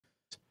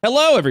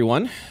Hello,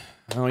 everyone.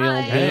 How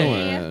y'all Hi.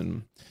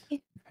 doing?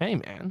 Hey,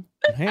 man.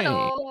 Hey,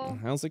 Hello.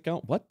 how's it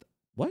going? What?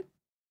 What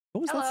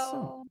was that Hello.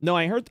 sound? No,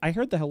 I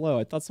heard the hello.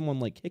 I thought someone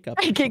like hiccuped.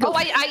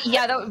 Oh,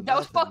 yeah, that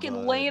was fucking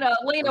Layna.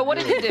 Layna, what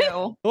did you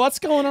do? What's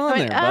going on I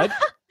there,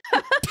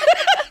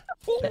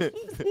 mean, bud?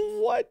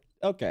 What?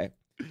 Okay.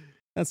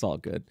 That's all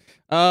good.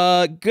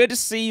 Good to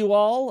see you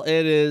all.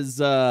 It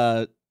is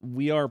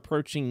we are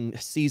approaching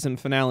season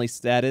finale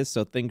status,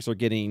 so things are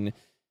getting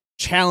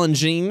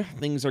challenging.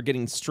 Things are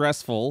getting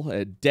stressful.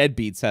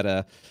 Deadbeats had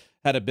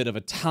a bit of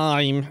a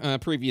time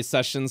previous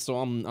session, so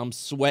I'm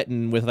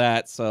sweating with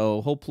that.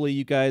 So hopefully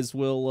you guys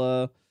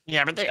will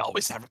Yeah, but they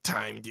always have a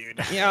time, dude.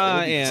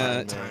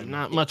 Yeah.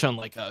 Not much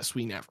unlike us.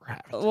 We never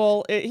have it.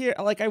 Well, here,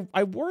 like,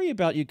 I worry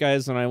about you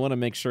guys, and I want to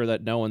make sure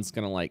that no one's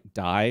gonna like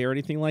die or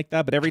anything like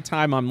that. But every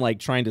time I'm like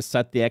trying to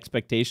set the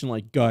expectation,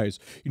 like, guys,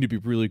 you need to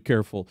be really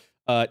careful.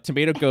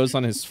 Tomato goes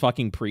on his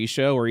fucking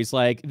pre-show where he's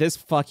like, this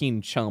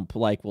fucking chump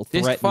like will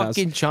threaten us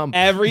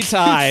every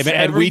time,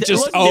 and we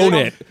just own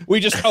it.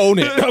 We just own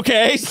it,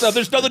 okay? So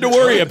there's nothing to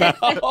worry about.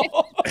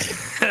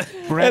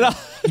 Brett,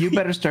 you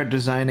better start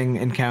designing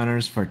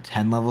encounters for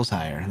 10 levels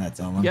higher.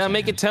 That's all I'm saying.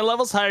 Make it 10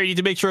 levels higher. You need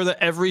to make sure that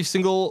every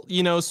single,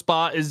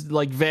 spot is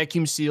like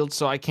vacuum sealed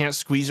so I can't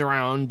squeeze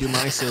around, do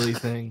my silly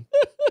thing.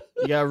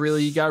 You got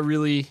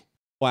really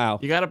Wow.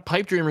 You gotta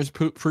pipe dreamers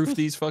proof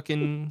these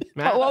fucking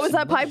maps. What was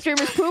that pipe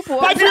dreamer's poop?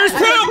 Pipe dreamer's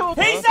poop!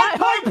 He said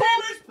pipe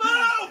dreamer's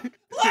poop!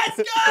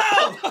 Let's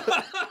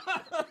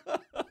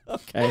go!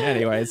 Okay,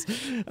 anyways.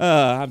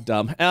 I'm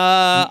dumb.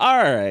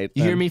 All right.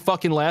 You hear me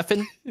fucking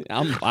laughing?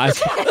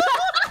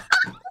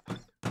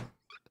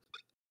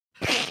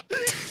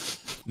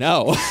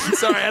 No.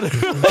 Sorry,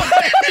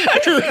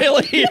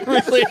 really.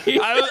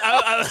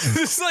 I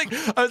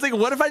was like,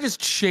 what if I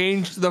just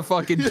changed the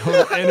fucking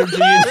total energy?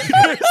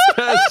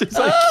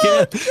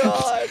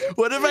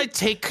 What if I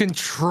take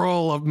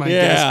control of my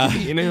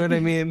destiny? You know what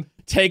I mean?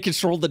 Take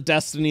control of the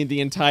destiny of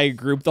the entire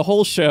group, the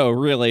whole show,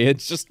 really.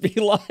 It's just be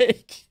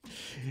like,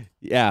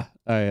 yeah.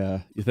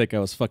 You think I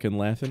was fucking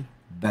laughing?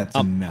 That's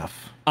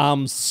enough.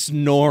 I'm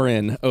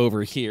snoring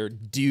over here.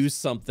 Do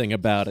something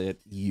about it,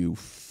 you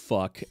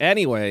fuck.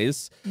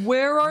 Anyways.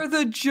 Where are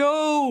the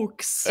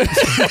jokes?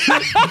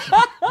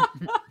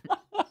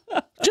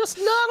 Just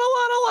not a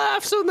lot of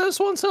laughs on this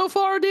one so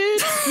far, dude.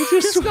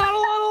 Just not a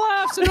lot of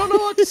laughs. I don't know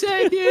what to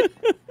say, dude.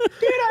 Dude,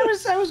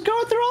 I was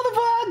going through all the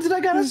VODs, and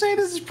I gotta say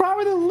this is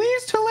probably the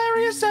least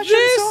hilarious session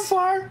so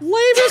far.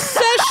 Lamest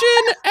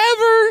session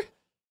ever.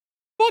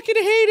 Fucking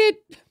hate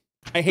it.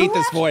 I hate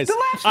this voice.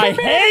 I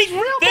hate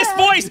this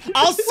voice.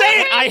 I'll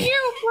say it. I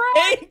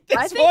hate this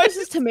voice. I think this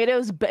is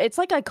Tomato's. It's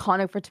like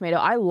iconic for Tomato.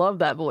 I love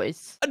that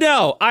voice.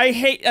 No, I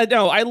hate.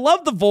 No, I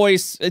love the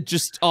voice.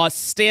 Just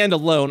stand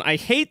alone. I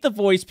hate the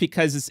voice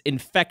because it's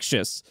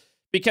infectious.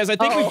 Because I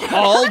think we've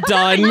all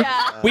done.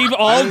 We've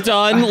all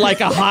done like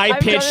a high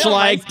pitch,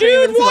 like,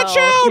 dude, watch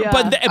out. Yeah.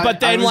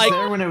 But then I was like,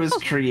 there when it was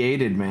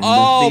created, man.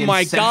 Oh the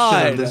my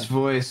god, of this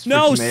voice.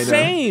 No, for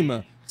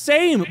Tomato.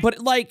 Same, but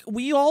like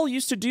we all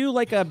used to do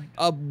like a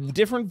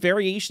different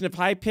variation of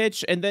high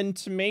pitch, and then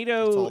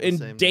Tomato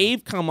and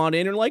Dave come on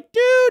in and are like,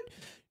 dude,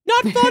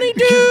 not funny,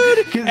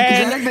 dude.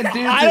 And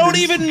I don't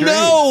even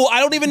know. I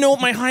don't even know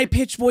what my high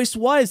pitch voice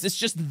was. It's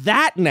just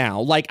that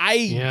now. Like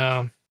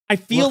I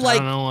feel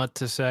like I don't know what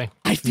to say.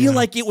 I feel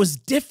like it was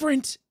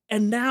different.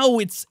 And now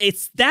it's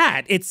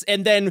that.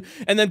 And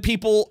then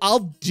people, I'll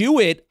do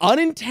it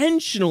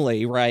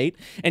unintentionally, right?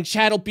 And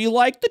Chad will be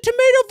like, the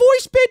Tomato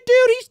voice bit,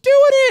 dude, he's doing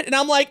it. And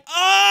I'm like,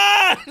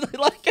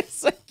 like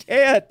I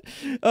can't.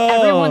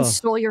 Everyone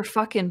stole your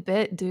fucking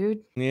bit,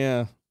 dude.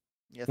 Yeah.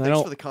 Yeah,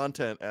 thanks for the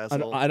content,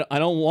 asshole. I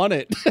don't want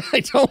it.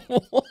 I don't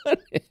want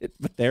it.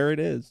 But there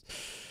it is.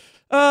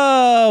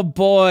 Oh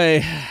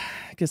boy.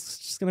 I guess it's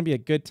just gonna be a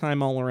good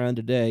time all around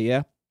today,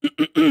 yeah?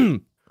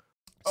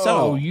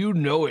 So you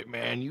know it,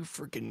 man. You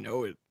freaking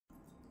know it.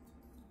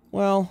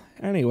 Well,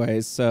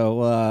 anyways,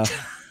 so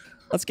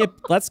let's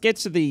get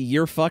to the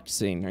you're fucked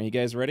scene. Are you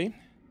guys ready?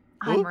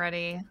 I'm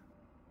ready.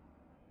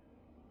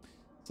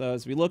 So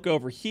as we look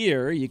over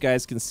here, you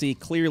guys can see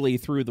clearly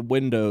through the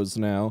windows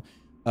now.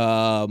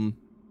 And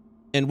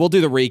we'll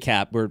do the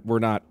recap. We're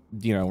not,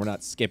 we're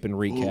not skipping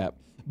recap.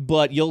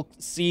 But you'll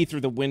see through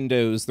the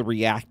windows the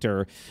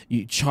reactor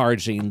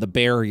charging the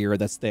barrier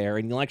that's there,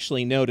 and you'll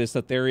actually notice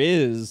that there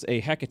is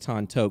a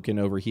Hecaton token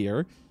over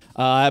here,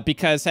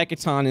 because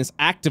Hecaton is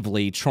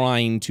actively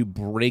trying to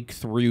break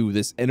through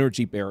this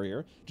energy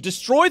barrier to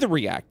destroy the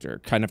reactor,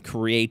 kind of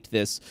create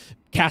this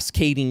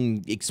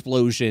cascading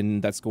explosion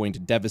that's going to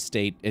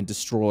devastate and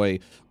destroy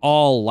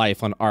all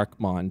life on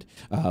Arcmond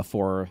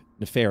for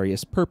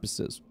nefarious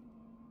purposes.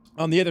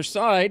 On the other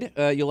side,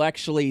 you'll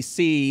actually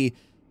see...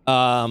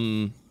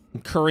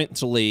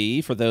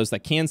 currently, for those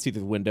that can see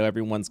through the window,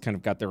 everyone's kind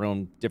of got their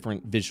own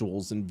different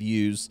visuals and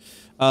views.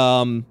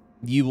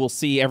 You will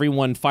see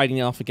everyone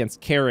fighting off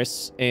against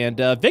Karis and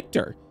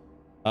Victor.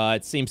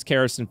 It seems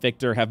Karis and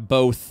Victor have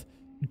both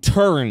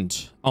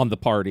turned on the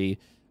party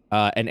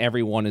and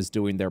everyone is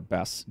doing their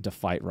best to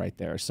fight right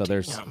there. So there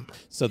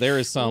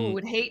is some. Ooh,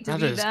 would hate to That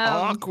be is them.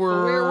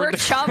 awkward. We're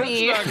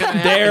chummy.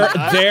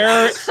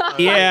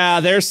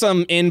 There's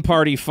some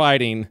in-party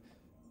fighting.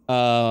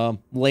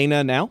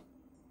 Layna now.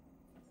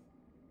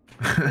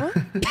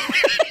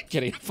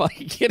 Kidding,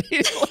 fucking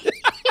kidding.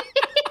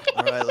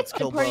 All right, let's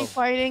kill Party Bo.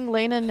 fighting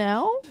Layna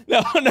now?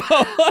 No.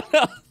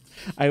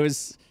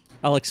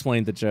 I'll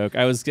explain the joke.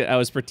 I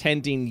was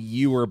pretending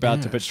you were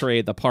about to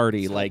betray the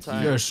party, like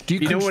Yes, You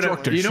know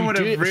what? You know what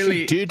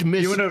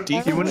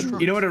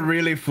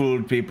really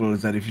fooled people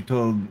is that if you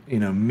told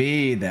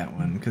me that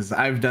one, because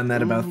I've done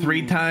that about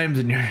 3 times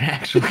in your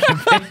actual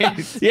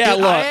campaign. Yeah,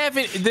 Dude, look. I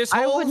haven't this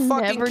I whole would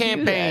fucking never do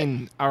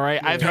campaign. All right,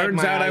 I've had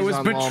Turns my out I eyes was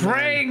on Lawlman.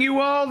 betraying you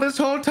all this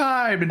whole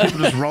time, and people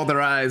just roll their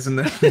eyes and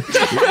then. He's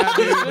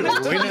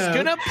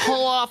gonna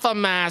pull off a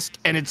mask,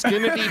 and it's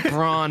gonna be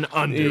Braun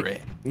under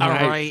it. All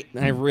right.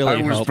 I really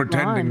I was hope.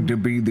 pretending to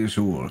be this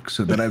orc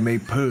so that I may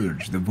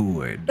purge the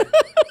void.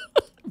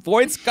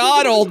 Void's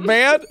gone, old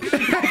man.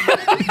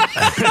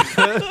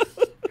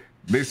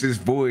 This is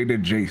void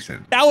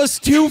adjacent. That was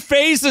 2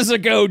 phases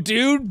ago,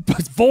 dude.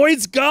 But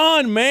Void's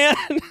gone, man.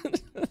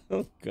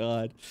 Oh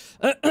God.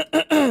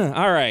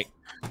 All right.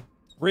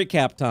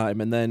 Recap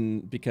time, and then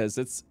because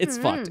it's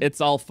fucked.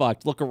 It's all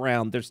fucked. Look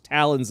around. There's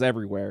talons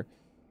everywhere.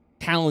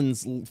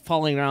 Talons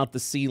falling out the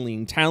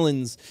ceiling.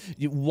 Talons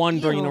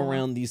wandering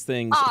around these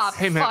things. Oh,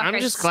 Hey man, fuck, I'm I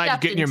just glad you're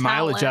stepped getting your in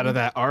mileage out of Talon.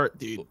 that art,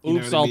 dude. You know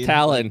Oops, what I all mean?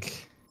 Talon.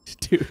 Like,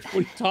 Dude, what are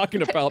you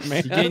talking about,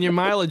 man? you're getting your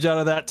mileage out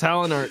of that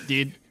Talon art,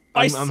 dude.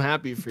 I'm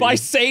happy for By you.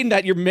 saying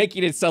that, you're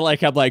making it sound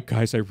like I'm like,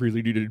 guys, I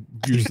really need to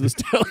use this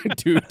talent,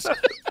 dude.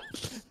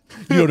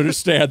 You don't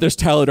understand. This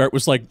talent art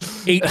was like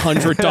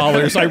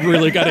 $800. I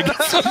really gotta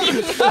get some.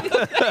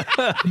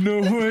 No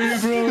way,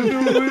 bro.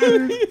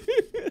 No way.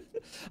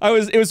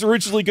 It was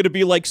originally gonna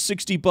be like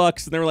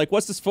 $60, and they were like,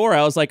 "What's this for?"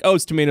 I was like, "Oh,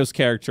 it's Tomato's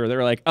character." They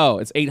were like, "Oh,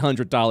 it's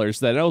 $800."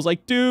 Then I was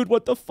like, "Dude,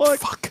 what the fuck?"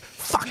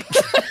 Fuck.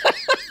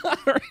 All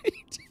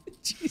right.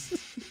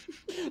 Jesus.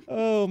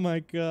 Oh my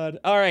God.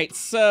 All right,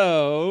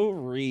 so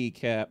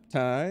recap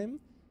time.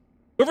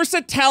 Whoever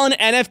said Talon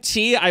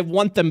NFT, I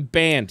want them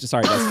banned.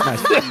 Sorry, that's nice.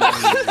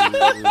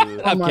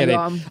 I'm kidding.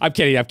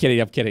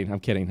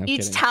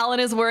 Each Talon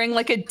is wearing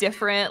like a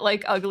different,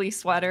 like ugly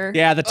sweater.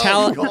 Yeah, the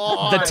Talon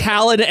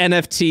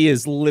NFT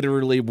is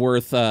literally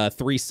worth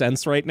 3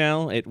 cents right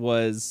now. I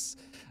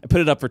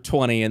put it up for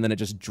 20 and then it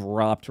just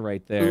dropped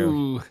right there.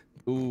 Ooh,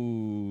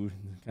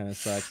 kind of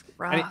sucks.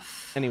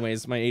 Rough.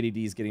 Anyways, my ADD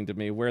is getting to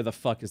me. Where the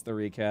fuck is the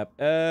recap?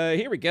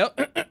 Here we go.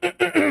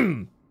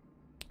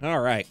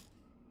 All right.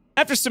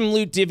 After some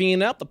loot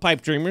divvying up, the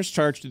Pipe Dreamers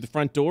charge through the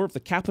front door of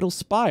the Capitol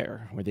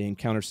Spire, where they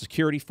encounter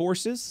security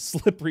forces,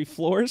 slippery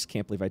floors,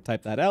 can't believe I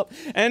typed that out,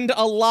 and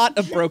a lot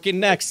of broken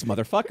necks,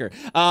 motherfucker.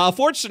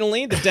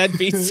 Fortunately, the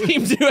deadbeats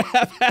seem to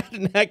have had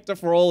an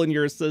active role in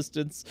your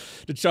assistance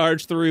to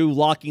charge through,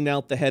 locking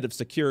out the head of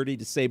security,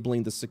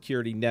 disabling the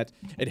security net,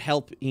 and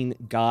helping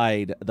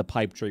guide the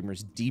Pipe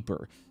Dreamers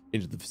deeper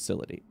into the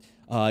facility.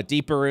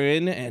 Deeper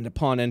in, and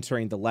upon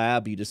entering the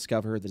lab, you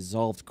discover the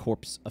dissolved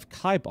corpse of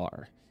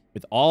Kaibar.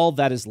 With all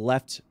that is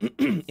left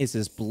is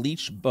his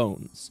bleached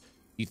bones.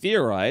 You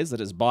theorize that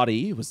his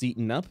body was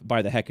eaten up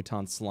by the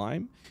Hecaton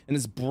slime, and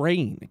his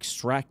brain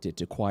extracted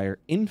to acquire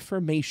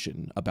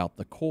information about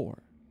the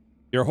core.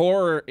 Your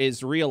horror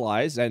is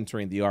realized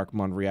entering the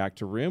Archmon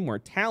reactor room, where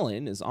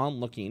Talon is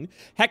onlooking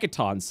the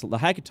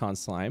Hecaton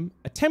slime,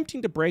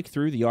 attempting to break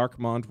through the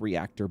Archmon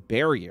reactor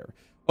barrier,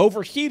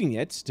 overheating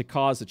it to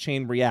cause a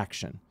chain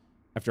reaction.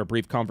 After a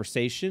brief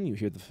conversation, you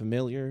hear the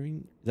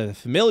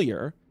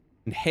familiar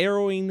and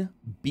harrowing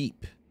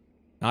beep,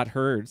 not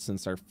heard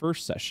since our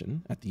first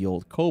session at the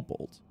old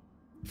Kobold,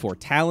 before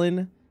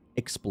Talon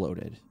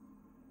exploded.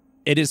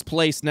 It is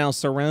placed now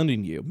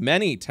surrounding you.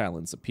 Many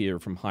Talons appear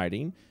from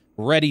hiding,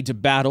 ready to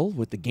battle,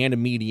 with the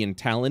Ganymedian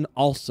Talon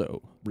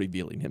also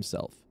revealing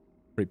himself,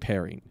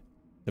 preparing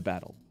to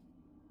battle.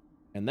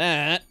 And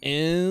that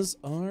is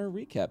our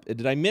recap.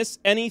 Did I miss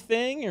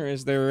anything, or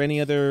is there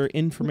any other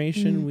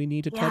information we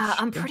need to touch? Yeah,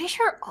 I'm pretty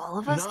sure all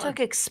of us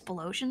took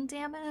explosion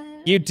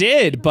damage. You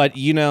did, but what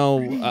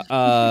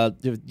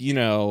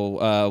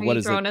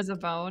is thrown it? as a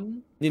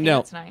bone? No,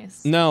 That's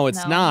nice. No,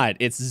 it's not.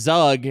 It's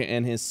Zug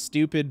and his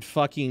stupid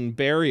fucking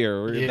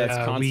barrier that's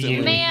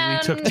constantly. Man,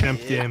 we took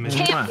temp damage.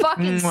 Can't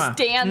fucking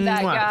stand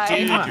that guy.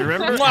 Dude, you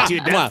remember?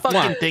 Dude, that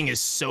fucking thing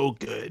is so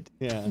good.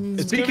 Yeah.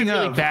 Speaking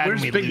of,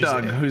 where's Big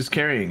Dog? Who's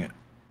carrying it?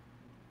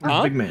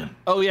 Huh? Big Man.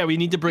 Oh yeah, we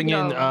need to bring in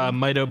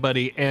Mito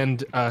Buddy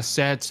and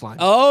Sad Slime.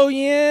 Oh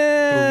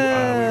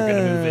yeah. Who, we were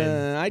gonna move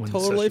in. I when the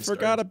totally session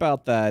forgot starts.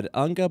 about that.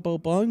 Unga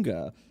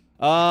Bobunga.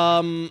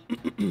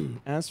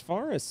 As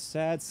far as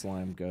Sad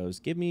Slime goes,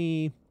 give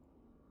me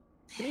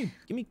 1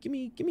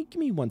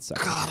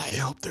 second. God, I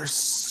hope they're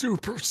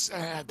super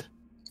sad.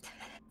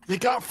 They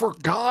got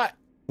forgot.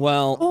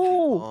 Well,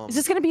 Oh, is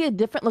this gonna be a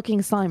different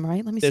looking slime,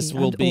 right? Let me see. this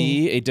will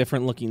be a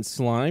different looking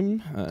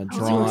slime,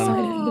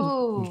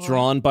 Ooh.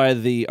 drawn by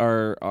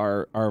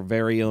our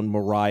very own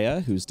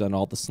Mariah, who's done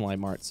all the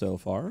slime art so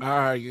far. All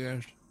right,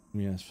 guys.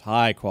 Yes,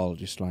 high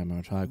quality slime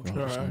art. High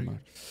quality slime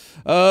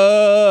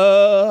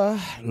art.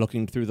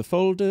 Looking through the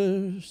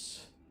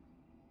folders.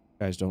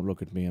 Guys, don't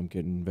look at me. I'm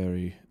getting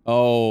very.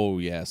 Oh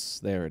yes,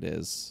 there it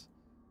is.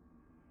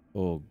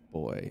 Oh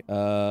boy.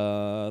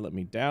 Let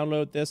me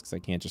download this because I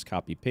can't just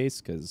copy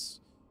paste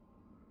because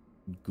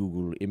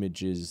Google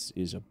Images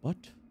is a butt.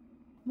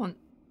 I'm on the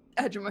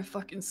edge of my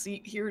fucking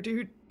seat here,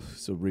 dude.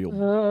 It's a real.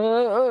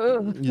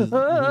 You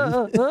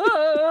better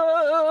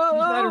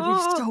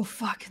be so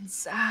fucking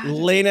sad.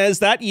 Layna, is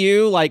that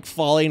you like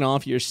falling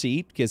off your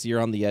seat because you're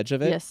on the edge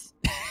of it? Yes.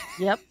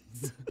 Yep.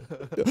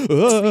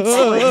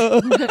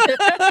 Whoa!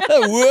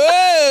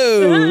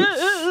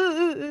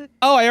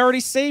 Oh, I already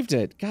saved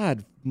it.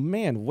 God,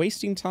 man,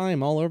 wasting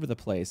time all over the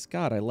place.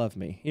 God, I love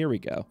me. Here we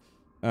go.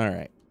 All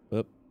right.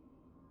 Oop.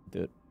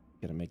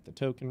 Gotta make the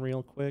token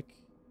real quick.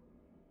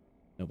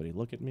 Nobody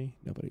look at me.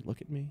 Nobody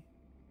look at me.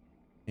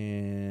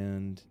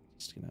 And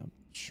just gonna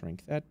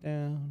shrink that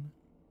down.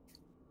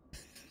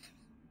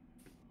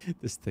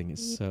 This thing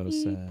is so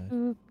sad.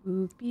 Oh,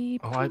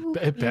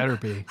 it better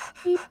be.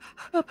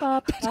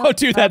 Don't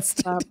do that.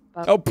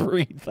 Don't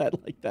breathe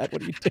that like that.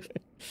 What are you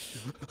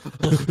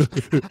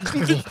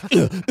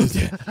doing?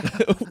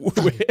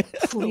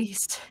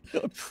 Please.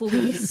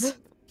 Please.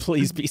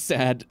 Please be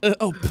sad.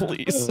 Oh,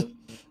 please.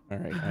 All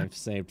right, I've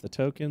saved the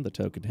token. The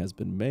token has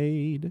been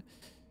made.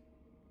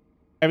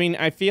 I mean,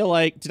 I feel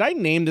like, did I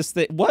name this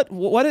thing?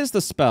 What is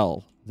the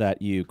spell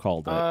that you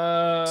called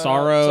it?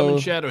 Sorrow. Summon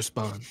Shadow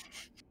Spawn.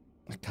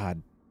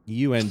 God,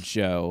 you and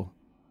Joe.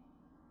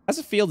 How's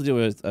it feel to do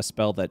a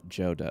spell that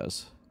Joe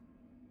does?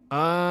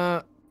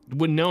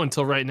 Wouldn't know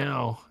until right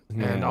now.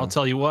 Yeah. And I'll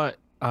tell you what,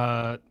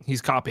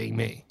 he's copying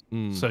me.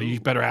 Mm. So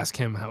you better ask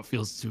him how it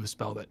feels to do a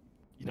spell that,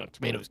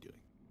 Tomato's doing.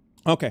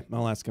 Okay,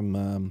 I'll ask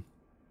him.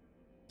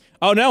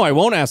 Oh no, I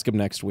won't ask him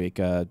next week.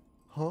 Huh?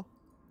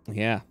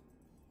 Yeah.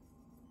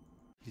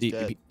 He's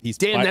dead. He's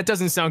Damn, that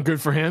doesn't sound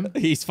good for him.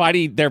 He's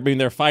fighting.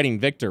 They're fighting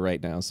Victor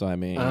right now. So I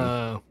mean.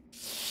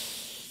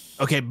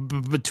 Okay,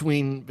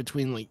 between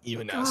like you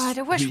and us. God,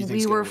 I wish who do you we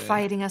think's were gonna win?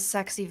 fighting a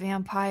sexy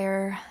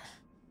vampire.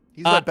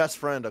 He's my best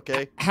friend,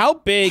 okay? How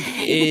big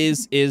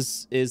is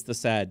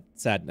the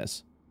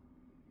sadness?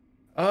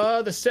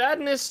 The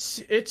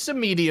sadness, it's a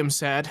medium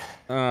sad.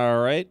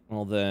 All right.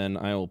 Well then,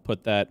 I will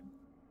put that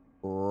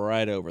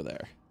right over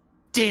there.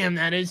 Damn,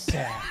 that is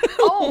sad.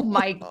 Oh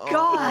my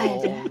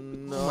god. Oh,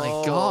 no. Oh my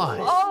god.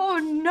 Oh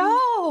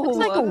no. It's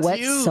like a wet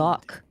Dude.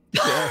 sock.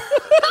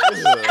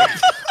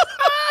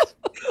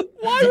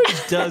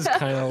 It does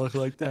kind of look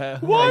like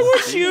that. Why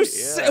would you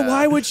say?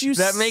 Why would you?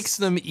 That makes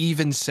them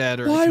even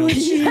sadder. Why would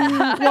you?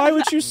 Why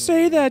would you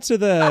say that to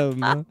them?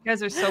 You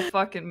guys are so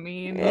fucking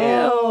mean.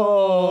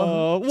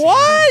 Oh,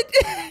 what?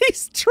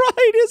 He's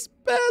tried his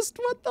best.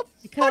 What the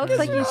It fuck looks is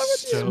like he wrong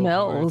with you?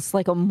 smells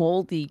like a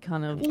moldy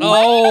kind of.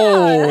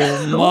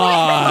 Oh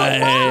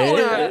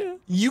my!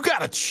 You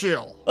gotta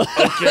chill.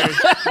 Okay, you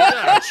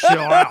gotta chill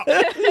out.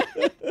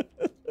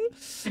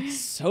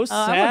 So I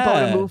sad. would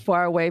want to move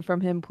far away from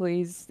him,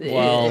 please.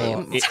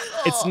 Well,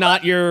 it's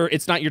not your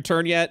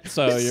turn yet,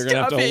 so you're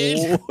gonna have to.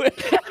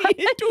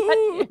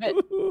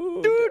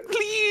 Dude,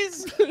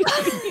 please.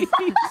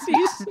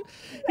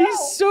 he's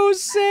so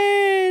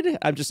sad.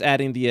 I'm just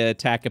adding the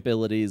attack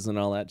abilities and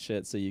all that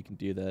shit, so you can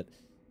do that.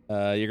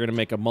 You're gonna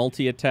make a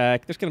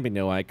multi-attack. There's gonna be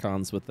no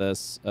icons with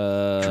this.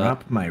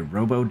 Drop my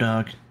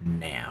robo-dog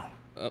now.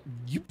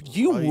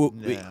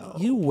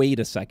 You wait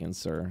a second,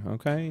 sir.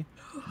 Okay.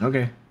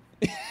 Okay.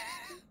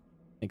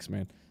 Thanks,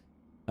 man.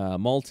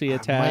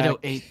 Multi-attack. Mido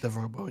ate the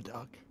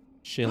Robo-Dog.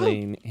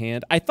 Chilling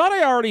hand. I thought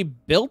I already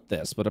built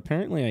this, but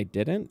apparently I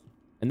didn't.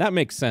 And that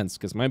makes sense,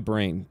 because my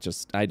brain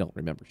I don't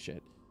remember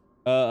shit.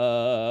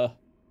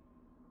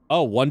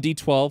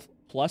 1d12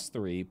 plus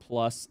 3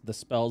 plus the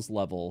spell's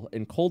level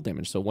and cold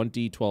damage. So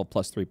 1d12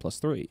 plus 3 plus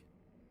 3.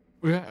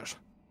 Yes.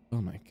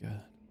 Oh my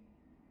god.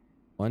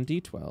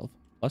 1d12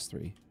 plus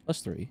 3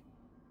 plus 3.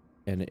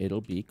 And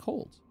it'll be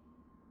cold.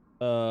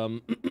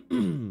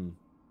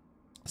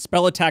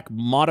 Spell attack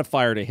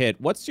modifier to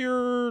hit. What's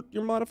your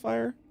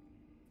modifier?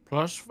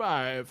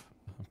 +5.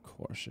 Of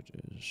course it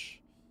is.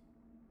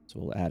 So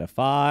we'll add a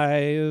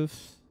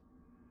 5.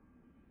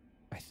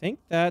 I think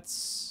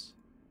that's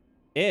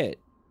it.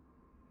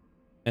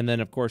 And then,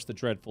 of course, the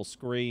Dreadful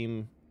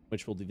Scream,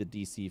 which will do the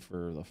DC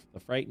for the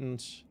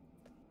Frightened.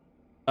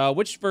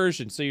 Which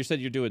version? So you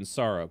said you're doing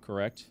Sorrow,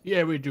 correct?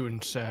 Yeah, we're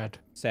doing sad.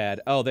 Sad.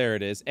 Oh, there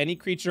it is. Any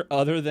creature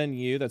other than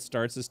you that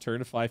starts its turn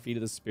to 5 feet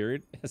of the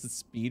spirit has its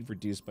speed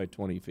reduced by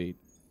 20 feet.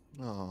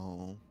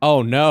 Oh.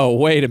 Oh no!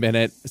 Wait a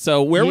minute.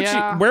 So where would you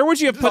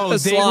have put the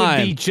they slime?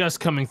 would be just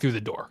coming through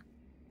the door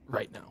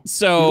right now.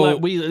 So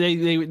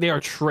they are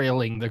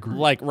trailing the group.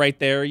 like right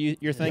there.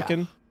 You're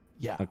thinking?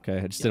 Yeah. Okay.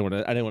 I just didn't want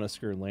to. I didn't want to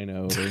screw Layna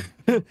over.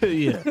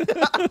 Yeah.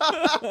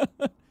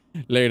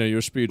 Layna,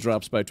 your speed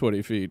drops by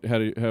 20 feet. How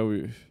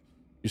you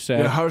sad?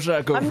 Yeah, how's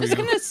that go I'm for just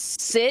you? gonna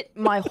sit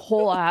my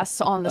whole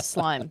ass on the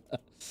slime.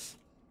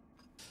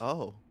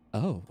 Oh.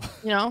 Oh.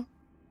 You know?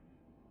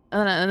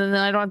 And then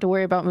I don't have to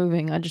worry about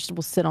moving. I just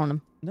will sit on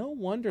him. No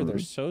wonder they're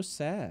so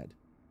sad.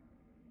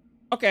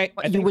 Okay.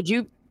 I think, Would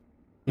you?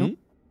 wait,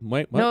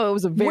 what? No, it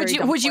was a very. Would you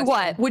dumb question.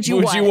 what? Would you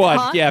Would what? you what?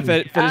 Huh? Yeah,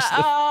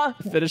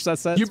 finish that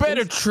sentence. You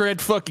better please.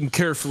 tread fucking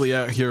carefully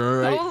out here,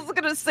 all I right? was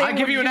gonna say. I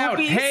give you an out.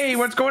 Hey,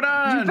 what's going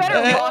on? You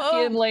better walk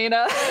in,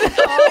 Layna.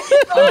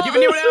 I'm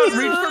giving you an out.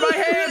 Reach for my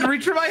hand.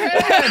 Reach for my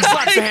hand.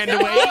 Slap the hand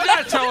away. You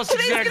gotta tell us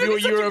Today's exactly gonna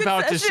what be you such were a good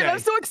about to session. say. I'm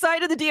so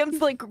excited. The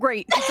DM's like,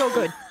 great. It's so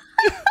good.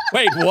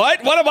 Wait,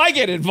 what? What am I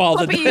getting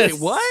involved in Puppies. this?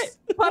 Wait, what?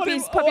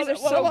 Puppies are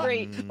so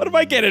great. What am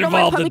I getting You know, my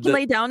involved puppy in? can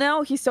lay down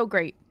now. He's so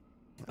great.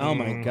 Oh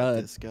my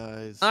god. This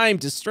guy's. I'm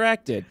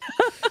distracted.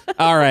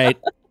 All right.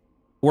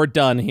 We're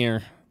done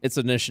here. It's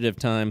initiative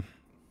time.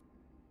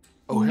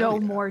 Oh, hell no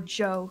yeah. more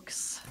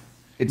jokes.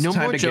 It's No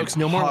time more to jokes, get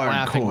no more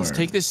laughing. Let's hardcore.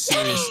 take this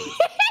seriously.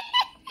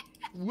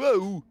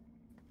 Whoa.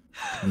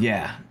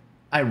 Yeah,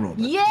 I rolled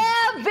it.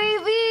 Yeah,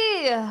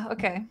 baby.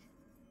 Okay.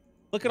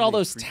 Look at all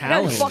those That's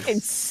talents. fucking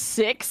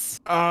 6.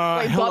 Wait,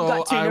 Bob Hello,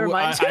 got 2, never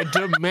mind. I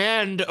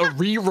demand a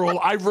reroll.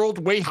 I rolled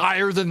way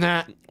higher than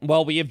that.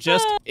 Well, we have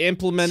just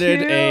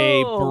implemented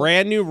a 2.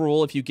 brand new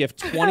rule. If you give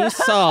 20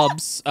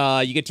 subs,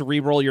 you get to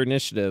re-roll your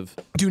initiative.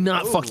 Do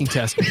not fucking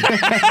test me. No,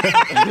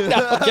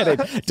 I'm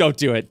kidding. Don't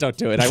do it. Don't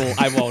do it.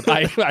 I won't.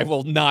 I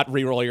will not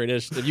re-roll your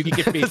initiative. You can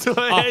give me. That's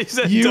why I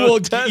said you don't will.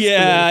 test me.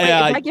 Yeah, Wait,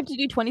 yeah. if I gifted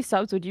you 20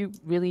 subs, would you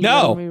really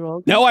No,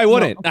 reroll? no, I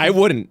wouldn't. No, okay. I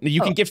wouldn't.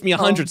 You can Oh. give me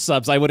 100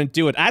 subs. I wouldn't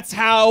do it. That's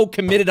how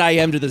committed I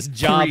am to this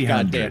job. 300.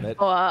 God damn it.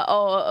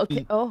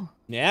 Okay. Oh.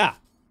 Yeah,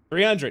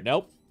 300.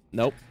 Nope.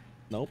 Nope.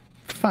 Nope.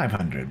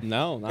 500.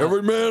 No. Not.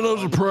 Every man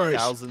has a price.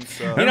 1,000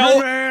 subs. You know-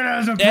 Every man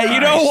has a Yeah, you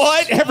know price.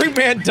 what? Every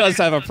man does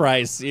have a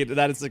price.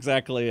 That is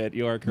exactly it.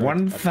 You are correct.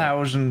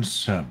 1,000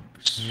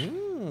 subs.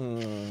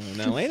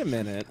 Now wait a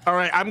minute. All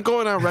right, I'm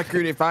going on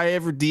record. If I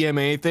ever DM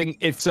anything,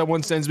 if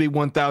someone sends me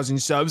 1,000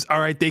 subs,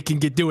 all right, they can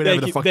do whatever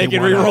the fuck they they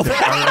can want. reroll out there,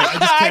 all right? I just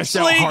cashed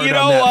out Actually, hard you on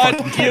know that what?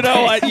 fucking You know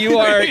campaign.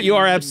 what? You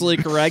are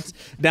absolutely correct.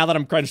 Now that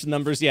I'm crunching the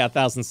numbers, yeah,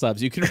 1,000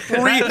 subs. You can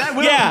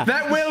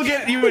That will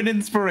get you an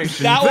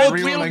inspiration. That for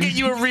will- We'll rerolling. get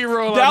you a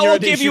reroll. That on your will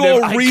give you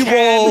initiative. a I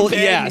reroll, can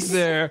yes.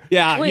 There.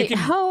 Yeah, you Wait, can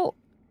how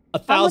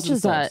 1,000 much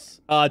is that?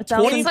 subs.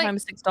 1,000 like-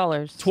 times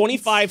 $6.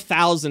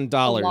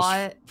 $25,000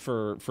 lot.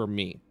 for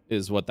me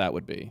is what that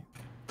would be.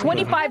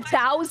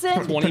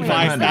 25,000.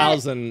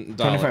 $25,000.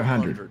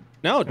 2,500.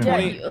 No, Yeah.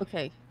 20.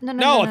 Okay.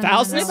 No,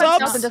 1,000 subs?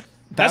 25,000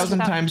 1,000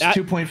 That's- times that-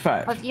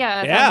 2.5.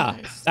 Yeah. Yeah,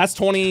 that's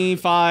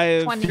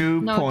 25.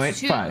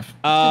 2.5.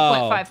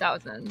 2.5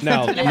 thousand.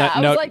 No, Yeah, I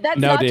no, was like, that's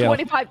no not deal.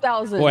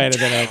 25,000. Wait a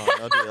minute.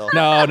 No deal.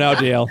 No, no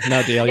deal.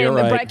 No deal. You're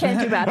Brett right.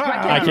 can't do that.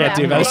 Brett I can't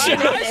do that. Shit.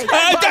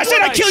 That's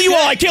it. I kill you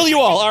all. I kill you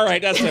all. All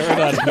right, that's it. We're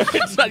done.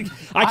 It's like,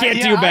 I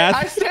can't do I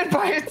math. stand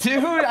by it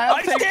too. I'll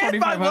I take stand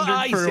by what 2,500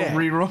 I for a said.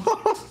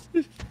 reroll.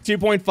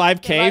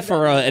 2.5K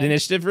for an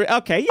initiative.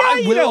 Okay, yeah,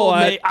 I you know will. what?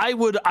 Mate, I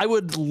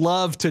would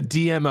love to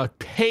DM a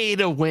pay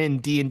to win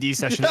D&D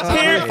session. That sounds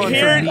Here- really fun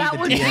here- for me That to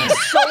would be DM.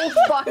 so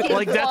fucking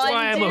Like that's fun,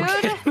 why I'm dude.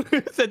 okay.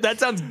 with it. That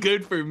sounds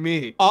good for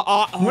me.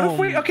 What if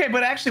we? Okay,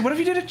 but actually, what if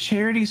you did a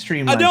charity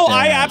stream? Like no, that?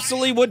 I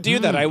absolutely would do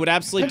that. I would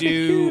absolutely That'd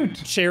be do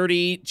cute.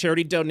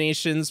 charity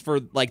donations for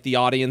like the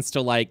audience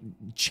to like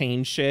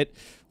change shit.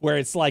 Where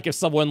it's like if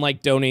someone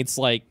like donates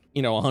like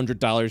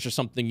 $100 or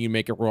something, you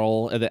make a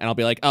roll, and then I'll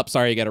be like, "Oh,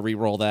 sorry, you got to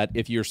re-roll that."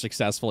 If you're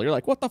successful, you're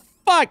like, "What the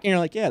fuck?" And you're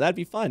like, "Yeah, that'd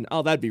be fun.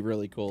 Oh, that'd be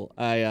really cool."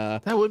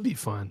 That would be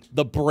fun.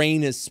 The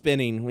brain is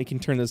spinning. We can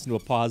turn this into a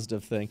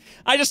positive thing.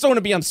 I just don't want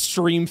to be on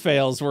stream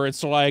fails where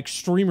it's like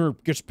streamer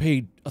gets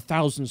paid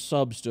 1,000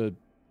 subs to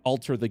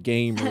alter the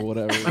game or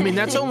whatever. I mean,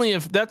 that's only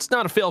if that's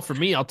not a fail for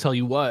me. I'll tell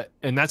you what,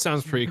 and that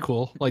sounds pretty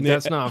cool. Like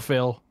that's not a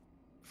fail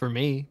for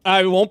me.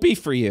 It won't be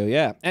for you.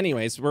 Yeah.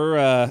 Anyways, we're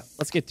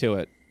let's get to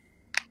it.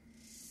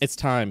 It's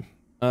time.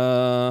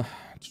 Let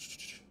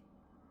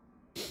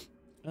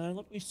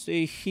me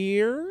see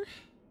here.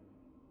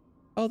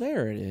 Oh,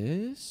 there it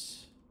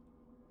is.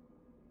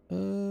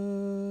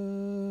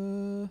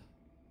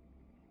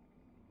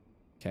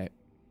 Okay.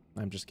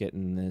 I'm just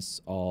getting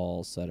this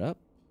all set up.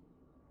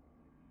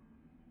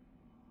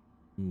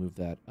 Move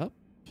that up.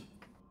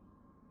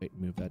 Wait,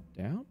 move that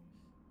down.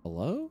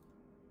 Hello?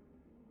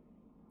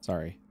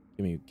 Sorry.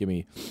 Give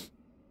me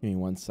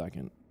 1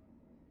 second.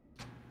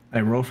 I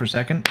roll for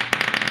second.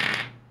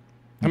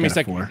 How many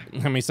seconds?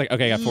 How many seconds?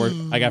 Okay,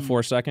 I got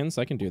 4 seconds.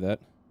 I can do that.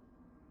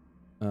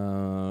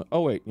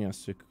 Oh wait, yeah,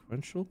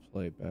 sequential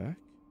playback.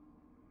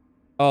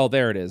 Oh,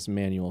 there it is.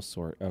 Manual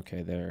sort.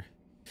 Okay, there.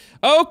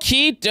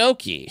 Okie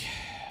dokie.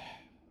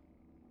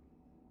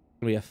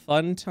 Gonna be a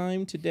fun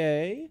time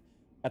today.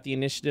 Got the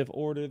initiative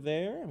order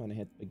there. I'm gonna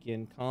hit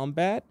begin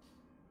combat.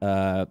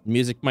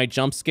 Music might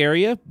jump scare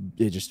you.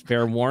 Just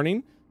fair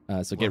warning.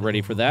 So get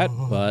ready for that.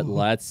 But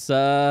let's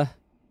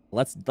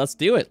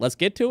do it. Let's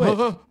get to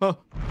it.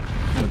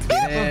 Let's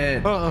get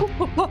it. Oh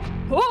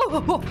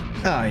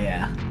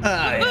yeah.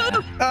 Oh yeah.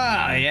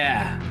 Oh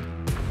yeah.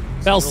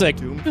 Felsic,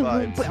 Doom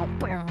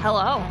vibes.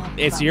 Hello.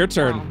 it's your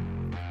turn.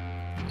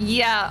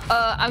 Yeah,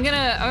 I'm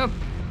gonna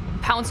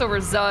pounce over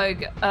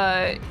Zug.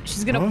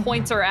 She's gonna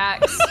point her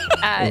axe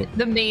at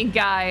the main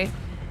guy,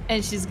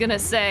 and she's gonna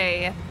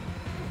say,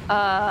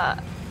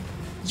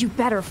 You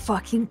better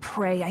fucking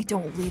pray I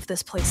don't leave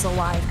this place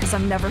alive, because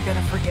I'm never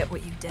gonna forget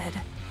what you did.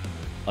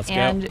 Let's go.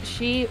 And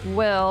she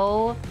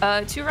will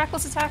 2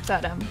 reckless attacks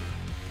at him.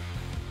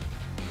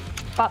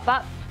 Bop,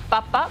 bop,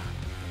 bop, bop.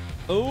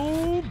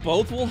 Oh,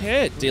 both will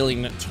hit,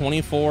 dealing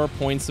 24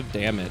 points of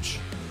damage.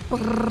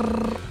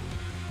 Oh,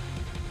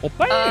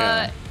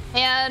 bam!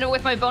 And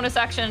with my bonus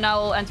action,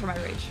 I'll enter my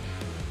rage.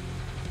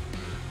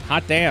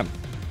 Hot damn.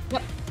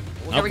 Yep.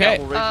 There Okay.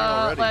 we go.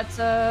 Already. Let's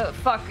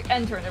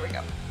enter. There we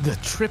go. The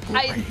triple.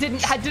 I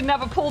didn't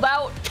have it pulled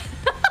out.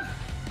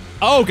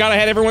 Oh, God, I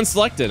had everyone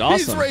selected.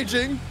 He's Awesome.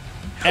 raging.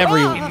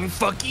 Everyone. I'm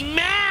fucking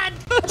mad.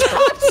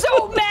 I'm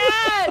so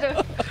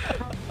mad.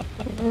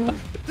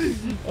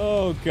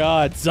 Oh,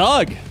 God.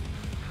 Zug.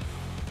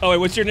 Oh, wait,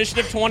 what's your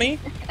initiative, 20?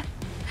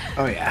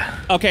 Oh yeah.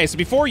 Okay, so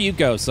before you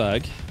go,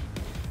 Zug,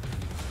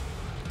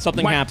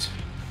 something What? happened.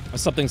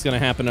 Something's going to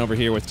happen over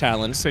here with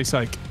Talon. Say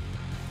psych.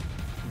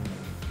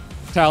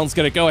 Talon's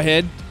going to go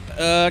ahead,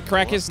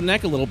 crack his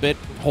neck a little bit,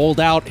 hold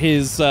out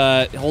his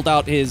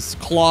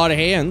clawed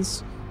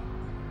hands,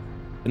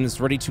 and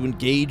is ready to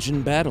engage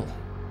in battle.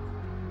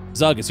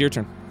 Zug, it's your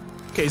turn.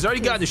 Okay, he's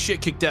already got the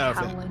shit kicked out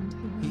of him. Howland.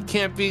 He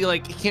can't be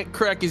like, he can't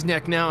crack his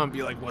neck now and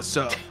be like, what's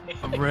up?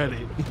 I'm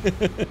ready.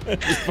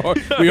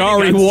 We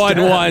already got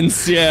won stabbed.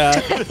 once,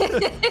 yeah.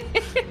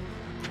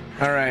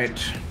 All right.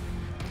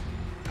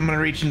 I'm gonna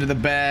reach into the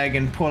bag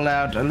and pull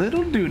out a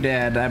little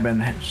doodad I've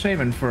been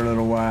saving for a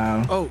little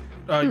while.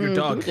 Oh, your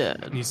dog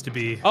good. needs to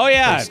be. Oh,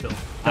 yeah. placed still.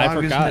 I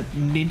Dog forgot.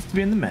 needs to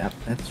be in the map.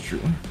 That's true.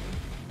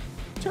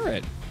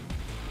 Turret.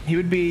 He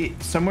would be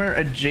somewhere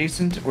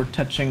adjacent or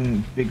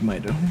touching Big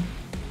Mido,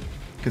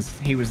 because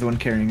he was the one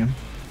carrying him.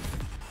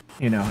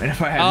 You know, and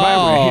if I had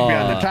my way, he'd be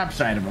on the top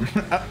side of him.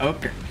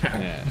 Okay.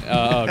 Yeah.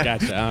 Oh,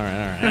 gotcha. All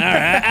right.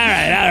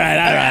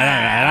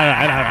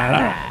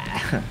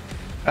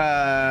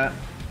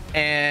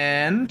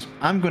 And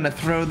I'm gonna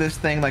throw this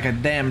thing like a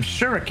damn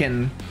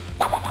shuriken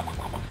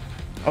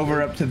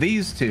over up to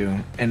these two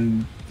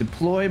and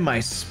deploy my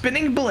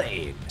spinning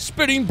blade.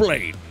 Spinning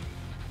blade.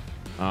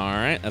 All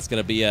right, that's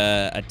gonna be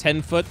a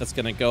 10 foot. That's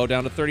gonna go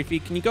down to 30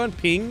 feet. Can you go and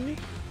ping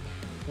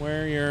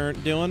where you're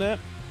doing it?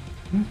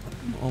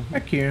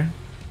 Back here.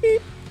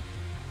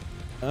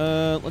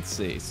 Let's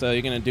see. So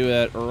you're gonna do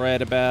it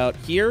right about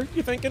here.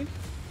 You thinking?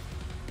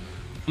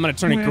 I'm gonna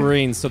turn it Where?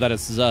 green so that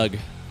it's Zug.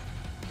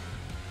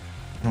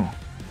 Oh.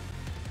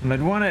 And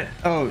I'd want it.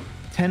 Oh,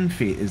 10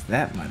 feet is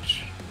that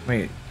much.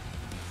 Wait.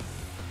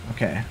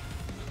 Okay.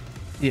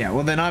 Yeah,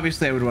 well, then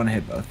obviously I would want to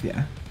hit both.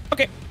 Yeah.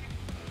 Okay.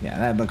 Yeah,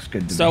 that looks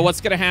good to me. So what's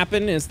gonna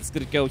happen is it's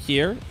gonna go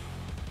here,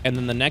 and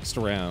then the next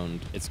round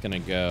it's gonna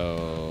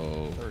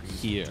go 30,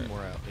 here. 2 more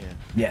out. Yeah.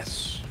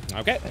 Yes.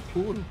 Okay.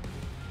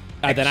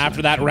 And then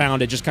after that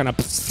round, it just kind of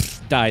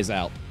dies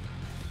out.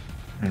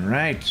 All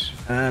right.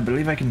 I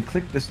believe I can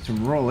click this to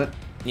roll it.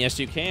 Yes,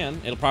 you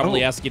can. It'll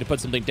probably Oh. ask you to put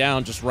something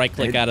down. Just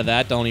right-click out of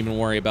that. Don't even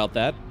worry about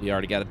that. You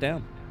already got it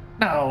down.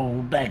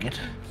 No, dang it.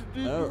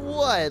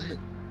 One.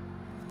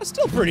 That's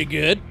still pretty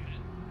good.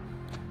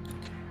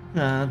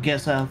 I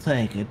guess I'll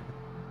take it.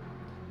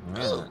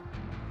 All right.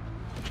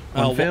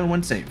 One fail,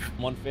 one save.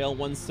 One fail,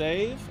 one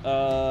save.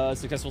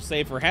 Successful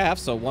save for half,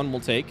 so one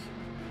will take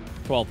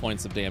 12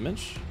 points of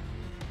damage,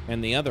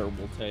 and the other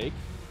will take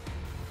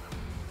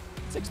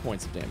 6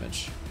 points of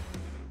damage.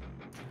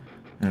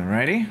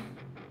 Alrighty.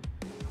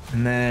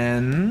 And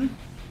then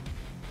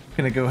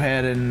gonna go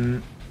ahead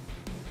and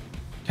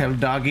tell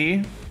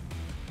Doggy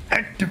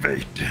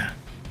activate,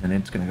 and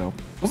it's gonna go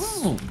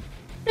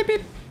beep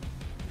beep,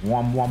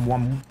 wom wom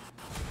wom,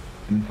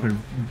 and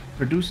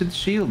produce its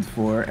shield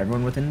for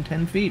everyone within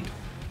 10 feet.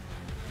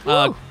 Go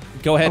ahead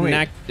Oh, and wait.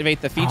 activate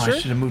the Oh, feature. I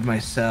should have moved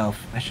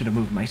myself. I should have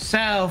moved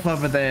myself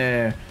over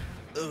there.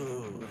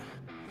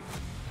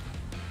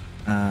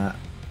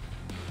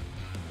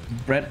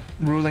 Brett,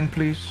 ruling,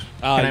 please.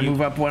 Can I you-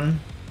 move up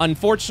one?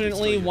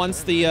 Unfortunately,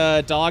 once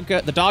the dog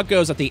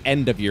goes at the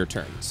end of your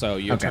turn, so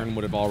your Okay. turn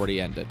would have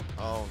already ended.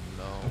 Oh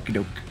no. Okie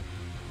doke.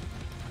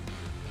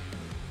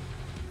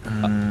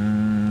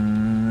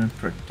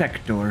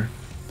 Protector.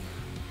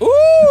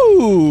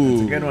 Ooh,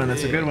 That's a good one.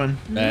 That's a good one.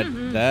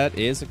 That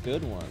is a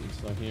good one.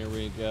 So here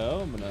we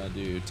go. I'm gonna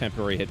do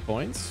temporary hit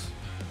points.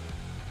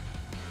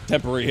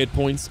 Temporary hit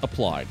points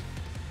applied.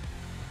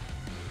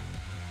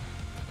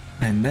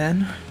 And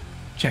then,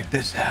 check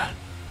this out.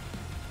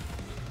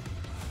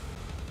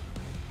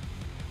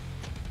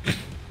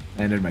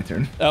 I ended my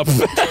turn. Oh,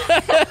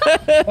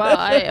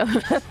 Well,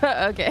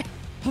 okay.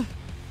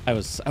 I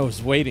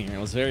was waiting. I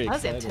was very I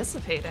was excited.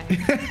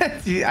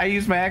 anticipating. I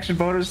used my action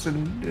bonus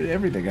and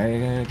everything.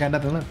 I got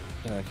nothing left.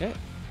 Okay.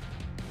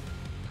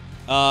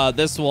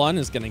 This one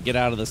is gonna get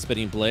out of the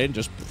spinning blade and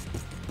just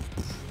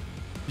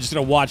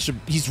gonna watch him.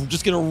 He's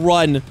just gonna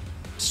run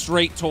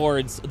straight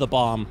towards the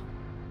bomb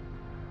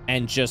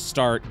and just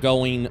start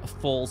going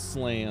full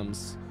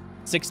slams.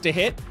 6 to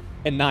hit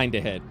and 9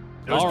 to hit.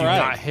 Those All do right.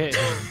 not hit.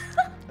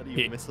 How do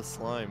you miss a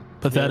slime?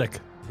 Pathetic.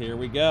 Here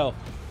we go.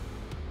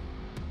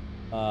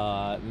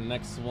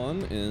 Next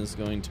one is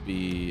going to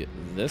be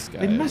this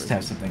guy. They must over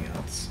have something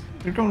else.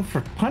 They're going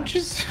for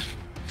punches?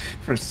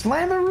 For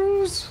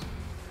Slameroos?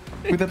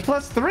 With a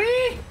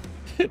 +3?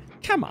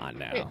 Come on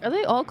now. Wait, are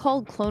they all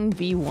called Clone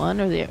V1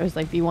 or is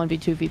like V1,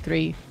 V2,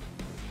 V3?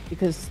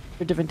 Because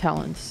they're different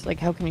talents. Like,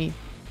 how can we?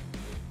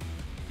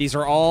 These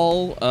are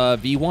all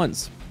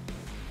V1s.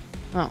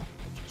 Oh.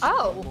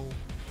 Oh.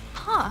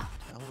 Huh.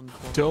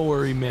 Don't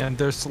worry, man.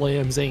 Their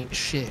slams ain't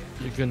shit.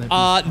 You're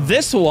gonna. Be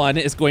This one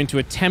is going to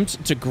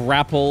attempt to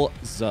grapple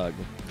Zug.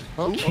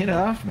 Get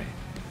off me.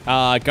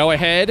 Go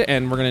ahead,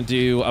 and we're gonna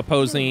do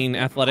opposing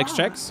athletics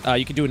checks.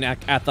 You can do an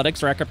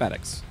athletics or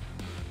acrobatics.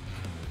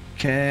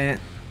 Okay.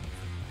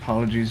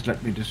 Apologies.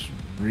 Let me just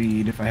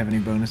read if I have any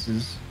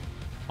bonuses.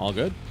 All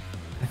good.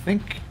 I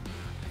think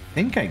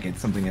I get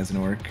something as an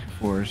orc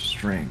for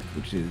strength,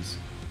 which is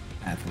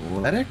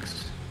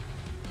athletics.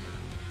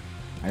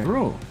 I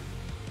roll.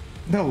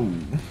 No.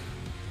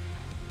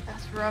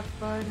 That's rough,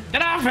 bud.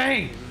 Get off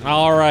me!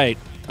 All right.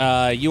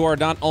 You are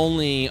not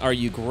only are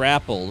you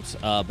grappled,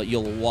 but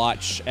you'll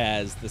watch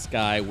as this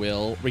guy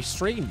will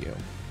restrain you.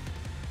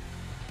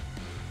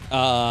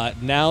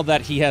 Now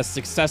that he has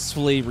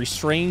successfully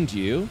restrained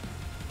you,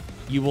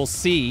 you will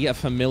see a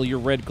familiar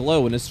red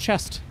glow in his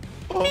chest.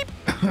 Get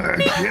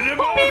him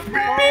off me!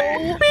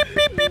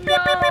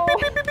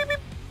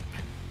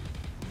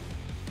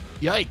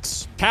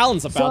 Yikes!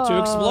 Talon's about to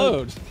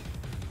explode.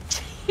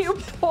 You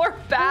poor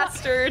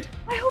bastard.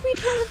 I hope he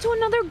turns into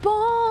another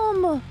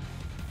bomb.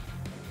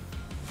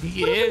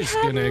 He What if we is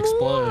had gonna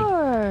explode.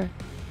 more?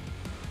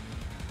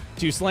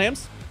 2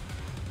 slams.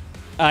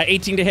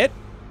 18 to hit.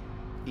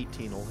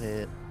 18 will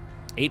hit.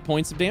 8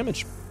 points of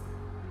damage.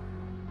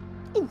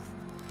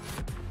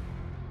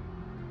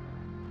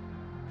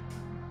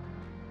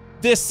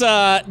 This,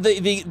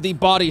 the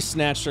body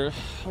snatcher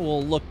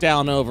will look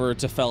down over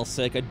to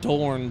Felsic,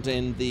 adorned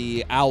in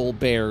the owl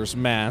bear's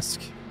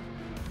mask,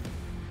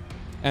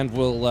 and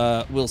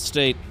will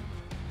state,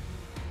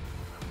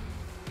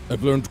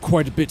 "I've learned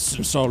quite a bit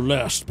since our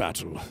last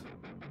battle.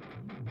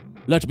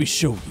 Let me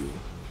show you."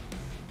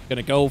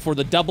 Gonna go for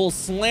the double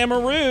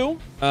slammeroo.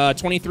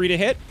 23 to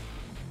hit.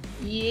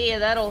 Yeah,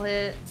 that'll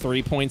hit.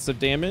 3 points of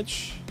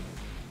damage.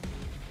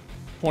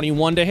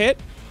 21 to hit.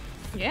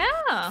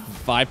 Yeah.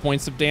 5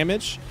 points of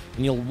damage,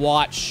 and you'll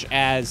watch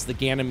as the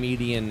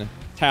Ganymedian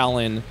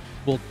Talon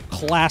will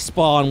clasp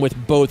on with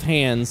both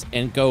hands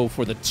and go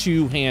for the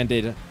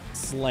two-handed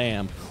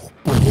slam.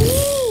 What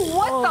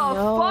the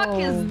no. fuck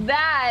is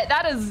that?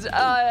 That is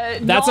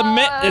That's a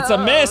miss. It's a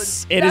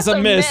miss. It is a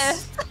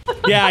miss.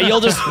 Yeah, you'll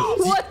just.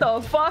 What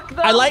the fuck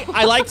though? I like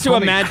to Let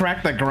me imagine.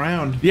 crack the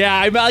ground. Yeah,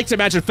 I like to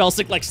imagine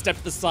Felsic like step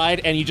to the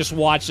side, and you just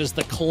watch as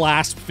the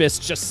clasped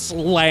fist just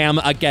slam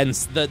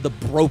against the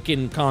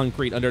broken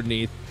concrete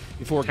underneath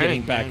before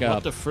getting back man, up.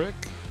 What the frick?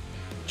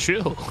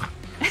 Chill.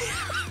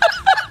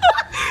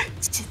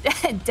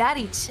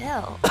 Daddy,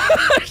 chill.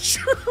 Trash.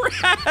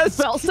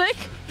 Felsic?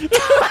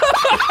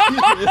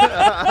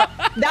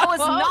 That was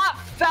not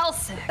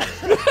Felsic.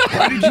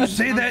 Why did you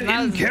say that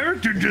in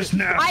character just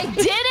now? I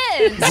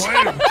didn't.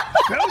 Why,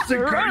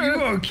 Felsic, are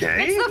you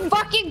okay? It's the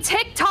fucking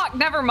TikTok.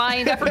 Never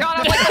mind. I forgot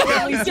I'm like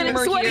the only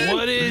zoomer here.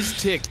 What is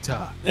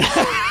TikTok?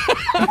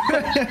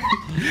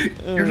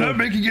 You're not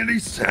making any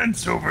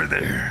sense over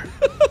there.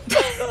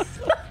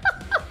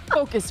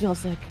 Focus,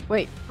 Felsic.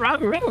 Wait.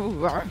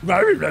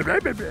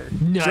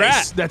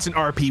 Nice. That's an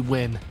RP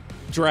win.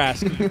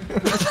 Drask.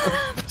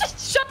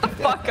 Shut the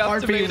fuck up,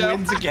 RP Tomato.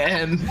 wins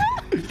again.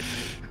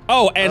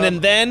 Oh,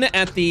 and then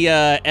at the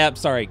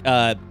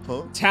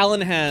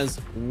Talon has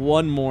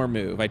one more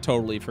move. I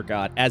totally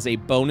forgot. As a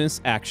bonus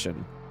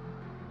action,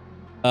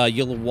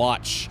 you'll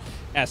watch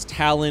as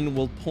Talon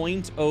will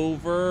point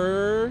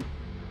over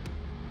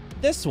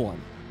this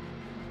one.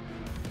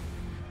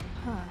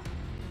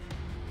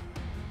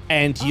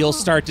 And you'll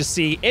start to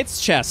see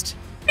its chest.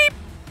 Beep,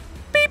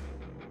 beep,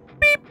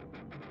 beep,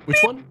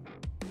 Which one?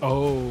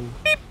 Oh,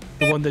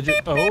 the one that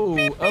just. Oh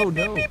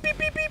no.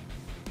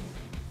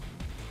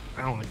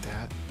 I don't like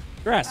that.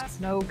 Drask. That's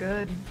no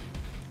good.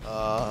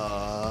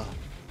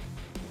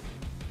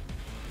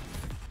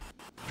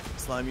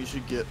 Slime, you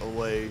should get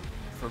away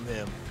from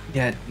him.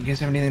 Yeah, you guys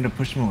have anything to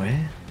push him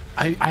away?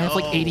 I have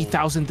like No.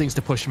 80,000 things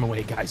to push him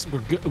away, guys.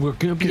 We're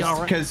gonna be all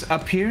right. Because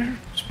up here,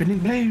 spinning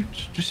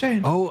blades. Just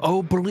saying.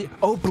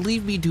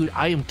 Believe me, dude.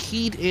 I am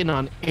keyed in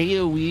on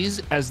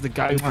AOE's as the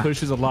guy who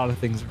pushes a lot of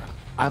things around.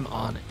 I'm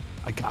on it.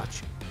 I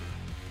got you.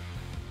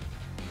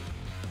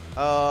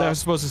 That was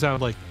supposed to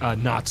sound like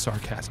not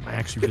sarcasm. I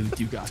actually really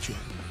do got you.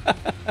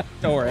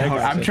 Don't worry. I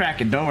got I'm you.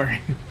 tracking. Don't worry.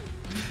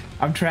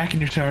 I'm tracking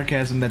your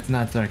sarcasm. That's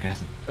not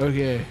sarcasm.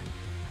 Okay.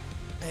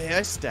 Hey,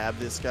 I stabbed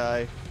this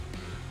guy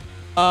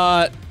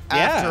Yeah.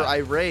 after I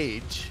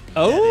rage.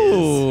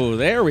 Oh,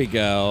 there we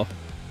go.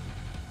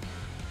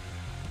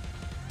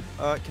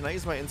 Can I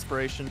use my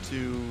inspiration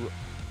to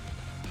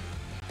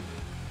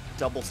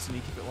double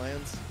sneak if it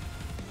lands?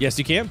 Yes,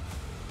 you can.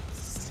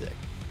 Sick.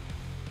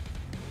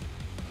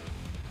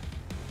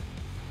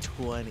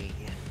 20.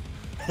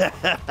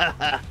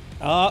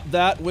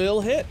 That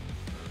will hit.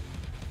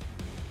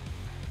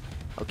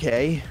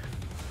 Okay.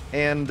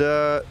 And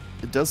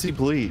does he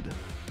bleed?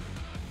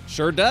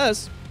 Sure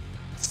does.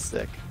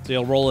 Sick. So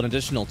you'll roll an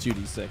additional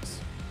 2d6.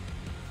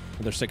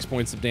 Another 6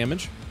 points of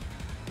damage.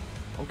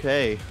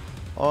 Okay.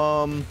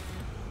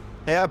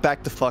 Hey, I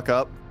back the fuck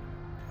up.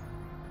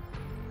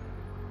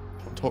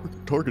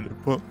 Targeted.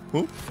 Huh?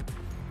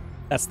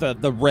 That's the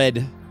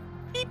red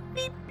beep,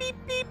 beep, beep,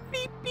 beep,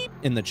 beep, beep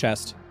in the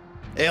chest.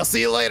 Hey, I'll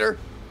see you later.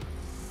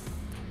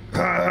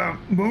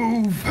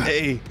 Move.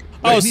 Hey.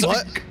 Oh, Wait, so,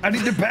 what? I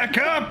need to back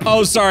up.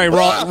 Oh, sorry.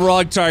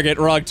 Wrong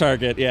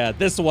target. Yeah,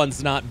 this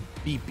one's not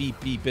beep, beep,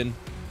 beeping.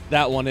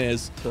 That one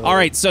is. All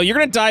right, so you're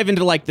going to dive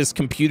into, like, this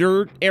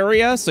computer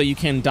area, so you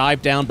can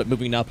dive down, but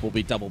moving up will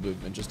be double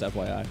movement, just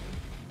FYI.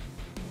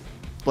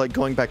 Like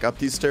going back up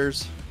these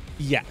stairs?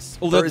 Yes.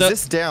 Well, Or is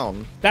this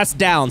down? That's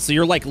down, so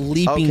you're, like,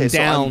 leaping Okay, so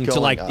I'm down to,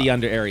 going like, up. the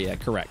under area.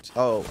 Correct.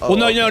 Oh, Well,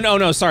 no, okay.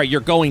 no, sorry.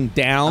 You're going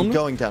down. I'm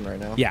going down right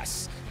now.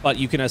 Yes, but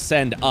you can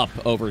ascend up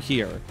over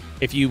here.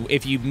 If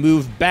you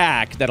move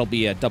back, that'll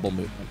be a double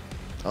movement.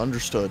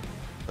 Understood.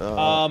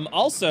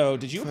 Also,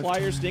 did you apply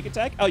your sneak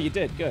attack? Oh, you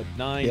did. Good.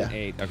 9, Yeah.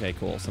 8. Okay,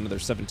 cool. So another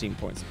 17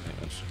 points of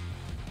damage.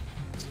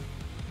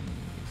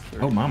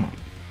 Oh, mama.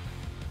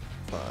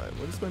 5.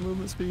 What is my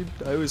movement speed?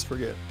 I always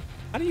forget.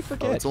 How do you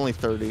forget? Oh, it's only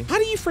 30. How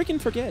do you freaking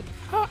forget?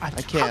 I How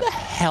can't. the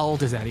hell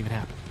does that even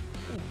happen?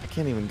 I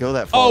can't even go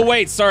that far. Oh,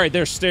 wait. Sorry.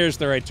 There's stairs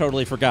there. I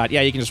totally forgot.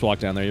 Yeah, you can just walk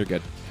down there. You're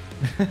good.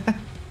 You're going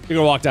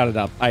to walk down and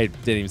up. I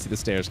didn't even see the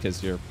stairs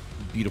because your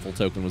beautiful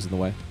token was in the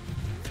way.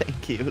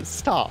 Thank you.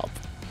 Stop.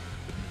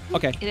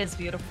 Okay. It is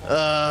beautiful.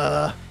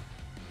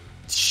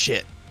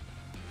 Shit.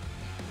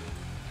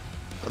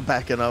 I'm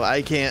backing up.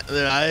 I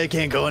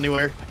can't go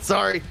anywhere.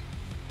 Sorry.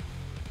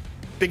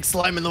 Big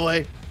slime in the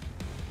way.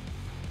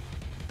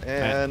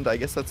 And I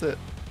guess that's it.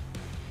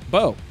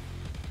 Bo.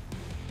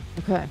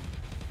 Okay.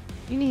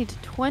 You need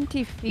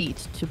 20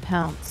 feet to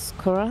pounce,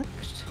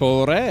 correct?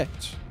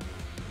 Correct.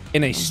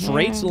 In a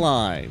straight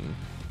line.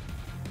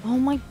 Oh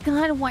my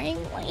god, why are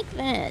you like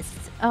this?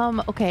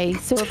 Okay,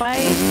 so if I...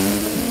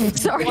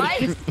 Sorry.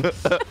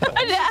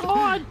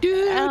 Oh,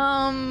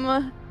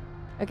 dude.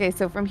 Okay,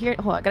 so from here...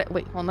 Hold on,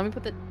 wait, hold on, let me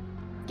put the...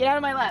 Get out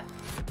of my lap.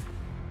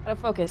 Gotta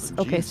focus.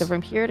 Oh, okay, so jeez.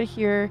 from here to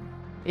here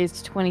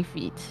is 20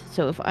 feet.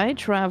 So if I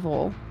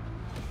travel...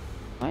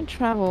 I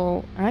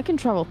can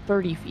travel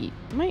 30 feet.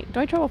 Do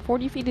I travel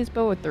 40 feet as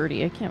Bo or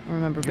 30? I can't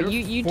remember, but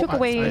you took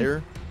away...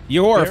 Higher.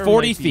 You're There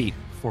 40 might be feet.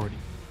 40.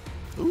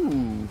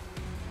 Ooh.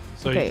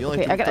 So Okay. You only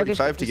took I got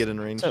 35 to get in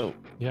range. So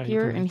Yeah, you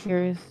here can- and here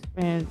is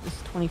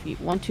 20 feet.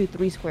 1, 2,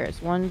 3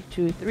 squares. 1,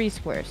 2, 3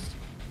 squares.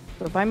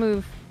 So if I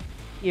move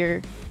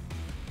here,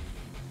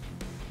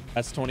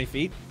 That's 20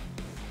 feet.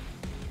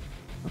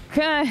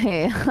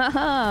 okay,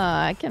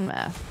 I can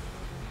math.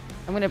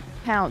 I'm gonna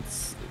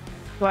pounce.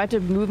 Do I have to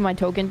move my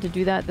token to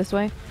do that this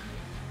way?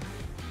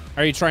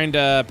 Are you trying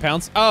to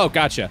pounce? Oh,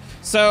 gotcha.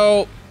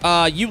 So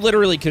you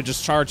literally could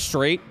just charge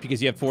straight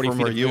because you have 40 From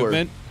feet where of you were.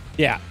 movement.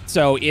 Yeah.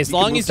 So as You can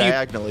long move as you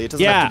diagonally. It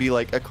doesn't Yeah. have to be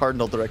like a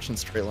cardinal direction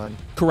straight line.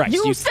 correct.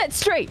 You said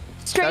straight.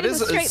 Straight That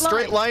is is a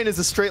straight line. line is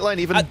a straight line,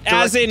 even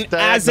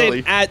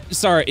diagonally.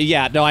 Sorry.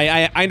 Yeah. No.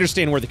 I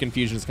understand where the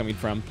confusion is coming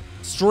from.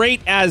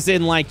 Straight as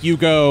in like you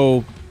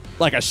go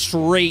like a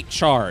straight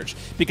charge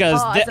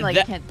because Oh, as in, like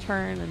you can't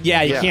turn. And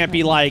yeah, you Yeah. can't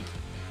be like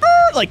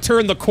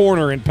turn the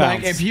corner and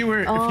pounce. Like if you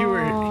were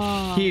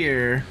Oh.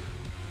 here,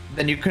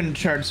 then you couldn't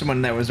charge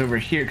someone that was over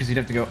here because you'd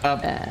have to go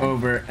up,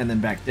 over, and then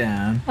back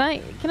down.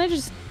 Can I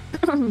just?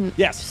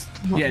 yes.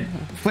 Yeah,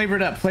 flavor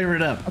it up, flavor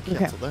it up. Okay.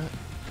 Cancel that.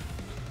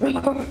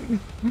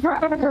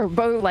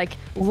 Bo like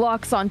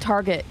locks on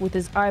target with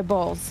his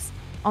eyeballs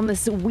on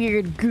this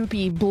weird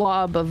goopy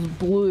blob of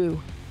blue.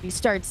 He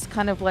starts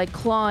kind of like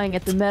clawing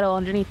at the metal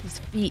underneath his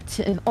feet,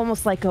 and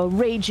almost like a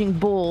raging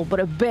bull, but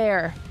a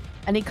bear.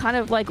 And he kind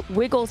of like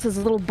wiggles his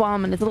little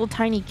bum and his little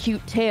tiny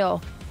cute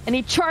tail, and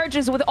he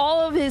charges with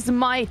all of his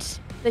might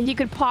that he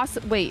could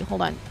possibly. Wait,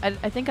 hold on. I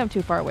think I'm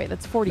too far away.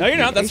 That's 40. No, you're feet.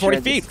 not. Are That's you sure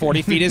 40 feet. this-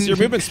 40 feet is your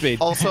movement speed.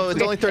 Also,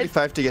 it's only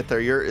 35 to get there.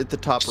 You're at the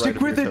top right. Stick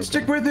of with your it, token.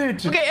 stick with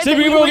it. Okay, and Keep then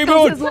he going, keep wiggles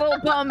going. his little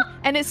bum,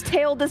 and his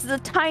tail does the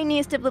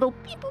tiniest of little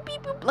beep boop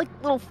beep boop, like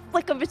little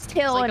flick of his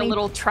tail, Like and a he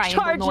little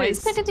triangle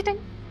charges. noise.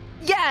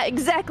 Yeah,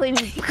 exactly. And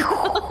he,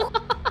 All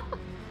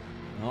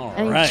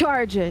and he right.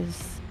 charges.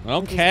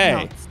 with his Okay.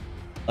 pounce.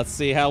 Let's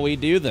see how we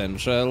do then,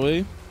 shall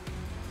we?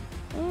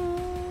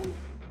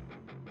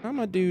 I'm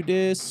gonna do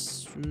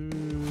this,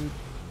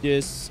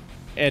 this,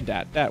 and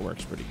that. That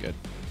works pretty good.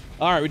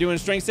 All right, we're doing a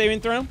strength saving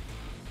throw.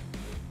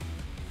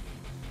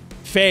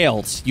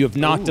 Failed. You have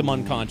knocked him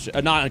unconscious.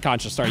 Not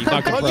unconscious. Sorry, you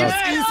knocked him prone.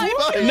 Easy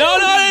button. No.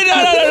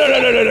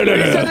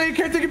 You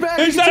can't take it back.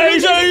 He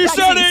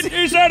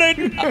said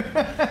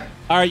it.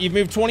 All right, you've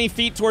moved 20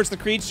 feet towards the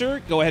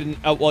creature. Go ahead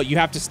and, well, you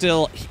have to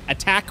still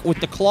attack with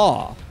the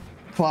claw.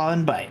 Claw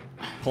and bite.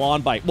 Claw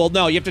and bite. Well,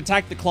 no, you have to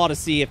attack the claw to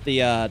see if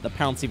the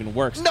pounce even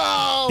works.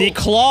 No. The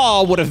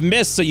claw would have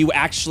missed, so you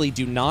actually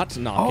do not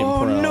knock him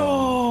prone. Oh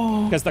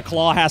no! Because the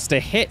claw has to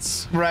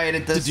hit Right,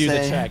 it to does do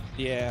the say check.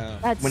 Yeah.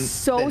 That's when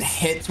so it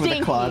hits with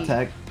a claw stinky.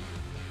 attack.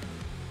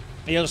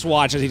 And you'll just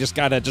watch as he just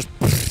kind of just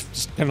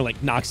kind of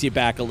like knocks you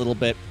back a little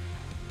bit.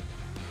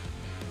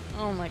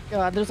 Oh my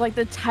god, there's like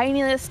the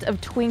tiniest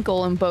of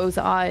twinkle in Bo's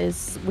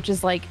eyes, which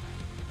is like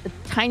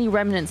tiny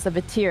remnants of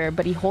a tear,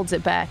 but he holds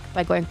it back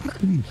by going,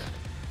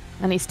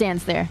 and he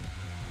stands there.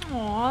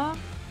 Aww.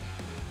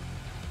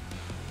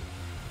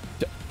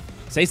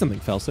 Say something,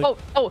 Felsic.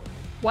 Oh,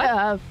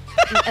 what?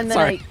 And then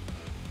Sorry.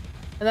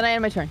 I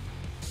end my turn.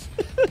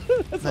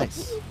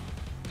 Nice.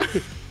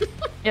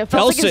 Yeah, Felsic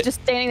Felsic is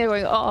just standing there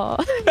going, oh.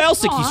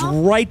 Felsic, he's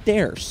right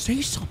there.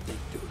 Say something,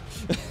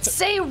 dude.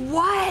 Say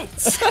what?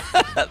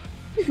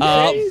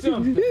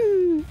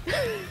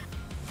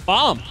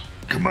 Bomb.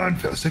 Come on,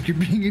 Felsic, you're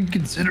being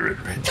inconsiderate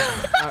right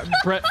now.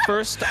 Brett,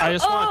 first, I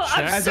just want to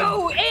check. I'm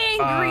so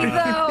angry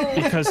though.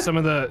 Because some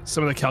of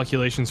the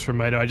calculations for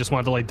Mito, I just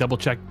wanted to like double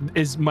check.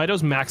 Is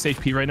Mito's max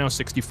HP right now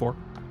 64?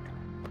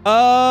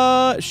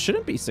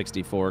 Shouldn't be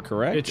 64,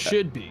 correct? It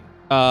should be.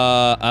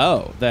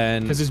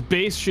 Then. Because his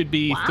base should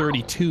be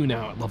 32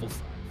 now at level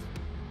 5.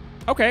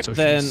 Okay, So it should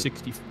then. be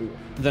 64.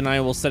 Then I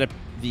will set up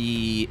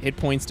the hit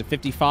points to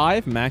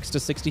 55, max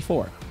to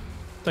 64.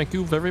 Thank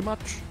you very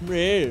much.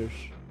 Yes.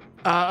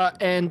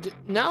 And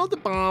now the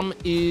bomb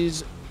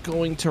is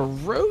going to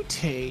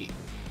rotate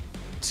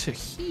to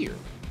here.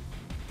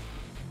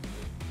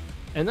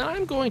 And then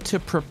I'm going to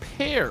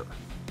prepare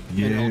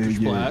an Eldritch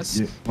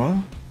Blast What?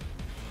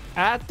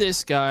 at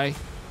this guy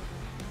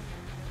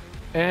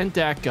and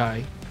that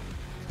guy.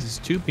 This is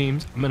 2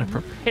 beams. I'm going to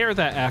prepare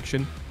that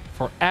action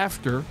for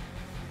after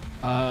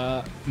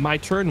my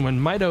turn when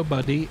Mito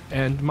Buddy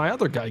and my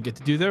other guy get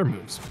to do their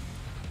moves.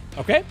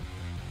 Okay.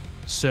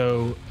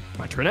 So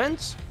my turn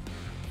ends.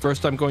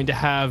 First, I'm going to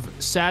have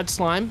Sad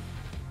Slime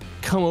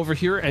come over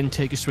here and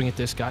take a swing at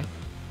this guy.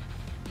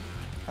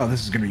 Oh,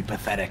 this is gonna be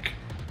pathetic.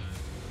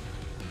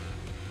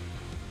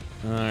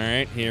 All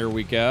right, here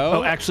we go.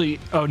 Oh, actually,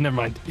 never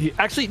mind.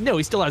 No,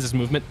 he still has his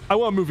movement. I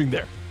want moving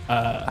there.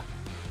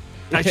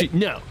 Actually,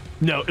 no,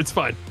 it's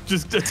fine.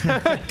 Just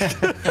attack.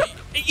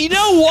 You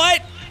know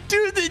what?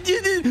 Dude,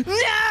 no!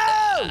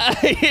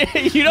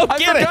 You don't I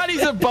get forgot it.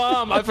 he's a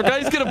bomb. I forgot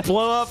he's gonna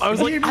blow up. I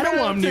was like, I don't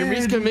want him near me.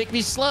 He's gonna make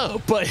me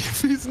slow. But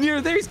if he's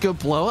near there, he's gonna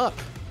blow up.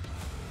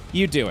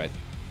 You do it.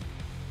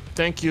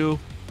 Thank you.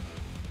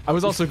 I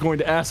was also going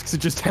to ask to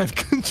just have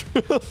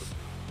control.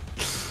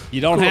 You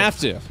don't Cool. have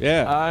to.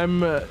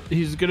 Yeah.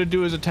 He's gonna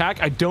do his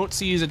attack. I don't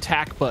see his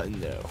attack button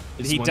though.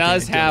 He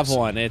does have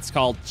one. It's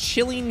called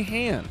Chilling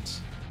Hand.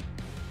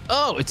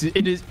 Oh, it's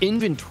in his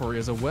inventory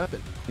as a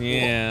weapon.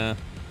 Yeah.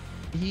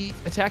 He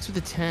attacks with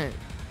a 10.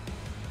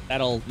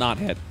 That'll not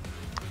hit.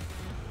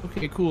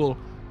 Okay, cool.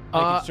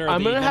 Making sure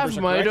I'm the gonna have numbers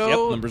are correct. Yep,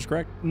 Mito number's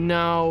correct.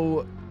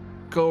 now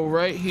go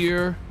right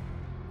here.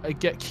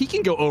 He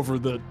can go over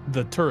the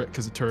turret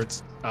because the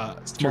turret's small.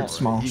 Turret's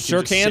small. He Sure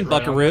just can, sit right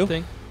on Buckaroo. that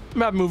thing. I'm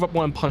gonna move up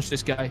one and punch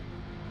this guy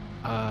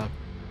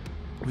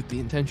with the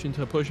intention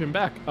to push him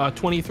back.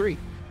 23.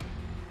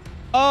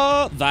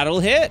 That'll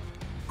hit.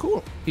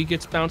 Cool. He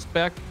gets bounced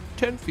back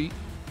 10 feet.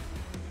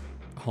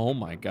 Oh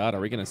my god, are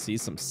we gonna see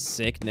some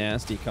sick,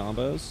 nasty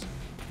combos?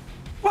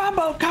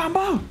 Wombo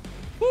combo!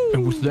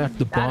 And with that,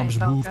 the That bomb's ain't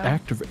felt move good.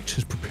 activates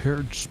his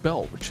prepared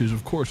spell, which is,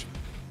 of course,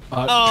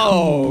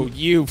 Oh,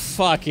 you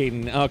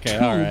fucking... Okay,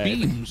 two all right.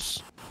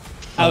 beams.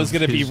 I was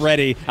gonna be his-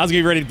 ready. I was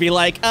gonna be ready to be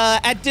like,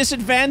 at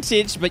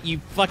disadvantage, but you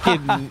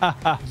fucking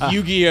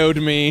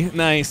Yu-Gi-Oh'd me.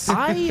 Nice.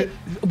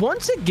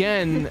 Once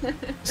again,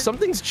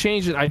 something's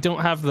changed. I don't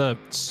have the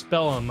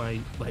spell on my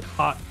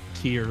hot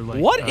tier.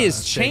 What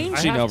is thing. I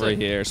changing have over to-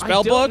 here? I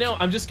Spell don't book? know.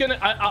 I'm just gonna.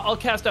 I'll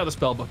cast out the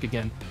spell book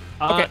again.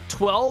 Okay.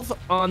 12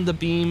 on the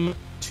beam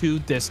to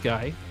this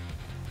guy,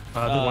 the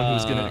one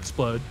who's gonna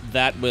explode.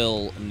 That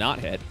will not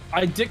hit.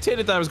 I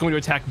dictated that I was going to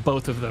attack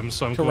both of them,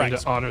 so I'm going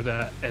Correct. to honor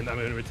that, and I'm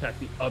going to attack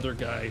the other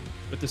guy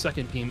with the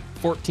second beam.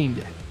 14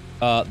 to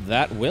hit.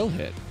 That will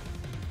hit.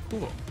 Cool.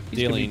 He's gonna be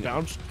Dealing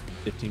bounced.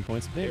 15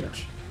 points of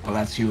damage. Well,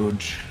 that's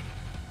huge.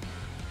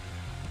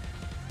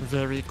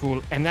 Very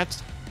cool. And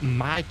that's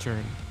my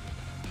turn.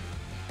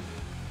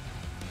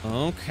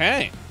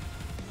 Okay.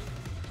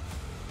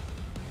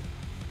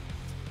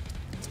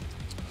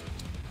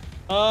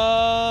 Go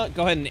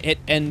ahead and hit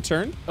end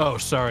turn. Oh,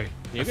 sorry.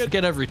 You're I good.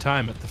 forget every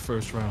time at the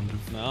first round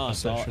of No, a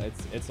it's all, session.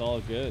 it's all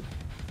good.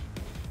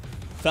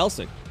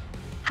 Felsing.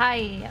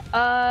 Hi.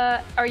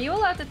 Are you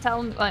allowed to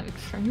tell? Are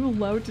you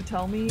allowed to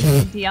tell me,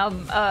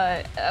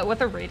 DM, what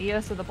the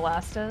radius of the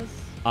blast is?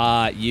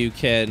 You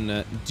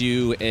can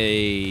do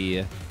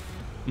a.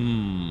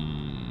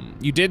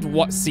 You did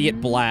what? See it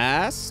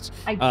blast.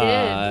 I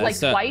did like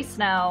so- twice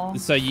now.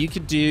 So you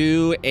could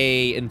do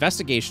a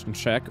investigation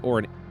check or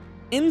an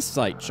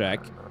insight check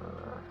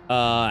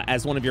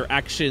as one of your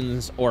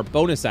actions or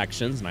bonus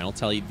actions, and I'll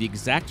tell you the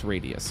exact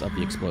radius of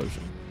the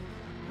explosion.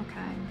 Okay.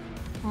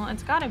 Well,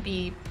 it's got to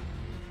be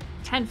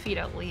 10 feet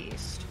at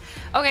least.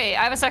 Okay,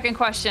 I have a second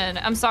question.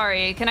 I'm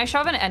sorry. Can I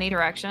shove in any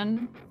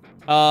direction?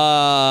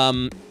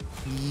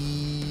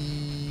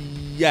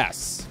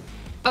 Yes.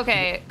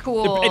 Okay,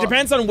 cool. It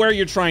depends on where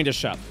you're trying to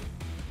shove.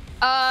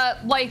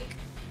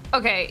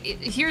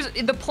 Here's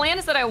the plan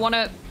is that I want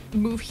to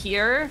move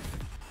here,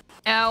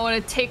 and I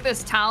want to take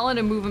this talon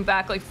and move him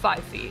back like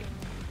 5 feet.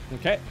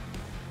 Okay.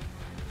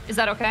 Is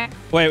that okay?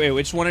 Wait,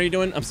 which one are you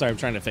doing? I'm sorry, I'm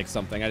trying to fix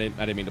something. I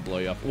didn't mean to blow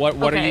you up. What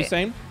are you Okay.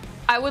 saying?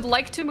 I would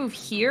like to move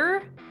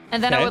here,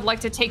 and then I Okay. would like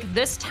to take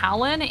this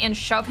Talon and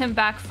shove him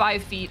back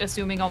 5 feet,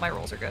 assuming all my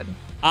rolls are good.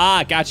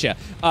 Ah, gotcha.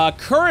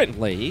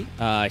 Currently,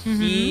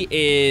 he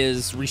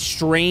is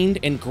restrained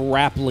and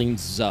grappling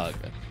Zug.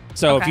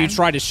 So if Okay. you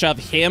try to shove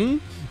him,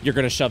 you're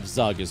going to shove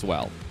Zug as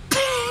well.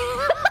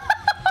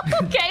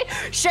 Okay,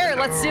 sure,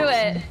 let's do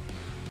it.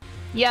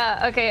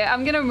 Yeah, okay,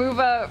 I'm gonna move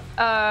up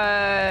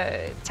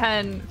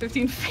 10,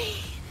 15 feet.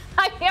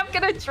 I am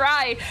gonna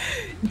try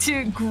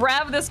to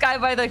grab this guy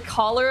by the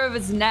collar of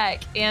his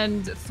neck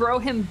and throw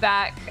him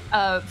back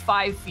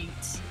 5 feet.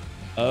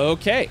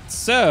 Okay,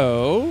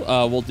 so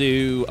we'll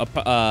do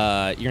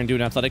a, you're gonna do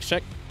an athletics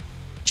check?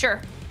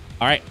 Sure.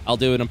 All right, I'll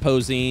do an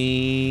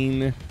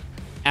opposing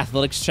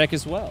athletics check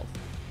as well.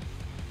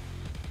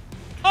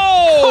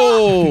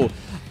 Oh!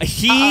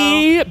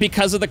 He,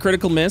 because of the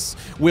critical miss,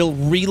 will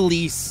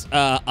release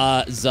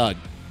Zug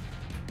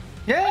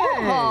Yay!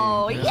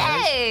 Oh,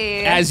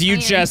 yay! as you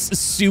Man. just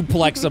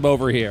suplex him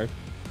over here.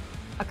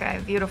 Okay,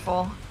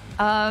 beautiful.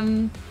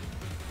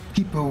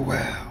 People,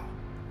 wow.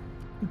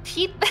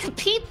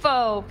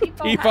 Peepo.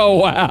 Peepo,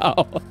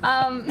 wow.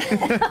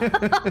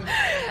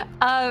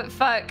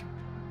 Fuck.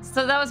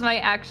 So that was my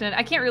action.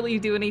 I can't really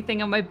do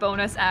anything on my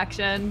bonus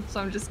action, so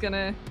I'm just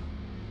gonna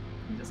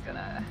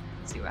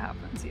see what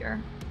happens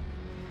here.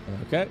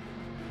 Okay.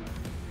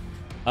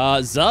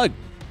 Zug.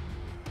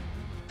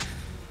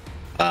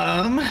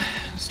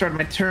 Start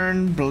my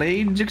turn.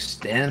 Blades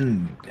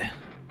extend.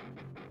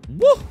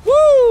 Woo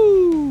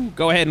woo!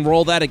 Go ahead and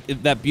roll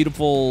that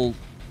beautiful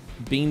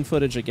bean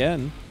footage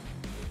again.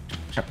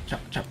 Chop, chop,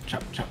 chop,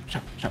 chop, chop,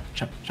 chop, chop,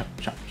 chop, chop,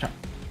 chop, chop.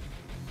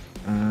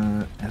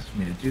 Asked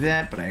me to do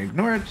that, but I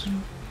ignore it.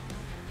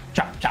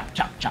 Chop, chop,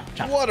 chop, chop,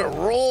 chop. What a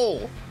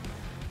roll!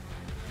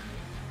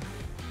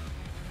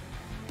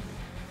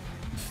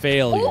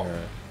 Failure.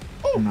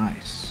 Oh,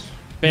 nice.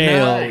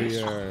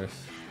 Failure.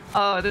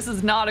 Oh, this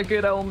is not a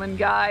good omen,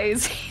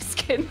 guys. He's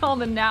getting all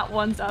the nat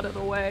ones out of the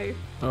way.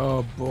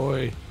 Oh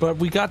boy. But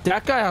we got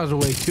that guy out of the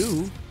way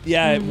too.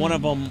 Yeah, one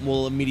of them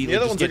will immediately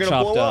The other just ones are get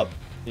gonna chopped blow up. up.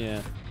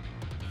 Yeah.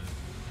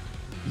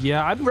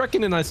 Yeah, I'm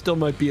reckoning I still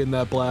might be in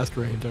that blast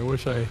range. I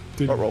wish I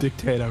didn't roll.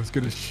 dictate I was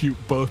going to shoot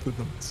both of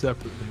them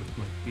separately with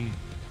my beam.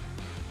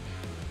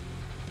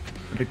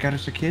 But it got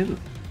us a kill.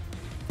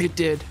 It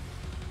did.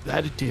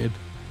 That it did.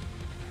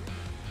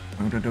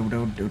 I I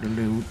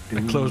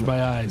close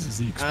my eyes as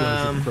the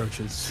explosion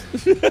approaches.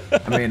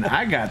 I mean,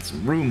 I got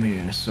some room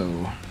here,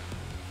 so.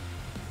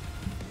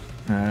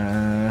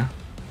 I'm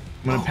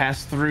gonna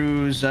pass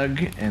through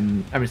Zug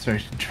and. I mean,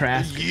 sorry,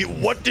 Trask.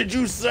 What did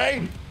you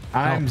say?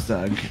 I'm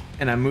Zug,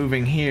 and I'm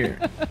moving here.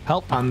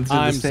 Help. Onto the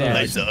I'm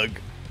stairs. Hi,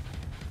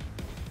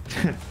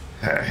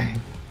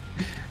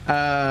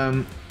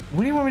 Doug.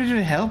 What do you want me to do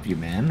to help you,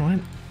 man? What?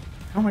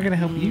 How am I gonna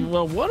help you?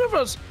 Well, one of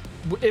us,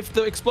 if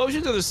the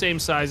explosions are the same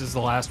size as the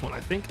last one,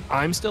 I think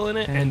I'm still in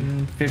it, 10,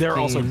 and they're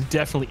also 15,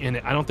 definitely in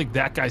it. I don't think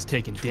that guy's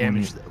taking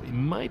damage, though. We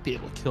might be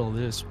able to kill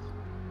this.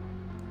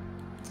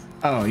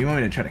 Oh, you want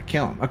me to try to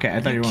kill him? Okay,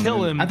 I thought You you wanted. kill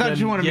Me, him, I thought then-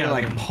 you wanted me yeah, to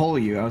like then- pull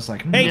you. I was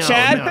like, Hey, No,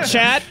 Chad, no.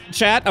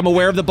 Chad, I'm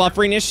aware of the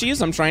buffering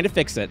issues. I'm trying to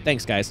fix it.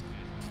 Thanks, guys.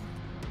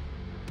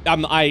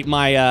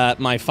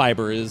 My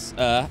fiber is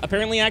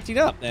apparently acting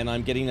up, and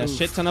I'm getting a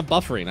shit ton of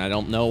buffering. I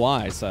don't know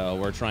why. So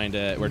we're trying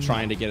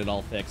to get it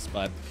all fixed,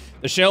 but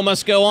the show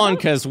must go on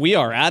because we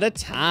are out of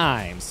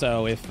time.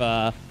 So if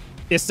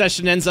this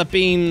session ends up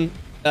being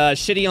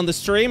shitty on the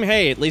stream,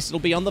 hey, at least it'll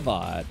be on the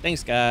VOD.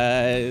 Thanks,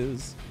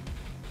 guys.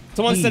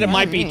 Someone said it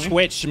might be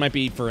Twitch, it might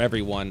be for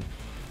everyone.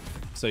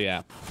 So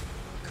yeah.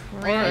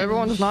 Well,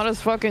 everyone's not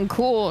as fucking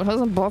cool. It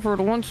hasn't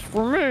buffered once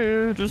for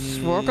me.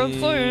 Just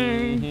fucking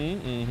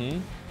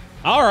saying.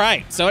 All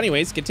right. So,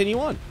 anyways, continue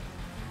on.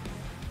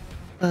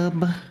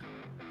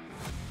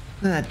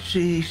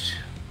 Jeez.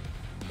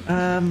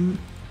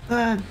 Well,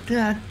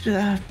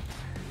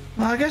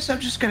 I guess I'm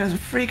just gonna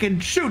freaking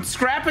shoot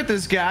scrap at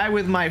this guy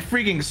with my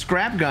freaking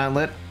scrap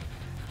gauntlet.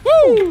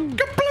 Woo!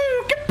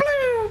 Kabloo!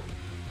 Kabloo!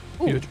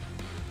 Huge.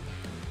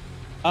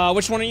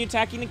 Which one are you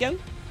attacking again?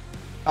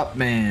 Up,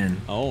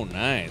 man. Oh,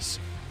 nice.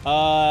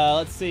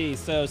 Let's see.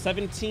 So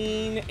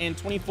 17 and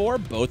 24,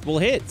 both will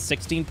hit.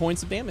 16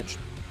 points of damage.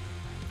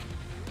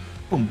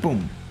 Boom,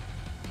 boom.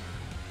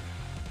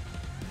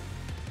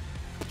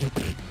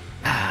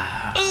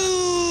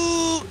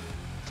 Ooh!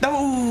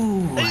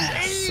 No!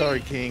 Sorry,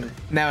 King.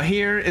 Now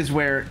here is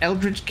where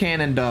Eldritch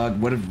Cannon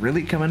Dog would have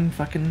really come in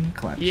fucking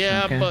clutch.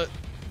 Yeah, okay? but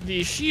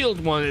the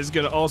shield one is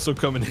going to also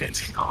come in handy.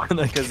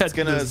 Because it's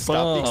gonna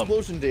stop the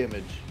explosion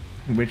damage.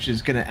 Which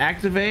is gonna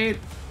activate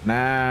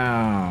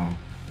now.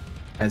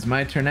 As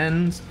my turn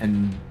ends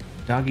and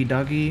Doggy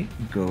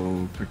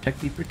go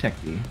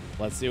protecty.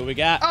 Let's see what we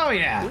got. Oh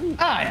yeah!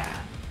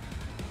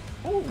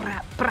 Oh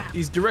yeah!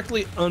 He's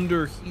directly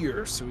under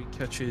here, so he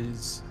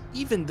catches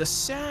even the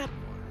sad one.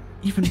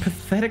 Even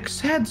pathetic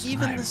sad slime.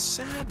 Even the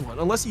sad one.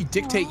 Unless you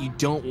dictate you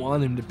don't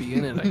want him to be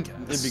in it, I guess.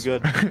 It'd be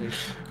good.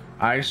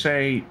 I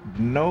say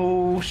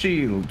no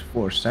shield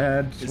for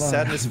sad His slime.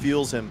 sadness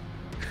fuels him.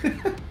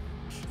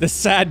 The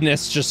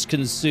sadness just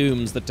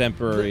consumes the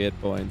temporary hit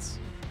points.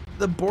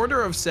 The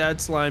border of Sad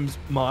Slime's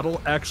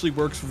model actually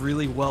works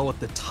really well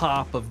at the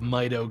top of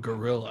Mito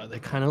Gorilla. They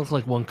kind of look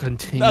like one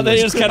continuous. No, they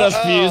just kind of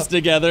fused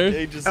together.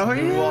 They just Oh, grew on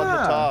the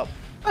yeah. top.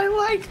 I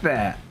like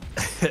that.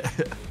 You should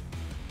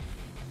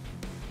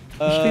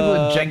be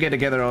able to Jenga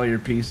together all your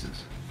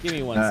pieces. Give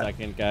me 1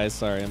 second, guys.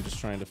 Sorry, I'm just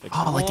trying to fix.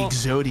 Oh, like one.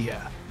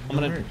 Exodia.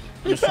 I'm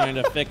just trying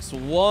to fix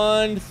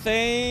one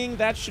thing.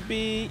 That should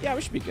be. Yeah,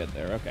 we should be good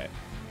there. Okay.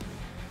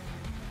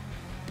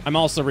 I'm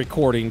also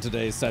recording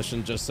today's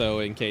session just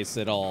so in case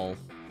it all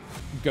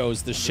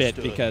goes to shit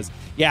because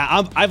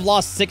I've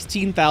lost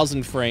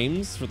 16,000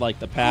 frames for like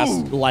the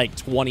past like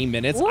 20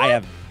 minutes.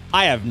 What?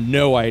 I have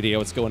no idea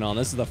what's going on.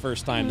 This is the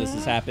first time this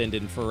has happened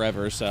in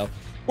forever. So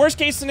worst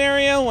case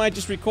scenario, I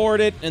just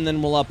record it and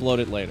then we'll upload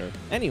it later.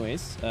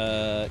 Anyways,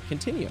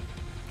 continue.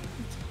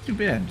 Too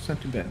bad. It's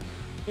not too bad.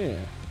 Yeah.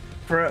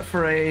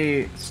 For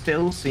a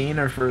still scene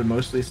or for a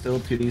mostly still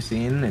 2D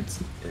scene,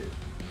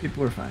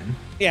 people are fine.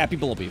 Yeah,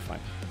 people will be fine.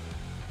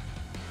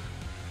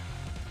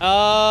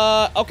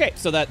 Okay,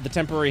 so that the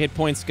temporary hit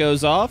points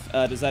goes off.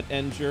 Does that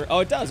end your?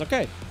 Oh, it does.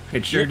 Okay.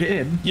 It sure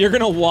did. You're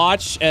gonna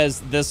watch as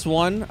this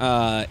one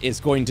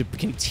is going to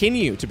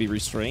continue to be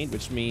restrained,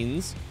 which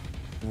means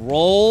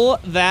roll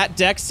that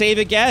dex save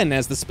again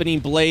as the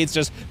spinning blades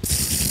just.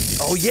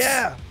 Oh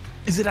yeah!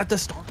 Is it at the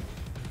start?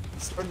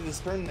 Started his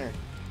turn there.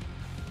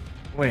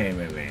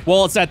 Wait.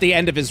 Well, it's at the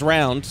end of his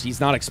round. He's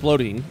not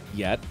exploding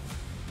yet.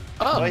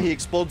 Oh, he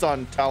explodes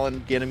on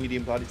Talon, gain a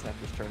medium body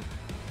snatcher's turn.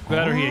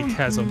 That or he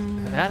has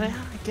him. That, I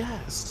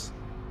guess.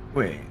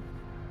 Wait.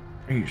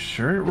 Are you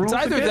sure it rolls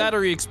It's either again? that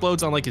or he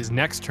explodes on like his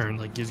next turn,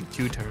 like gives you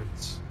 2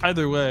 turns.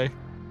 Either way,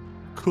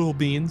 cool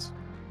beans.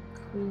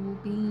 Cool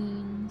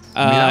beans.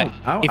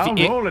 I'll if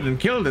you- roll it and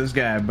kill this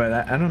guy, but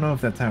I don't know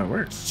if that's how it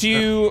works.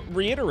 To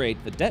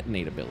reiterate the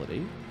detonate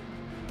ability,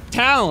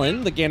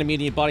 Talon, the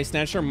Ganymedian Body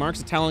Snatcher, marks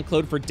a Talon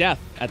clone for death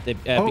at the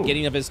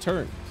beginning of his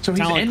turn. So he's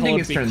Talon ending clone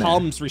his turn then.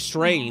 becomes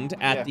restrained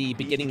at Yeah, the he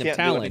beginning of can't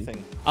do Talon.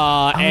 anything.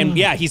 And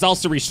yeah, he's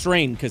also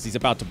restrained because he's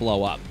about to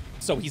blow up.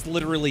 So he's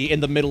literally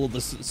in the middle of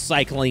the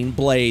cycling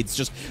blades,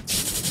 just.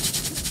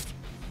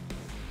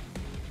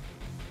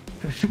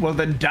 Well,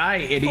 then die,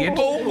 idiot.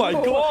 Oh my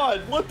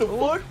god! What the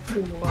fuck?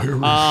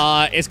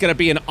 It's gonna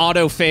be an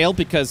auto fail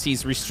because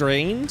he's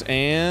restrained,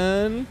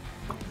 and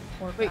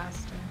Poor Wait.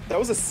 bastard. That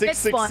was a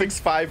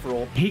 6-6-6-5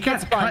 roll. He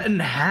got cut in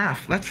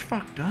half. That's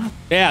fucked up.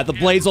 yeah, the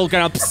blades all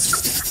gonna.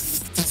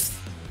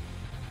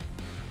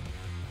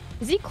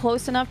 Is he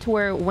close enough to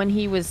where when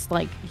he was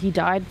like he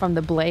died from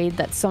the blade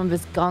that some of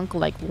his gunk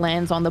like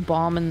lands on the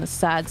bomb and the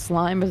sad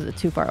slime, or is it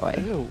too far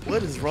away? Ew,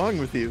 what is wrong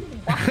with you?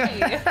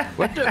 Why?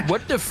 What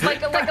the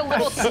frick? like a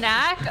little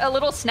snack? A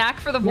little snack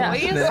for the Yeah.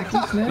 boys?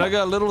 Like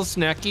a little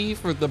snacky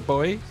for the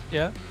boys?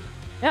 Yeah.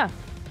 Yeah.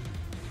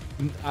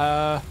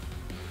 I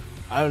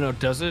don't know.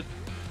 Does it?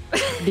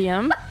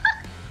 DM.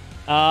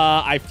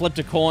 I flipped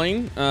a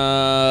coin.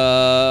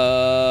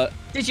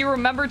 Did you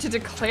remember to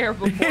declare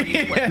before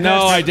you played?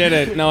 No, I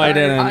didn't. No, I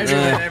didn't. I do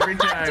that every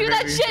time. Do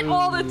that baby. shit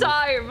all the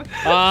time.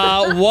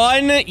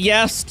 1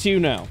 yes, 2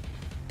 no.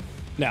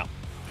 No.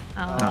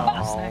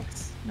 Oh,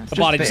 snacks. No The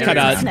body just fair. kind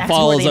of Snacks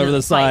falls more than over the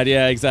a side. fight.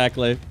 Yeah,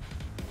 exactly.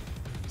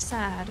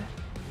 sad.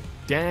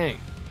 Dang.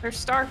 They're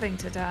starving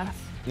to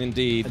death.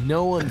 Indeed.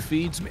 No one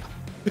feeds me.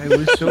 I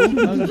was so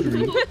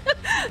hungry.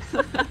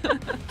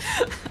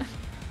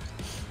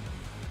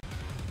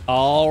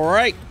 All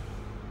right.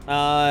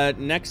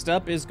 Next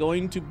up is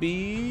going to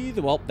be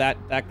the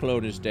that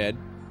clone is dead,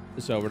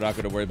 so we're not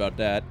going to worry about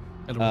that.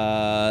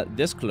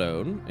 This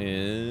clone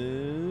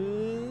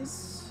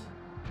is.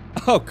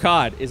 Oh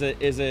God, is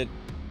it?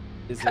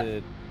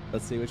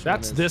 Let's see which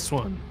That's one. this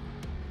one.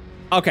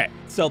 Okay,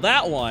 so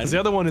that one. 'Cause the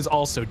other one is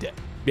also dead.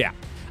 Yeah.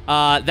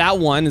 That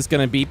one is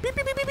going to be beep,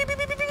 beep, beep, beep, beep, beep,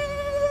 beep, beep, beep,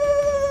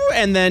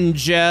 and then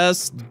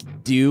just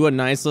do a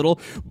nice little.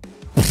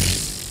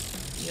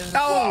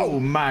 Oh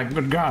my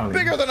good God.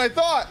 Bigger than I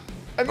thought.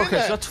 I'm in Okay,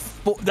 that.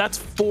 so that's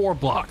 4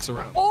 blocks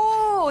around.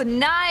 Oh,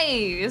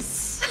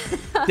 nice.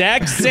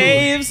 Deck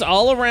saves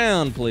all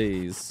around,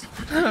 please.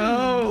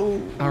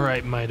 Oh. All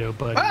right, Mito,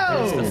 buddy.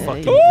 That's the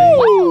fucking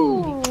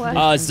Ooh.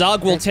 Ooh.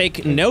 Zug will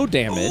take no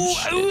damage.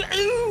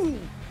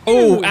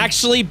 Oh,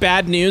 actually,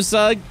 bad news,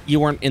 Zug. You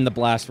weren't in the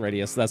blast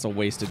radius. That's a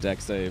wasted deck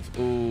save.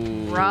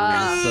 Ooh,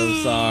 Rough.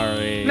 so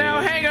sorry.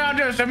 Now hang on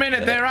just a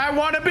minute there. I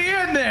want to be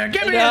in there.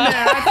 Get me in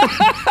there.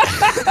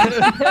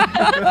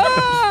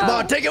 Come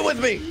on, take it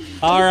with me.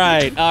 All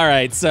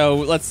right. So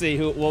let's see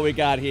what we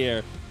got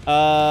here.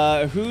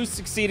 Who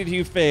succeeded?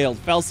 Who failed?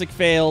 Felsic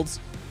failed.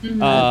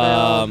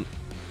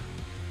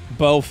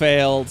 Bo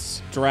failed.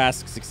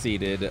 Drask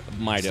succeeded.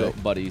 Mito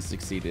Buddy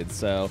succeeded.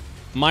 So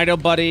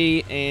Mito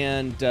Buddy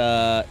and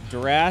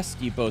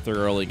Drask, you both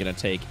are only going to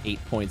take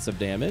 8 points of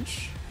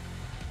damage.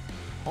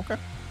 Okay.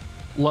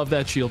 Love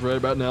that shield right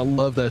about now.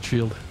 Love that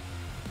shield.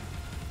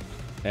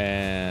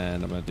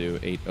 And I'm going to do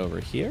 8 over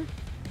here.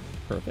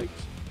 Perfect.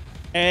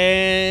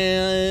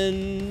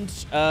 And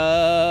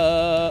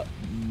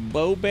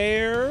Bo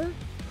Bear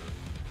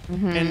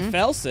and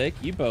Felsic,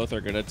 you both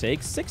are going to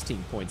take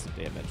 16 points of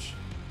damage.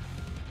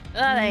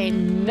 That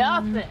ain't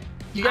nothing.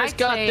 You guys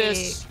got I'd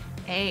this.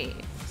 say 8.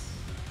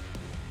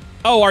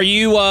 Oh, are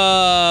you,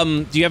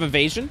 do you have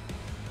evasion?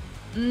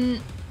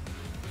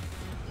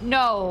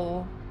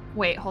 No.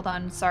 Wait, hold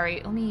on.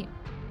 Sorry. Let me.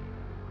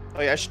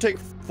 Oh yeah, I should take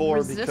 4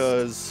 Resist-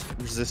 because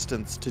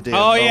resistance to damage.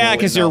 Oh yeah,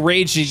 because no. you're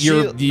rage,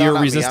 you're Shield- no, not me,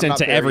 I'm resistant not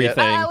to there yet.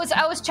 everything.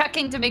 I was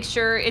checking to make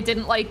sure it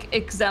didn't like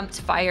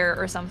exempt fire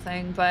or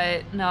something,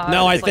 but no.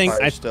 No, I it's, think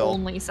like, I still.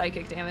 only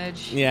psychic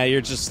damage. Yeah,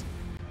 you're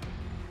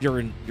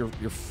you're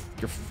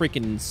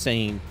freaking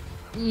insane.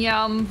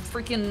 Yeah, I'm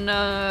freaking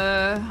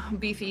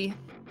beefy.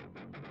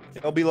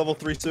 I'll be level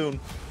 3 soon.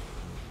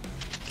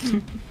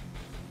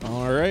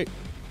 All right.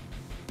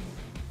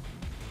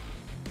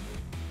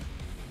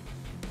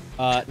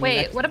 Wait,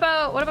 next- what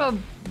about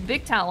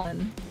Big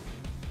Talon?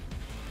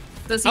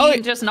 Does he Oh,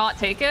 just not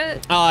take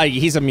it?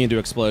 He's immune to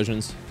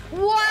explosions.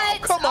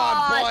 What? come on,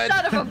 Aw, bud.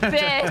 son of a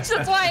bitch.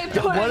 That's why I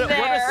put What him a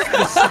there.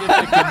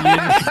 specific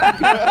immunity.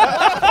 What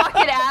a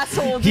fucking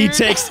asshole, dude.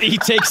 He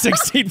takes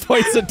 16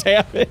 points of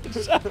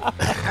damage.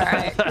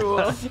 Alright,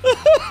 cool.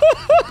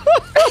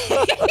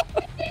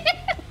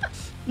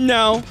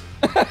 No.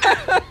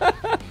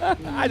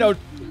 I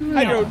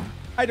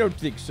don't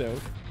think so.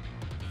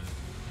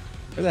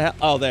 Where the hell?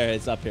 Oh, there,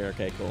 it's up here.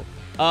 Okay, cool.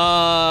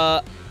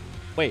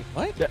 Wait,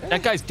 what?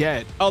 That guy's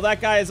dead. Oh,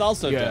 that guy is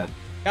also Yeah. dead.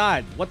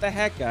 God, what the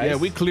heck, guys? Yeah,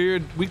 we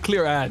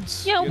clear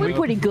ads. Yeah, You we're know?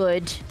 pretty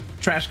good.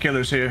 Trash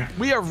killers here.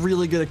 We are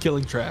really good at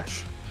killing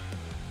trash.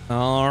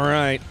 All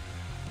right.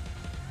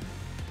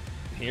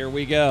 Here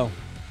we go.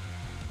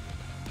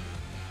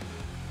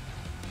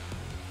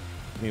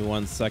 Give me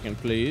 1 second,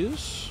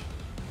 please.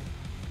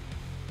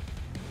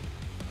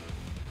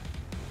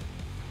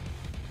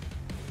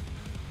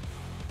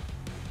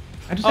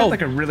 I just had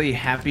like a really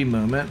happy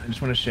moment. I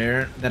just want to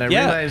share that I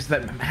Yeah. realized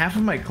that half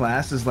of my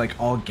class is like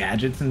all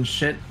gadgets and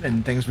shit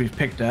and things we've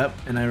picked up,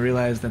 and I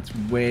realized that's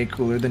way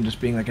cooler than just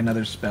being like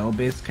another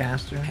spell-based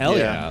caster. Hell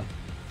Yeah. yeah. I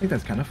think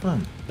that's kind of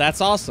fun.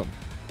 That's awesome.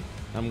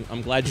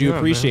 I'm glad you Yeah,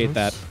 appreciate man,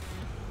 that.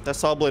 That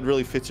saw blade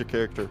really fits your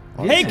character.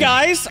 Hey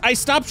guys, I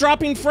stopped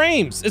dropping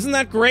frames. Isn't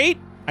that great?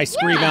 I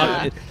scream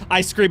out. I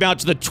scream out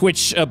to the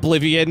Twitch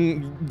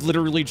oblivion,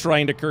 literally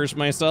trying to curse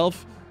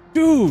myself.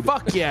 Dude,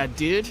 Fuck yeah,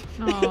 dude.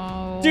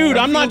 Oh. dude,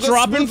 I'm not go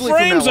dropping smoothly from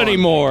frames now on.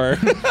 anymore.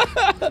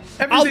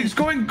 Everything's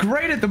going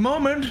great at the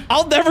moment.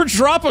 I'll never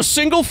drop a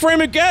single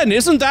frame again.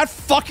 Isn't that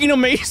fucking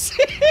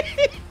amazing?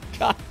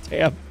 God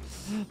damn.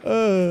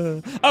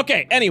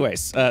 Okay,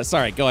 anyways,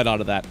 sorry, going on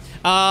to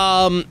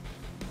that.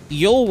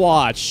 You'll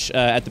watch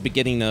at the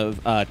beginning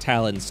of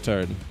Talon's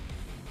turn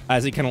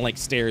as he kind of like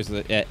stares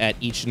at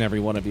each and every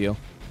one of you,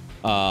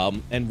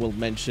 and will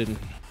mention,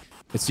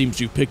 it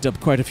seems you've picked up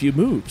quite a few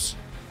moves.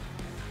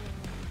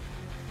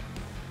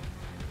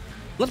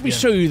 Let me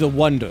show you the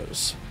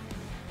wonders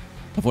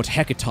of what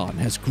Hecaton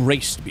has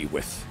graced me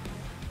with.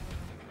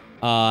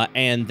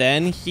 And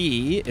then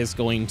he is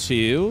going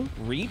to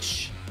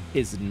reach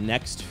his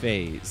next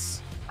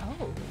phase.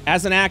 Oh.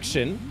 As an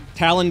action,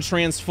 Talon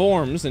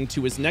transforms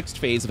into his next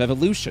phase of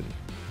evolution,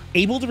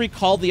 able to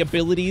recall the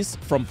abilities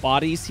from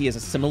bodies he has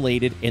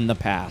assimilated in the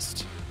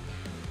past.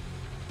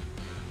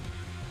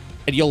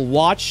 And you'll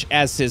watch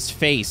as his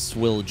face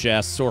will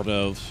just sort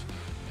of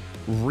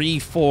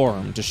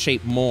reform to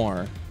shape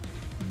more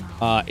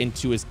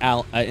into his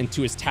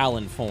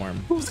Talon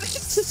form.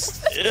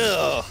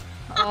 Ugh.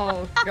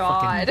 Oh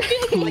god.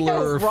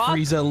 Cooler rock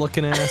Frieza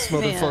looking ass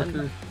man.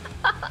 motherfucker.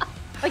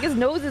 Like his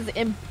nose is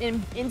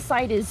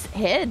inside his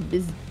head.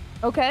 Is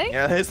okay?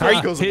 Yeah, his Are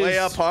head goes his- way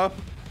up, huh?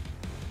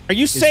 Are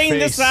you saying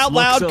this out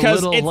loud? Looks a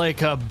Because little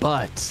like a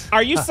butt.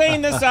 are you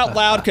saying this out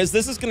loud? Because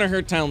this is gonna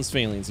hurt Talon's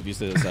feelings if you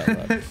say this out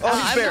loud. Oh,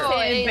 he's bear.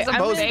 It's a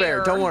Bo's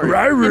bear. Don't worry.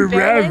 In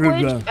bear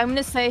language, I'm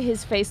gonna say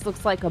his face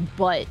looks like a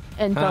butt.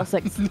 And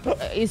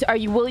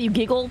Felsec, will you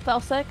giggle,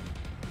 Felsec?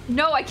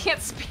 No, I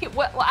can't speak.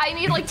 What? I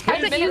need like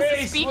 10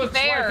 minutes to speak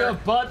there.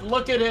 butt.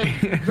 Look at it.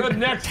 The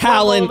next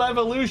Talon. level of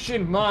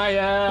evolution, my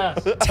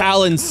ass.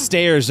 Talon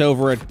stares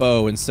over at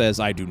Bo and says,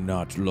 "I do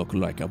not look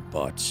like a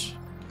butt."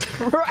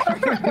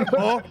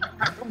 Oh,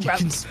 You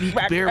can speak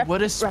bear.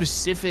 What a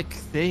specific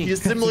thing. he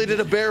assimilated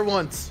a bear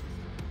once.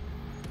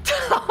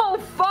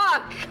 Oh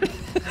fuck!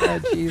 Oh,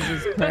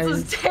 Jesus This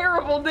is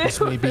terrible, dude. This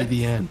may be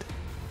the end.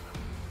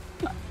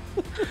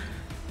 It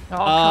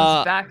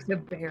all comes back to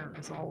bear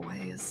as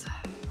always.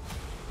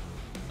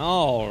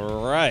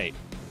 All right.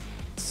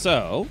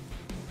 So,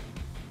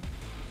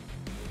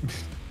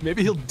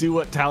 Maybe he'll do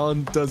what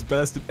Talon does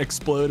best and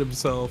explode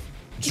himself.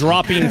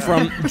 dropping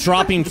from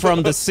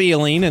the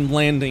ceiling and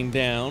landing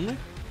down.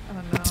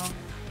 Oh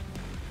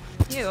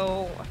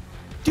no. Ew.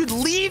 Dude,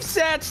 leave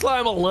Sad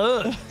Slime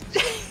alone.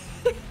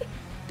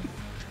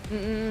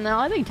 No,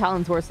 I think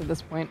Talon's worse at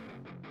this point.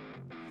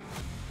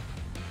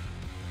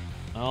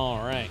 All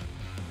right.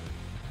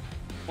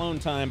 Clone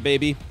time,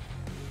 baby.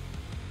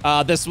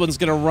 This one's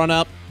gonna run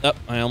up. Oh,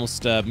 I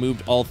almost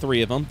moved all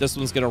three of them. This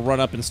one's gonna run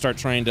up and start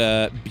trying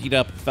to beat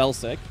up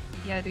Felsec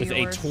Yeah, do with your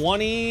a worst.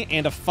 20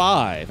 and a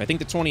 5. I think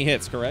the 20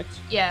 hits, correct?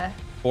 Yeah.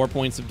 4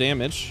 points of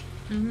damage.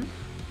 Mm-hmm.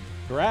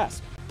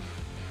 Grasp.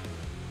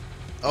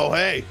 Oh,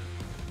 hey.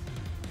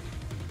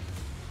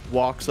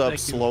 walks up Thank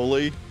you.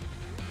 slowly,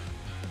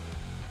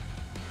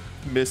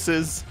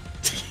 misses.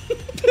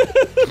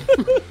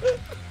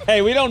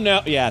 Hey, we don't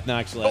know. Yeah, no,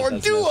 actually. Or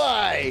that's do nice.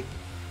 I?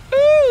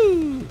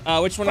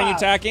 Ooh. Which one are you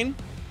attacking?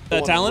 The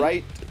one Talon?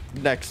 right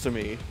next to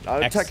me.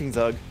 I'm attacking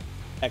Zug.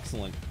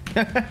 Excellent.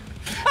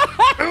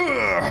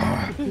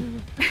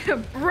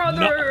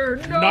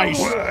 Brother, no.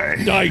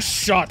 Nice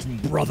shot,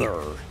 brother.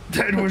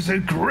 That was a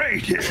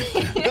great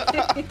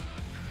hit.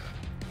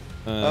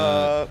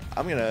 I'm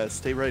gonna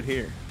stay right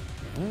here.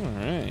 All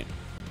right.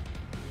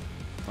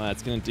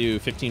 That's gonna do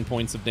 15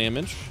 points of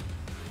damage.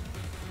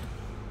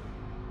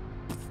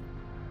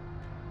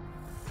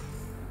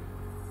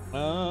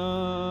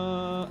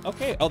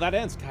 Okay. Oh, that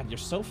ends. God, you're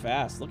so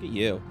fast. Look at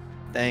you.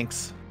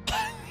 Thanks.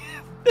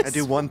 I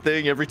do one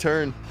thing every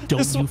turn.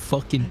 Don't you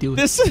fucking do it.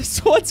 This is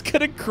what's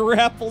gonna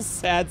grapple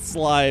sad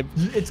slime.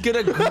 It's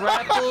gonna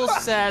grapple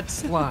sad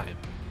slime.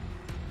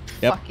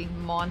 Yep.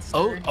 Fucking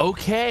monster. Oh,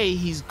 okay.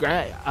 He's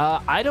great.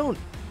 I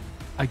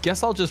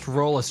guess I'll just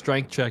roll a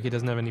strength check. He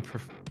doesn't have any.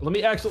 Let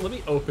me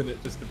open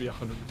it just to be 100%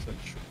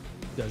 sure.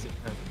 He doesn't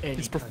have any.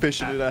 He's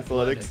proficient in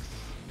athletics.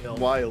 skill.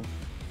 Wild.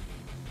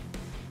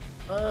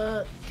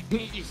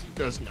 He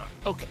does not.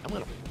 Okay, I'm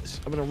gonna roll this.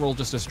 I'm gonna roll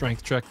just a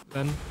strength check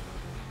then.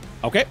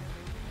 Okay.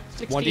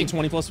 16.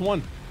 1d20 plus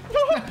 1.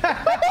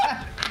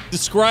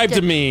 Describe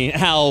to me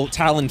how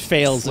Talon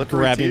fails at Slippery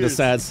grabbing the tears.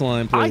 sad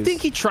slime, please. I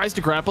think he tries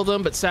to grapple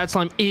them, but Sad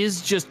Slime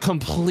is just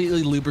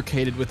completely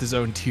lubricated with his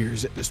own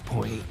tears at this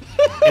point.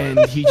 And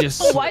he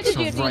just Oh, why did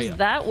slips you right use up.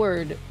 that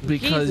word?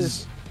 Because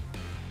Jesus.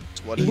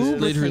 What he's is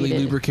it? literally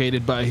Lubricated.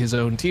 lubricated by his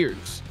own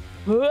tears.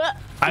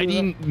 I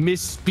didn't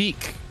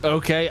misspeak,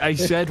 okay? I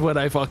said what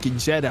I fucking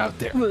said out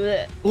there.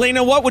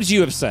 Layna, what would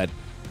you have said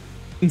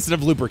instead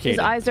of His lubricated?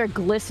 eyes are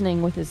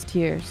glistening with his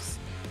tears.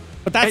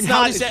 But that's And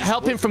how not. does that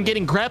help him from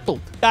getting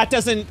grappled? That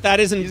isn't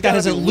gotta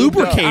be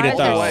lubricated Eyes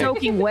though. are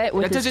soaking wet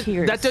with That his doesn't.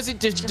 tears. That doesn't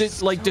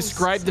just like so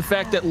describe the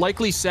fact that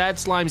likely Sad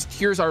Slime's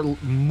tears are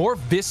more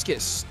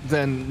viscous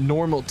than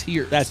normal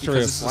tears. That's true.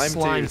 Because it's a Slime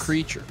slime tears.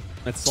 creature.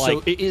 It's So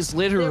like it is They're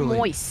literally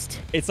moist.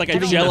 it's like a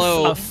giving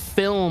jello. a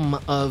film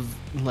of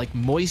like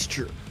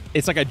moisture.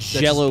 It's like a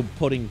jello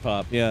pudding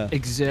pop. Yeah.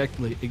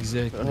 Exactly.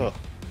 Ugh.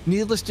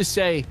 Needless to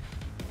say,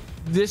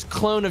 this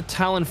clone of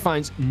Talon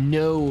finds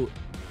no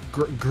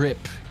grip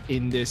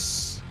in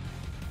this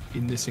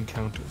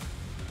encounter.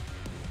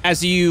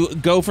 As you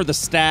go for the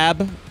stab,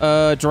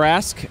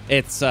 Drask,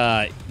 it's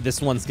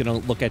this one's gonna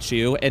look at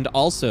you and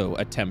also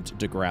attempt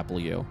to grapple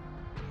you.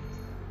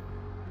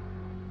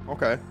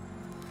 Okay.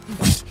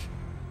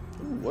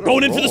 What a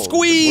Going in for the roll.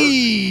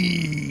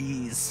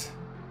 squeeze.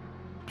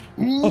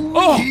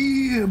 Oh,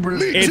 Yeah,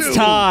 brother. it's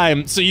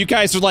time. So you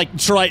guys are like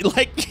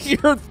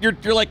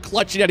you're like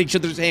clutching at each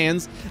other's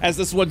hands as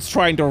this one's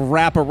trying to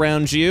wrap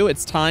around you.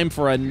 It's time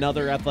for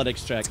another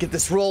athletics check. Let's get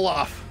this roll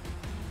off.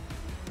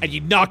 And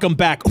you knock him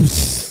back,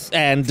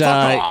 and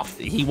off.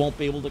 he won't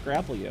be able to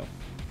grapple you.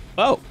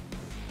 Oh,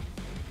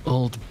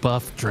 Old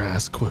buff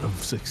Drask would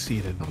have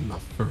succeeded on the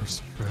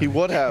first try. He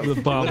would have. The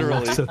bomb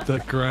literally. looks at the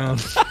ground.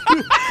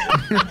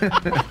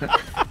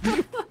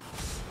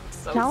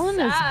 So Talon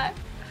is sad.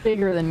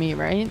 bigger than me,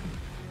 right?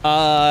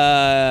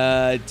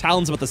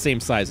 Talon's about the same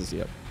size as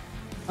you.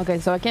 Okay,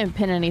 so I can't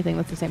pin anything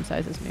that's the same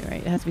size as me, right?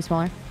 It has to be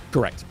smaller.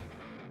 Correct.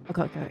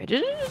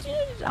 Okay.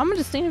 I'm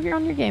just seeing if you're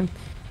on your game.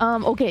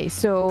 Okay,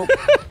 so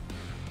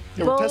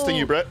Yeah, we're testing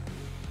you, Brett.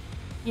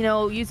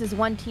 uses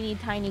one teeny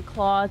tiny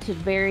claw to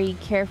very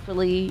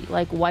carefully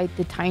like wipe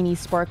the tiny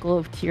sparkle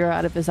of tear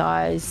out of his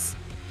eyes.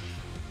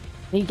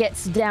 He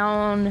gets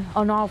down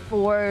on all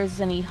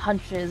fours and he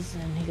hunches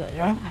and he goes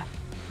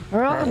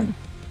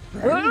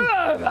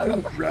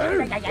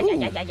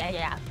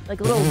like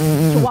a little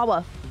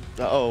chihuahua.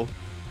 Uh-oh.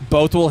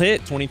 Both will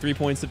hit. 23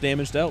 points of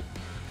damage dealt.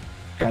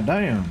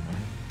 Goddamn.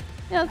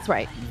 Yeah, that's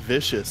right.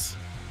 Vicious.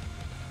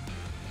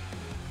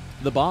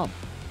 The bomb.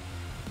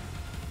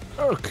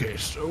 Okay,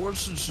 so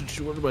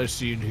what am I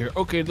seeing here?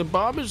 Okay, the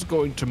bomb is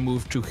going to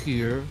move to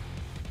here.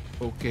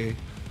 Okay.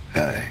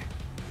 Hey.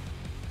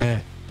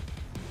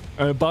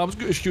 Bomb's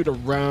going to shoot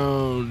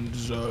around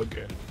Zug.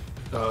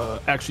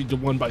 Actually, the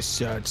one by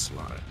Sad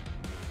Slime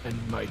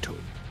and my turn.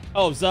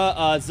 Oh,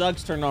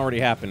 Zug's turn already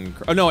happened.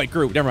 Oh no, it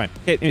grew. Never mind.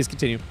 Please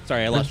continue.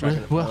 Sorry, I lost track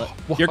of it. Well,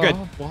 You're good.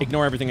 well.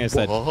 Ignore everything I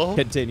said. Well.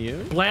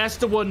 Continue. Blast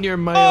the one near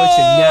my ocean,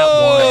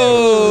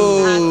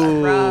 that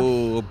That's rough.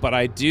 Oh, but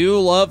I do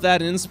love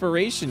that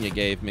inspiration you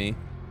gave me.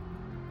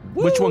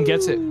 one. Which one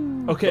gets it?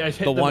 Okay, I hit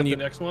The them one with you-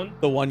 the next one.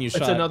 The one you It's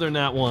shot. another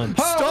nat one.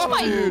 Stop,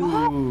 dude.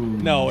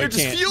 No, You're it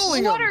just can't.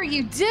 fueling What him. are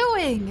you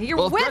doing? You're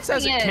Well, if Brett whipping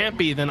says it can't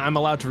be, then I'm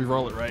allowed to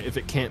re-roll it, right? If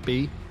it can't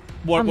be.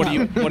 What are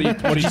you Did you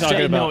talking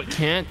say no, about? it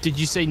can't? Did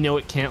you say no,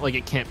 it can't? Like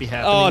it can't be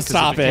happening? Oh, 'Cause if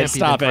stop can't it! be,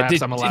 Stop then it!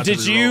 perhaps I'm allowed to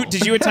Did you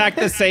re-roll. attack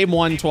the same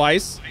one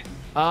twice?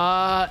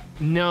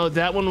 No,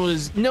 that one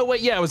was no.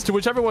 Wait, yeah, it was to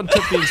whichever one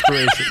took the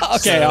inspiration.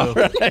 Okay, So, all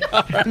right.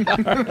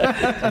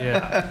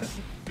 yeah.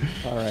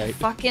 All right.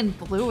 Fucking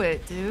blew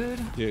it, dude.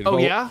 Dude, Oh,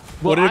 yeah?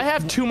 Well, what if- I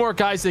have 2 more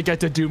guys that get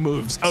to do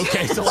moves.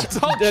 Okay, so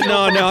let's all chill.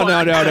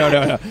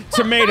 No.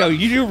 Tomato,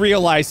 you do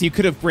realize you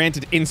could have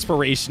granted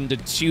inspiration to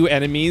 2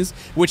 enemies,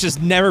 which has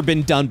never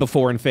been done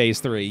before in Phase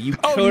 3. You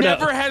Oh, could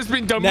never has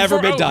been done Never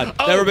before? been done.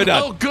 Never been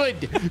done. Oh,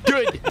 good.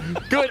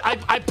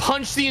 I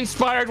punched the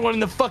inspired one in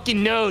the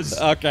fucking nose.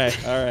 Okay,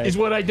 all right. Is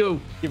what I do.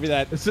 Give me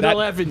that. It's an that,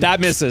 11. That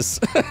misses.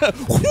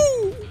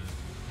 Woo!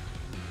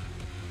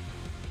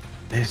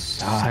 This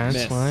sucks.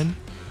 Miss. Slime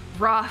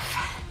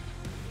Rough.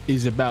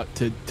 is about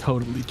to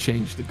totally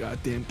change the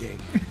goddamn game.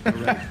 All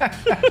right?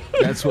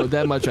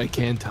 That much I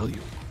can tell you.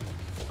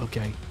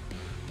 Okay.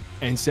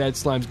 And Sad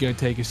Slime's gonna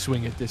take a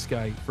swing at this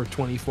guy for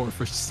 24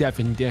 for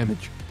 7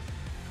 damage.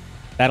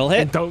 That'll hit.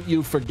 And don't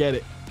you forget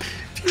it.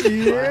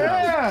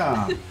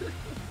 Yeah.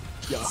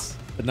 Yeah.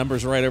 The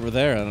number's right over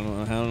there. I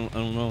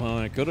don't know how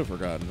I could have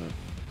forgotten it.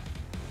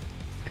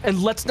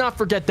 And let's not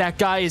forget that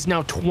guy is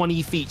now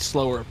 20 feet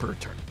slower per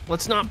turn.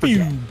 Let's not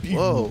forget.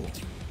 Whoa.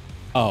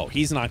 Oh,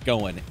 he's not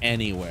going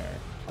anywhere.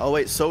 Oh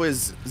wait, so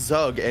is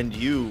Zug and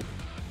you.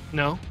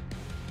 No.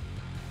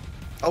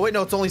 Oh wait,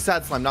 no, it's only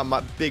Sad Slime, not my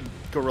big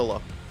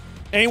gorilla.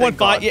 Anyone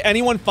Thank God.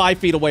 anyone 5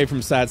 feet away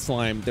from Sad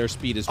Slime, their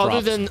speed is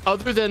dropped.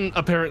 Other than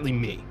apparently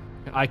me,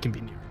 I can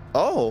be near.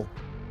 Oh.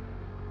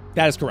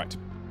 That is correct.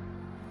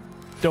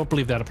 Don't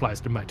believe that applies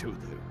to my 2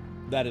 though.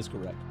 That is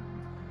correct.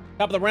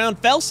 Top of the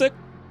round, Felsic.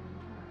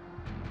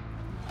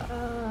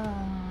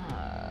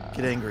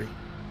 Get angry.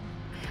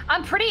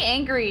 I'm pretty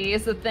angry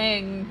is the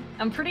thing.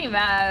 I'm pretty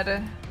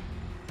mad.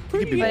 You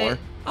could be But- more.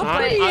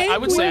 I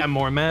would say I'm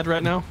more mad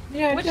right now.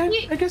 Yeah, Which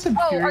I guess I'm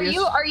Oh, curious.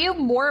 are you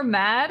more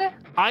mad?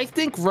 I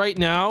think right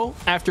now,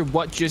 after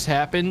what just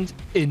happened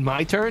in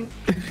my turn,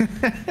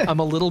 I'm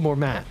a little more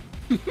mad.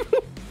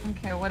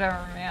 Okay, whatever,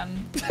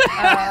 man.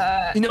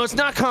 It's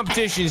not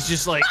competition. It's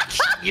just like,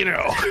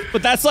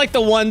 But that's like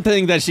the one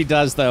thing that she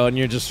does, though, and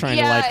you're just trying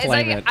to like it's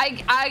flame it.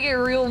 I get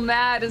real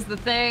mad is the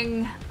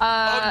thing. But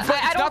I it's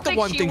don't not the think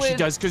one thing she would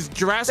does, because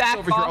Jurassic's back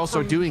over here off also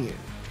from doing it.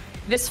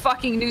 This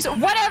fucking news.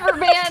 Whatever,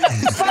 man.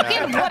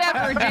 Fucking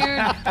whatever, dude.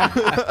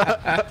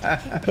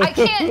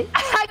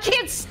 I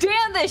can't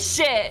stand this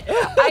shit.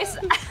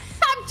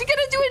 I'm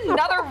gonna do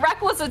another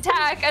reckless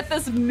attack at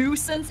this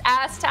nuisance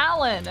ass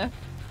Talon.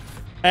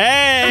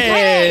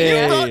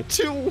 Hey!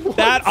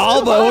 That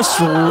almost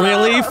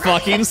really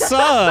fucking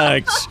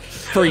sucked.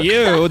 For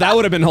you, that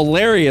would have been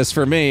hilarious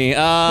for me. Yeah,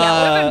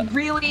 it would have been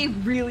really,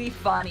 really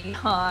funny,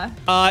 huh?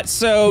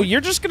 So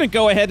you're just gonna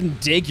go ahead and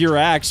dig your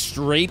axe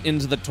straight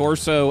into the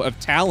torso of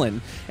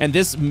Talon, and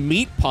this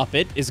meat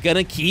puppet is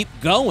gonna keep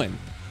going.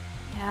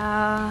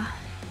 Yeah,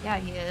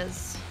 he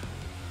is.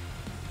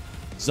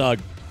 Zug.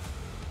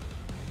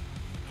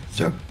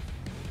 Zug.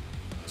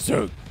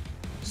 Zug.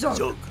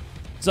 Zug.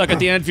 Zug, at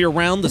the end of your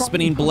round, the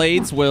spinning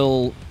blades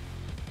will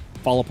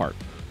fall apart.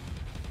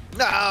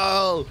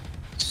 No.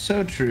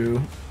 So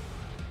true.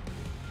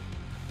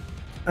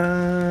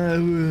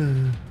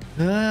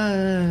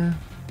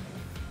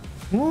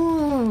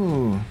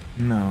 Whoa.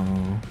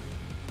 No.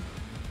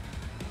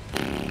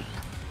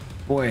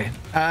 Boy,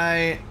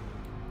 I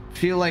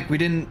feel like we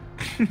didn't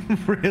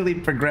really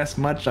progress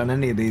much on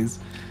any of these.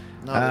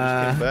 No, they're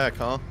just getting back,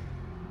 huh?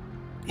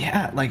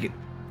 Yeah, like,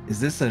 is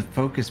this a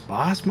focus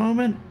boss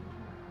moment?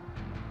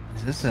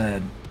 Is this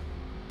a...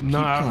 No,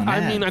 killing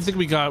I mean, I ads. think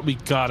we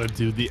gotta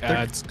do the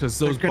ads, because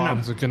those they're gonna-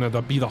 bombs are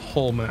gonna be the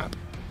whole map,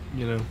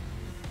 Yeah,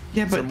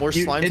 there but more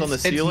slimes on the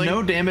ceiling? It's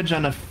no damage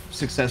on a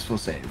successful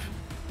save.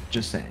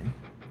 Just saying.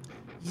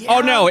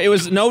 Oh no, it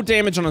was no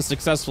damage on a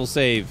successful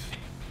save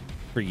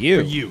for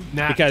you. For you,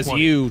 nat because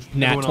 20. you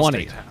nat Everyone else 20.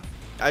 takes half.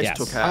 I just Yes.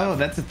 took half. Oh,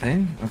 that's a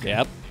thing? Okay.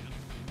 Yep.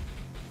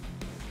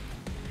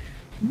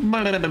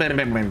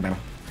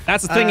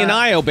 That's the thing in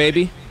IO,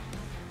 baby.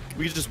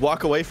 We could just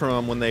walk away from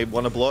them when they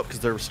want to blow up because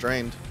they're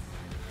restrained.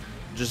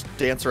 Just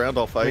dance around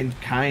all I fight. mean,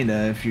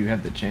 kinda, if you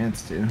have the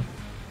chance to.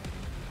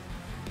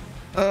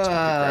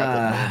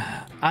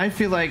 I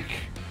feel like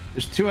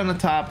there's 2 on the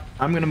top.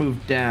 I'm gonna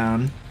move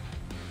down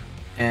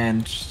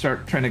and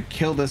start trying to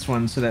kill this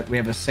one so that we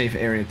have a safe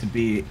area to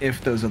be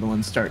if those other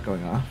ones start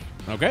going off.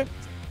 Okay.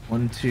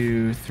 1,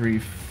 2, 3,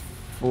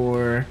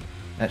 4.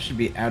 That should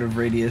be out of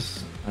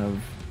radius of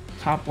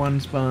top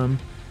one's bomb.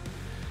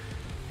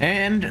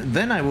 And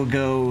then I will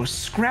go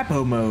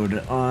Scrappo mode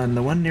on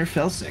the one near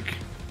Felsic.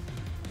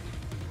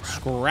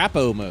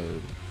 Scrappo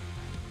mode.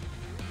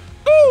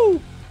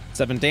 Woo!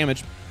 7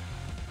 damage.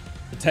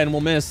 The 10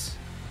 will miss.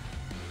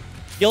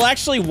 You'll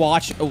actually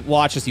watch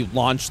as you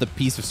launch the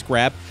piece of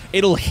scrap.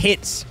 It'll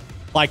hit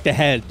like the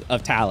head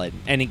of Talon,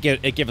 and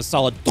it give a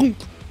solid thunk,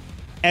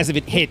 as if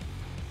it hit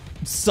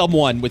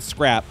someone with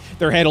scrap.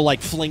 Their head will like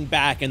fling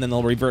back, and then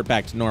they'll revert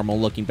back to normal,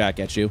 looking back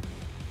at you.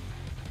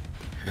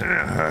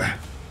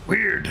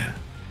 Weird.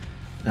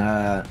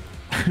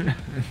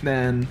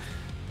 Then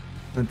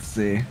let's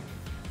see.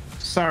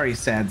 Sorry,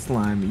 Sad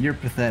Slime, you're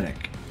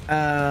pathetic.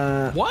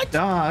 What?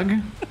 Dog.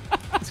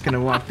 It's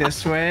gonna walk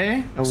this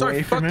way, away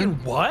Sorry, from fucking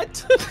him.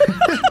 what?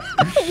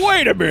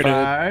 Wait a minute.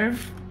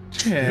 5,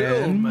 Chill,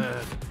 10,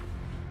 man.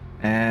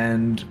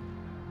 and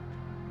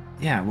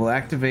Yeah, we'll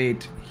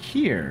activate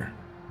here,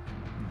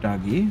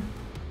 doggy.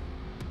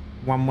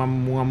 Wum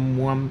wum wum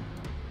wum.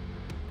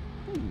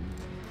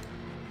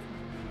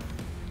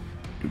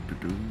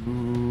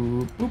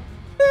 Boop.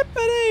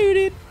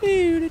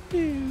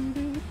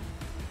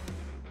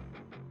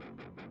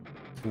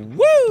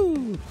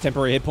 Woo!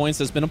 Temporary hit points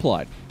has been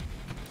applied.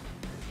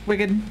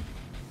 Wicked.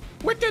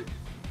 Wicked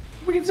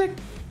sick.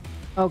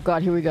 Oh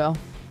god, here we go.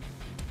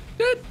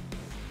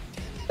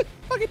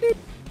 Fucking dude.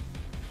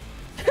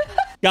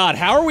 God,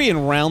 how are we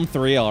in round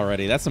 3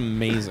 already? That's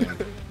amazing.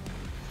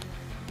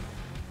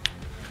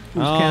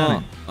 Who's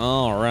counting?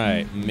 All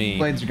right, me.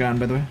 Blades are gone,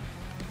 by the way.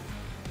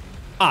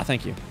 Ah,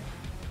 thank you.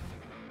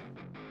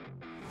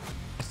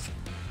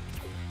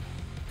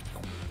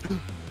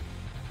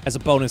 As a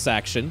bonus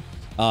action,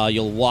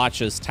 you'll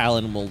watch as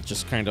Talon will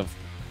just kind of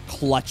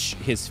clutch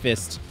his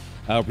fist,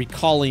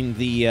 recalling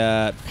the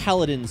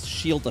Paladin's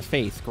Shield of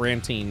Faith,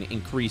 granting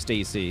increased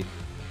AC.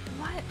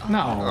 What?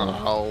 No.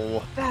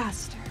 Oh.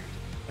 Bastard.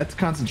 That's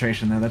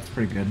concentration, though. That's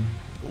pretty good.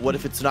 What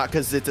if it's not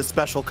because it's a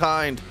special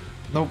kind?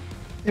 Nope.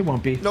 It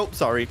won't be. Nope,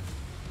 sorry.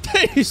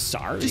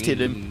 Sorry. Just hit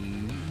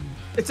him.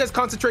 It says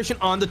concentration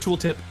on the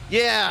tooltip.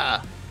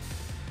 Yeah.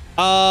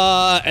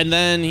 And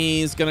then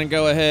he's gonna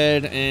go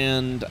ahead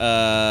and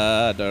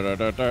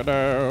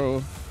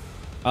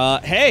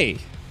hey,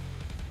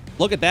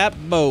 look at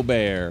that bow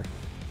bear.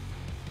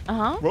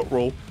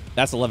 Roll.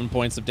 That's 11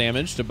 points of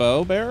damage to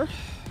bow bear.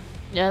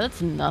 Yeah,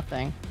 that's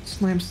nothing.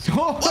 Slams.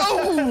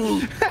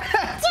 Oh!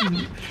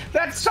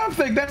 That's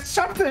something. That's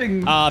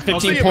something.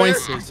 15 you,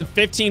 points. bear.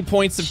 15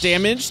 points of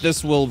damage.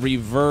 This will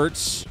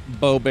revert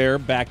bow bear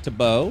back to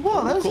bow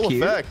Whoa, that was Cool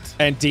cute. effect.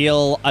 and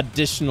deal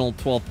additional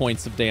 12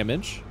 points of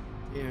damage.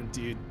 Damn,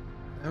 dude.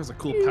 That was a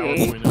cool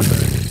PowerPoint up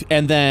there.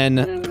 And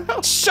then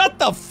shut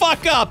the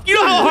fuck up. You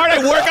know how hard I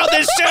work on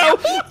this show?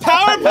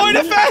 PowerPoint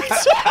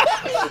effects.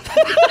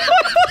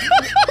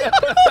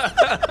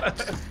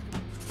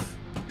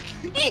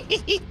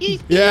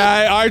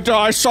 Yeah,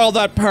 I saw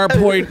that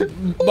PowerPoint,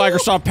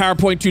 Microsoft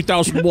PowerPoint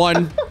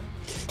 2001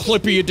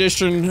 Clippy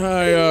edition.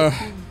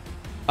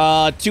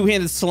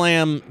 Two-handed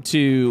slam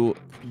to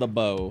the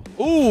bow.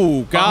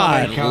 Ooh,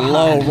 God, my God.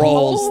 low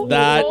rolls.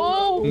 That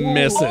Oh,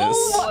 misses.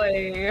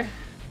 Boy.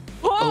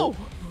 Whoa!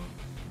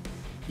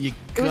 You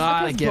It was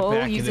gotta like his get bow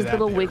back uses into that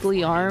little bear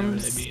wiggly form,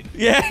 arms. You know what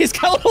Yeah, he's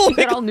got a little.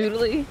 Get all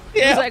noodly.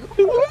 Yeah. He's like,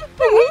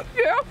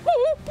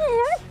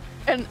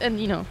 and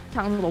you know,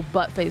 Talon's little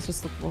butt face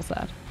just looked a little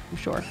sad. I'm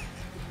sure.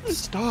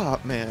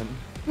 Stop, man.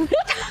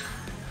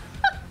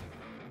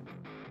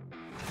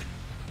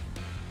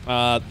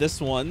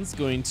 This one's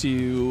going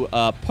to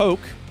poke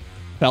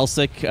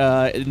Felsic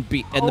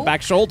in the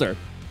back shoulder,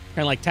 kind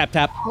of like tap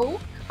tap. Oh,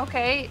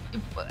 okay.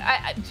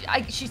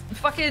 She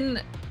fucking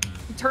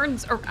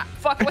turns or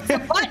fuck. What's the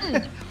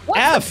button?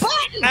 What's the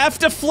button? F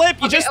to flip.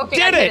 You just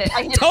did I it.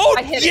 hit it. Don't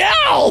I hit it.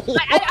 yell.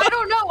 I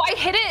don't know. I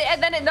hit it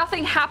and then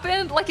nothing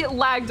happened. Like it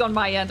lagged on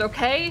my end.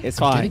 Okay.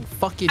 It's I fine. mean?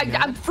 Fucking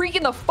I'm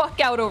freaking the fuck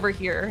out over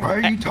here. Why are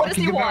you What does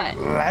he talking about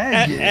want?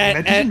 lagging?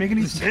 That doesn't make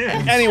any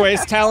sense.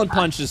 Anyways, Talon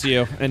punches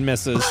you and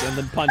misses, and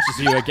then punches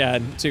you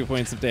again. 2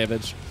 points of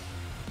damage.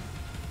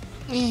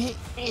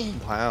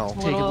 Wow.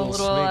 Take a little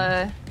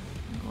swing.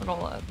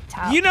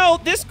 Tap. You know,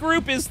 this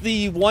group is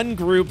the one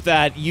group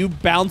that you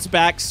bounce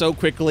back so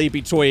quickly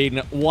between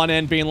one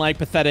end being like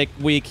pathetic,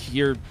 weak,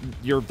 you're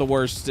the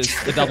worst,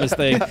 it's the dumbest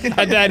thing,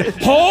 and then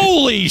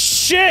holy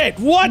shit,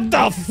 what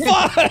the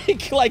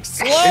fuck? Like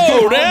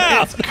slow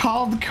down. It's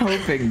called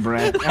coping,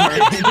 Brett.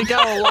 We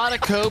got a lot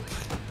of cope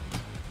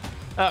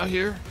out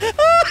here.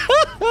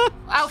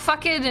 I'll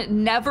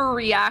fucking never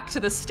react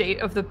to the state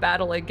of the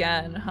battle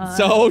again, huh?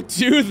 So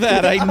do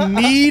that. I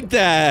need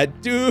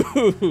that, dude.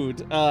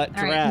 All right,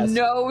 Dras.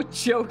 no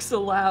jokes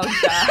allowed.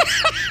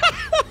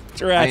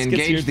 Dras I gets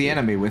engage your- the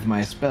enemy with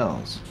my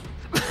spells.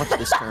 What's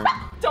this turn?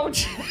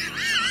 Don't.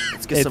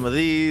 Let's get some of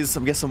these.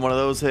 I'm guessing one of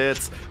those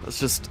hits. Let's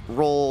just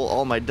roll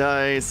all my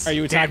dice. Are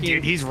you Damn, attacking?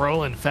 dude, he's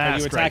rolling Are fast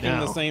you attacking right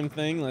now. the same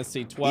thing? Let's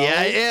see. 12. Yeah,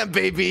 I am,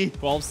 baby.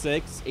 12,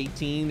 6,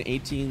 18,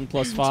 18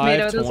 plus 5,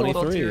 Tomato, that's a little too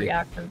 23.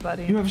 reactive,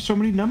 buddy. You have so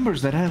many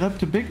numbers that add up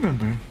to big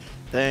number.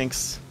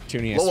 Thanks.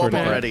 Tuning, I Blow swear up to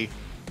God. already.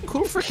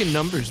 Cool freaking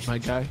numbers, my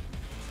guy.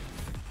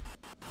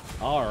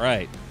 All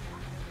right.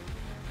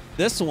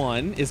 This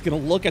one is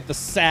going to look at the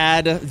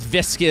sad,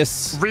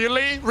 viscous,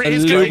 Really?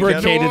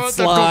 lubricated ignore the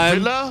slime.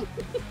 gorilla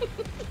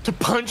to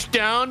punch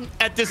down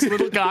at this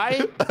little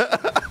guy?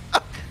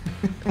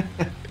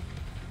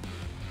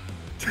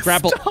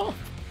 grapple.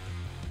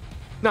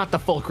 Not the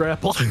full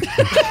grapple.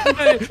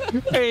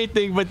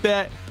 Anything but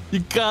that. You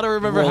gotta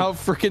remember Roll. how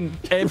freaking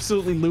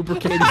absolutely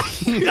lubricated.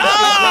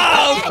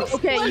 Oh!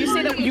 Okay, you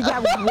say that you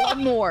have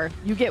one more.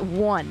 You get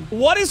one.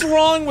 What is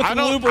wrong with I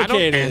don't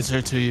lubricated?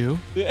 answer to you.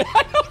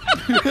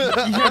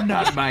 You're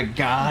not my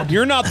god.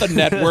 You're not the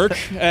network.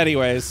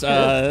 Anyways,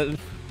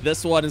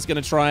 this one is going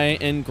to try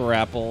and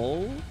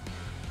grapple.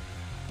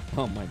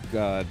 Oh my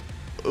god.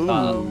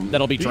 Ooh.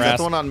 That'll be You got Dras.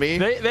 the one on me?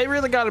 They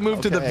really got to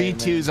move to the Okay,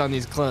 V2s on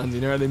these clones,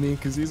 you know what I mean?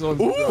 Because these ones.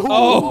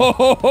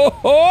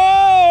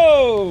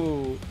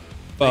 Oh!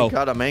 Thank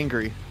God I'm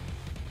angry.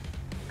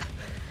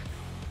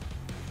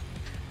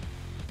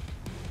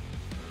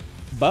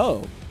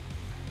 Bo.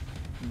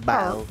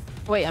 Bow.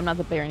 Wait, I'm not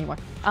the bear anymore.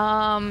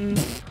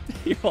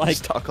 You're like,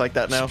 Just talk like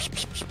that now.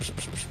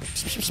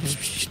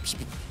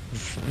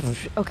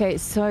 Okay,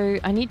 so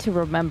I need to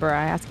remember.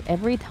 I ask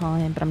every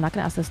time, but I'm not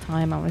gonna ask this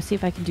time. I want to see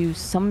if I can do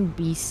some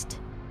beast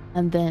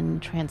and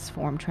then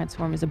transform.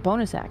 Transform is a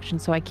bonus action,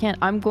 so I can't.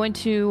 I'm going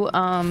to do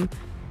a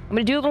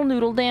little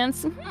noodle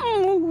dance.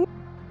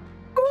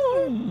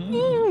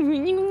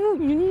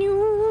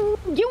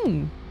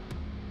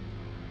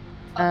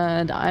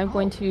 And I'm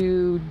going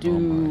to do.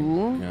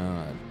 oh my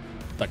god,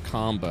 the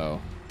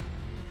combo.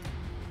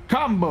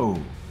 Combo.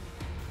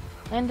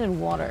 Land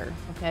and water.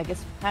 Okay, I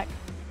guess pack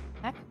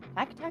tactics?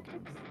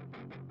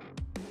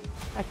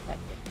 Pack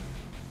tactics.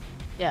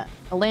 Yeah,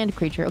 a land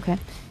creature, okay.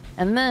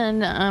 And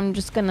then I'm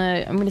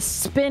gonna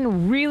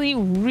spin really,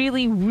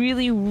 really,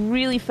 really,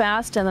 really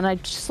fast, and then I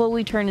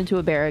slowly turn into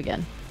a bear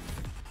again.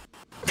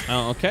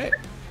 Oh, okay.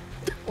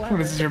 What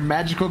is this, your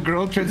magical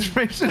girl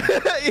transformation?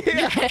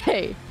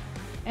 Hey.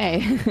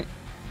 Hey.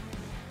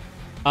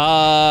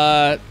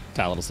 Tie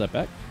a little step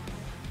back.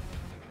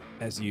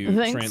 As you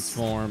Thanks.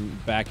 transform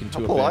back into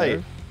How a polite.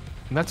 bear.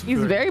 And that's He's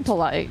good. very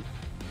polite.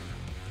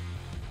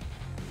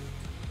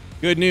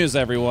 Good news,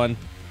 everyone.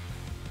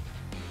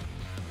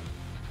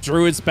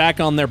 Druid's back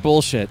on their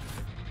bullshit.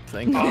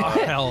 Thank Oh, you.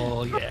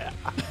 hell yeah.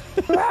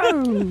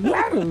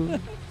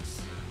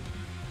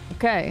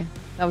 Okay,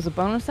 that was a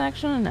bonus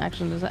action, an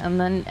action, and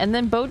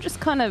then Bo just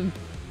kind of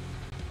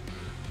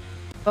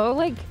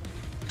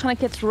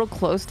gets real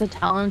close to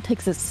Talon,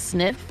 takes a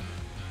sniff.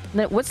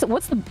 Then what's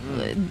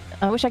the?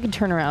 I wish I could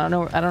turn around.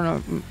 I don't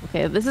know.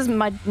 Okay, this is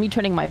me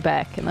turning my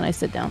back, and then I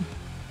sit down.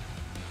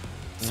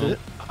 Sit.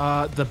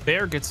 The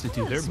bear gets to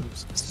do their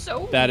moves.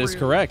 So That is rude.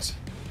 correct.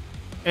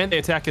 And they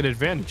attack at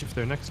advantage if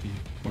they're next to you.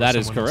 or That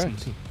is someone else on the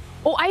correct. team.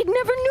 Oh, I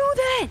never knew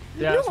that.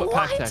 Yeah, that's what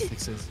pack What?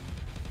 tactics is.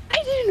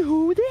 I didn't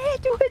know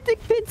that.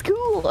 That's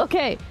cool.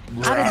 Okay,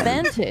 at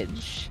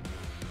advantage.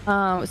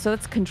 So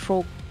that's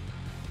control.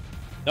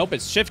 Nope,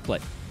 it's shift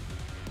click.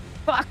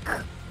 Fuck.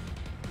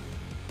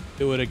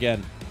 Do it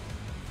again.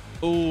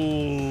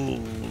 Ooh.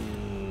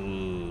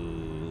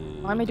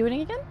 Why am I doing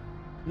it again?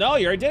 No,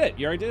 you already did it.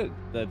 You already did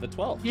it. The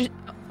 12.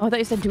 Oh, I thought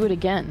you said do it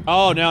again.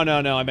 Oh, no.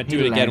 I meant do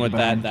He it again lagged with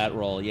behind. that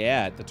roll.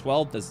 Yeah, the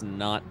 12 does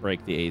not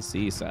break the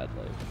AC,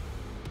 sadly.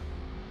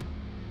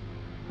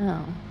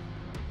 Oh,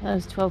 that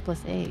was 12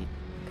 plus 8.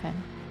 Okay.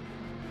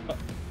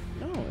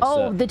 No, it's,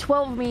 Oh, the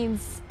 12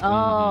 means.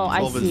 Oh, I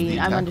 12 is see. the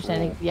I'm attack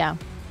understanding. roll. Yeah.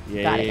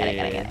 yeah. Got it.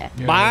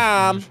 Yeah,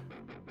 Bomb. that's-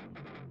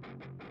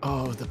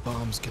 Oh, the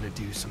bomb's gonna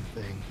do some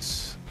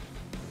things.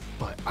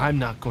 But I'm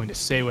not going to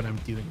say what I'm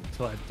doing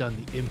until I've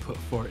done the input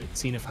for it and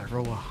seen if I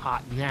roll a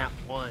hot nat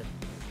 1.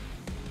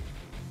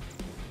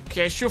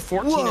 Okay, I shoot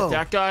 14 Whoa. at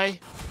that guy.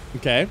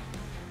 Okay.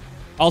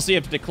 Also, you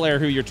have to declare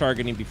who you're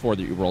targeting before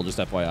that you roll, just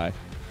FYI.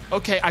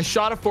 Okay, I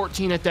shot a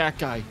 14 at that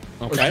guy.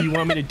 Or Okay. do you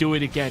want me to do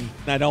it again?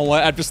 I don't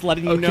want. I'm just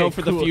letting you Okay, know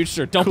for the cool.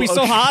 future. Don't be Cool,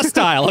 so okay.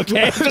 hostile,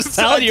 okay? I'm just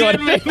telling you. I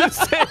didn't mean to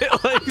say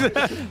it like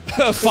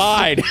that.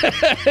 Fine.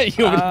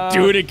 You want to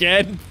do it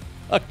again?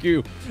 Fuck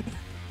you.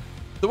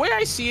 The way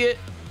I see it,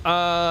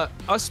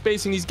 us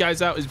spacing these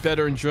guys out is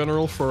better in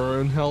general for our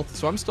own health,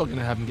 so I'm still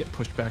gonna have them get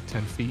pushed back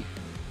 10 feet.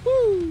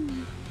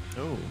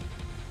 Oh.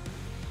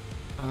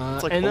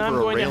 It's like And then I'm over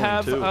a going to railing,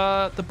 have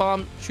too. the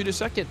bomb shoot a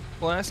second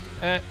blast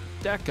at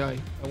that guy.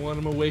 I want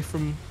him away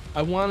from.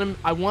 I want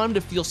him to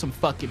feel some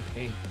fucking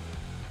pain.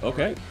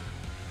 Okay.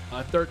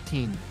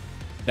 13.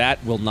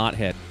 That will not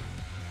hit.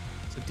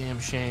 It's a damn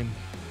shame.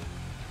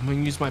 I'm gonna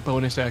use my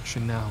bonus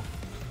action now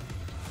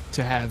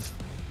to have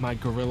my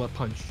gorilla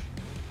punch.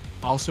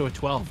 Also a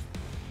 12.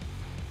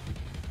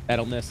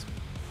 That'll miss.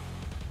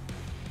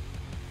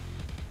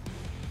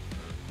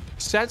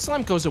 Sad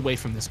Slime goes away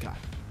from this guy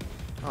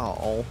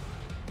Oh.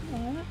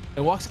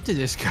 and walks up to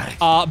this guy.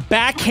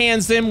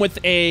 Backhands him with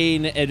a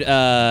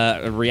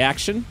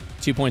reaction.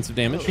 2 points of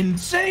damage.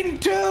 Insane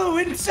too!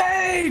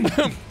 Insane!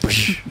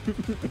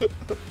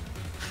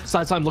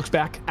 Sad Slime looks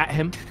back at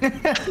him,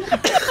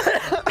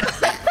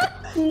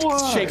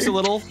 shakes a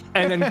little,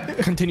 and then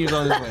continues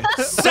on his way.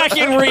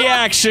 Second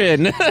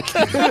reaction.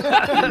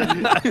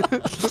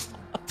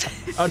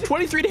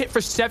 23 to hit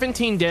for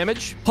 17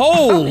 damage.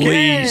 Holy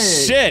Okay.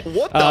 shit.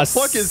 What the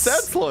fuck is that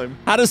slime?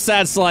 How does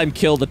Sad Slime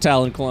kill the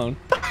Talon clone?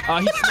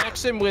 He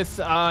smacks him with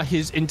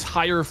his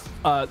entire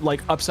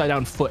like upside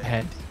down foot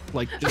head,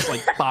 like just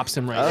like bops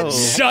him right. in the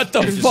neck. Shut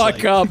the Just fuck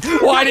like- up.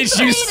 Why did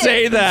you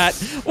say that?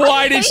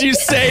 Why did you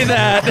say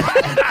that?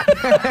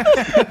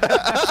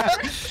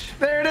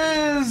 There it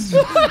is!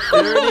 There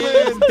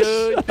it is,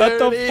 dude. Shut There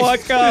the it is.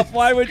 fuck up.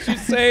 Why would you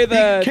say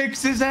that?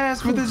 Kicks his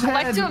ass with his I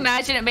like head. to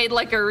imagine it made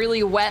like a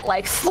really wet,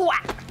 like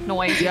thwack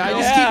noise. Yeah, I you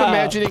know? just keep Yeah.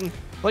 imagining,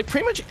 like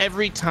pretty much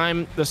every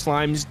time the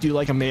slimes do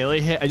like a melee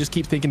hit, I just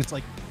keep thinking it's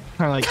like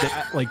kind of like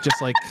that, like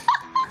just like,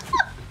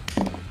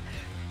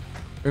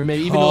 or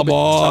maybe even a Come little bit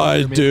softer, on,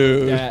 maybe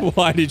dude. like that.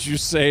 Why did you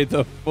say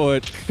the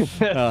foot?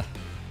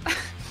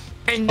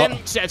 And then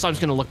Sad Slime's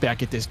gonna look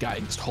back at this guy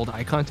and just hold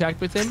eye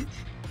contact with him.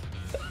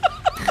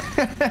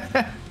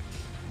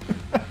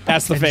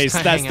 That's the And face.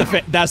 just kinda That's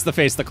hang the that's the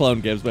face the clone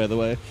gives, by the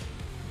way.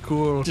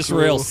 Cool. Just cool.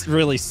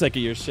 really sick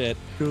of your shit.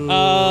 Cool.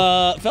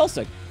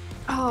 Felsic.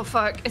 Oh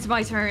fuck, it's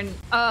my turn.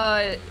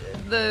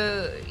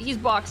 He's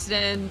boxed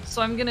in,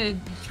 so I'm gonna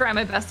try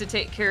my best to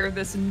take care of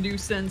this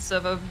nuisance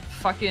of a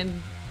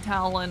fucking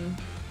Talon.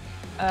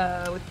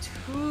 With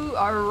 2,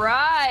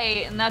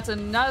 alright, and that's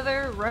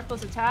another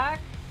reckless attack.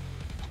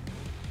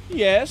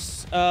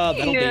 Yes.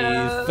 That'll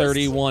Yes. be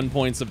 31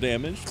 points of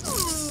damage.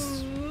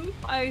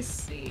 I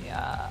see.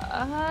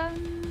 I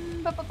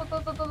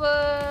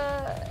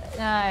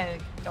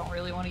don't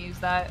really want to use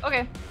that.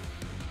 Okay.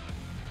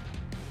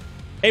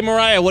 Hey,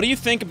 Mariah, what do you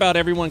think about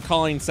everyone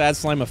calling Sad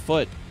Slime a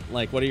foot?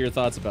 Like, what are your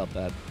thoughts about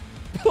that?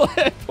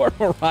 Poor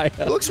Mariah.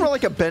 It looks more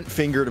like a bent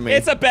finger to me.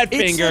 It's a bent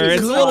finger.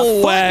 It's a good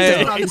little foot.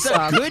 wet. It's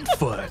a good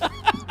foot.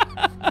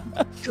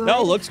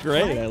 No, it looks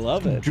great. I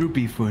love it.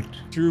 Droopy foot.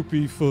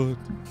 Droopy foot.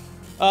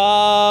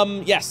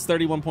 Yes,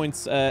 31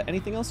 points.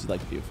 Anything else you'd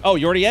like to do? Oh,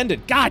 you already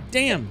ended. God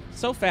damn,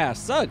 so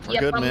fast. Zug.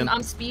 Good, man.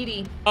 I'm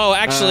speedy. Oh,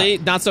 actually,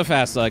 not so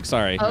fast, Zug.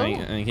 Sorry, Oh.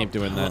 I keep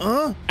doing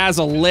that. As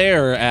a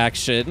lair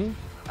action,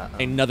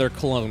 another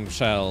clone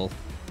shall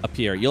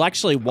appear. You'll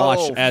actually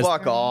watch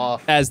fuck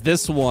off. as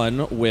this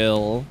one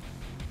will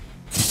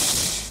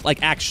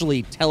like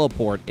actually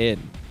teleport in.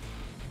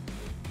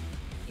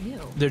 Ew.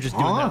 They're just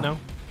doing that now.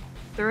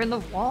 They're in the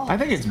wall. I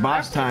think it's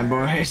boss time,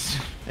 boys.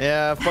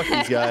 Yeah, fuck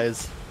these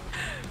guys.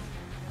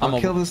 I'll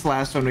kill this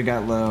last one we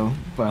got low,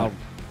 but...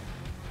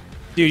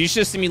 Dude, you should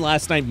have seen me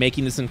last night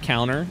making this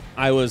encounter.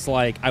 I was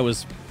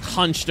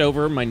hunched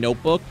over my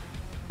notebook.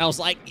 I was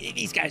like,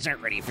 these guys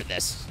aren't ready for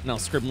this. And I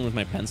was scribbling with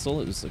my pencil.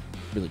 It was a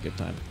really good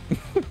time.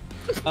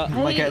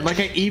 like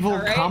an evil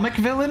comic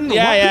villain?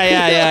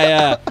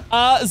 Yeah.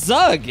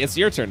 Zug, it's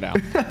your turn now.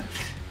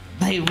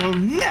 They will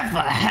never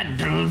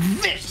handle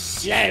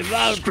this. Yes.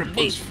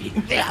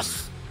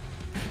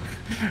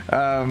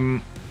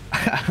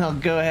 I'll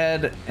go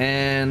ahead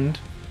and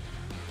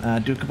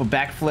do a couple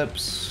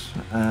backflips.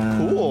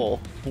 Cool.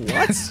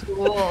 What?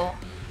 Cool.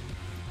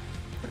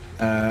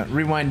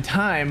 Rewind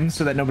time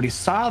so that nobody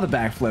saw the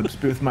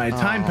backflips with my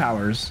time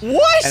powers.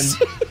 What?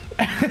 Sad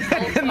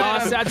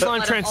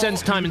Slime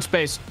transcends time and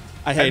space.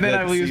 I hate And then it.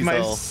 I lose my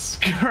Cecil.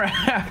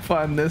 scrap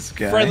on this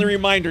guy. Friendly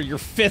reminder, you're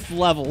 5th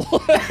level.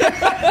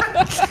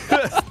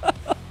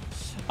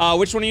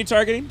 Which one are you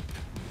targeting?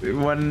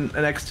 One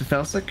next to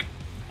Felsic.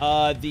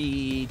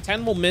 The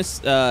 10 will miss.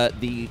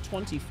 The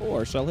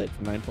 24 shall hit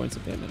for 9 points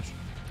of damage.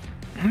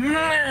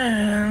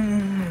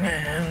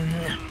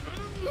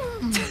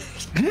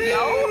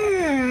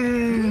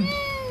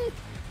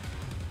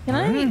 Can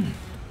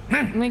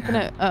I make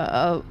an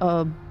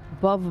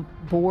above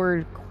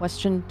board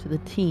question to the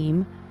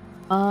team?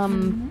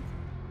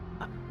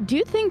 Do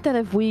you think that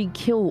if we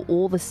kill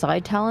all the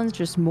side talons,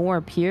 just more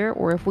appear,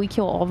 or if we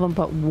kill all of them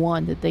but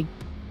one, that they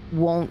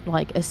won't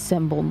like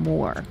assemble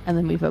more, and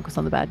then we focus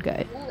on the bad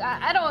guy?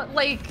 I don't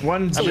like.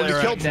 One's I mean, we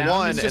flare killed down.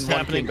 one It's and just one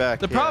happening. came back.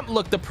 The problem,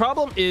 look, the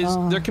problem is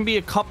there can be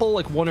a couple,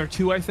 like 1 or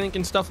 2, I think,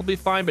 and stuff will be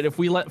fine. But if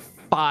we let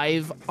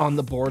 5 on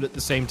the board at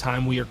the same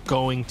time, we are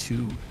going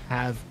to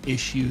have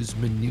issues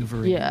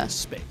maneuvering in this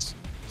space.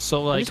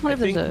 So, like, just wonder I if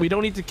there's think a- we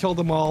don't need to kill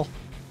them all.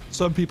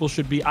 Some people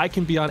should be. I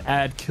can be on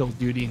add kill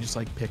duty and just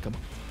like pick them.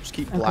 Just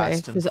keep Okay,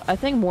 blasting. because I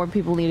think more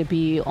people need to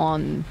be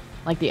on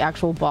like the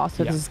actual boss,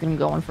 so Yeah. this is gonna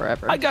go on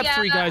forever. I got Yeah,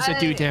 3 guys that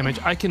do damage.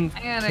 I can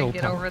I gotta kill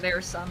get them. over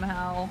there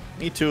somehow.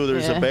 Me too.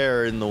 There's Yeah. a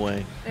bear in the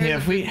way. There's Yeah, a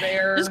if we- big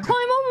bear. Just climb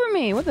over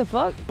me. What the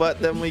fuck?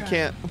 But then we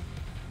can't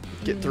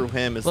get through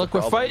him. Is Look, the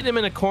we're problem. fighting him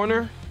in a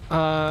corner,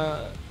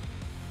 but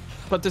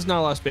there's not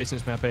a lot of space in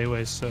this map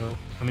anyways, so,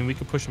 I mean, we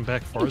could push him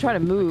back We farther. can try to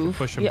We could move.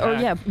 push him Yeah, or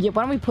back. yeah.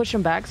 Why don't we push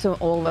him back so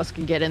all of us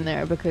can get in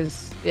there?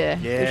 Because we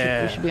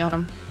should be on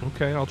him.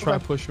 Okay, I'll try to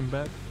Okay. push him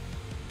back.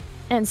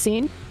 And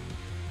scene.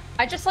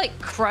 I just like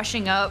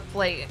crushing up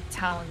like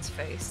Talon's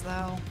face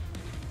though.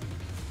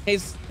 Hey,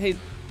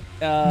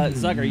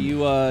 Zug, are you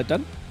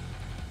done?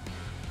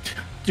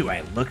 Do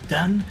I look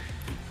done?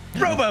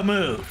 Robo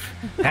move.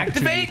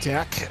 Activate.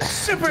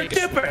 Super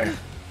duper.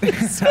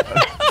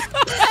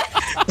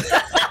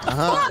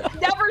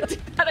 Never do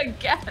that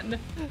again.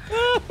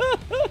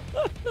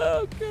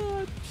 Oh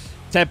god.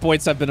 10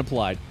 points have been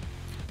applied.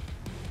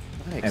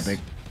 Nice. Epic.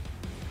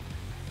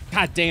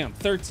 God damn,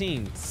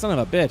 13. Son of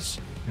a bitch.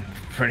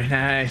 Pretty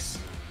nice.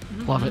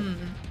 Love it.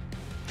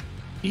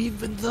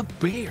 Even the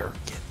bear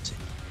gets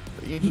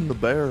it. Even the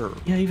bear.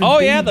 Yeah, even Oh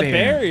Big yeah, the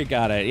bear. You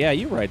got it. Yeah,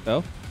 you're right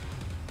though.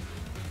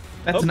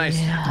 That's a nice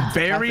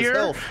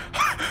barrier.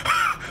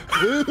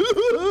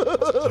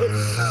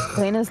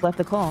 Layna's left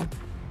the call.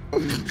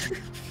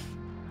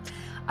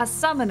 A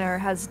summoner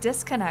has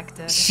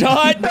disconnected.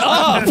 Shut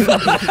up! Bing,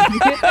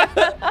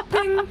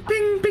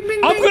 bing, bing,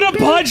 bing, I'm gonna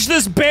punch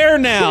this bear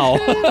now.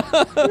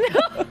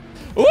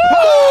 Woo!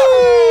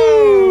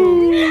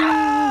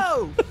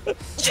 No!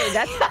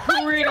 That's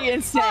pretty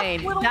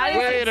insane. That is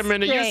Wait a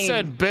minute, you insane.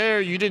 said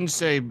bear. You didn't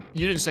say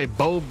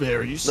bow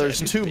bear. You said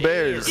There's 2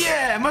 bears.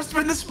 Yeah, it must have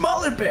been the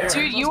smaller bear.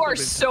 Dude, you are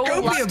so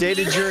lucky.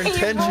 Stated your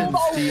intentions, You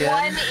rolled a DM.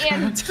 1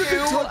 and 2.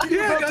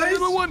 Yeah, guys.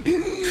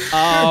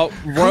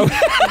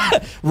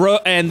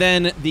 And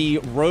then the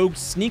rogue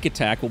sneak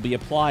attack will be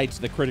applied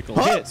to the critical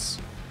hits,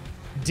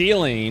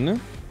 dealing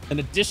an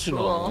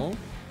additional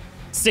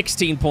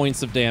 16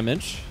 points of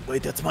damage.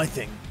 Wait, that's my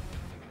thing.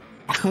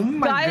 Oh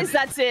my Guys,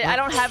 that's it. I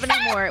don't have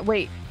any more.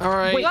 Wait. All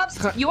right.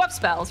 You up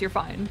spells. You're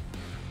fine.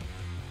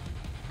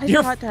 I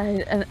You're thought I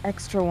had an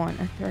extra one.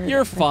 A third,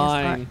 You're but I guess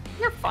fine. not.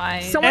 You're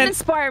fine. Someone And-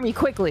 inspire me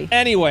quickly.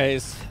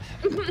 Anyways,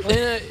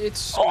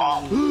 It's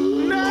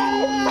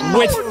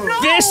with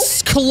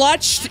fists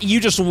clutched, you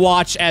just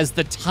watch as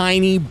the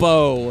tiny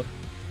bow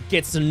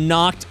gets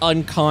knocked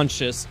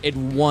unconscious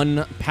in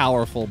one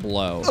powerful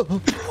blow.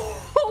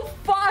 Oh,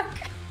 fuck.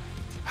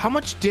 how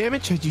much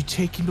damage had you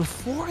taken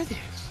before this?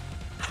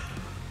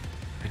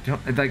 I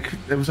don't like.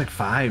 It was like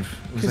 5.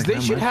 It was Because like they how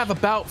should much? have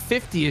about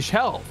 50-ish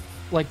health.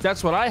 Like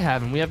that's what I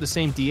have, and we have the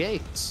same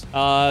D8s. The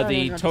know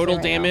what to total say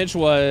right damage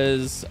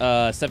was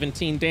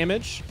 17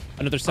 damage,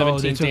 another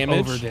 17 took damage,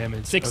 over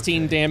damage.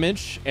 16 Okay.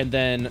 damage, and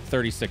then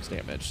 36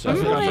 damage. So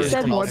Remember when I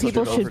said more also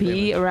people did should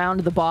be around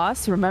the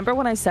boss? Remember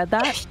when I said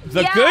that?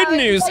 the Yeah, good it's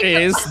news like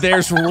is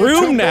there's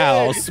room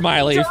now,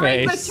 smiley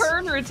During face. the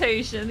turn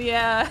rotation,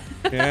 yeah.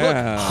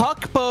 Yeah.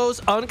 Huck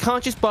Bo's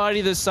unconscious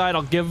body to the side.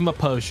 I'll give him a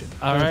potion.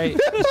 All right,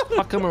 just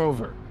huck him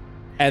over.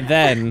 And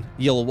then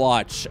you'll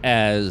watch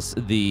as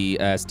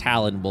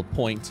Talon will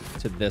point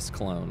to this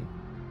clone.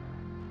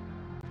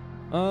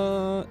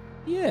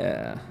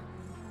 Yeah.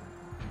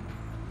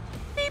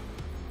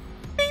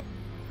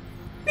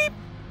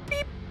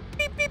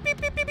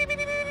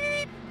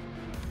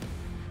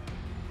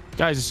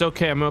 Guys, it's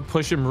okay. I'm gonna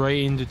push him right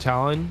into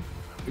Talon.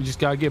 We just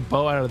gotta get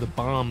Bo out of the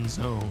bomb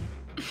zone.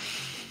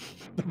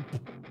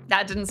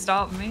 That didn't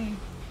stop me.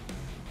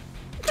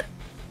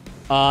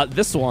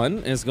 This one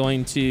is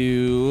going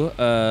to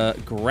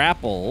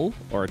grapple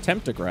or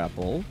attempt to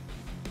grapple.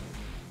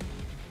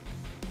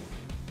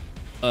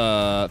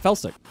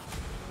 Felstick.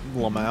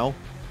 Lamau.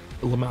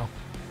 Lamau.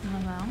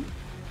 Hello?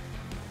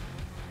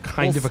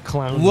 Kind of a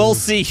clown. We'll move.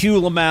 see Hugh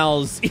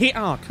Lamal's.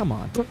 Oh, come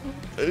on.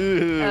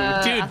 Ooh. Dude,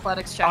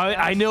 Athletics check.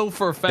 I know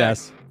for a fact.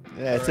 Yes.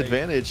 Yeah, it's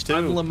advantage too.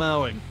 I'm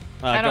Lamauing.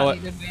 I Go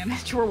don't need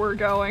advantage where we're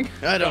going.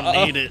 I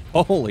don't need it.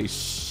 Holy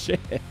shit.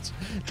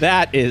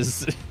 That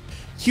is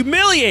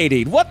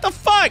humiliating. What the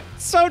fuck?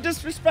 So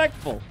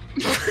disrespectful.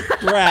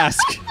 Rask.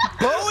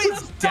 Bo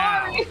is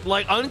down.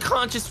 Like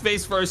unconscious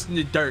face first in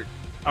the dirt.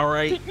 All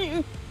right.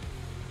 I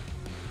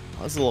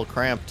was a little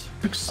cramped.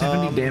 Took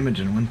 70 damage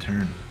in 1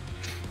 turn.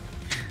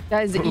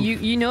 Guys,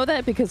 you know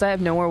that because I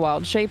have nowhere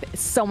wild shape,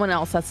 someone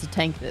else has to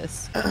tank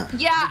this.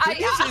 Yeah,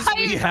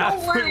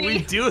 We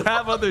do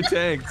have other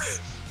tanks,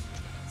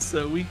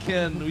 so we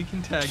can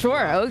tag.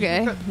 Sure,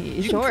 okay.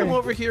 You Sure. can come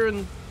over here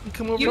and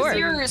come over. Use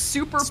here. your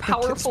super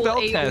Spell powerful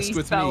test AoE with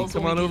me. spells.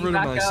 Come when on we over get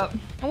to back my up. side.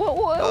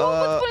 What's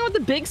the point with the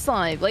big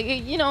slime? Like,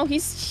 you know,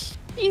 he's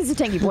a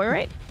tanky boy,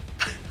 right?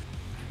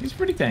 He's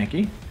pretty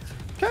tanky.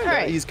 Kinda,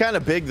 Alright. He's kind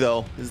of big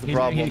though. Is the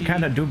problem? He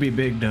kind of do be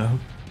big though.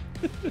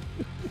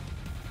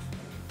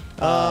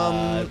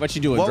 What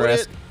you doing, What would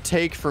Dress? it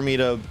take for me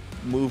to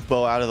move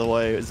Bo out of the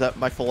way? Is that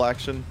my full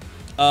action?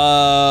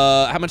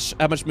 How much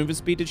movement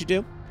speed did you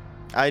do?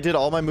 I did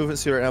all my movement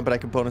speed right now, but I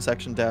can bonus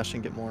action dash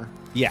and get more.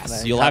 Yes,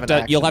 And I you'll have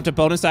have an to action.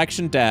 bonus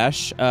action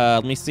dash.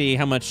 Let me see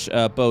how much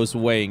Bo's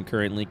weighing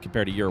currently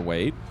compared to your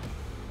weight.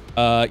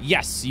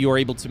 Yes, you are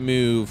able to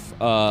move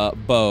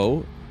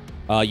Bo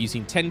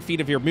using 10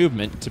 feet of your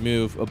movement to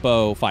move a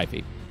Bo 5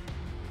 feet.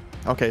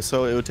 Okay,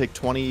 so it would take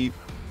 20.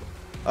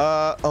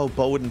 Oh,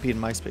 Bo wouldn't be in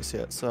my space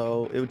yet,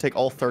 so it would take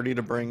all 30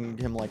 to bring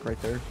him like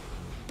right there.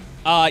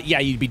 Yeah,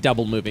 you'd be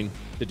double moving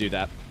to do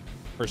that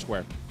per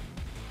square.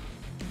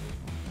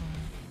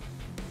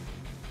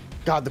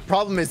 God, the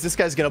problem is this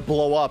guy's gonna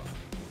blow up,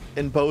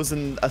 and Bo's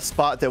in a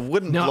spot that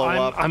wouldn't No, blow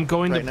up. I'm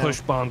going right to now.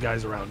 push bomb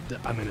guys around.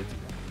 I'm gonna do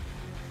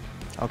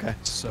that. Okay.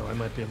 So I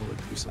might be able to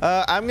do something.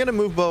 I'm gonna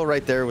move Bo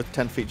right there with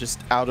 10 feet, just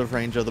out of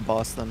range of the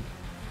boss. Then.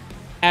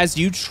 As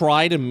you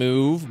try to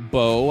move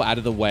Bo out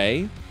of the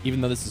way,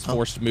 even though this is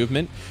forced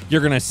movement,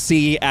 you're going to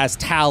see as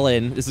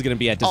Talon, this is going to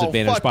be at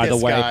disadvantage, fuck by the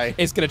this way, guy.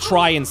 is going to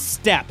try and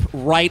step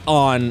right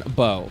on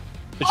Bo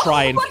to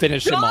try and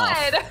finish him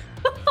off.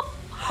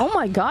 Oh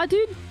my god,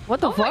 dude. What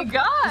the Oh fuck? my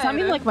god. Does that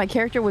mean like my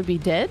character would be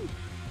dead?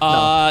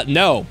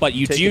 No, but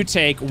you Take do a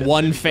take death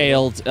one saving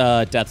failed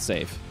death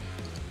save.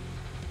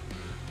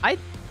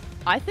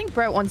 I think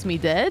Brett wants me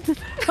dead.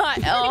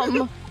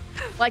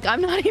 Like,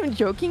 I'm not even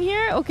joking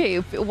here. Okay,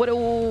 what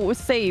do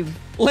save?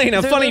 Layna,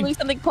 Is there funny, literally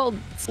something called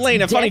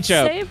Layna, funny death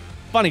joke. save?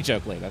 Funny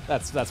joke, Layna.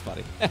 That's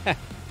funny.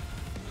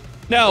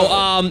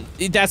 No,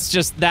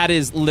 that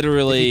is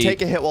literally. If you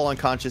take a hit while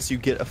unconscious, you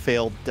get a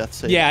failed death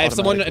save. Yeah, if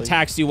someone automatically.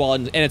 attacks you while,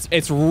 and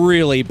it's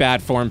really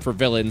bad form for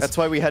villains. That's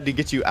why we had to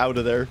get you out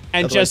of there.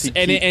 And Otherwise just he'd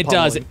and keep it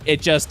pummeling.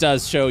 just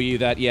does show you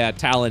that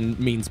Talon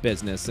means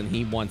business and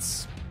he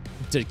wants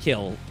to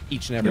kill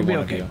each and every You'll be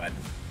one okay, of you. bud.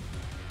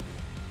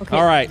 Okay.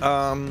 All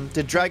right.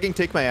 Did dragging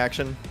take my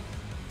action?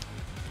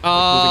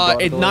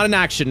 Not an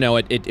action. No,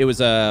 it was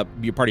part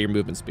of your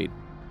movement speed.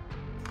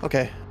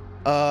 Okay.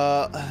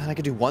 I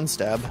could do one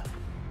stab.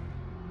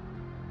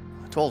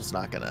 12's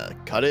not gonna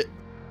cut it.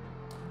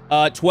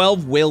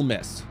 12 will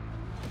miss.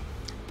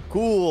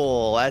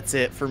 Cool. That's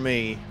it for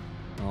me.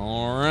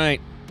 All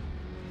right.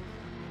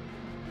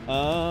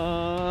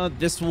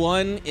 This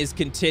one is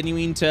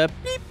continuing to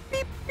beep,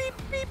 beep, beep,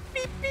 beep,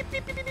 beep, beep, beep,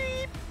 beep, beep,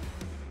 beep.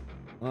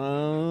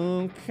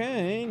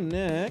 Okay,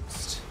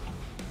 next.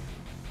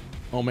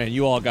 Oh man,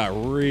 you all got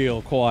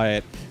real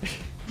quiet.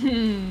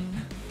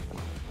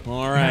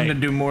 All I'm right. gonna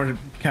do more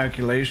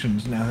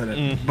calculations now that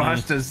it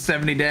boss does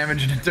 70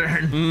 damage in a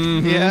turn.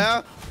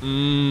 Yeah.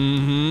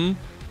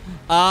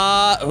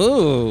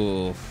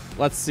 Ooh.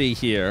 Let's see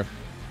here.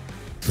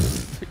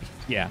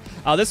 Yeah.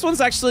 This one's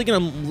actually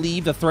gonna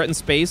leave the threatened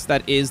space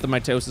that is the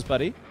mitosis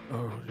buddy.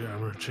 Oh, yeah, I'm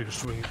going to take a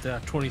swing at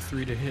that.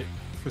 23 to hit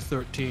for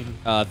 13.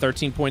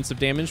 13 points of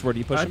damage. Where do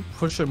you push him? I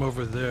push him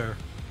over there.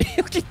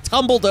 He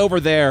tumbled over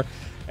there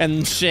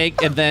and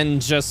shake and then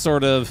just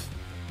sort of,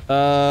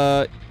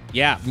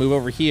 move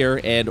over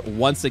here and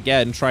once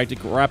again try to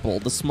grapple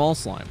the small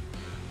slime.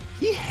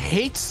 He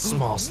hates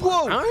small slime.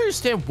 Whoa. I don't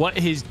understand what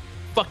his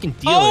fucking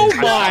deal Oh is.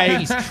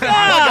 my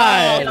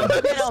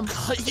God!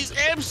 He's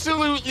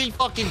absolutely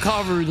fucking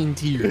covered in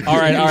tears. All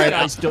right.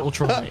 I still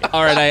try.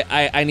 All right,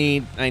 I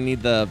need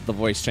the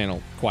voice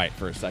channel quiet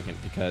for a second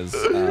because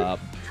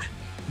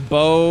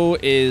Bo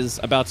is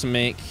about to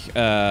make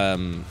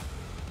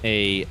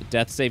a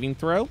death saving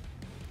throw.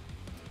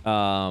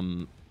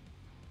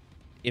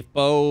 If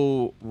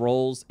Bo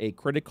rolls a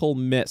critical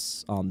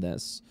miss on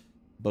this,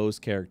 Bo's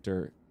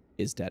character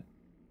is dead.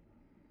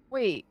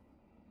 Wait,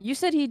 you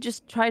said he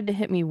just tried to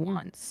hit me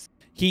once.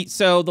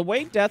 So the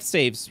way death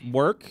saves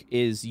work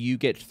is you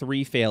get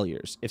 3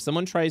 failures. If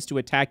someone tries to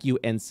attack you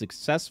and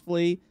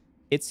successfully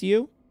hits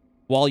you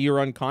while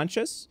you're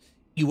unconscious,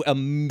 you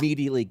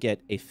immediately get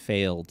a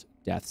failed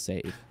death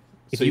save.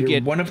 If So you you're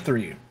get 1 of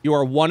 3. You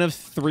are 1 of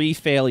 3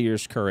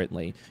 failures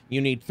currently.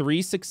 You need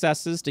 3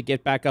 successes to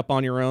get back up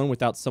on your own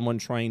without someone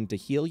trying to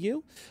heal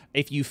you.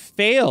 If you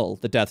fail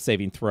the death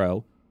saving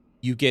throw,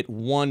 you get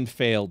 1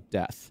 failed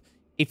death.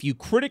 If you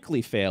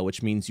critically fail,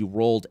 which means you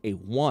rolled a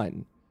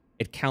 1,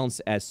 it counts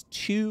as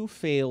 2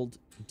 failed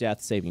death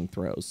saving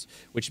throws,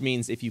 which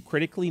means if you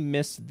critically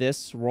miss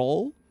this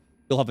roll,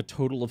 you'll have a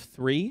total of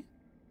 3,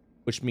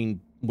 which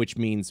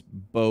means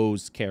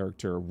Bo's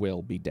character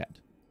will be dead.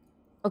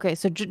 Okay,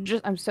 so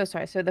I'm so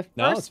sorry. So the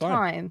No, it's first fine.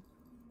 time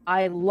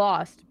I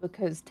lost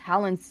because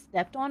Talon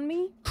stepped on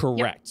me.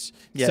 Correct.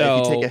 Yeah, So,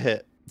 if you take a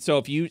hit. So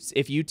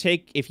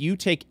if you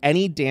take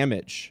any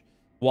damage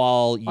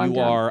while I'm you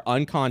done. are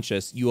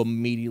unconscious, you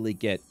immediately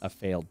get a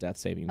failed death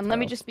saving throw. And let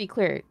me just be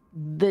clear: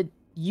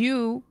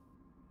 you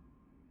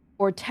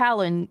or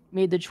Talon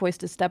made the choice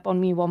to step on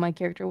me while my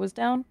character was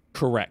down.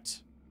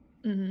 Correct.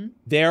 Mm-hmm.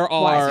 There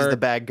are He's the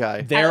bad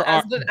guy. there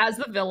are as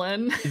the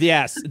villain.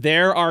 yes,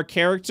 there are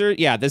characters.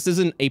 Yeah, this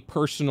isn't a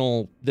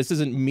personal. This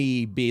isn't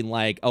me being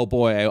like, oh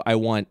boy, I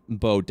want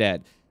Bo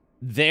dead.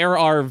 There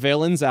are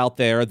villains out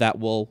there that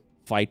will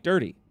fight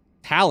dirty.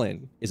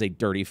 Talon is a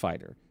dirty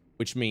fighter,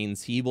 which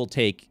means he will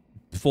take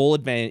full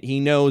advantage. He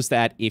knows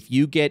that if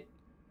you get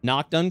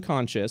knocked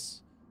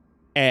unconscious,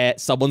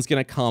 someone's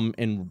gonna come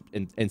and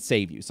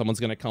save you.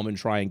 Someone's gonna come and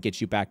try and get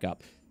you back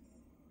up.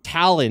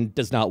 Talon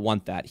does not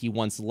want that. He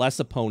wants less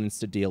opponents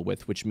to deal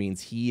with, which means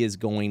he is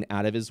going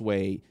out of his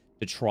way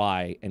to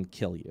try and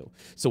kill you.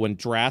 So when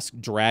Drask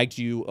dragged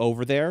you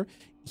over there,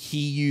 he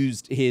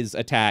used his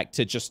attack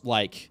to just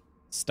like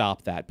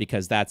stop that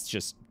because that's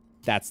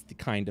the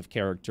kind of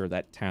character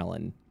that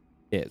Talon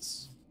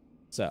is.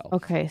 So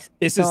Okay.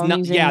 this so is I'm not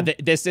using-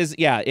 this is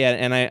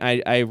and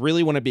I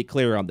really want to be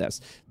clear on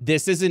this.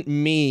 This isn't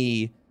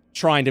me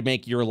trying to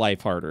make your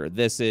life harder.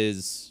 This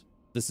is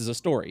a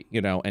story,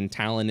 and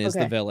Talon is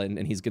the Okay. villain,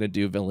 and he's going to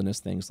do villainous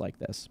things like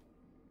this.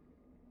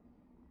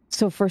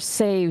 So for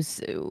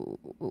saves,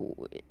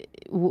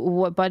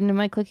 what button am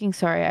I clicking?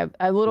 Sorry, I'm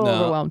a little No.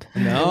 overwhelmed.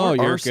 No, There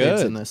you're are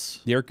saves in good.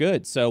 this. You're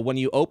good. So when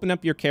you open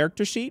up your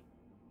character sheet,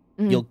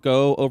 Mhm. you'll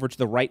go over to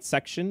the right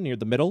section near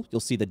the middle. You'll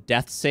see the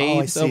death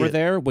saves see over it.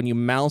 there. When you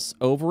mouse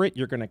over it,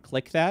 you're going to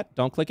click that.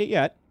 Don't click it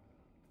yet.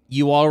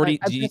 You already...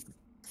 I pressed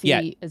C,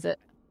 yeah. Is it?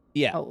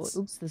 yeah. Oh,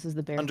 oops. This is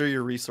the bear. Under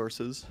your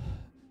resources.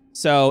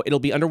 So it'll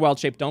be under wild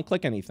shape. Don't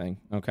click anything,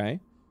 okay?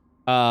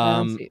 I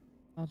don't see it.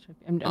 I'll check.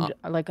 I'm just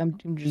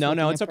no,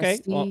 looking. it's I okay.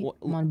 pressed C.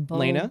 I'm on bow,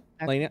 Layna,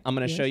 back- I'm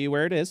going to show yes. you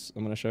where it is.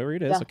 I'm going to show you where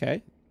it is, Yeah.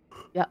 okay?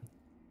 Yeah.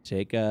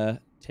 Take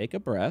a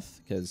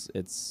breath because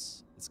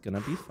it's going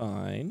to be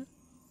fine.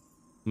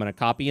 I'm going to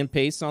copy and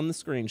paste on the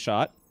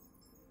screenshot,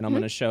 and I'm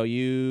going to show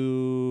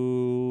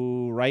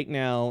you right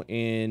now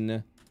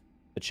in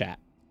the chat.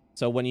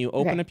 So when you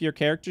open Okay. up your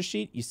character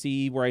sheet, you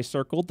see where I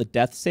circled the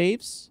death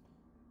saves?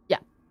 Yeah.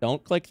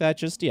 Don't click that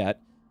just yet.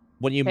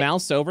 When you Okay.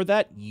 mouse over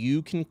that,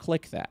 you can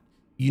click that.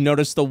 You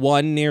notice the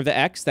 1 near the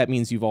X? That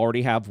means you've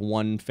already have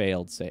 1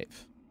 failed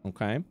save.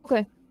 Okay?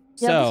 Okay.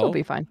 Yeah, So, this will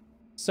be fine.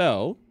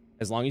 So,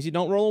 As long as you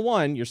don't roll a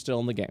 1, you're still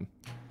in the game.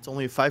 It's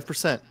only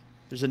 5%.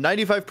 There's a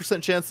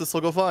 95% chance this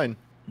will go fine.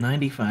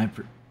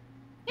 95%.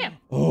 Yeah.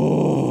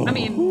 Oh. I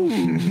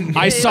mean,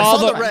 I saw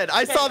the red.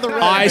 I saw the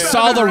red. I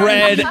saw the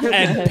red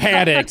and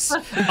panics.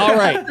 All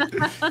right.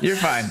 You're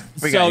fine.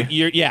 So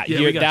you're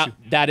we got you.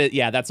 that is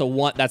that's a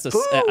one. That's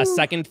a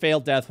second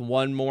failed death.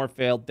 One more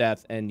failed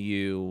death, and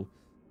you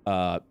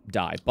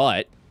die.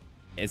 But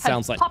it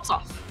sounds like pops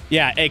off.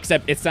 Yeah,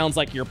 except it sounds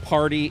like your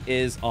party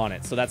is on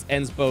it. So that's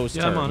Ensbo's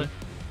turn. I'm on it.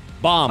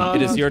 Bomb.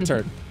 It is your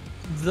turn.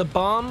 The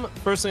bomb.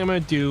 First thing I'm gonna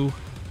do,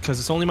 because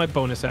it's only my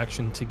bonus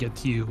action to get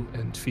to you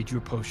and feed you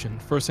a potion.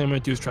 First thing I'm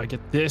gonna do is try to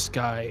get this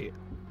guy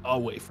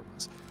away from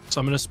us. So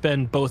I'm gonna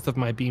spend both of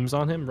my beams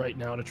on him right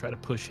now to try to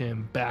push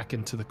him back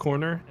into the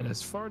corner and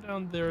as far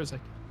down there as I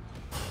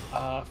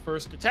can.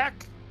 First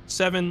attack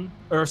 7,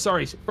 or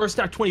sorry, first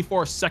attack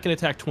 24, second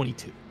attack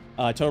 22.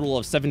 A total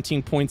of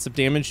 17 points of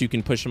damage. You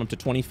can push him up to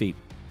 20 feet.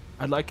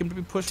 I'd like him to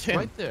be pushed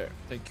right there.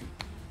 Thank you.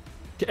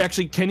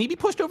 Actually, can he be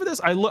pushed over this?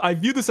 I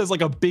view this as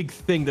like a big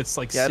thing that's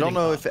like. Yeah, I don't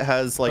know if it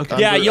has like.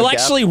 Okay. Yeah, under you'll a gap.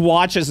 actually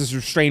watch as his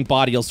restrained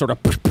body will sort of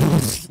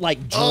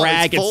like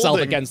drag it's itself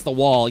folding. against the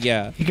wall.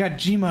 Yeah. He got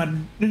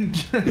Gmod.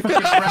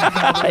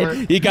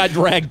 He got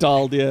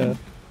ragdolled. Yeah.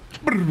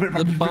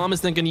 The bomb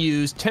is then going to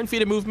use 10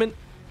 feet of movement,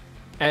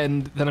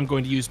 and then I'm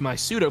going to use my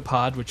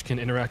pseudopod, which can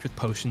interact with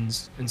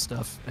potions and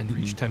stuff, and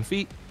reach 10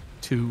 feet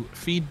to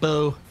feed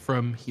Bo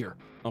from here.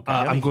 Okay.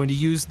 I'm going to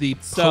use the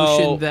So-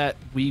 potion that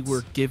we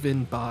were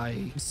given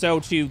by. So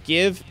to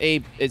give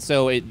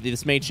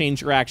this may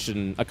change your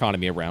action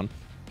economy around.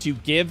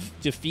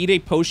 To feed a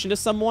potion to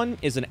someone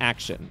is an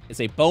action. It's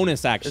a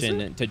bonus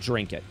action to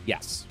drink it.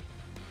 Yes.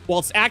 Well,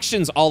 it's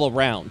actions all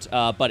around,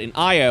 but in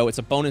IO, it's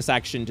a bonus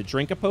action to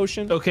drink a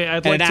potion. Okay,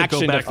 I'd and like an to action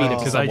go back feed on it it to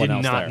because I did someone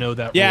else not there. know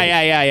that. Yeah,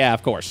 rule. yeah.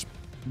 Of course.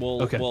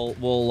 We'll Okay.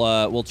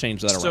 we'll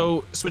change that around.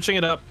 So switching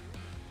it up,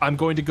 I'm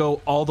going to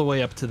go all the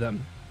way up to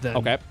them. Then.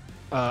 Okay.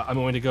 I'm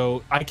going to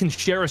go. I can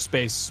share a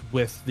space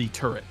with the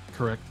turret,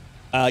 correct?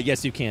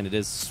 Yes, you can. It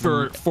is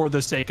For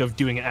the sake of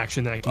doing an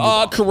action that I can. Move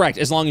off. correct.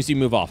 As long as you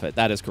move off it,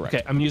 that is correct.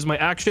 Okay, I'm gonna use my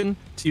action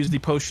to use the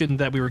potion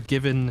that we were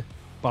given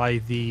by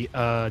the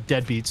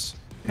deadbeats.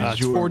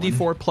 It's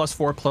 4d4 plus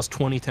 4 plus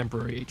 20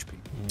 temporary HP.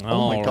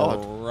 Oh my God.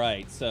 All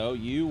right, so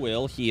you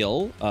will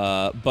heal.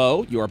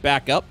 Bo, you are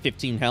back up,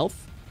 15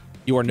 health.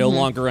 You are no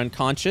longer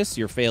unconscious.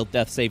 Your failed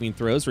death saving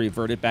throws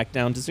reverted back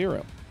down to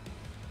 0.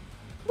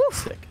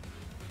 Sick.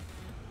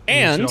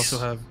 And you should also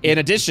have- in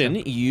addition,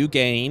 you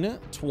gain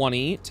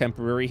 20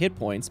 temporary hit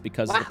points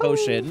because of the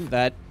potion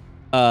that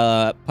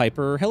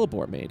Piper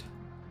Hellebore made.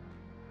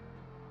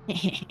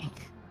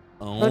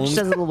 Roach does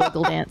a little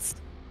wiggle dance.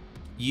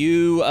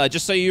 You,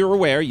 just so you're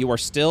aware, you are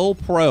still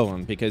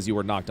prone because you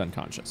were knocked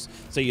unconscious.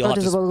 So you'll Roach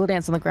have does a to. wiggle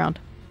dance on the ground.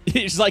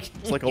 It's like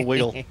It's like a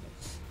wiggle.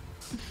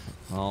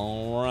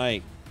 All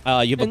right. You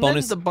have a And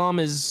bonus. then the bomb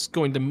is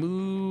going to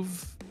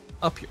move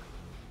up here.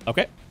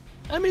 Okay.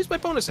 I'm gonna use my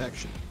bonus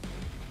action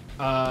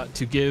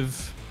to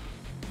give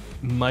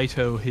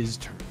Maito his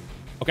turn.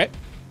 Okay.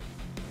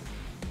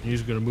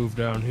 He's gonna move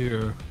down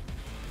here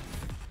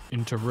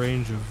into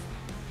range of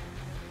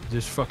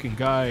this fucking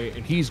guy,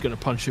 and he's gonna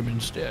punch him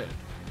instead.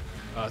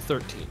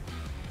 13.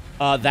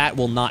 That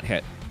will not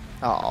hit.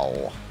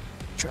 Oh.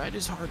 Tried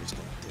as hard as I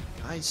did,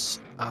 guys.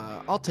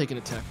 I'll take an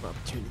attack of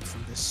opportunity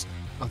from this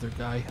other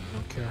guy. I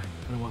don't care.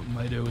 I don't want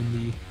Maito in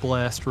the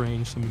blast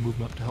range, so I'm gonna move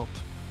him up to help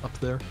up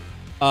there.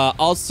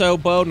 Also,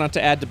 Bo, not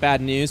to add to bad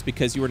news,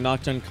 because you were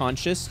knocked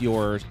unconscious,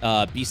 your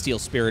bestial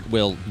spirit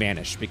will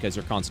vanish because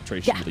your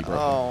concentration will be broken.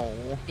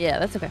 Oh. Yeah,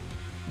 that's okay.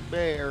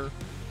 Bear.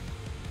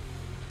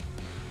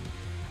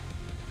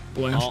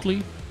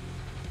 Lastly,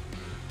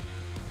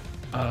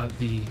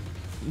 the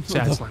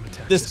sad slime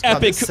attack. This God,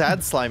 epic, this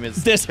sad slime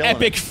is this killing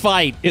epic it.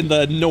 fight in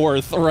the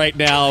north right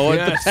now with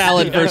the Yes,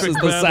 Talon the versus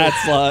epic the battle. sad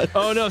slot.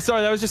 Oh no,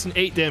 sorry, that was just an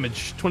 8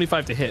 damage,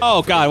 25 to hit.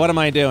 Oh God, what am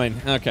I doing?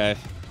 Okay.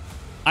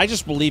 I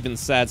just believe in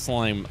sad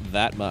slime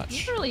that He's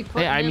much. really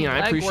putting Hey, I mean,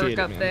 I legwork appreciate it,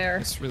 up man. there.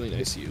 It's really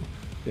nice of you.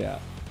 Yeah.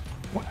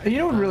 You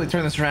know what would really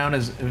turn this around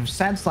is if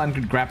Sad Slime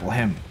could grapple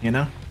him, you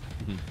know?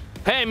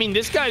 Hey, I mean,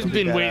 this guy's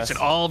been badass. wasting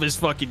all of his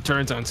fucking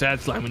turns on Sad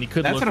Slime when he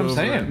could That's look what I'm over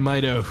saying. at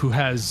Maito, who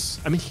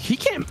has... I mean, he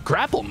can't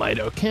grapple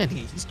Maito, can he?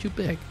 He's too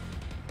big.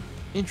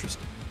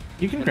 Interesting.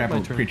 You can My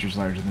grapple turn. creatures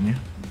larger than you.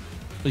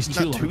 At least He's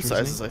two got 2 larger, isn't he?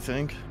 sizes, I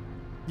think.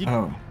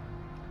 Oh.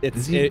 It's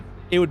Is he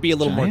it would be a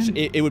little more. giant?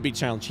 It would be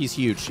challenge. He's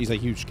huge. He's a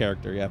huge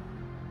character. Yeah.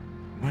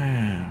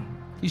 Wow.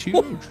 He's huge.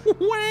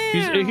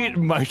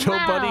 Maito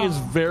Buddy is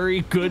very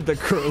good. The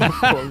crow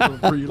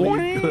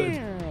really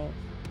good.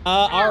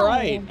 All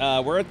right.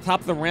 We're at the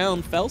top of the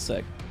round.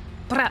 Felsic.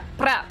 Brap,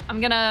 brap.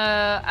 I'm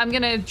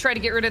gonna try to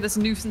get rid of this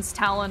nuisance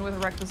Talon with a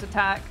reckless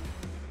attack.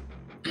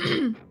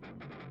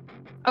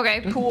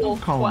 Okay, cool.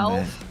 Don't call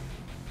him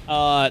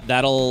 12.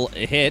 That'll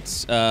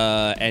hit,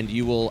 and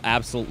you will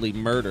absolutely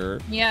murder.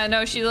 Yeah,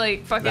 no, she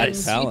like fucking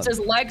Nice, Talon. sweeps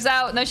his legs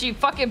out, and then she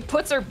fucking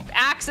puts her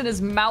axe in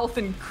his mouth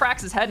and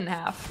cracks his head in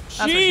half. That's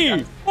what she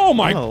does. Oh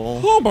my!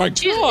 Oh. Oh my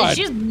She's, God!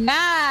 she's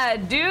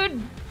mad,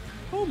 dude.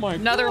 Oh my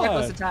Another god.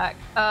 reckless attack.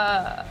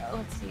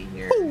 Let's see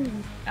here.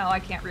 Oh, I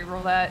can't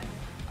reroll that.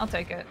 I'll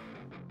take it.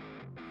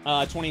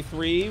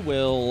 23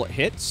 will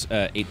hit,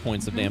 8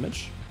 points of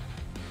damage.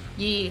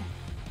 Yee.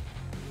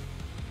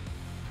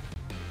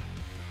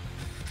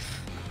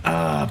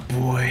 Oh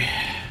boy.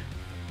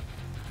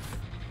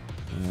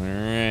 All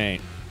right.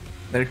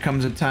 There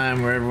comes a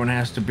time where everyone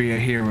has to be a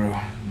hero.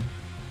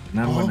 And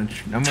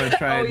I'm gonna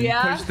try Oh, and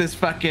yeah? push this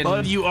fucking.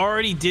 Bud, you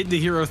already did the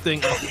hero thing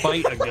a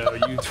fight ago.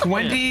 You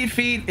 20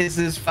 feet is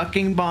this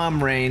fucking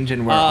bomb range,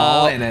 and we're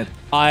all in it.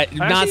 I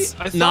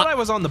thought I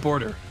was on the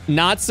border.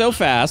 Not so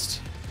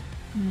fast.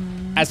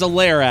 As a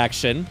lair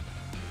action,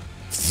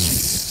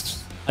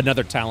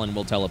 another Talon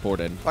will teleport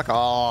in. Fuck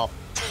off.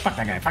 Fuck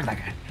that guy. Fuck that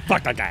guy.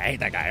 Fuck that guy. I hate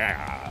that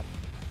guy.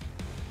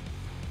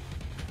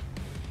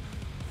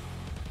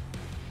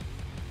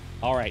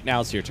 All right,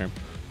 now it's your turn.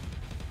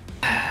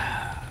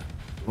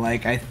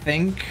 Like, I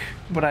think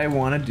what I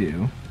want to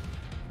do.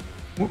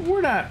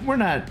 We're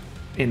not,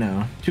 you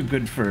know, too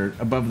good for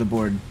above the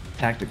board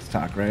tactics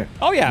talk, right?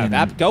 Oh yeah, You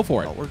know, go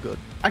for it. Oh, we're good.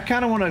 I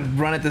kind of want to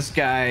run at this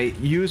guy,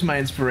 use my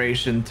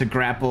inspiration to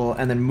grapple,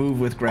 and then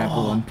move with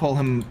grapple and pull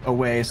him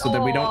away so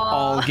that we don't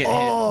all get hit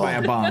by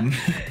a bomb.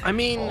 I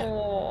mean,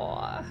 Oh.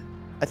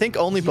 I think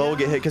only Bo will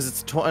get hit because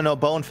it's no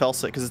Bo and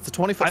Felsic because it's a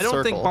 20-foot I don't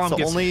circle. think Bomb so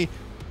gets only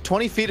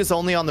 20 feet is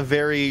only on the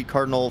very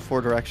cardinal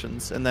 4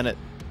 directions, and then it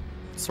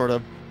sort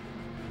of.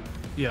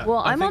 yeah. Well,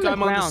 I I'm think on the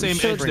I'm on the ground, same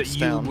so edge that it's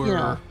you down. were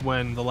Yeah.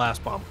 when the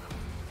last bomb.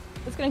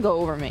 It's gonna go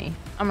over me.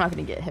 I'm not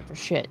gonna get hit for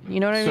shit. You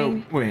know what I So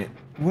mean? wait,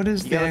 what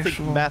is You the gotta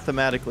actual? think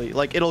mathematically.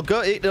 Like it'll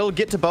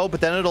get to Bo, but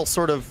then it'll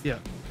sort of Yeah.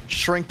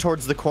 shrink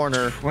towards the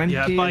corner. 20.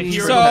 Yeah, by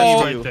here, So-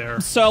 that's right there.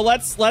 So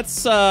let's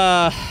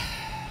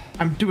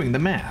I'm doing the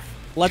math.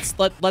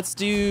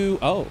 do.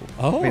 Oh.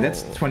 Wait,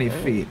 that's 20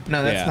 feet.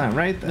 No, that's Yeah. not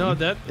right then. No,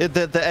 that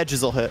The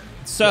edges will hit.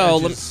 So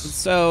Yeah,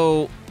 this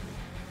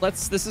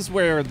is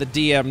where the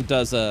DM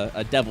does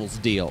a devil's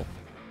deal.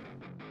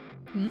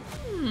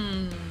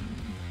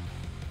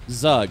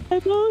 Zug,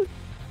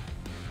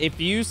 if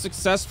you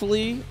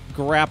successfully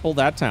grapple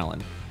that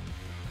Talon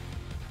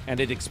and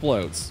it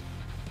explodes,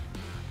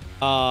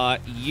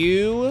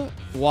 you,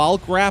 while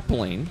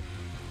grappling,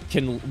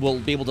 will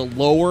be able to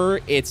lower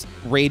its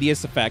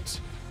radius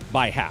effect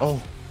by half.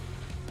 Oh.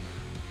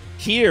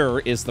 Here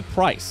is the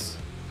price.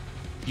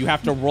 You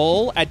have to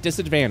roll at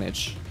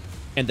disadvantage,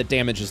 and the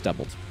damage is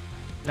doubled.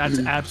 that's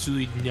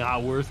absolutely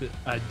not worth it.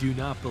 I do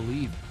not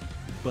believe,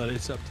 but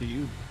it's up to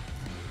you.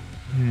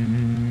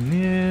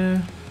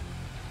 Yeah.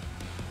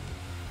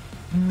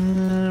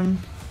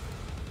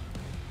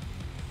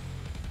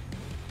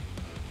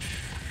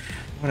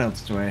 What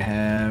else do I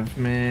have,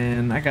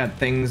 man? I got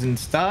things and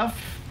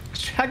stuff.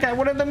 I got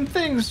one of them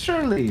things,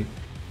 surely.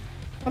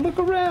 I'll look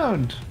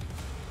around.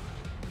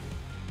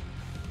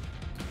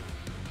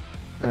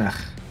 Ugh.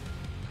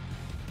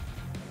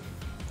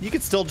 You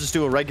could still just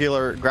do a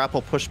regular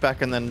grapple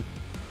pushback and then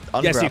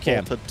ungrapple. Yes, you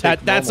can. To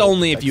take That's normal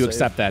only if dex you save.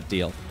 accept that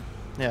deal.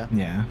 Yeah.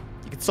 Yeah.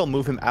 You could still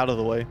move him out of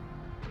the way.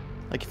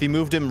 Like if you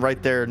moved him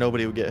right there,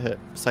 nobody would get hit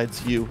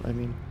besides you. I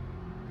mean.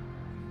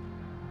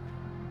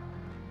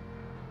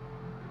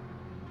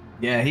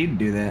 Yeah, he'd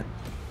do that.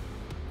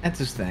 That's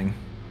his thing.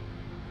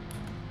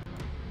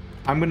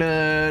 I'm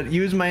gonna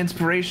use my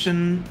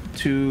inspiration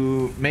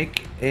to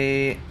make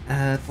a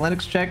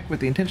athletics check with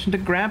the intention to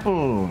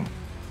grapple.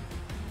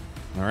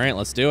 All right,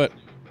 let's do it.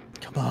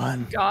 Come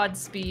on.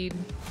 Godspeed.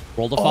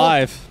 Roll to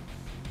 5.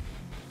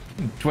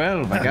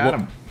 12, I got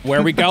him. Where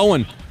are we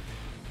going?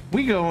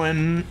 We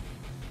going.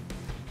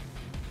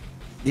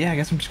 Yeah, I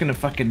guess I'm just gonna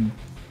fucking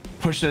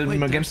push him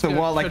Wait, against the that's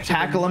wall, gonna like touch him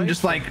tackle him, right?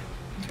 just like,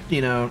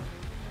 you know,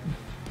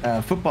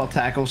 football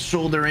tackle,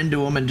 shoulder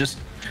into him, and just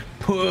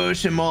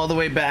push him all the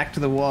way back to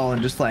the wall,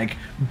 and just like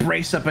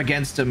brace up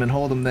against him and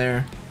hold him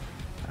there.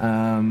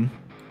 And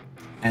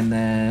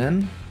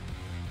then,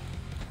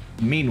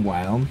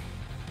 meanwhile,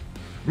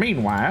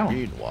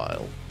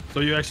 Meanwhile. So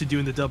you're actually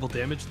doing the double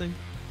damage thing?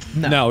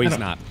 No, I he's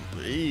don't- not.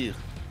 Ew.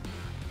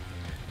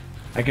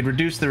 I could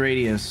reduce the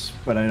radius,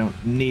 but I don't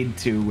need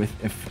to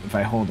if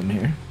I hold him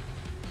here.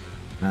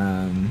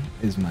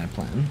 Is my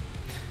plan.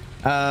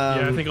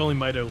 Yeah, I think only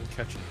Mido will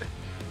catch it.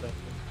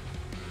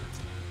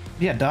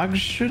 Yeah, dogs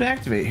should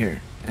activate here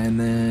and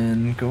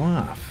then go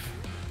off.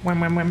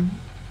 Wham, wham, wham.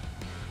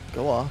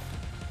 Go off.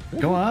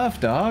 Go off,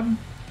 dog.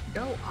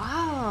 Go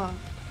off.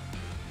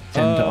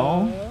 10 to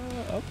all.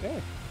 Okay.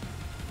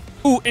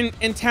 Ooh,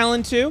 and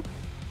Talon too?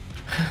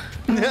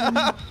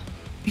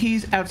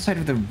 He's outside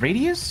of the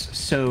radius,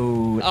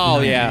 so. Oh, no.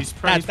 yeah. He's,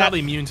 That- he's probably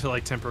immune to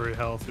like temporary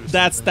health or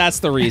That's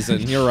something. the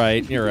reason. You're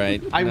right. You're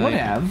right. I would No,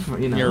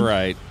 have, you know. You're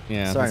right.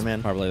 Yeah. Sorry, that's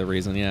man. Probably the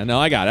reason. Yeah. No,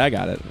 I got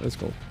it. That's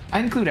cool. I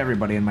include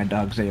everybody in my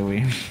dog's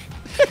AoE.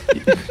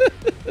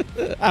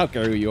 I don't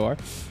care who you are.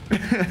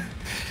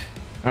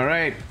 All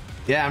right.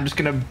 Yeah, I'm just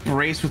gonna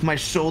brace with my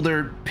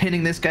shoulder,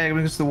 pinning this guy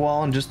against the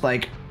wall, and just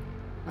like,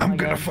 I'm my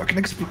gonna God. fucking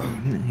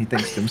explode. He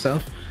thinks to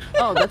himself.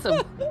 Oh, that's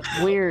a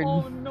weird.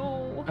 Oh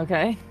no.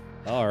 Okay.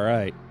 All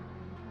right.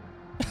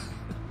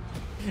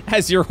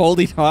 As you're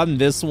holding on,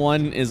 this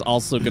one is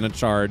also going to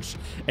charge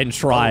and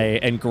try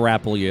and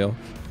grapple you.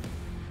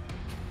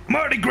 I'm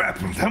already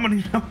grappled. How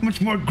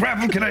much more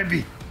grappled can I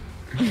be?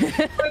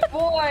 Good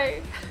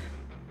boy.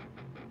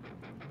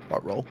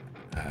 What roll?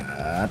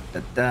 I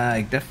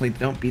definitely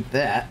don't beat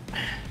that.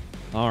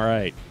 All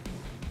right.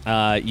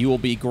 You will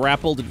be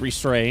grappled and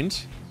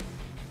restrained.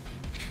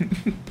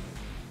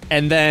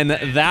 And then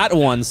that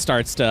one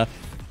starts to...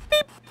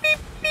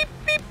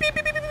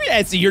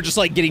 And so you're just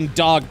like getting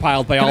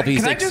dogpiled by all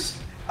these...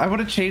 I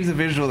want to change the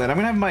visual then. I'm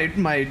going to have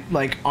my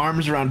like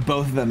arms around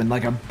both of them in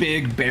like a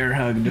big bear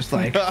hug, just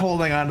like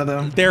holding onto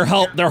them. They're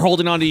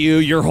holding onto you.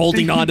 You're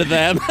holding onto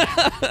them.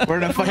 We're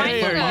in a fucking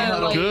Hey, are you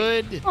Like-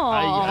 good?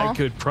 I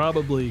could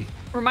probably...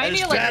 Remind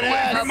me of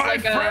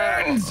like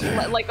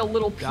a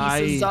little piece Guy.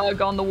 of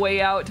Zug on the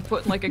way out to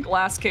put in like a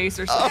glass case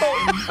or something.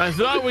 I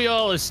thought we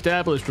all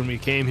established when we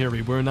came here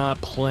we were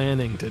not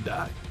planning to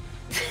die.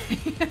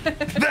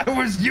 That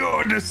was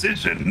your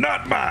decision,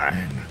 not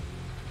mine.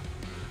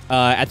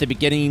 At the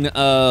beginning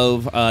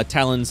of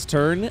Talon's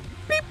turn,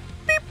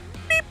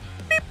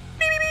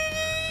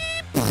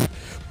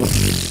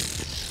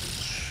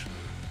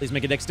 please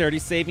make a dexterity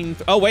saving.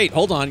 Oh wait,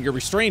 hold on. You're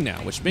restrained now,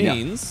 which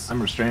means I'm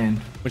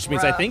restrained.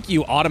 I think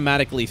you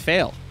automatically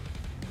fail.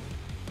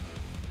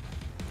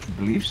 I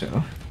believe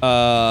so.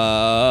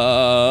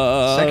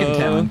 Uh, Second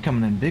Talon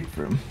coming in big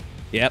for him.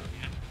 Yep.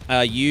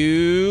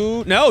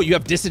 You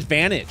have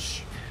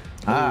disadvantage.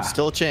 Ooh,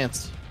 still a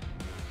chance.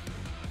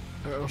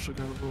 I also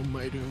got to roll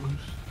my dose.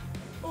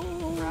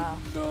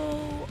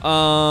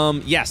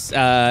 Yes.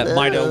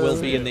 Mido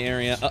will be in the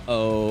area.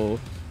 Uh-oh.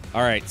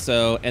 All right.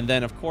 So, and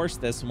then of course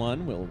this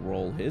one will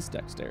roll his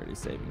dexterity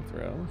saving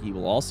throw. He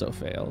will also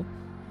fail,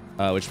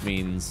 which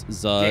means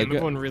Zug. Damn,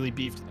 everyone really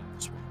beefed that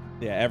this one.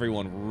 Yeah,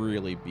 everyone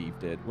really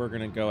beefed it. We're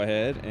gonna go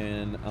ahead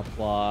and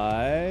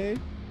apply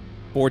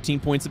 14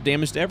 points of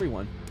damage to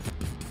everyone.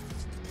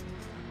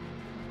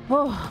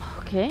 Oh,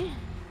 okay.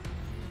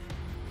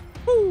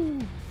 Woo.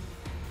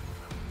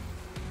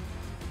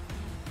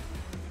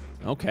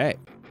 Okay.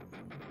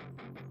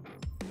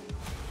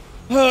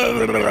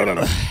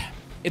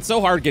 It's so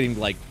hard getting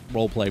like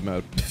roleplay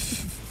mode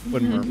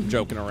when we're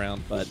joking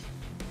around, but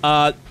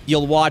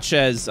you'll watch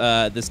as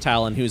this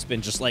Talon, who's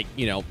been just like,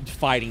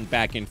 fighting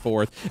back and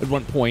forth, at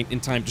one point in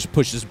time just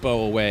pushes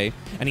bow away,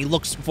 and he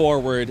looks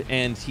forward,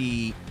 and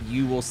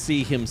you will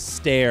see him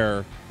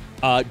stare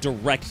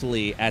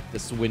directly at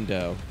this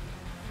window.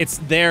 It's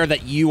there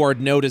that you are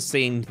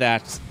noticing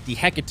that the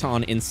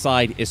hecaton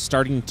inside is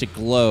starting to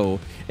glow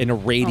in a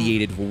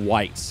radiated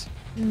white.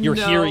 You're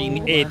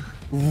hearing it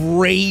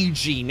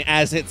raging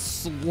as it's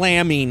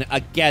slamming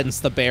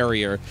against the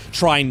barrier,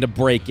 trying to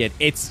break it.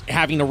 It's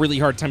having a really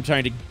hard time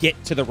trying to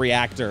get to the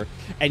reactor,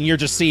 and you're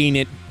just seeing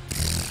it,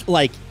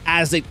 like,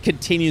 as it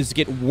continues to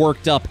get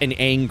worked up and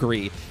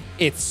angry,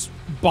 its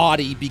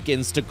body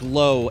begins to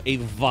glow a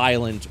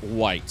violent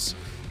white.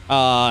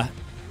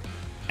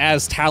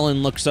 As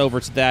Talon looks over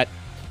to that,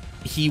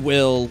 he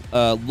will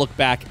look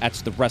back at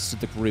the rest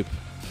of the group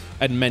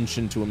and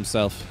mention to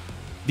himself,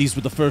 these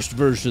were the first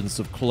versions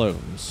of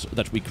clones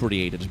that we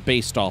created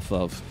based off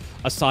of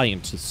a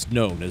scientist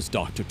known as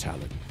Dr.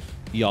 Talon.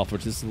 He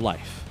offered his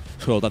life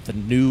so that the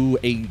new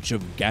age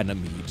of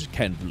Ganymede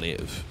can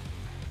live.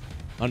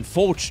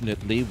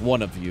 Unfortunately,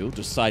 one of you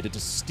decided to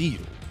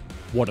steal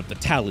one of the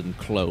Talon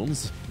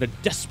clones in a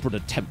desperate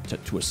attempt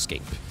to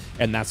escape.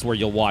 And that's where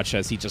you'll watch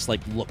as he just,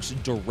 like, looks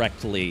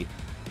directly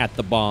at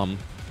the bomb.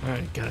 All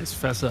right, guys,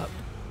 fess up.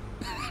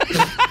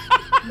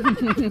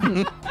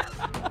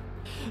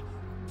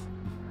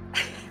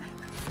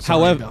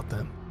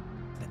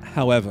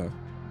 However,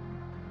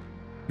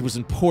 it was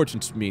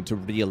important to me to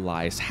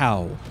realize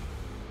how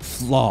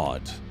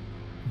flawed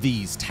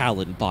these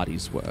Talon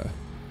bodies were.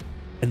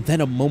 And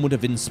then a moment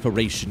of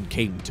inspiration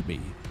came to me,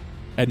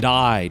 and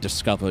I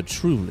discovered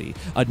truly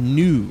a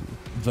new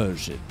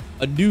version,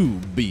 a new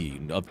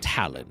being of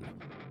Talon.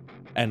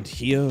 And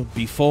here,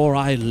 before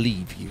I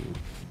leave you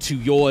to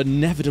your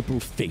inevitable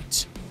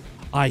fate,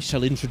 I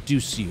shall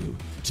introduce you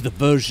to the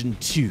version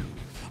 2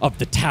 of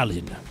the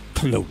Talon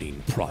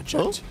cloning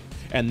project.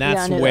 And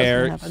that's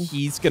where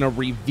he's going to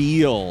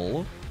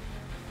reveal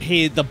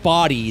the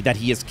body that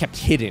he has kept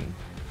hidden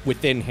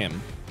within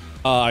him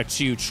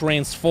to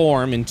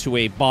transform into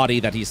a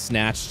body that he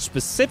snatched,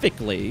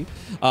 specifically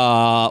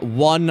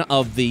one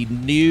of the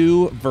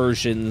new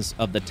versions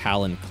of the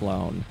Talon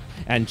clone.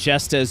 And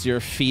just as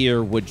your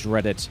fear would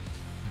dread it,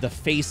 the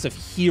face of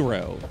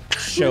Hero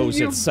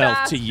shows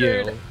itself to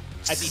you.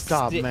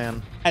 Stop,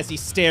 man. As he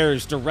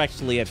stares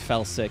directly at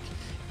Felsic,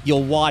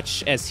 you'll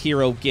watch as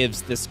Hero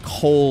gives this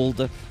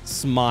cold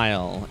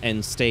smile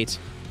and state,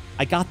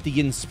 I got the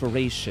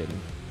inspiration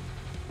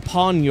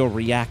upon your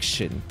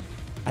reaction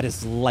at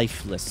his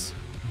lifeless,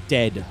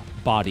 dead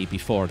body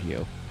before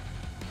you.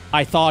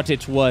 I thought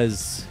it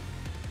was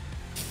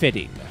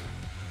fitting.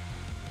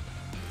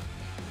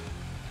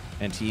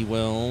 And he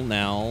will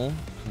now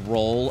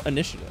roll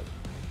initiative.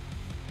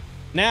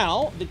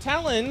 Now, the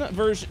Talon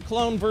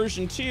clone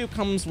version 2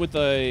 comes with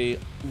a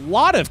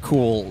lot of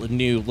cool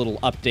new little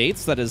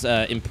updates that is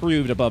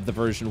improved above the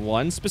version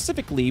 1,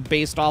 specifically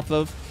based off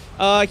of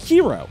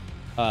Hero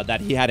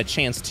that he had a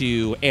chance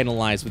to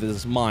analyze with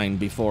his mind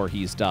before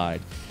he's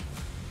died.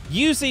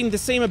 Using the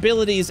same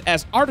abilities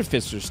as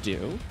Artificers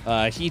do,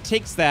 he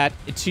takes that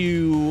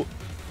to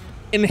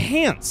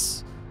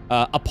enhance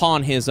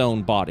upon his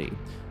own body.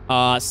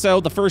 So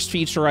the first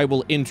feature I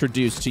will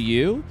introduce to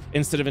you,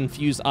 instead of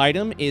infuse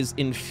item, is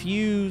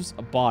infuse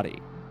body.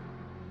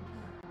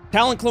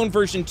 Talon Clone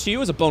version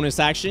 2, as a bonus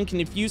action, can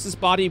infuse his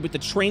body with the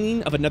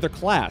training of another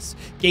class,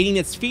 gaining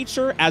its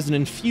feature as an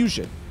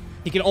infusion.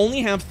 He can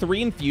only have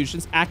 3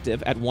 infusions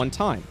active at one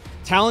time.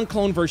 Talon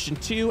Clone version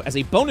 2, as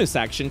a bonus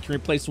action, can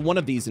replace one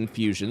of these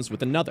infusions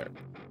with another.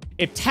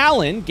 If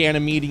Talon,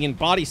 Ganymedian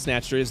Body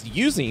Snatcher, is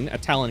using a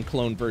Talon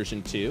Clone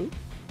version 2,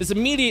 this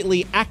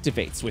immediately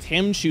activates with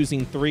him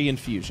choosing 3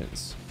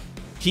 infusions.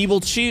 He will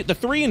choose the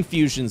 3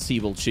 infusions he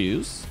will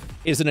choose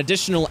is an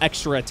additional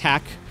extra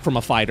attack from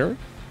a fighter,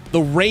 the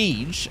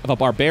rage of a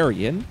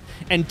barbarian,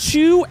 and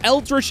 2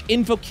 eldritch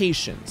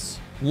invocations.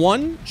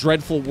 1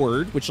 dreadful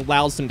word, which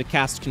allows him to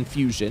cast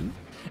confusion,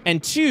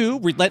 and 2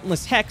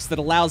 relentless hex that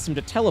allows him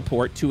to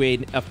teleport to a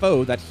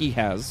foe that he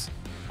has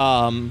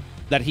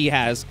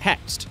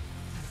hexed.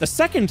 The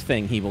second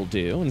thing he will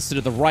do, instead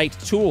of the right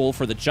tool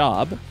for the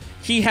job,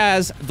 he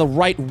has the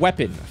right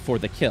weapon for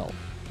the kill.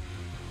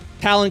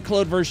 Talon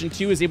Clone version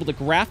 2 is able to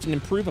graft and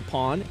improve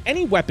upon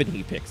any weapon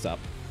he picks up.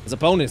 As a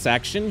bonus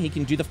action, he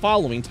can do the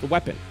following to the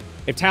weapon.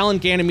 If Talon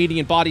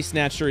Ganymedian Body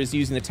Snatcher is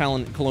using the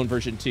Talon Clone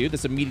version 2,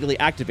 this immediately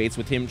activates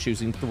with him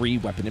choosing 3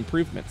 weapon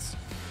improvements.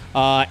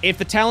 If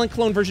the Talon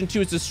Clone version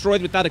 2 is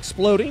destroyed without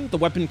exploding, the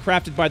weapon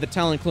crafted by the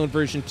Talon Clone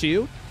version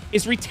 2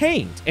 is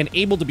retained and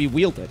able to be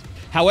wielded.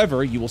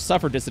 However, you will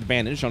suffer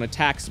disadvantage on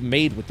attacks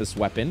made with this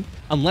weapon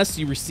unless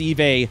you receive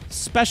a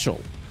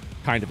special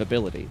kind of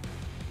ability.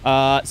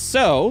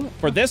 So,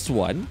 for this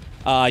one,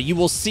 you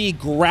will see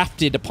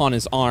grafted upon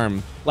his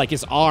arm, like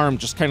his arm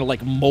just kind of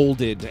like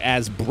molded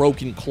as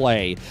broken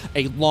clay.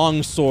 A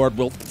long sword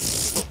will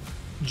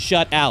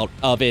jut out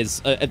of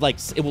his, like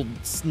it will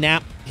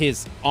snap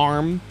his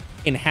arm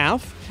in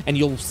half, and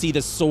you'll see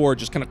the sword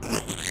just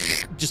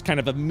kind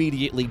of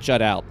immediately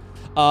jut out.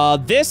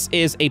 This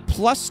is a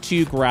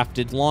 +2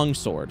 grafted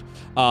longsword.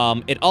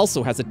 It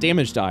also has a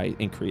damage die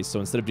increase,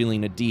 so instead of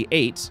dealing a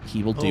D8,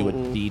 he will do a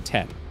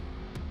D10.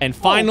 And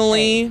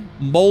finally,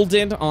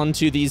 molded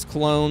onto these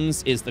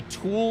clones is the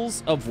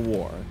Tools of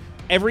War.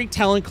 Every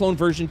Talon Clone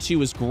version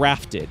 2 is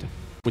grafted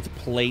with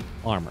plate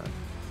armor.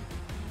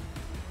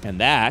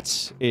 And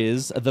that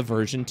is the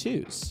version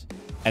 2s.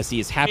 As he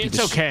is happy It's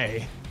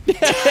okay.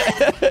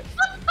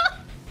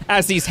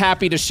 As he's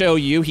happy to show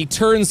you, he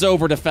turns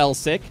over to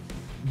Felsic,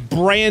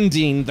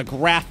 branding the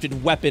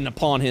grafted weapon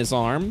upon his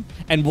arm,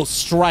 and will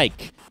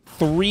strike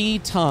 3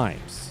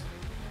 times.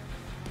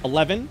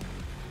 11,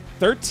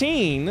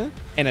 13,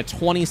 and a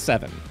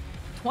 27.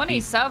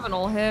 27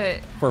 will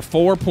hit. For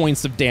 4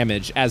 points of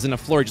damage, as in a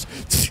flurry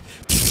just...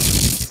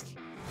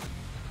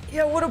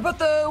 Yeah, what about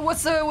the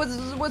what's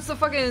the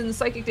fucking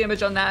psychic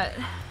damage on that?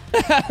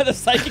 The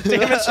psychic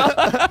damage.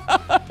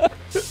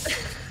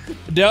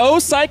 No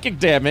psychic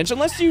damage,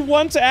 unless you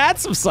want to add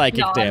some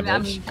psychic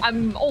damage.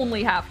 I'm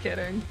only half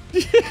kidding.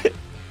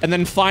 And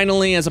then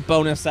finally, as a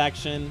bonus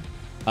action,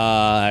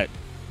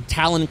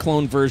 Talon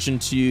Clone version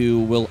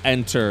 2 will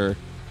enter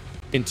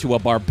into a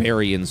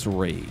Barbarian's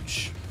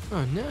Rage.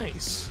 Oh,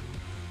 nice.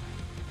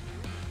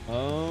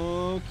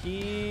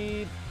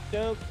 Okie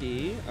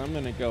dokie. I'm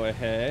going to go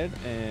ahead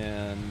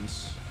and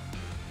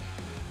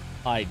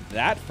hide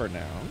that for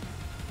now.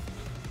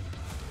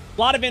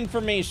 A lot of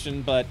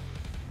information, but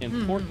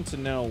important to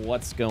know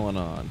what's going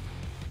on.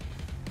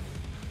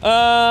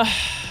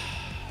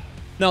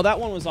 No, that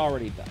one was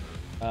already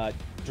done.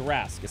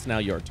 Jurask, it's now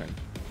your turn.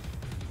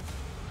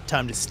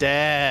 Time to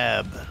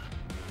stab.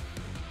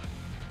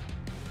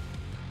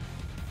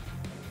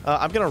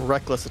 I'm gonna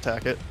reckless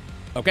attack it.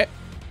 Okay.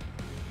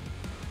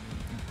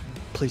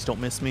 Please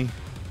don't miss me.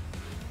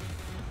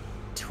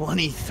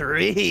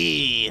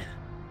 23.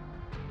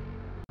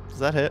 Does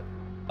that hit?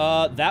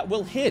 That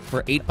will hit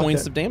for 8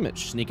 points of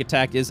damage. Sneak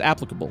attack is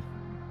applicable.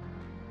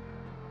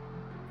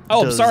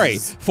 Oh, I'm sorry.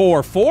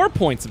 For 4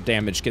 points of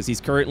damage, because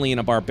he's currently in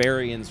a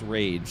Barbarian's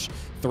Rage.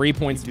 3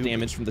 points of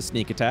damage from the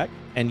sneak attack.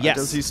 And yes.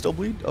 Does he still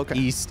bleed? Okay.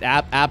 He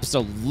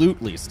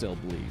absolutely still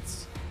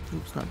bleeds.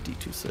 Oops, not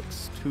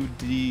D26.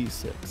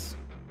 2D6.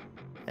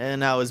 And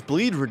now is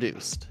bleed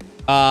reduced?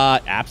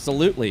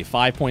 Absolutely.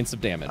 5 points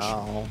of damage.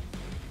 Oh.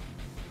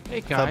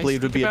 Hey guys, I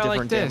believe would be a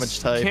different damage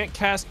type. You can't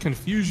cast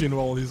confusion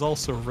while he's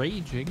also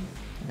raging.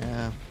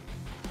 Yeah.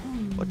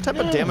 What type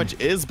of damage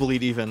is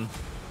bleed even?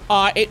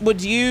 It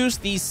would use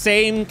the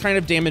same kind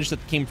of damage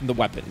that came from the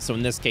weapon. So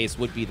in this case,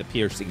 would be the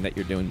piercing that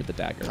you're doing with the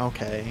dagger.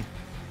 Okay.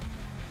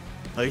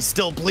 Oh, he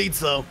still bleeds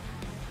though.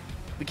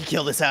 We can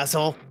kill this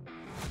asshole.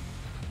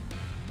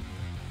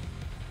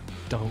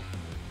 Don't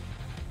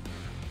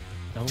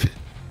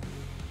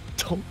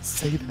Don't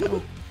say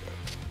that.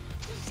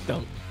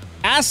 Don't.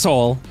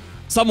 Asshole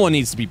Someone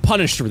needs to be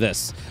punished for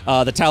this.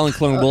 The Talon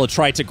clone will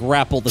try to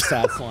grapple the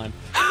sad slime.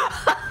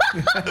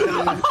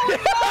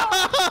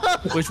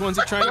 Which one's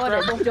he trying to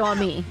grab? What on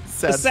me?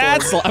 The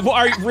sad slime.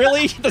 Are you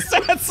really the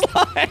sad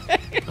slime?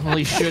 Well,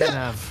 he shouldn't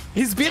have.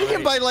 He's beating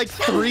him by like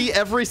 3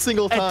 every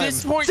single time. At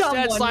this point,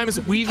 sad slime is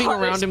weaving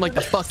around him like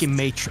the fucking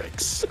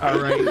Matrix. All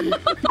right.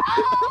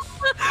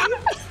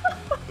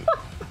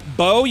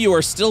 Bo, you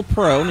are still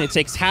prone. It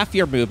takes half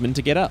your movement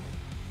to get up.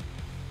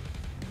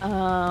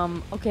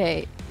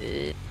 Okay.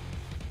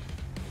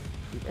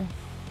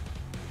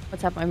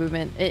 What's half my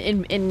movement?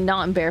 In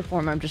not in bear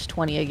form, I'm just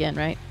 20 again,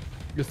 right?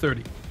 You're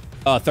 30.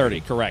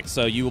 30, correct.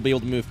 So you will be able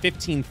to move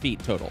 15 feet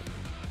total.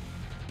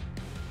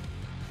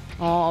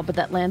 Oh, but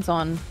that lands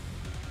on...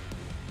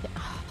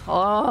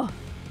 Oh.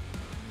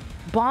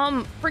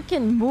 Bomb,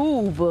 freaking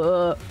move.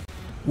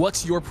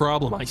 What's your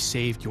problem? I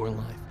saved your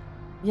life.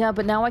 Yeah,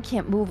 but now I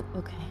can't move.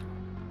 Okay.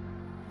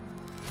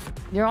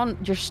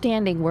 You're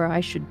standing where I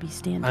should be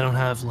standing. I don't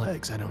have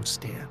legs. I don't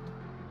stand.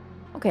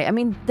 Okay, I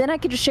mean, then I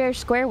could just share a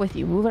square with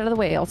you. Move out of the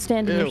way. I'll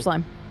stand in your Ew.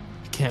 slime.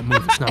 I can't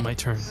move. It's not my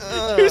turn.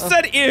 Who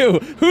said ew?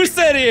 Who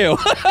said ew?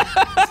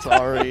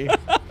 Sorry.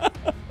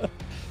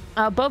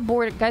 Above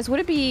board, guys, would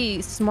it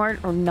be smart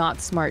or not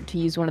smart to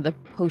use one of the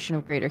potion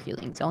of greater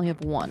healings? I only have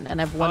one,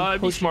 and I have one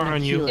It'd be potion smart of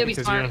on you healing. It'd be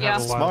because smart, you don't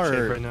have a yeah. lot of shape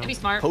Smart. right now. It'd be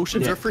smart.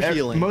 Potions are for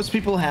healing. Most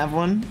people have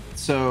one,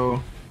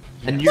 so...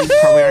 And you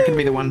probably aren't going to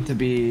be the one to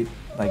be,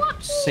 like,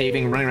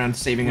 running around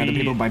saving other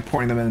people by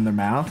pouring them in their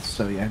mouth.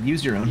 So, yeah,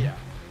 use your own. Yeah.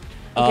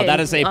 Okay, That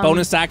is a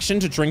bonus action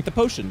to drink the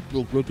potion.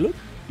 You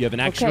have an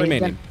action Okay,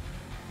 remaining.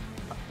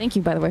 Thank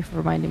you, by the way, for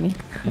reminding me.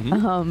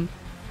 Mhm.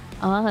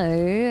 I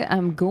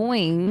am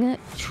going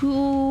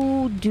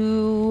to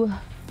do...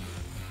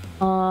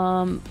 you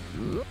know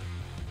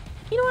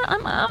what?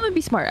 I'm gonna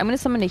be smart. I'm gonna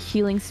summon a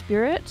healing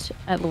spirit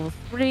at level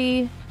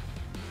 3.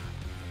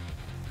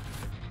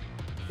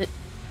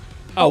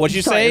 Oh, what'd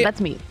you sorry, say? That's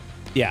me.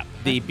 Yeah,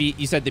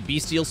 you said the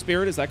bestial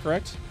spirit, is that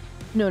correct?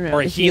 No,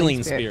 Or a the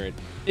healing spirit?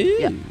 Ooh.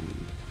 Yeah.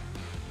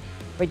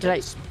 Wait, did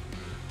I?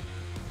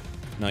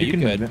 No, You you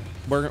can good. move it.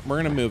 We're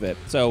gonna move it.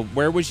 So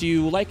where would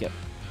you like it?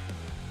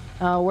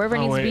 Wherever it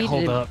Oh needs wait, to be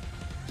hold to up.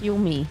 heal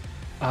me.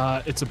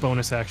 It's a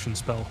bonus action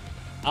spell.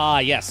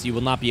 Yes, you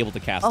will not be able to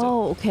cast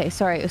Oh, okay.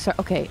 Sorry.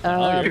 Okay.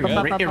 Oh, you're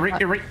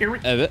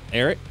good.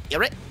 Eric.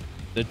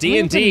 The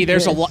D&D,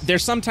 there's a lot.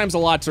 There's sometimes a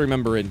lot to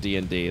remember in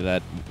D&D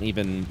that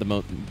even the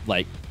doing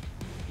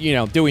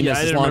Yeah, this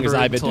I as didn't long as remember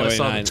I've been until doing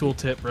I it. saw the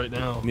tooltip right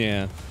now.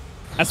 Yeah,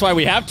 that's why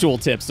we have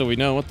tooltips, so we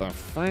know what the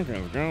fuck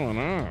is going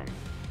on.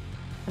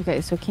 Okay,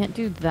 so can't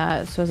do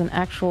that. So as an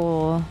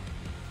actual,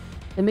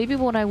 then maybe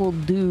what I will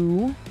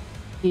do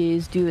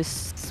is do a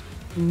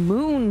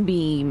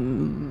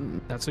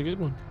moonbeam. That's a good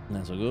one.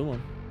 That's a good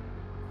one.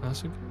 That's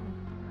a good one.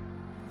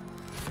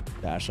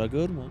 That's a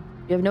good one.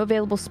 You have no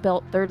available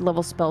third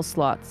level spell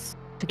slots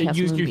to It cast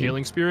used your moonbeam.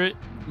 healing spirit.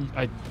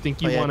 I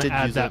think you Oh, yeah, want it to did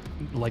add use that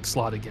like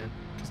slot again.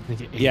 'Cause I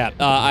think it ate Yeah,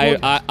 it.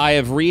 I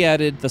have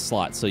re-added the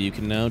slot, so you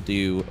can now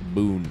do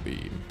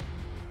moonbeam.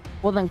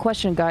 Well then,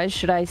 question, guys,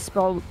 should I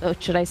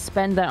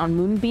spend that on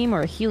moonbeam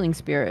or a healing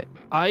spirit?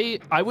 I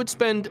would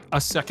spend a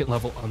second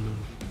level on Moon.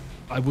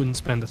 I wouldn't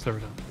spend a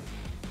third on.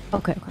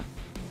 Okay.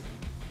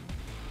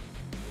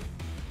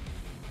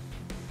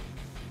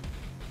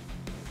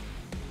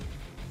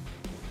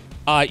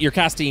 You're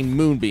casting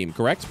moonbeam,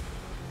 correct?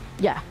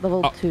 Yeah,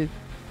 level 2.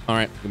 All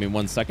right, give me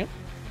 1 second.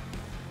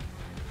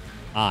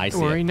 I see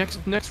Don't worry, it.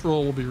 next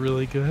roll will be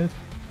really good.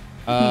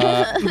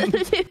 Oh,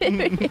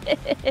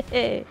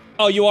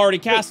 you already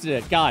casted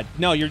it. God,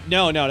 no,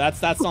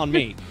 that's on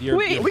me.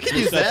 Wait, we can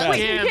use so that. fast.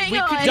 Damn, hang we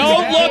on. could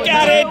Don't look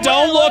at it.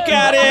 Don't look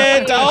at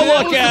it. Don't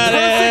look at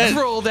Perfect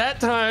it. roll that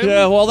time.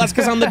 Yeah, well, that's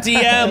because I'm the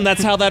DM.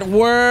 That's how that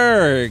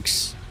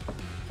works.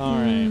 All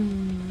right.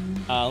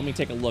 Let me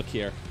take a look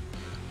here.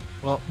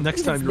 Well, next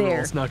It's time your there.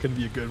 roll's not going to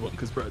be a good one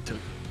because Brett took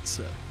it.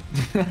 So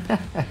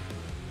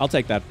I'll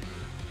take that.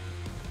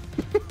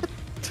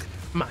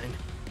 mine.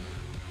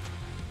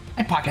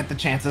 I pocket the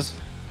chances.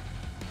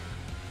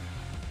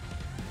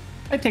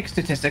 I take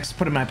statistics,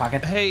 put it in my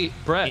pocket. Hey,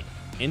 Brett,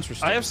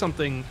 Interesting. I have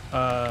something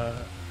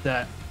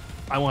that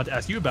I want to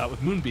ask you about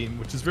with Moonbeam,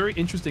 which is a very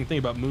interesting thing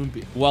about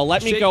Moonbeam. Well,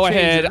 let me Shape go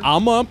ahead. changer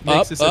I'm up.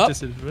 makes us a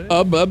disadvantage.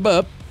 I'm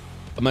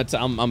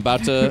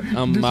about to.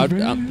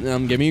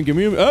 Give me.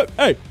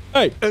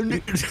 Hey.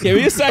 Give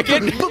me a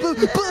second.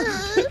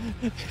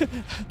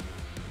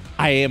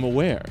 I am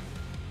aware.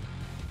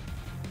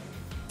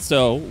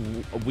 So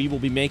we will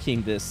be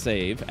making this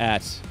save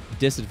at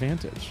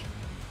disadvantage.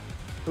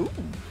 Ooh.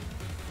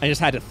 I just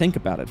had to think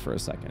about it for a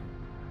second.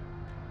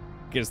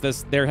 Because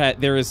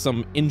there is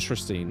some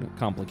interesting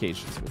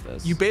complications with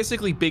this. You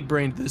basically big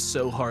brained this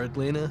so hard,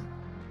 Layna.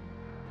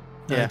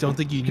 Yeah. I don't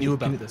think you knew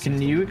about this.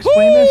 Can you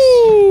explain this?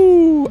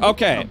 Woo!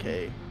 Okay.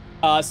 Okay.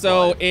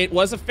 So it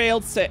was a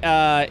failed.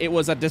 It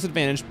was a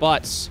disadvantage,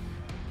 but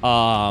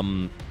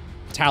Talon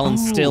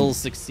still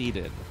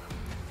succeeded.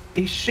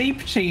 A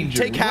shape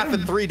changer. Take half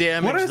and 3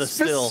 damage. What a the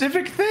still.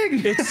 specific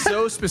thing. It's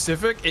so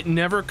specific, it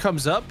never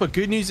comes up. But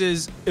good news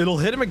is, it'll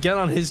hit him again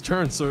on his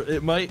turn, so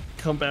it might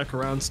come back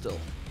around still.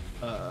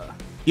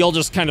 You'll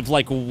just kind of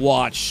like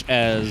watch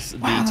as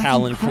the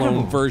Talon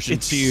clone version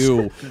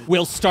 2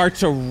 will start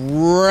to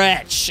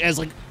retch as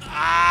like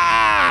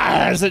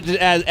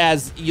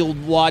as you'll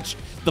watch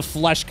the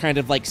flesh kind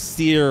of like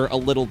sear a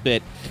little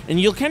bit, and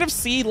you'll kind of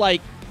see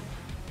like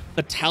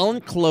the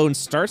Talon clone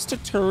starts to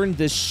turn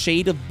this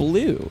shade of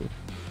blue,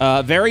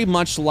 very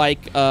much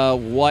like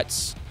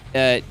what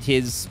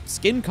his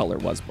skin color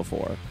was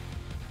before.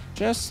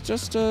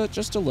 Just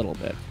a little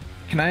bit.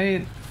 Can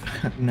I?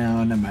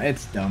 No, never mind.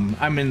 It's dumb.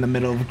 I'm in the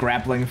middle of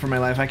grappling for my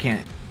life. I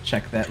can't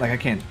check that. Like I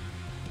can't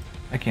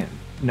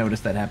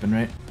notice that happen,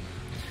 right?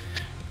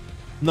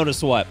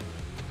 Notice what?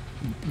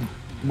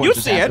 What You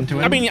just see it. happened to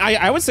him? I mean,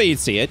 I would say you'd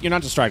see it. You're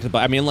not distracted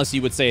by. I mean, unless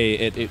you would say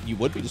it you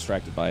would be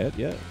distracted by it.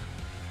 Yeah.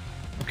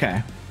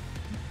 Okay.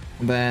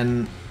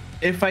 Then,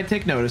 if I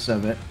take notice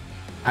of it,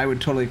 I would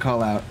totally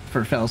call out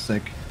for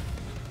Felsic.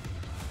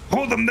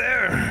 Hold them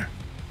there.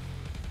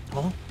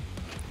 Oh.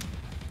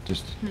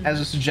 Just as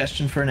a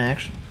suggestion for an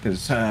action,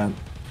 because that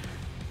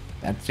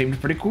seemed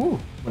pretty cool.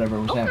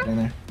 Whatever was happening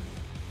there.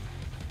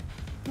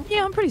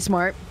 Yeah, I'm pretty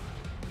smart.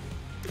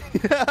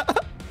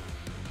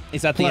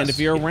 Is that the end of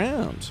your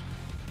round?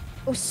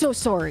 Oh, so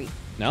sorry.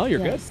 No, you're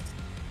Yes.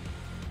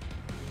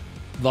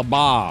 good. The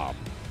bomb.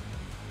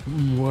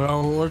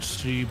 Well, let's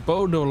see.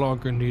 Bo no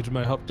longer needs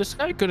my help. This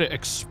guy gonna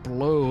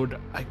explode.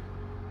 I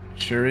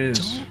Sure is.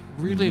 don't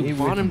really Me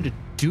want with him to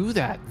do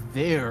that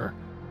there.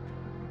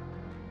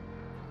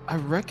 I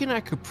reckon I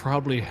could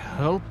probably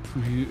help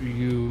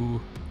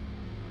you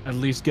at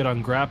least get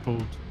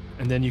ungrappled,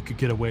 and then you could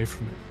get away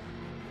from it.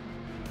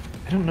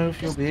 I don't know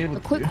if you'll be able A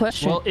to. quick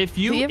question. Well, if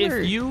you ever-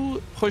 if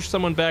you push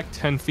someone back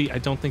 10 feet, I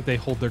don't think they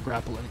hold their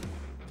grapple anymore.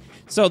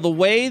 So the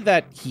way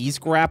that he's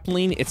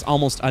grappling, it's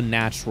almost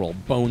unnatural.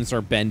 Bones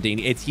are bending.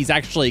 He's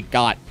actually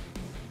got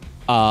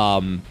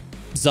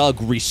Zug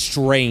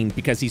restrained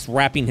because he's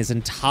wrapping his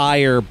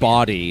entire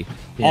body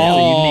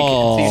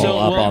all So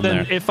up well, on then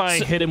there. if I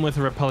hit him with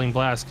a repelling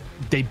blast,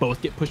 they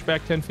both get pushed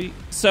back 10 feet?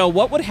 So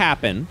what would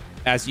happen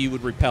as you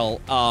would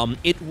repel?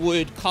 It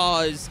would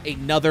cause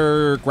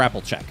another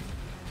grapple check,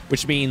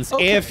 which means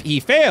if he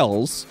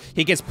fails,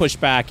 he gets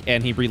pushed back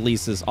and he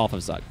releases off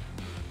of Zug.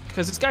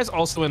 Because this guy's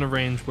also in a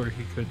range where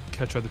he could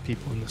catch other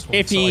people in this one.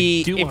 If so he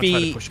I do want to try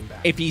to push him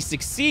back. if he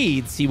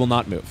succeeds, he will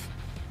not move.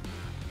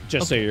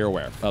 Just so you're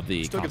aware of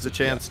the Still gives a concept.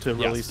 chance to Yes.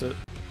 release it.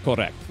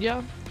 Correct.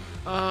 Yeah.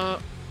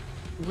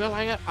 Well,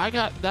 I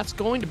got. That's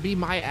going to be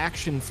my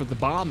action for the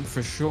bomb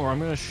for sure. I'm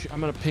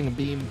gonna ping a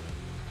beam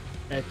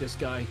at this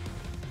guy.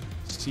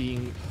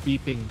 Seeing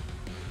beeping.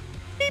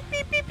 Beep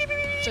beep beep beep beep.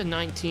 It's a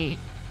 19.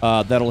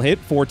 That'll hit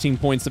 14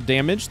 points of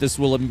damage. This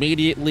will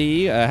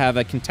immediately have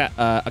a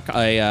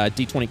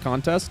D20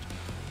 contest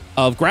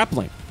of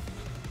grappling.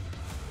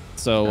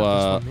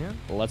 So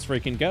let's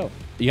freaking go.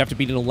 You have to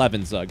beat an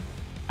 11, Zug.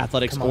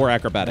 Athletics Come on, or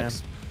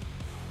acrobatics.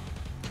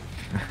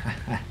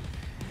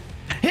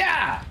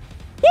 Yeah.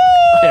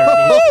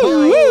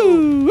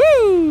 Woo!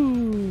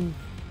 Woo!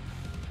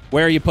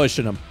 Where are you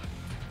pushing him?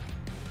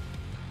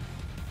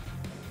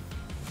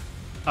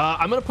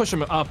 I'm gonna push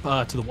him up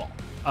to the wall.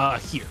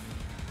 Here.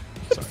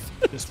 Sorry.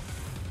 This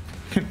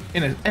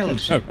In an L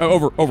shape.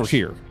 Over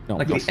here. No,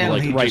 Like like, the L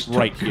he right just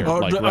here. I'd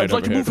Like right like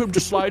over to here. move him,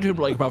 just slide him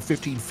like about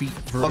 15 feet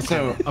vertical,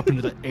 Also- up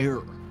into the air.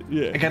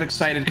 I got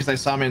excited because I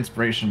saw my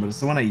inspiration, but it's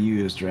the one I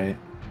used, right?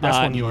 That's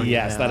one you already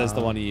Yes, have. that is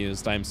the one you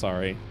used. I'm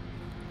sorry.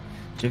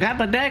 You got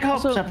the dag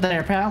hopes up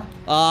there, pal.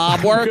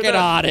 I'm working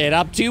on it.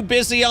 I'm too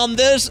busy on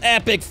this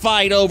epic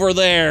fight over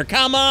there.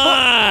 Come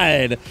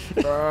on!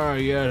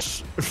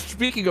 Yes.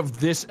 Speaking of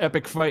this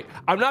epic fight,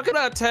 I'm not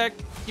gonna attack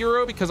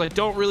Hero because I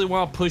don't really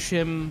want to push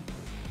him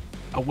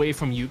away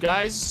from you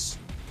guys.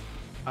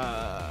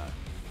 I'm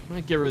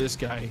gonna get rid of this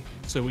guy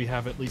so we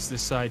have at least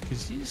this side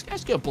because this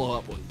guy's gonna blow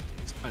up one of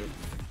these days.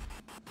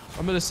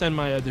 I'm gonna send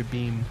my other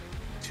beam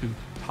to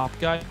top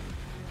guy.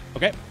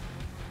 Okay.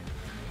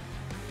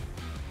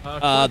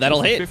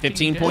 That'll hit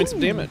 15 points of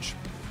damage.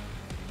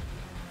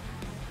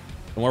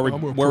 And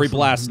where we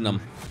blasting them?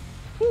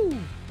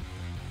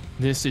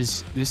 This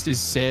is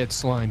Sad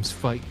Slime's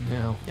fight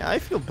now. Yeah, I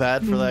feel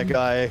bad for that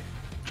guy.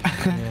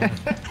 Yeah.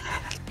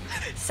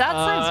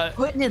 Satsai's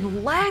putting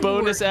in lag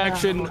Bonus work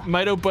action, now.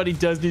 Mido Buddy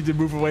does need to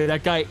move away.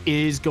 That guy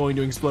is going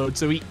to explode,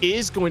 so he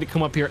is going to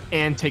come up here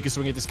and take a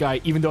swing at this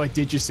guy, even though I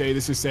did just say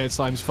this is Sad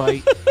Slime's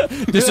fight.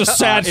 This is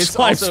Sad It's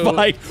Slime's also-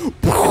 fight. It's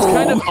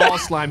kind of all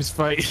Slime's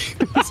fight.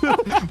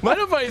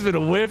 Mido Buddy's been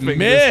whiffing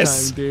Miss.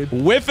 this time, dude.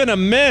 Whiff and a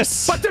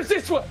miss. But there's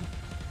this one.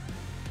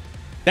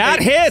 That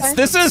hits.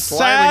 This is Slime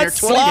Sad in your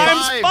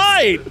Slime's 25.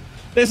 fight.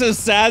 This is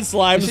Sad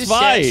Slime's This is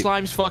fight. Sad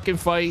Slime's fucking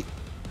fight.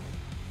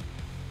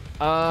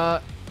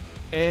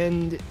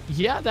 And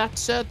yeah,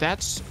 that's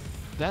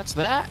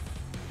that.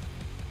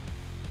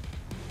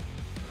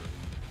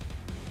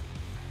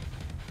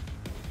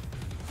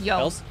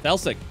 Yo.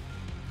 Felsic.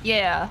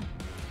 Yeah.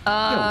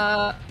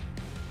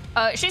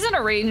 She's in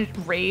a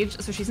rage,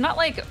 so she's not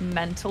like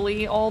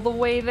mentally all the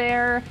way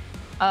there.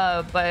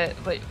 But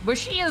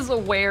she is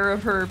aware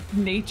of her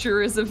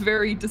nature is a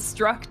very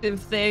destructive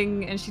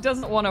thing, and she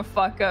doesn't want to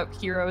fuck up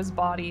Hero's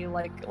body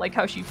like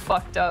how she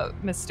fucked up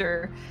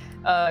Mr.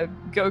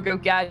 Go-Go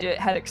Gadget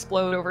Head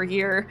Explode over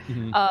here.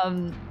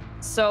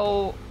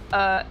 So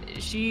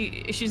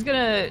she's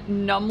gonna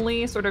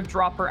numbly sort of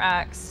drop her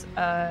axe,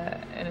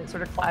 and it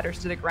sort of clatters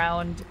to the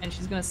ground, and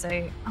she's gonna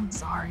say, "I'm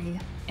sorry,"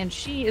 and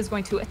she is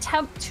going to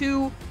attempt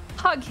to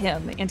hug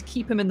him and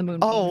keep him in the moon.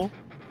 Oh,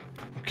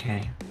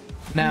 Okay.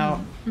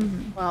 Now,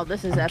 Wow,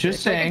 this is I'm epic.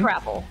 just saying,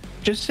 Grapple.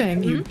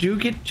 you do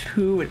get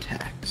 2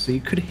 attacks, so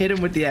you could hit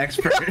him with the axe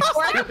first.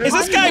 Is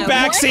this guy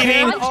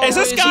backseating? Is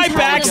this guy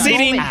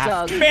backseating?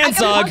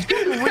 Banzug.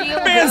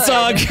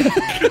 Banzug.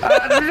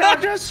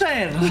 I'm just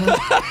saying.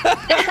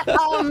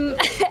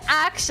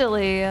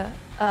 Actually,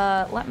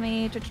 let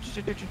me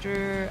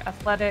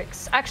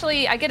athletics.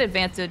 Actually, I get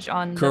advantage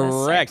on this, I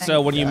Correct. think.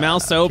 So when you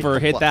mouse over, the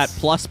hit that plus.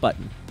 plus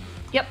button.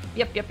 Yep.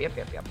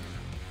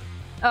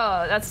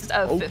 Oh, that's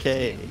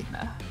Okay. 15.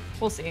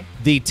 We'll see.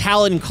 The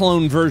Talon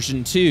clone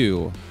version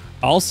 2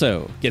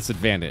 also gets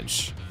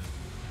advantage.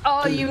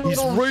 Oh, you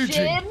little raging.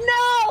 shit!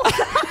 No.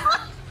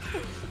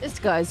 This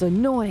guy's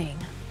annoying.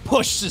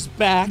 Pushes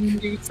back.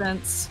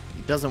 Nuisance.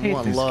 he doesn't Hate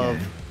want this love.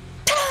 guy.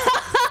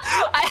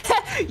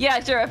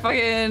 Yeah, sure. I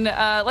fucking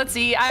let's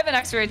see. I have an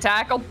extra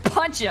attack. I'll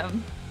punch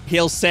him.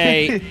 He'll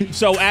say,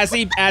 so as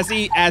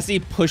he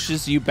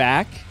pushes you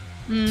back,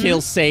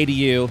 he'll say to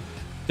you,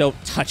 "Don't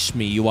touch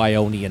me, you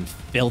Ionian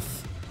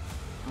filth."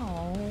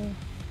 Oh,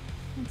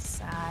 that's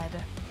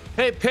sad.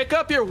 Hey, pick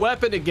up your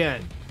weapon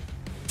again.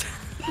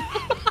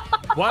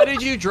 Why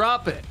did you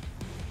drop it?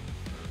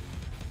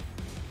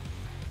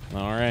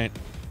 All right.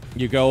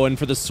 You go in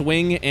for the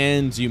swing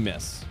and you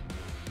miss.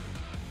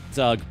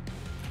 Doug.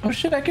 Oh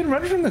shit, I can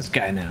run from this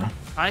guy now.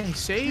 I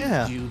saved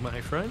Yeah. you,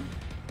 my friend.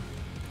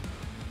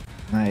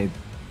 I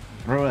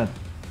throw a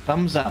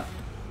thumbs up.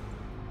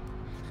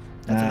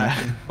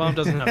 Bomb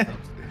doesn't have those.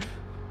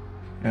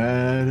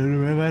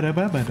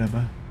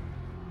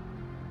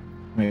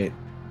 Wait.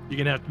 You're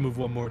gonna have to move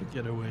one more to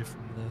get away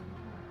from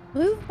the.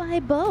 Move my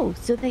bow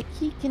so that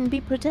he can be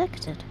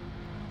protected.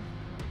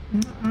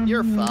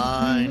 You're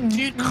fine.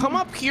 Dude, come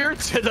up here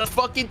to the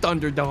fucking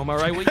Thunderdome, all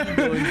right? What you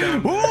doing down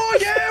there? Oh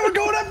yeah, we're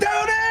going up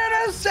down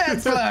there in a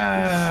sense.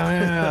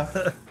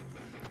 Yeah.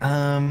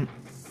 I'm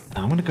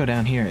gonna go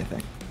down here, I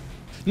think.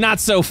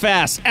 Not so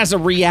fast. As a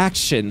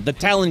reaction, the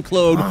Talon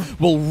clone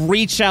will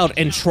reach out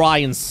and try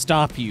and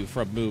stop you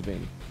from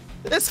moving.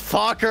 This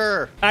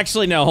fucker.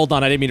 Actually, no, hold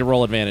on. I didn't mean to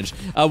roll advantage.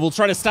 We'll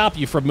try to stop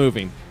you from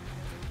moving.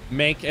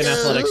 Make an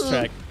athletics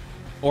check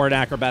or an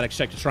acrobatics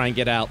check to try and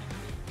get out.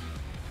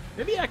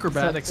 Maybe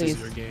acrobatics So is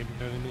please. your game,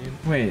 you know what I mean?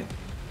 Wait.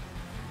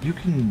 You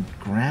can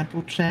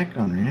grapple check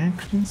on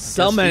reactions?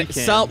 Some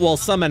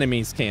can.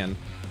 enemies can.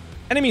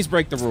 Enemies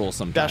break the rules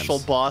sometimes. Special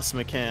boss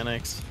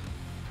mechanics.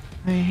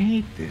 I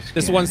hate this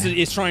This guy. one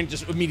is trying to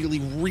just immediately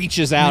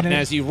reaches out and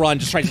as you run,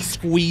 just tries to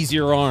squeeze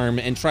your arm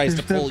and tries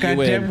to There's no pull you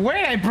goddamn in.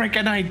 way I break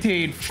a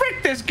 19.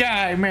 Frick this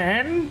guy,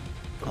 man.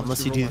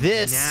 Unless you do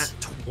this. Nat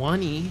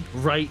 20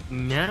 right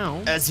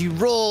now. As you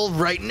roll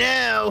right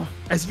now.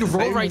 As you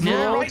roll right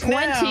now. right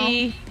now.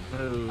 20.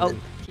 Oh.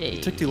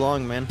 Okay. Took too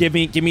long, man. Give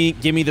me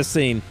the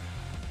scene.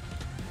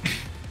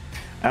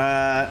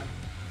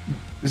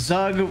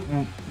 Zug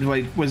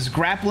was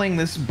grappling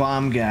this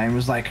bomb guy and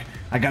was like,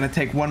 I gotta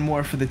take one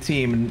more for the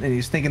team, and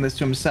he's thinking this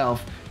to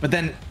himself. But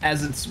then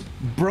as it's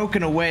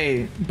broken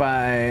away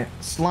by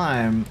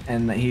slime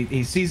and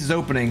he sees his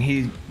opening,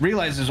 he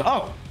realizes,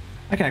 oh,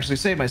 I can actually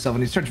save myself,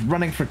 and he starts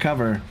running for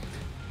cover.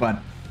 But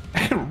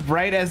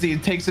right as he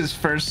takes his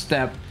first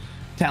step,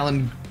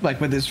 Talon, like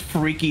with his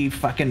freaky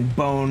fucking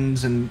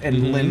bones and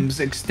limbs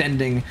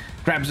extending,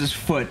 grabs his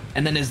foot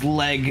and then his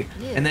leg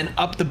and then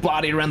up the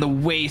body around the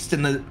waist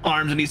and the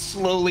arms, and he's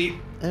slowly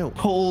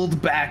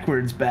pulled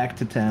backwards back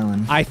to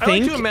Talon. I I like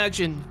think to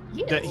imagine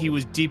that he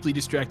was deeply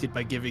distracted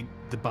by giving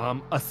the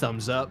bomb a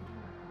thumbs up.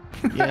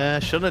 Yeah,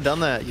 shouldn't have done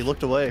that. You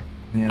looked away.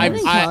 Yeah, I that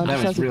was- think Talon that just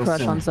was has a real crush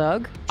silly. on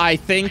Zug. I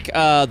think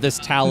this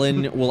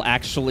Talon will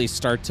actually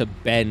start to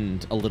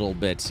bend a little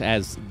bit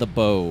as the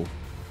bow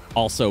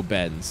also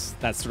bends.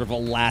 That sort of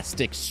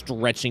elastic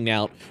stretching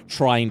out,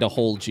 trying to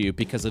hold you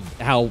because of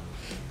how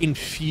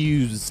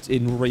infused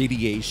in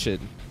radiation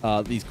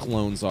these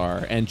clones are,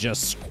 and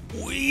just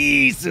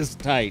squeezes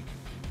tight.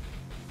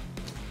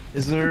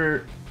 Is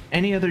there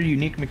any other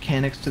unique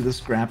mechanics to this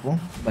grapple,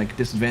 like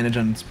disadvantage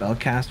on spell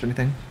cast or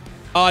anything?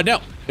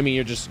 No. I mean,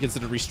 you're just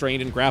considered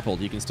restrained and grappled.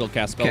 You can still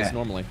cast spells Okay.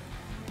 normally.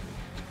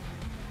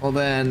 Well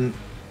then,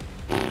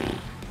 I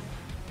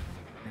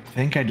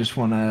think I just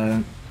want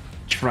to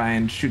try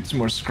and shoot some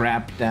more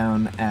scrap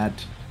down at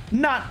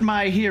not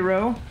my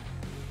hero.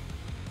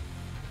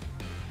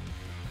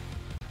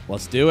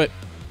 Let's do it.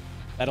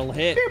 That'll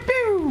hit. Pew,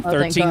 pew. Oh,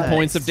 thank 13 God.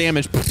 points of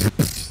damage.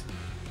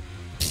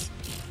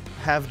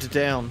 Halved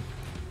down.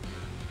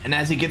 And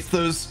as he gets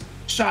those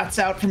shots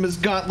out from his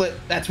gauntlet,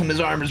 that's when his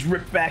arm is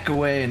ripped back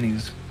away and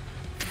he's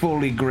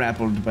fully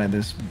grappled by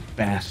this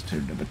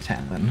bastard of a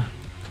Talon.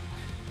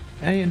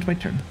 I end my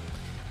turn.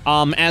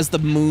 as the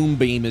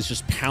moonbeam is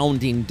just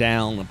pounding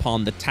down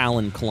upon the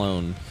Talon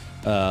clone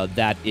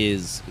that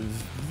is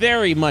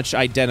very much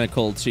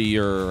identical to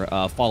your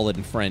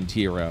fallen friend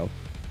hero.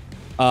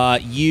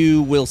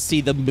 You will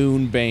see the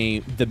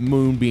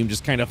moonbeam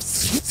just kind of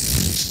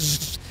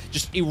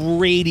just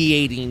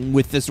irradiating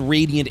with this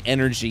radiant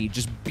energy,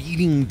 just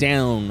beating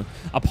down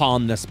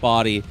upon this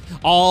body.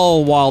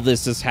 All while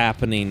this is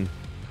happening,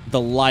 the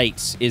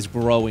light is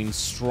growing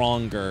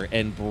stronger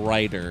and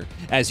brighter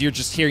as you're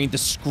just hearing the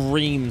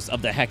screams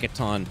of the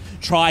Hecaton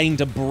trying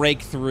to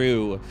break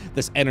through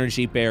this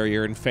energy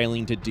barrier and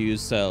failing to do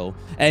so.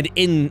 And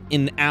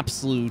in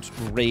absolute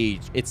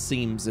rage, it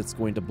seems it's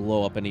going to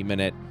blow up any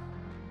minute.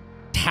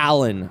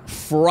 Talon,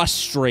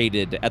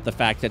 frustrated at the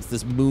fact that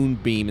this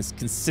moonbeam is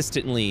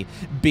consistently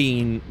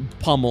being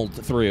pummeled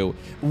through,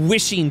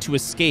 wishing to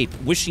escape,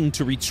 wishing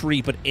to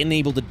retreat, but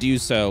unable to do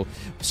so,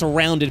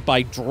 surrounded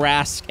by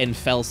Drask and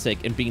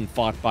Felsic and being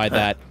fought by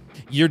that.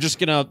 You're just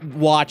gonna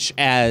watch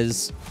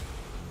as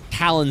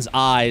Talon's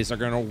eyes are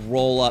gonna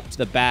roll up to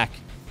the back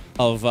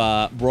of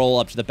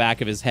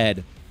his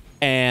head,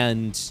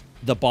 and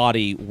the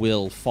body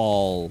will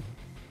fall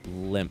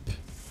limp.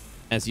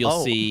 As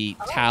you'll see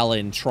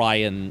Talon try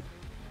and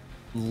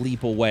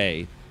leap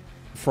away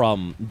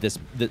from this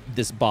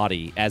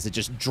body as it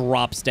just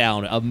drops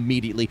down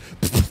immediately.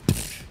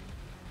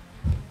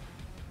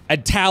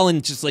 And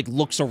Talon just like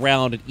looks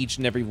around at each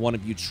and every one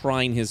of you,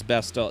 trying his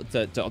best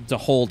to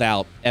hold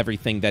out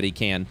everything that he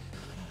can.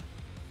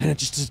 And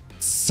just a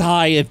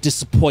sigh of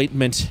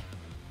disappointment.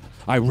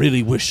 I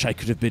really wish I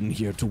could have been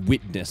here to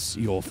witness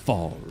your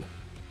fall.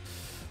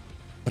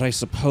 But I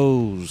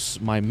suppose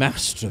my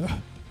master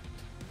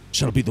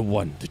shall be the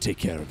one to take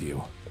care of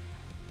you.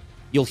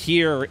 You'll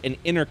hear an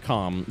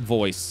intercom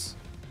voice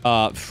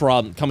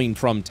coming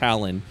from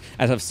Talon,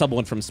 as of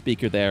someone from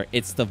speaker there.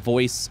 It's the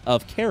voice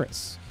of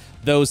Karis.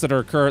 Those that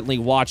are currently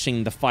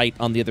watching the fight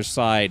on the other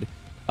side,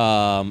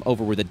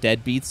 over where the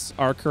deadbeats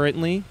are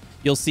currently,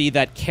 you'll see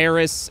that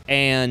Karis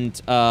and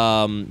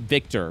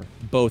Victor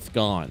both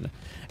gone,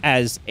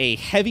 as a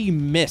heavy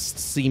mist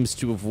seems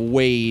to have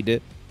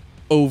weighed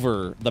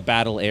over the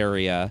battle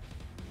area.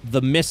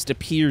 The mist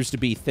appears to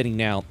be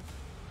thinning out.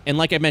 And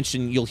like I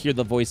mentioned, you'll hear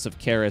the voice of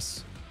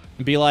Karis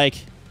and be like,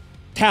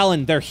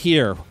 Talon, they're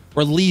here.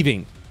 We're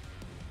leaving.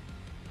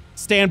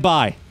 Stand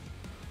by.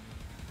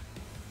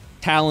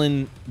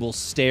 Talon will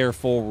stare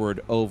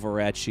forward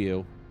over at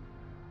you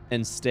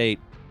and state,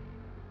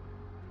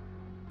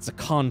 it's a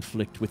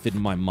conflict within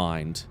my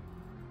mind.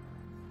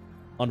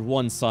 On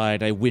one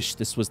side, I wish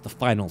this was the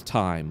final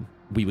time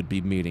we would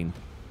be meeting,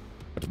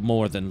 but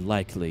more than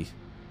likely,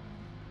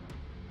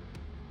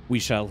 we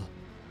shall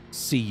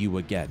see you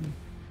again,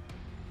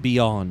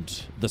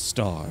 beyond the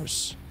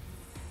stars.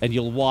 And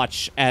you'll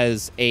watch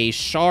as a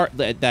shard,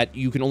 that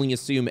you can only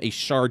assume a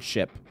shard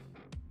ship,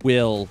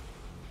 will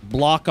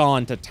block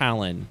on to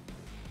Talon,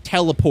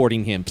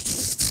 teleporting him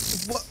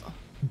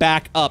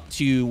back up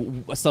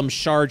to some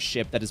shard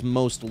ship that is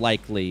most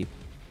likely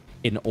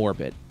in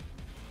orbit.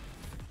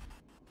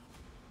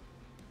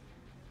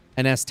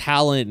 And as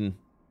Talon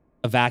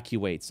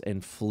evacuates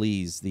and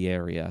flees the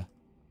area,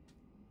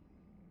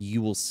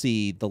 you will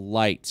see the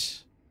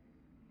light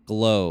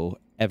glow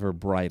ever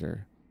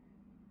brighter.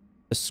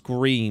 The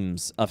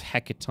screams of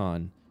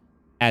Hecaton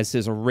as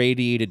his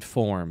irradiated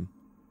form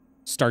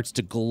starts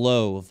to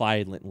glow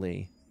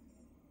violently.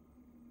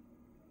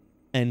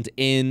 And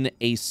in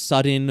a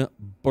sudden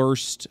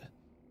burst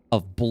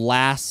of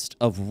blast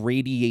of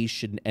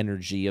radiation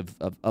energy of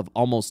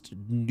almost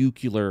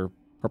nuclear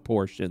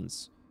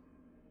proportions,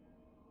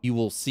 you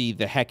will see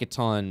the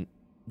Hecaton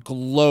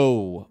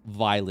glow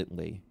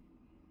violently.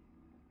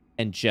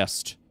 And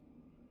just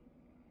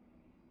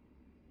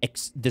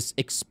this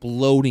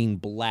exploding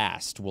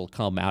blast will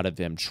come out of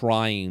him,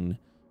 trying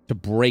to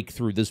break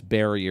through this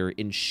barrier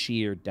in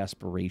sheer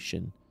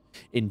desperation,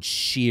 in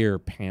sheer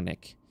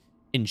panic,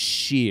 in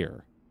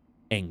sheer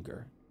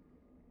anger.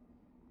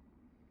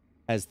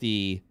 As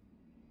the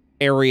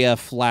area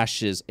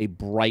flashes a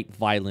bright,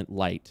 violent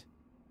light,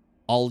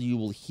 all you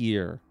will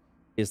hear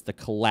is the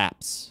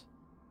collapse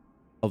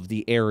of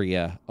the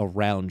area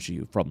around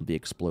you from the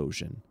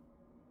explosion.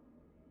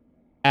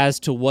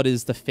 As to what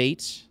is the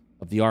fate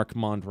of the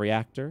Archimond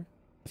reactor,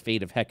 the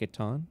fate of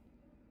Hecaton,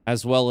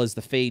 as well as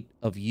the fate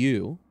of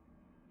you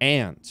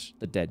and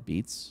the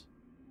deadbeats,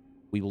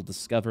 we will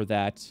discover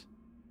that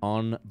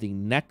on the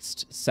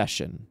next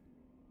session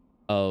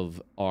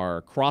of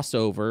our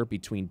crossover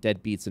between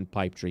Deadbeats and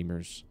Pipe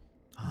Dreamers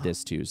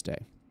this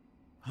Tuesday.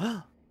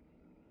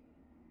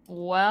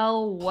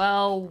 Well,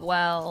 well,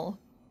 well.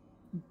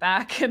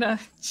 Back in a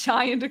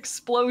giant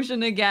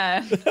explosion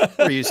again.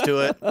 We're used to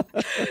it.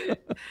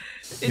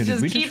 It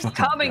just keeps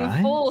coming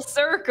full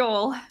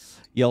circle.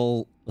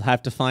 You'll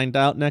have to find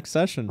out next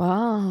session.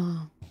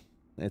 Wow.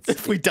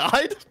 If we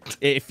died?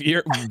 If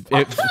you're...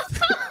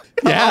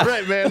 Yeah. All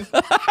right, man.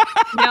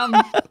 I'm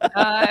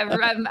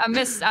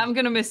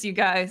gonna miss you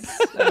guys.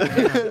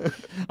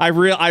 I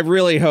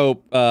really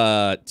hope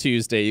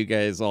Tuesday you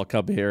guys all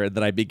come here and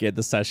then I begin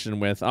the session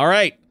with, all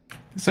right,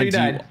 So you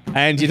died.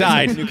 And you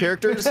died. New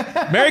characters.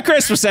 Merry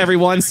Christmas,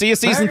 everyone. See you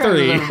season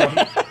 3.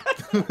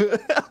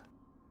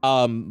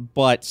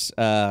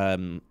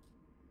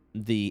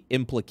 The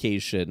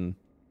implication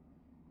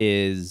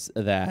is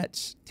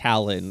that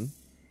Talon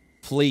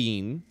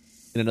fleeing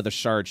in another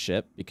shard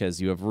ship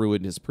because you have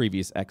ruined his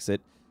previous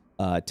exit.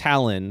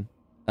 Talon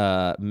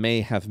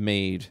may have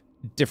made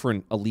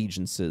different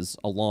allegiances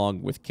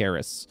along with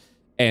Karis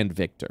and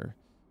Victor.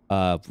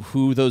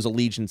 Who those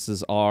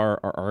allegiances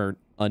are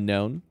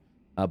unknown,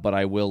 but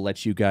I will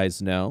let you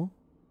guys know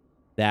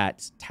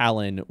that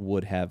Talon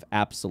would have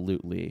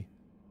absolutely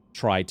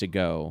tried to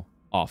go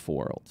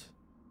off-world.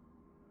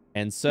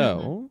 And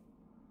so,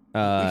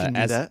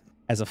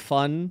 as a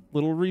fun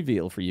little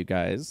reveal for you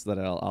guys that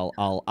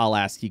I'll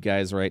ask you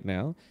guys right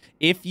now,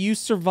 if you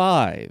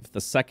survive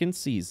the second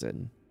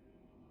season,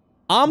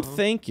 I'm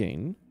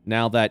thinking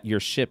now that your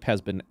ship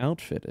has been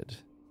outfitted,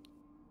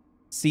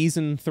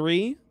 season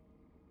 3,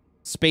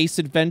 space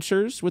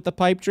adventures with the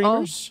pipe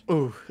dreamers.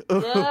 Ooh.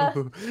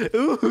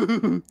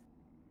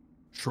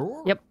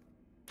 Sure. Yep.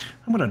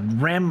 I'm gonna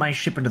ram my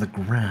ship into the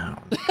ground.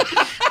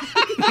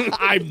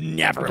 I'm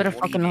never Better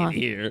fucking leaving not.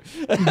 here.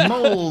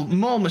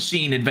 mole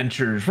machine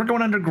adventures. We're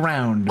going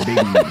underground,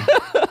 baby.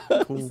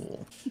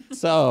 Cool.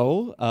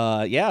 So,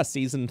 yeah,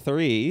 season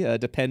 3,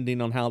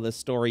 depending on how this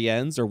story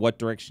ends or what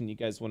direction you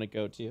guys want to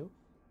go to,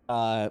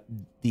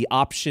 the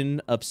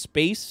option of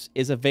space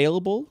is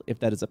available if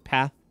that is a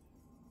path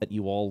that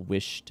you all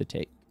wish to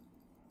take.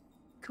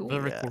 Cool.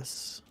 Very cool.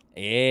 Yes.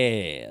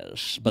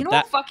 Yes, but You know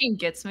what fucking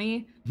gets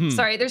me?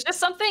 Sorry, there's just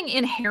something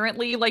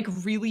inherently like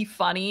really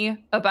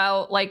funny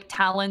about like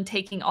Talon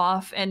taking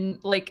off and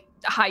like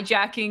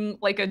hijacking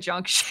like a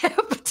junk ship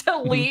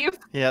to leave.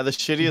 Yeah, the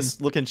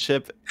shittiest looking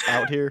ship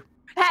out here.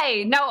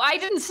 Hey, no, I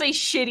didn't say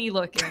shitty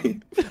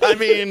looking. I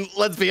mean,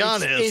 let's be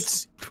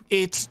honest.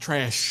 It's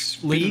trash.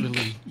 Speak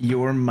Literally.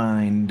 your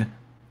mind,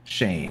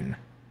 Shayne.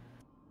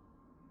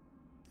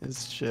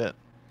 It's shit.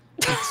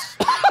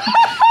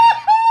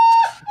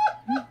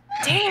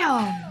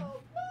 Damn.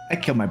 I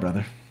killed my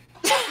brother.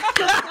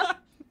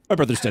 My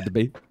brother's dead to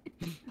be.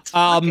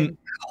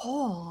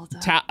 Cold.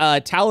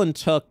 Talon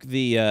took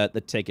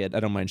the ticket. I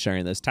don't mind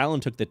sharing this. Talon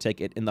took the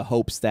ticket in the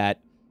hopes that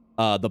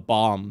the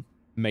bomb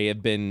may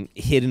have been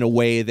hidden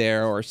away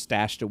there or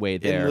stashed away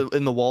there.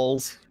 In the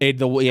walls.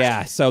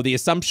 Yeah, so the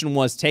assumption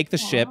was take the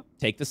ship,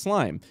 take the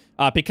slime.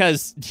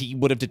 Because he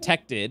would have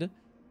detected,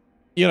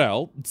 you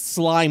know,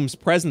 Slime's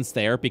presence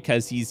there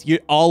because he's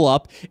all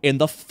up in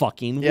the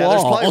fucking Yeah,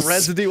 walls. there's probably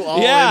residue all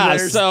in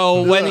there.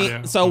 So when he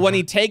Yeah. when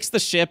he takes the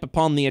ship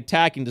upon the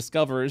attack and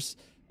discovers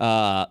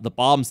the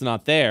bomb's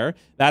not there,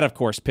 that of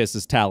course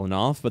pisses Talon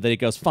off, but then he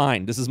goes,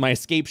 fine, this is my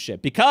escape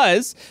ship.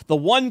 Because the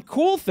one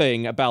cool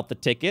thing about the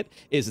ticket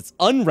is it's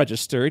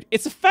unregistered.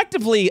 It's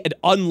effectively an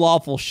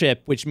unlawful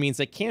ship, which means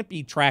it can't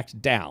be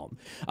tracked down.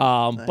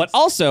 But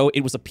also,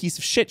 it was a piece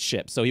of shit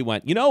ship. So he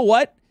went, you know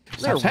what?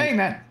 Stop saying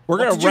that. We're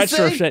gonna did you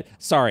retro say? shit.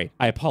 Sorry,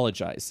 I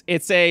apologize.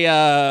 It's a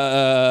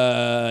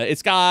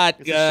it's got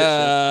It's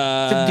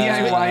a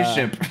DIY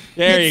ship.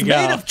 there It's you go.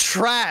 made of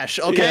trash,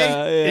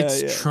 okay?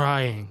 It's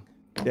trying.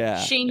 yeah.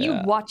 Shayne, you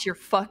watch your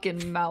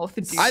fucking mouth,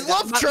 dude. I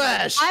love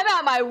trash. I'm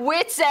at my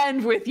wit's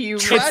end with you.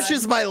 Trash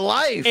is my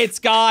life. It's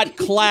got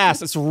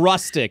class. It's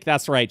rustic.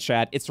 That's right,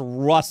 Chad. It's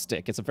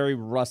rustic. It's a very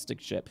rustic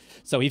ship.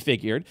 So he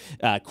figured,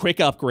 quick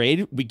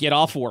upgrade. We get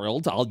off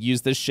world. I'll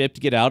use this ship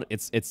to get out.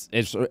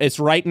 It's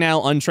right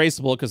now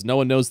untraceable because no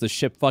one knows the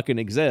ship fucking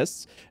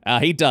exists.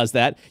 He does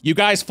that. You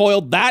guys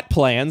foiled that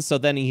plan, so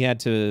then he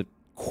had to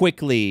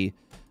quickly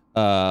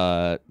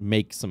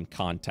make some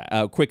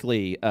contact.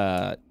 Quickly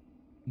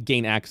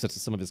gain access to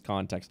some of his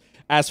contacts.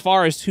 As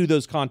far as who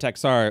those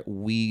contacts are,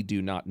 we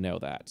do not know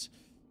that.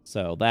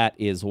 So that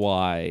is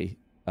why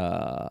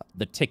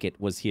the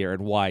ticket was here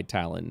and why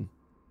Talon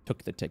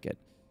took the ticket.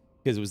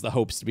 Because it was the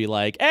hopes to be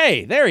like,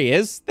 hey, there he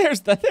is.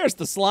 There's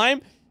the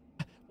slime.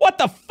 What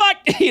the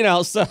fuck? You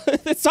know, so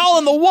it's all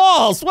in the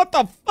walls. What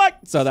the fuck?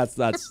 So that's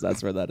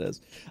where that is.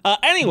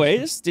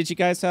 Anyways, did you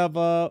guys have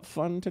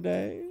fun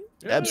today?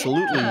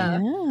 Absolutely.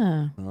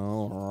 Yeah.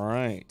 All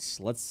right.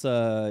 Let's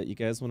you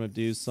guys want to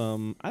do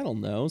some, I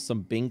don't know,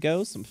 some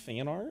bingo, some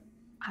fan art?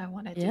 I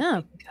want to Yeah.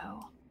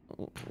 go.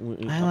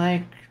 I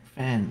like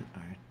fan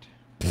art.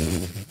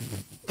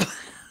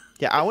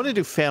 Yeah, I want to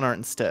do fan art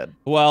instead.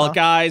 Well,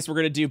 guys, we're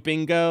going to do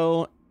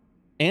bingo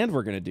and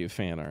we're going to do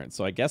fan art.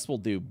 So I guess we'll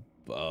do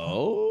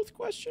both,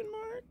 question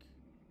mark?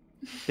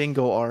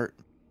 Bingo art.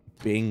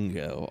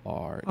 Bingo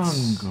art.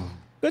 Bungo.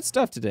 Good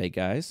stuff today,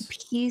 guys.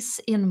 Peace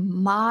in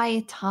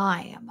my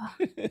time.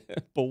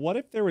 But what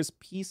if there was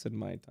peace in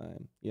my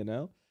time, you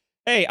know?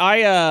 Hey,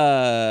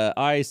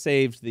 I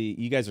saved the,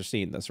 you guys are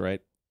seeing this,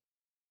 right?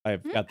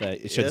 I've got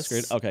the share the screen.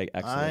 Yes, Okay,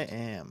 excellent. I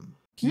am.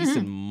 Peace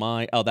in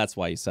mind. Oh, that's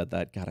why you said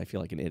that. God, I feel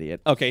like an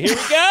idiot. Okay, here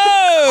we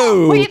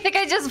go. What, you think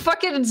I just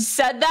fucking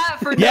said that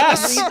for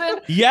Yes. no reason?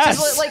 Yes.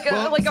 Just like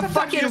a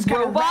fucking Just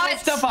gonna rattle robot?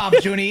 stuff off,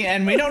 Junie,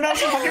 and we don't know what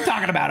the fuck you're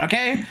talking about,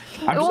 okay?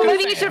 Well,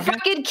 maybe you should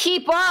fucking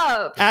keep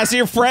up. As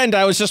your friend,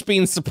 I was just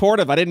being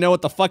supportive. I didn't know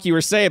what the fuck you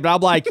were saying, but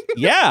I'm like,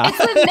 yeah. It's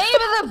the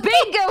name of the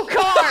bingo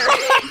card.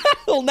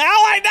 Well, now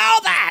I know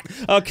that.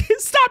 Okay,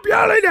 stop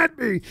yelling at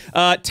me.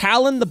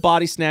 Talon, the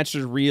body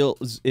snatcher's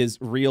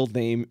real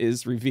name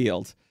is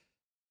revealed.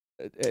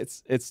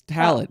 It's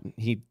Talon.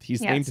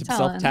 He's named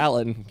himself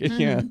Talon.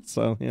 Yeah.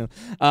 So yeah.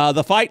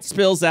 The fight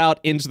spills out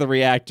into the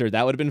reactor.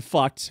 That would have been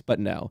fucked, but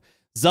no.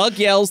 Zug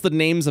yells the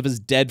names of his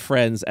dead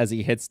friends as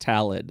he hits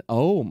Talon.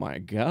 Oh my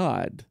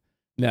god.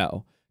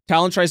 No.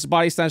 Talon tries to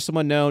body snatch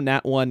someone. No.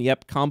 Nat 1.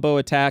 Yep. Combo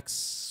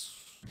attacks.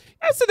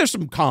 I'd say there's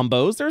some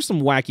combos. There's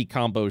some wacky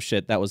combo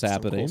shit that was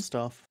happening. Cool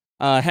stuff.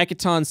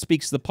 Hecaton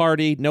speaks to the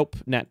party. Nope.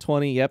 Nat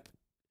 20. Yep.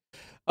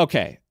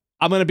 Okay.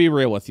 I'm going to be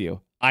real with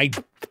you. I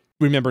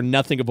remember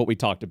nothing of what we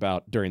talked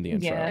about during the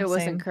intro. Yeah. It Same.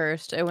 wasn't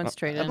cursed. It went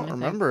straight in. I don't think.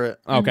 remember it.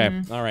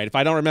 Okay. All right. If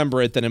I don't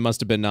remember it, then it must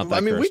have been not that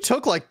I mean, we cursed.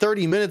 took like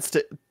 30 minutes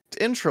to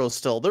intro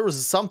still. There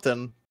was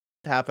something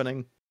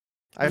happening.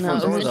 I No, it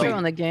forgot was though. intro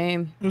in the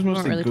game. It was We weren't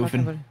mostly really talking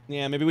goofing. about it.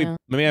 Yeah, maybe Yeah.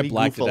 maybe I We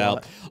blacked goof it a out.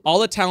 lot. All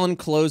the Talon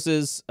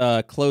closes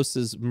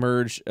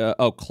merge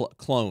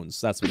clones.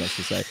 That's what I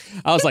should say.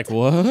 I was like,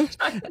 what?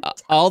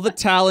 All the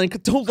Talon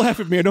don't laugh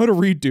at me. I know how to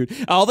read, dude.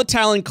 All the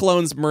Talon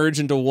clones merge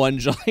into one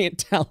giant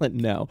Talon.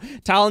 No.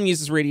 Talon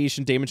uses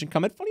radiation damage and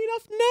combat. Funny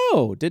enough,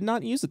 no. Did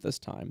not use it this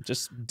time.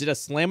 Just did a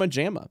slamma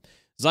jamma.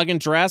 Zug and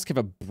Drask have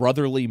a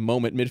brotherly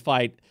moment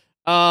mid-fight.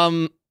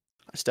 I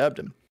stabbed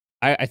him.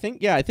 I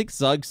think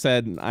Zug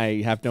said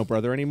I have no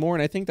brother anymore,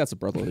 and I think that's a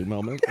brotherly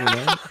moment. You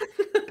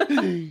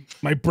know?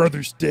 My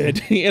brother's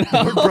dead. You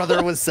know? Your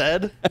brother was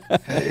said. I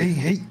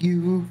hate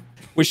you.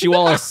 Wish you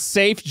all a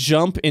safe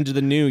jump into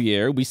the new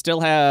year. We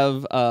still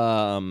have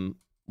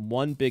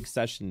one big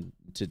session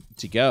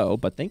to go,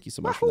 but thank you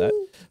so much for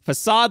that.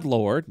 Facade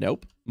Lord,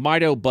 nope.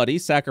 Mido Buddy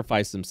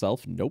sacrificed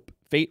himself, nope.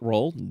 Fate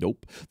Roll,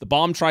 nope. The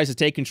bomb tries to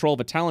take control of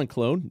a Talon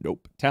clone,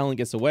 nope. Talon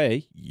gets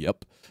away,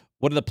 yep.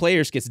 One of the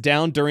players gets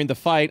down during the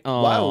fight.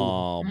 Oh,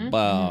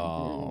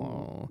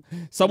 wow.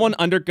 Someone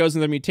undergoes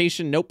another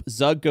mutation. Nope.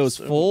 Zug goes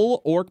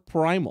full Orc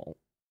Primal.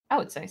 I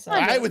would say so.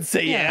 I would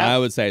say yeah. I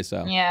would say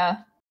so. Yeah.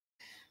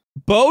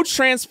 Bo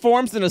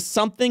transforms into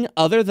something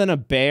other than a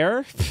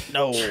bear.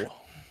 No.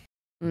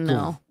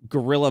 No.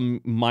 Gorilla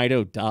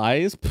Mido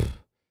dies.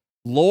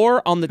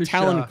 Lore on the Good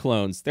Talon shot.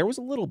 clones. There was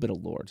a little bit of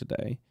lore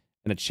today.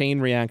 And a chain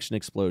reaction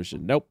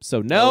explosion. Nope.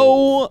 So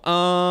no.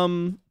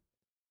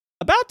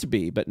 About to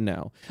be, but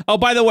no. Oh,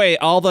 by the way,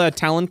 all the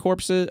Talon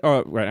corpses,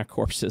 or not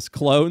corpses,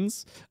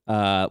 clones,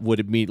 would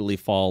immediately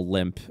fall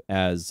limp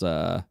as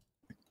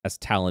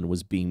Talon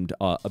was beamed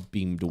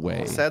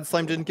away. Sad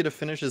Slime didn't get to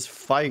finish his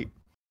fight.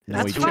 No,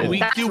 That's he fine. Can we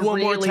didn't. do That's one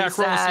more really attack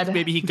roll? See if sad.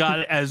 maybe he got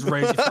it as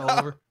Ramsey fell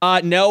over.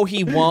 No,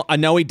 he won't.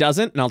 No, he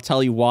doesn't, and I'll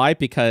tell you why.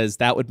 Because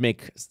that would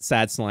make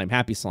Sad Slime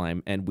Happy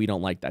Slime, and we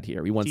don't like that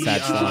here. We want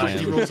Sad He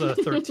Slime. rolls a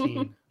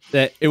 13.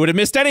 That it would have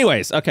missed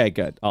anyways. Okay,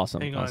 good,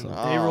 awesome. Hang on. awesome.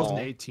 They rolls an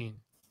Oh. 18.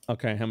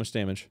 Okay, how much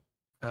damage?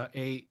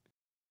 8.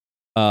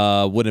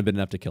 Wouldn't have been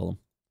enough to kill him.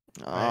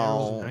 I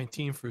rolls Oh.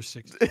 19 for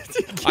 6.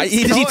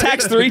 He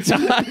attacks 3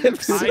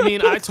 times. I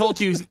mean, I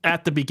told you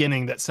at the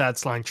beginning that Sad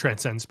Slime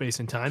transcends space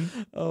and time.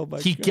 Oh my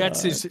He god.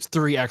 gets his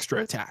 3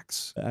 extra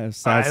attacks.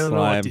 Sad I don't know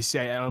what Slime. to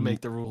say. I don't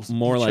make the rules.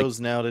 More He like chose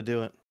now to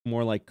do it.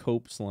 more like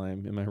Cope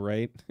Slime. Am I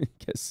right?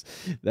 Guess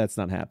that's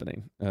not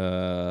happening. I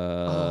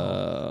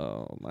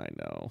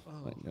know.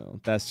 I know.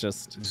 That's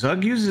just.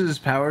 Zug uses his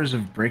powers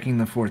of breaking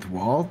the fourth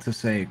wall to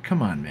say,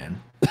 "Come on,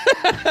 man."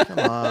 Come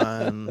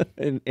on.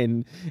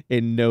 in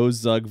no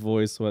Zug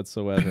voice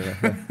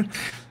whatsoever.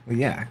 Well,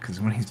 yeah, because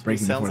when he's He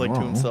breaking the sounds fourth like to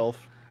wall, himself.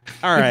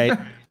 All right,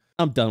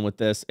 I'm done with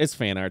this. It's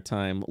fan art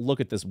time. Look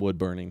at this wood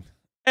burning.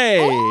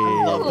 Hey,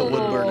 I love the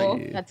wood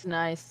burning. That's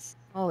nice.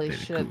 Holy very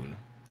shit. cool.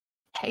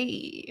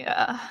 Hey.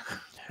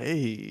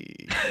 Hey,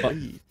 But-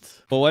 wait.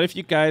 But what if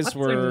you guys What's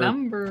your were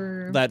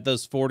number?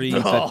 those 40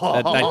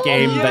 that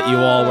game that you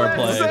all were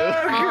playing?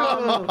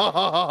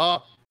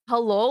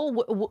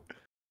 Hello?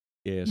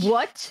 Yes.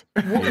 What?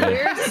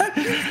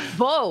 Where's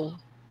Bo?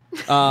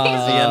 He's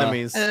the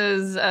enemies.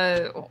 Is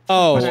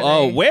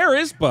Oh, where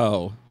is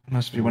Bo?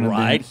 Must be one of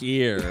Right the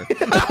here.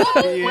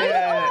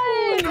 Yeah.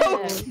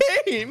 God.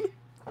 Cocaine.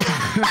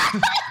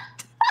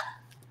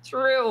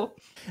 true.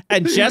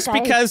 And just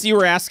Guys. because you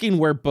were asking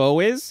where Bo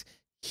is,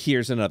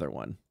 here's another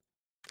one.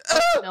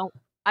 No,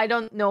 I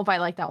don't know if I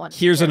like that one.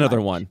 Here's very another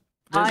much. one.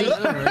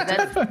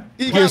 That's,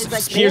 Here's-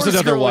 like here's more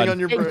another scrolling one. on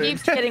your it brain.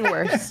 keeps getting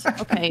worse.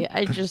 Okay,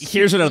 I just.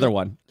 Here's another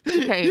one.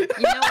 Okay, you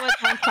know what?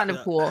 That's kind of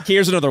cool.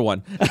 Here's another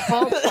one.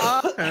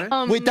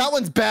 Well, Wait, that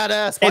one's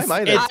badass. Why It's-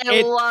 might it's- I?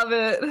 I love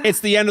it.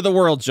 It's the end of the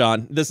world,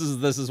 John. This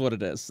is what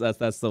it is.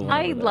 That's the one.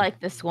 I over there. like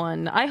this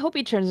one. I hope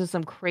he turns into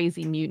some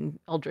crazy mutant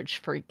eldritch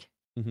freak.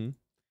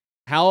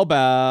 How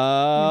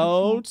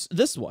about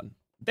this one?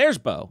 There's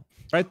Bo,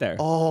 right there.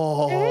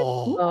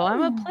 Oh. Oh,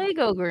 I'm a plague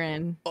ogre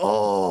in.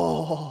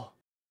 Oh.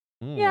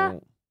 Mm. Yeah.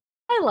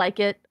 I like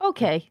it.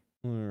 Okay.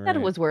 All That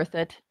right. was worth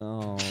it.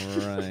 All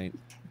right.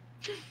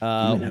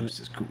 Lineos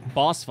is cool.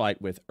 Boss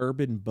fight with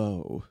Urban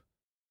Bow.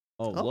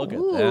 Oh, look at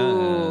Ooh.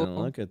 that.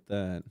 Look at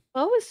that.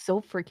 Bo is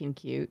so freaking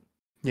cute.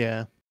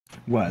 Yeah.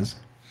 Was.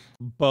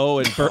 Bow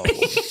and bird.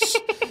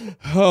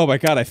 Oh my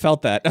god, I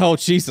felt that. Oh,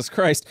 Jesus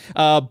Christ.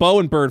 Bow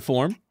and bird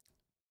form.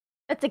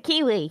 That's a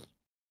Quille.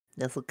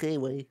 That's okay,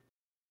 way.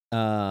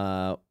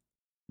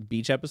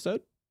 Beach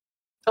episode,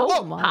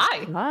 Oh, my my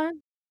hi. god.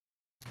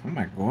 Oh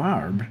my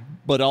god.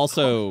 but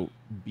also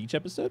beach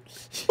episode.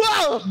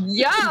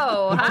 Yo,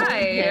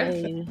 hi.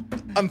 Okay.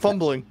 I'm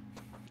fumbling.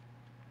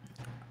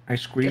 I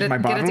squeeze Get it- my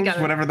get it bottles,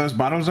 together. whatever those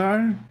bottles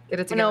are. Get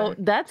it No,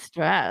 together. that's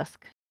Drask.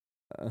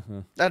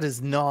 Uh-huh. That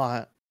is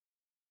not.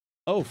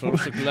 Oh,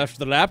 Felix left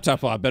the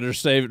laptop. I better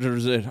save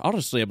it.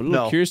 Honestly, I'm a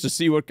little No. curious to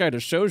see what kind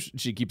of shows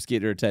she keeps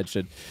getting her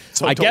attention.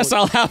 So I guess don't-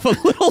 I'll have a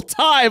little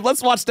time.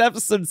 Let's watch the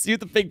episode and see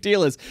what the big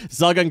deal is.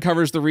 Zug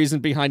uncovers the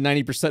reason behind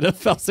 90% of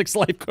Felix's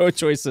life coach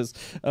choices.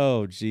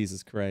 Oh,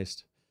 Jesus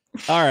Christ.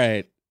 All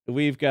right.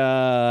 We've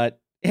got...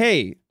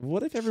 Hey,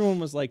 what if everyone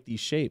was like these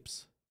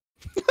shapes?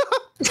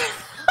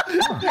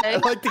 I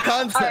like the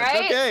concept. All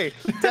right. Okay.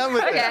 Down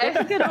with Okay.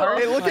 it. Good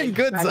Hey, looking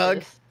good,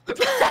 Zug.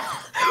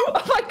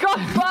 Oh my god,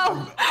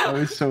 wow. That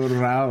was so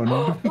round.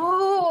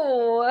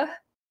 Oh,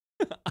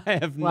 I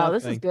have Wow, nothing.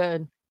 this is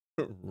good.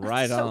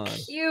 Right so on.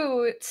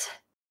 cute.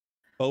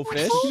 Bow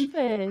fish?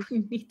 Fish. We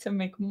need to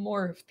make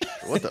more of these.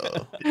 What the?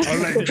 All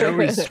I know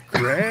is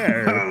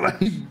square.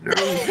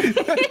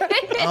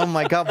 Oh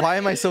my god, why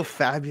am I so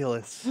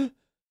fabulous?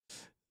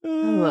 I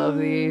love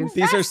these.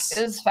 These are This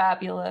is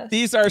fabulous.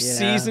 these are Yeah.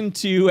 season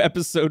 2,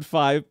 episode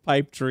 5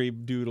 pipe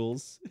dream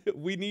doodles.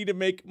 We need to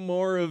make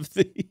more of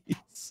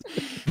these.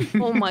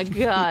 Oh my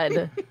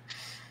god.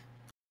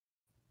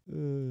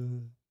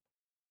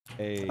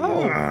 Hey,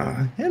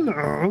 Oh,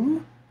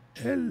 hello.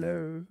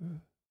 hello.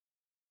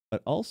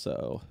 But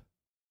also,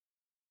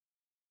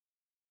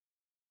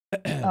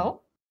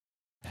 Oh.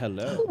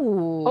 hello.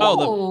 Ooh.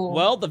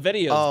 Oh, the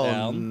video's Oh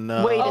down.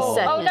 no. Wait a Oh,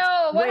 second. oh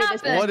no, what Wait a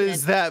happened? What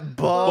is that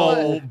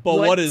bug? But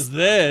what is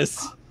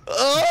this?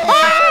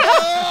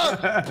 Oh!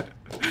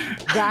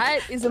 That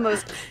is the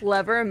most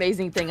clever,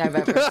 amazing thing I've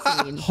ever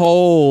seen.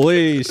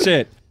 Holy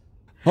shit.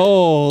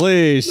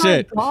 Holy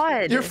shit. Oh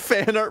my god. Your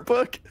fan art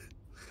book?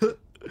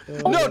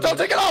 No, don't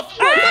take it off!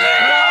 With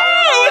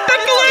the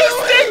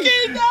glue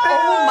sticking!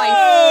 Oh my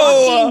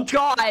Oh! fucking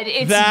god.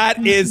 It's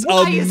That is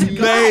why is it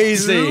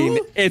amazing. glue?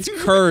 It's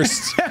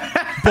cursed,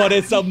 but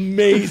it's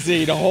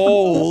amazing. My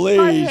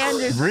Holy hand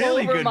is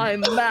Really over good. my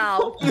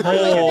mouth. Holy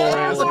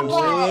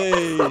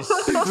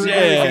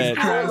shit.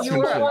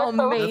 You are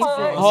amazing.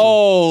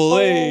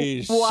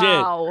 Holy shit.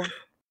 Wow.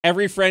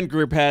 Every friend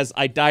group has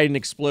I died in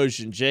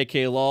explosion.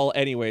 JK lol.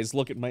 Anyways,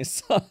 look at my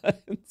sons.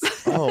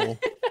 Oh.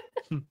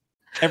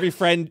 Every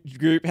friend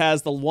group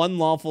has the one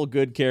lawful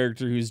good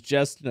character who's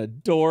just an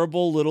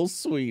adorable little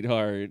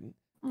sweetheart.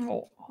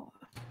 Oh.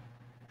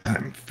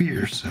 I'm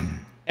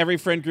fearsome. Every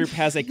friend group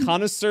has a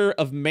connoisseur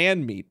of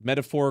man meat,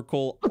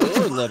 metaphorical or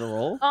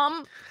literal.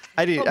 I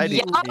need. Yo?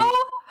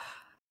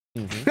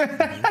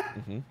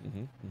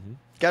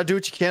 Gotta do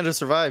what you can to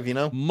survive, you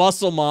know?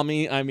 Muscle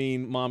mommy.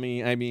 Every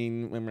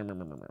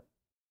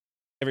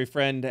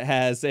friend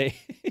has a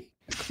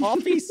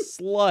coffee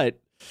slut.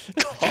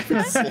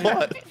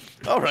 Slut.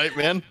 All right,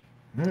 man.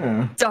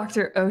 Yeah.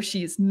 Dr.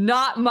 Oshi is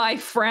not my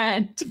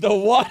friend. The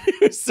one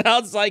who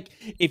sounds like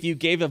if you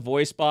gave a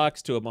voice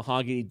box to a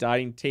mahogany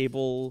dining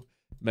table,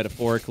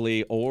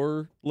 metaphorically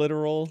or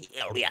literal.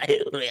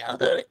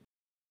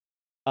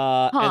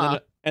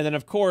 And then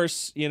of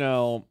course, you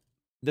know,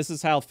 this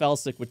is how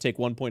Felsic would take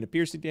 1 point of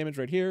piercing damage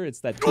right here. It's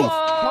that tooth.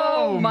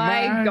 Oh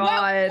my man.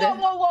 god.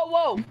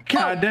 Whoa.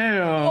 God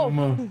damn. Oh,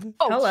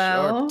 Hello.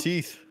 Sharp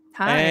teeth.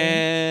 Hi.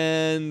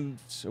 And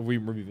we're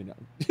moving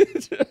on.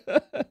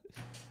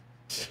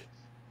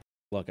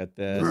 Look at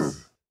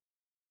this.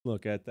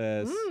 Look at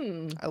this.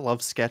 Mm. I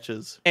love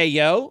sketches. Hey,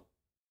 yo.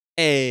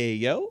 Hey,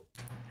 yo.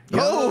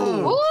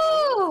 Oh!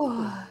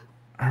 Ooh.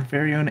 Our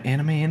very own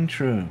anime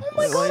intro.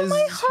 Why is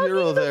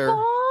Hero there?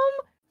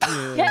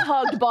 Bomb. Get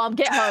hugged, Bomb.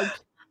 Get hugged.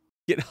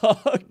 Get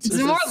hugged. It's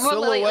There's a more like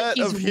silhouette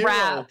of he's Hero.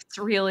 wrapped,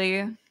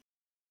 really.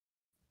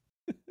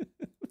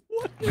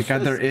 Oh my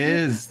god, there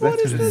is. What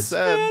That's is what it this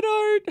sad. fan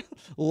art?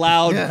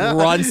 Loud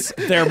grunts.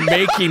 They're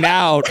making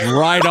out.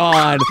 Right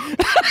on.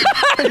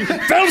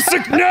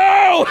 Felsic,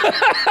 no!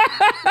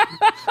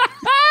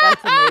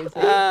 That's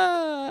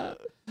amazing.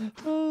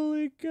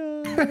 Holy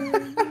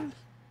god.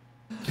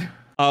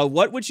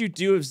 What would you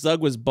do if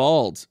Zug was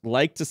bald?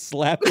 Like to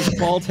slap his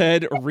bald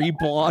head,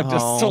 reblog to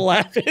Oh.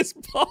 slap his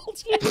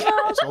bald head?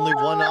 There's only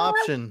one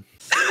option.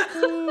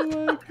 Oh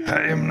my god.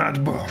 I am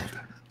not bald.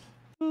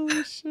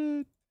 Holy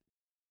shit.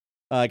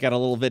 I got a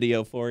little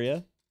video for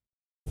you.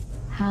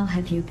 How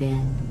have you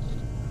been?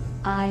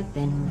 I've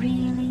been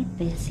really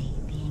busy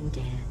being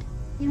dead.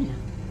 You know,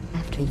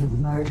 after you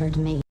murdered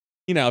me.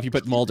 You know, if you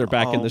put Mulder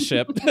back in the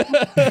ship.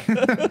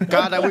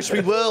 God, I wish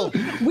we will.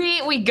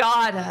 We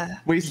gotta.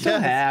 We still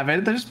Yes. have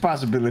it. There's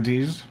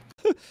possibilities.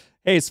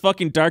 Hey, it's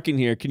fucking dark in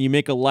here. Can you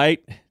make a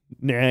light?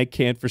 Nah, I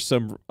can't for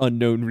some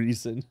unknown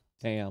reason.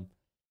 Damn.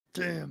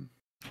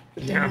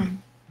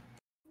 Damn.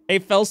 Hey,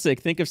 Felsick,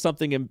 think of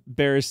something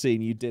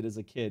embarrassing you did as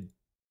a kid.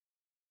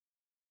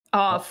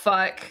 Oh,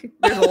 fuck.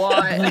 There's a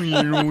lot.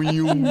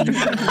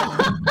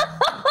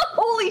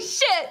 Holy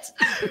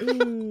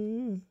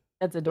shit!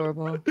 That's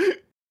adorable.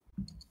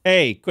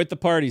 Hey, quit the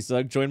party,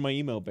 Zug. Join my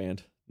email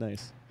band.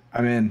 Nice.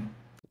 I'm in.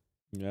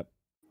 Yep.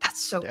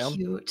 That's so Damn.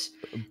 cute.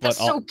 But That's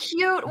so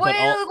cute. Wait,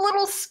 a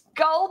little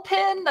skull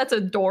pin? That's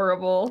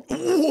adorable.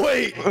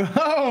 Wait.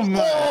 Oh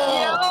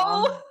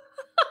my. Yo!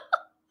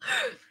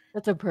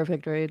 That's a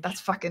perfect raid.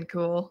 That's fucking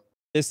cool.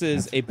 this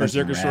is a That's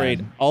Berserker's rad.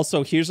 raid.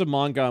 Also, here's a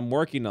manga I'm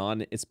working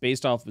on. It's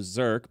based off of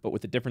Zerk, but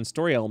with the different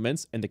story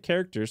elements, and the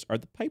characters are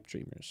the pipe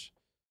dreamers.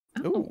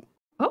 Ooh.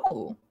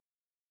 Oh.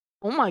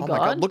 Oh my Oh god. my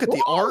god, look at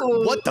the art.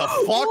 What the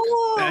fuck?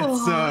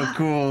 That's so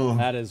cool.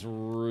 That is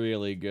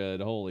really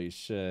good. Holy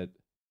shit.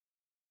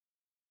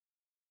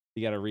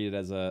 You gotta read it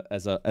as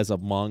a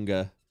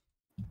manga.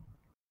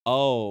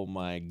 Oh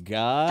my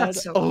god.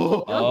 That's so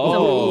cool.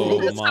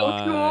 Oh That's so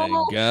my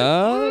cool.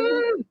 god.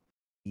 Woo.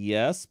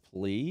 Yes,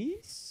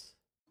 please.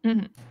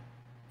 Mhm.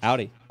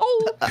 Howdy.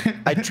 Oh,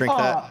 I'd drink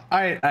that.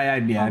 Yeah, oh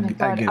my I'd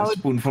God, get I a would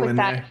spoonful put in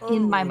that there.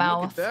 in my Look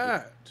mouth. at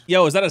that.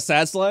 Yo, is that a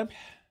sad slime?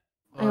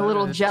 And a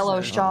little jello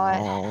shot.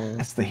 Oh.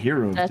 That's the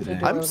hero of That's today.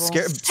 adorable. I'm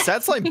scared.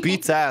 Sad Slime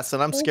beats ass,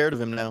 and I'm scared of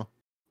him now.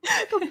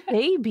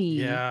 Baby.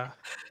 Yeah.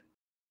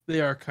 They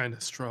are kind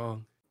of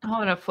strong. I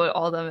want to put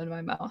all them in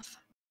my mouth.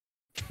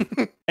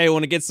 Hey,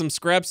 want to get some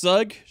scrap,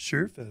 Zug?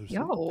 Sure, fellas.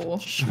 Yo.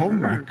 Oh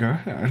my god.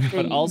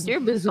 But also-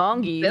 You're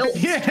bazongi. Built.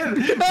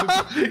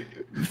 Yeah.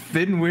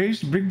 Thin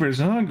waist, big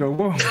barzongo.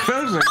 Whoa,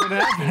 Felsick, what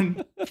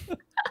happened?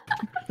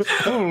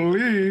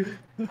 Holy.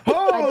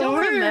 I don't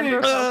remember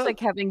Uh, Felsick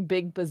having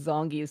big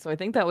bazongis, so I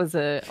think that was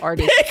a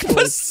artist Big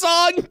choice.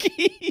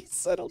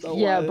 basongis. I don't know.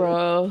 Yeah, why.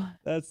 bro.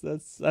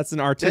 That's an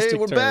artistic Hey,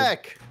 we're term.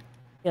 back.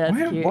 Yeah,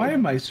 that's cute. Why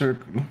am I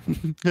circling?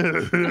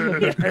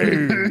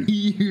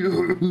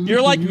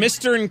 You're like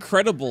Mr.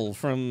 Incredible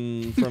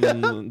from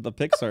the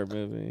Pixar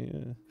movie.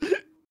 Yeah.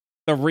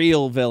 The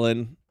real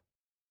villain.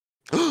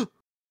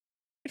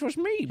 It was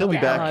me. He'll be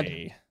back.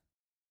 Barry.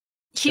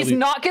 He's He'll be-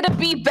 not gonna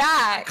be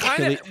back.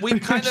 We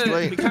kind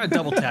Wait. of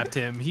double tapped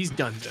him. He's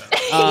done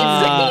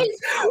though.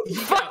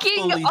 He's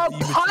fucking fully a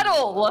demonstrated.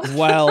 puddle.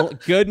 Well,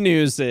 good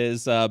news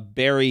is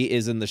Barry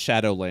is in the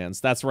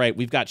Shadowlands. That's right.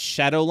 We've got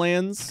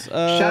Shadowlands.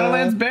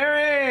 Shadowlands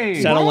Barry!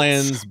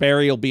 Shadowlands.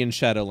 Barry will be in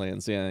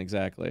Shadowlands. Yeah,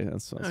 exactly.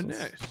 That's Oh,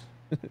 nice.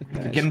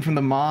 Get him from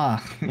the maw.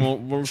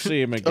 We'll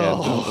see him again.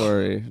 Oh. Don't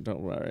worry.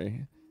 Don't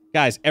worry.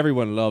 Guys,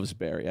 everyone loves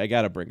Barry. I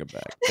gotta bring him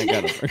back.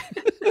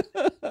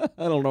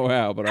 I don't know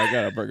how, but I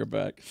gotta bring him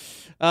back.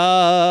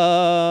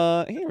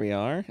 Here we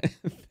are.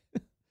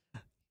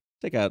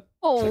 Check out.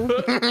 Oh,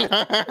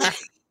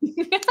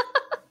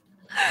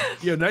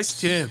 Yo, nice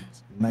chin.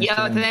 Nice Yo,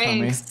 to them,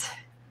 thanks.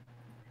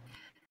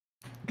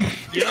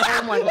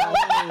 oh my god.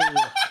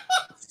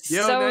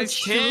 Yo, So nice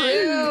chin.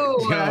 true.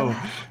 Tommy. Yo,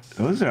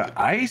 those are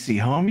icy,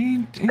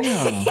 homie.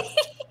 Damn.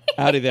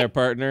 Howdy there,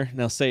 partner.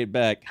 Now say it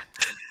back.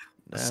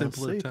 Now,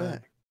 Simpler say time.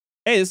 back.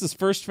 Hey, this is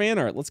first fan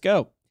art. Let's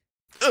go.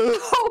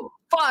 Oh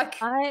fuck.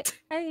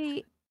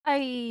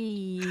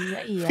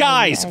 Yeah,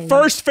 Guys,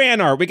 first fan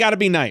art. We gotta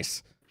be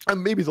nice.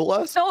 And maybe the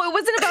last. No, it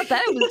wasn't about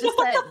that. It was just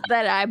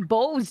that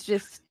eyeball was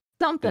just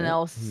something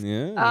else.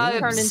 Yeah.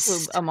 Turned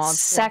into a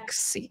monster.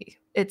 Sexy.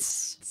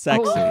 It's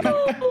Sexy.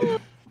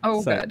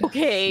 oh Sexy. good.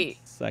 Okay,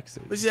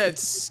 Sexy. What's that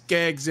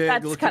skag zag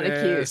that's looking kind of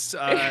ass?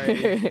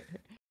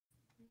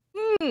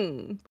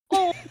 cute.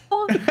 Oh,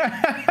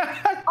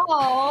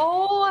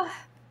 Oh.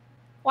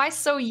 Why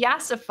so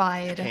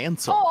yassified?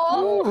 Handsome.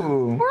 Oh.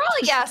 Ooh. We're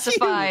all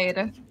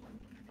yassified.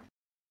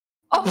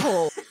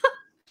 Oh.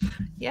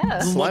 Yeah.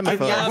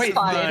 Slimified. Wait,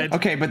 Yassified.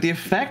 okay, but the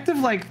effect of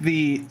like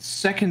the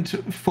second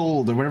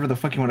fold or whatever the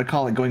fuck you want to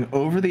call it going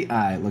over the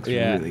eye looks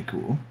Yeah. really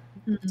cool.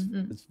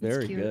 It's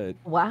very cute. good.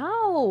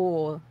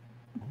 wow.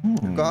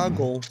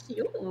 Goggle.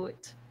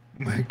 Cute.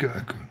 My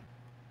god.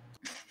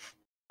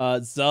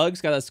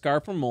 Zug's got a scar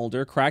from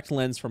Molder, cracked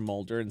lens from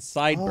Molder, and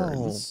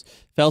sideburns.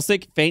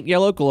 Felsick, faint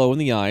yellow glow in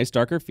the eyes,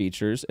 darker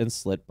features, and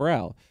slit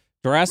brow.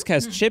 Jurassic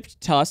has chipped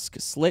tusk,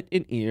 slit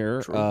in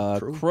ear,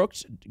 True.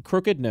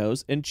 crooked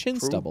nose, and chin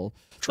True. stubble.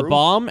 True. The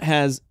bomb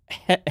has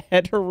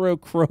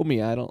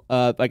heterochromia. I don't.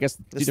 I guess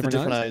two It's the different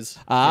different eyes.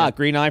 eyes.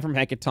 Green eye from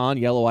Hecaton,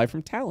 yellow eye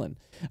from Talon.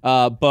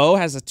 Bo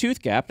has a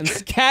tooth gap and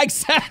skag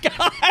sack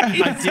eyes.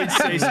 I did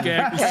say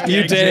skag.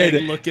 You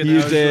did. Looking, You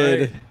I was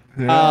did.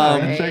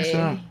 right. Checks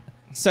out.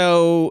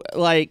 So,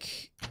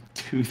 like,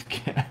 Tooth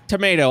cat.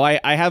 Tomato, I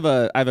have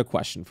a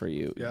question for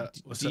you. Yeah,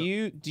 what's do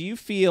up? you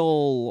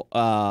feel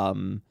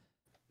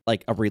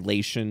like a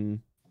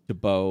relation to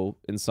Bo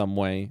in some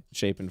way,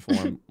 shape, and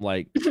form?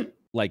 like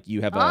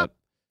you have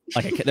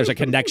there's a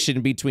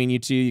connection between you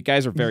two. You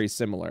guys are very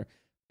similar.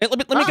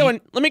 Let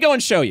me go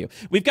and show you.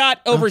 We've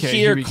got over Okay,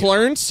 here here we go.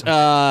 Clernt.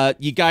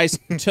 You guys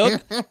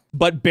took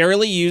but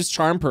barely used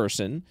Charm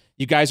Person.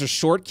 You guys are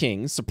short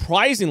kings,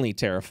 surprisingly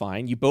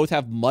terrifying. You both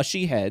have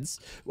mushy heads.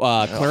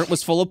 Clernt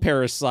was full of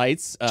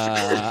parasites.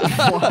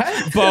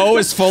 Bo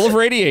is full of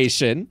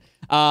radiation.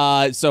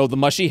 So the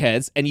mushy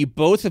heads, and you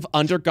both have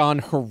undergone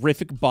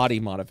horrific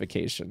body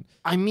modification.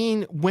 I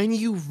mean, when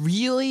you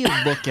really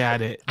look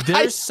at it,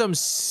 there's some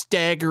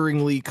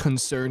staggeringly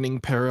concerning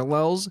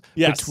parallels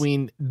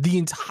between the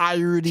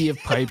entirety of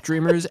Pipe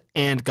Dreamers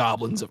and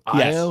Goblins of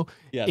Io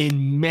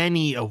in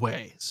many a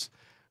ways.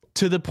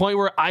 To the point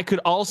where I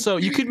could also,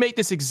 you could make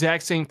this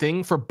exact same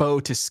thing for Bo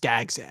to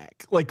Skagzag,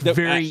 like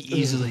very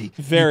easily.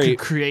 You could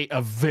create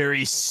a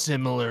very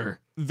similar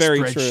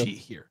spreadsheet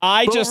here.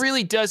 Bo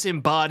really does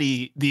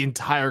embody the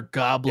entire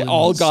Goblins,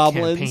 all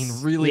Goblins campaign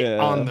really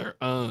on their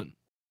own.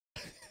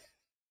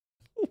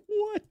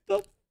 What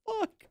the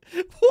fuck?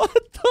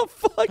 What the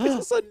fuck? Is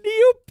this a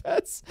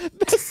Neopets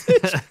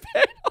message?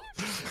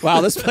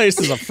 Wow, this place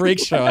is a freak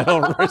show. I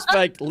don't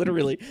respect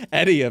literally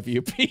any of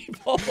you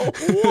people.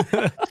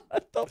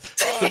 What the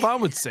fuck?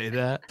 Devon would say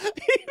that.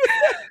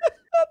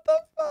 What the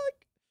fuck?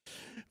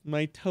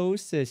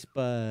 Mitosis,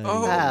 bud.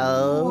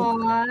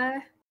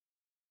 Aww.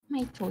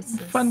 Mitosis.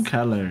 Fun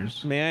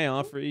colors. May I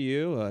offer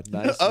you a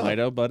nice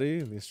Mito, buddy,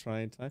 in these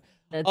trying times?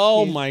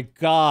 Oh my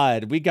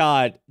god, we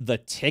got the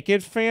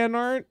ticket fan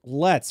art.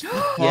 Let's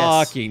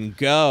fucking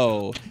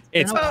go.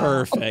 It's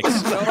perfect.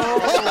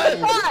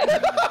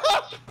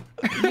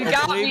 You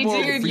got me,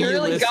 dude. You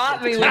really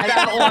got me with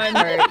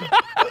that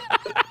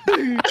one.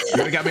 You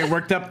really got me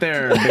worked up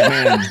there, big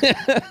man.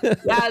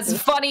 That's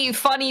funny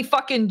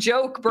fucking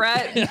joke,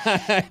 Brett.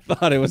 I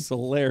thought it was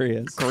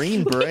hilarious.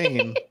 Green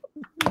brain.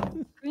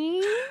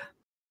 Green?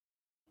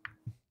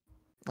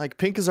 Like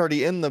pink is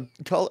already in the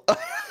color.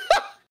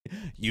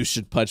 You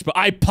should punch, but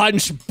I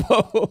punch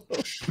both.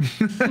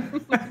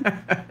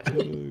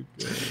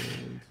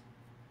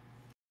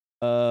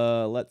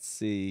 Let's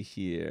see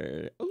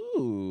here.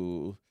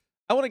 Ooh,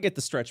 I want to get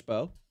the stretch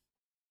bow.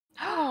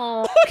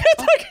 Oh.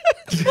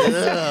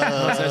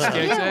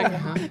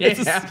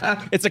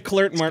 It's a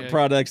Clernt Mart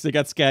product. So they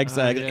got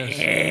Skagzag.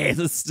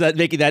 It's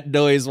making that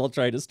noise while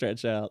trying to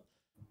stretch out.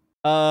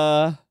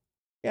 Yeah,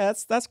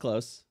 that's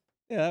close.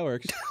 Yeah, that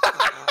works.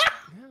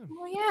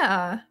 Well,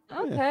 yeah.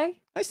 Okay.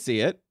 I see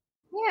it.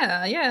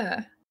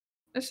 Yeah.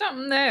 There's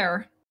something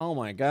there. Oh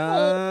my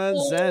god,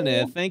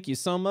 Zenith, thank you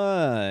so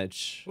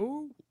much.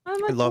 I'm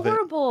I love it.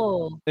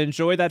 adorable.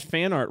 Enjoy that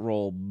fan art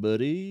roll,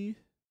 buddy.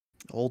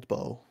 Old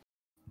Bo.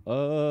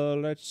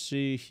 Let's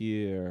see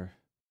here.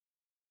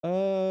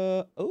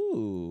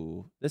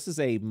 Oh, this is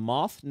a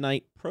Moth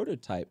Knight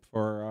prototype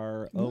for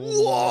our own.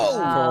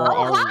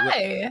 Whoa!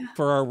 Hi.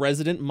 For our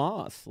resident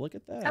moth. Look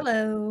at that.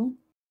 Hello.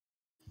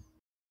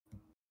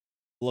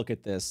 Look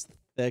at this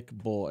thick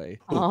boy.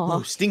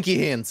 Ooh, stinky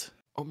hands.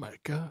 Oh my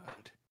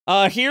god.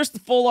 Here's the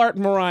full art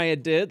Mariah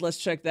did. Let's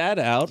check that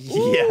out.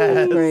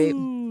 Yes. Great.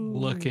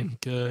 Looking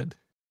good.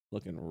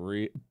 Looking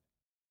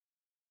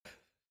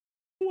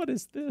What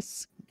is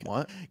this?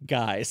 What?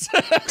 Guys.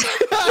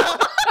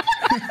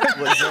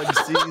 What Zug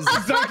sees.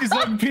 Zug is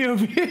on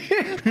POV.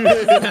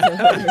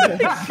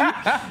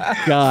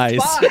 Guys.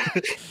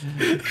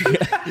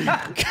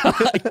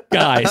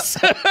 Guys.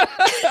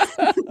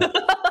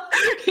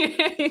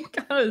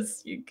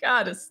 You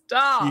gotta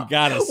stop. You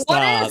gotta stop.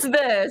 What is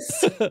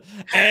this?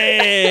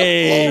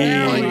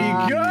 Hey. Oh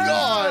my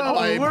God.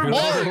 my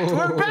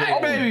We're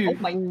back, baby. Oh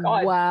my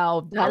god.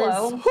 Wow, that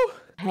Hello. is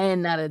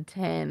 10 out of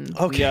 10.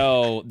 Okay.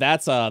 Yo,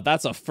 that's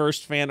a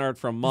first fan art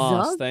from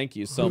Moss. Zug? Thank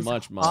you so Who's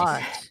much,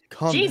 Moss.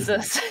 hot?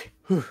 Jesus.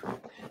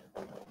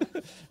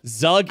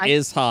 Zug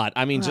is hot.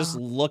 I mean, just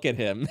look at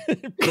him.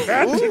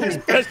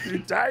 Best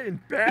to die in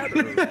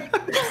battle.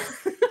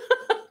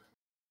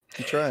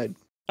 You tried.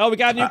 Oh, we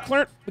got a new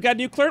Clernt. We got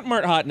new Clernt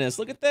Mart hotness.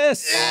 Look at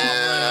this.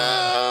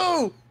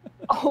 Ew!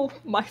 Oh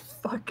my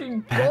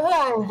fucking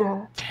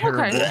god.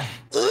 Okay.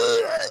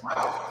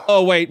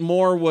 Oh wait,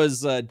 more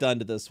was done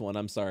to this one.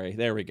 I'm sorry.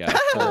 There we go.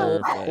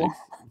 Perfect.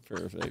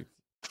 Perfect.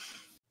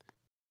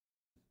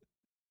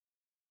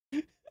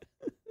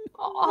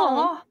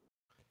 Aww.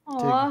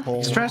 Aww.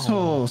 Hole.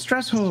 Stressful.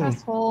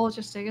 Stressful.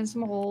 Just digging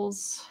some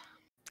holes.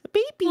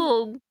 Baby.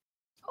 Oh.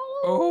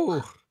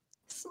 Oh.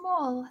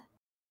 Small.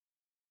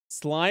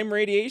 Slime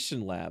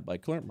Radiation Lab by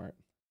Clernt Mart.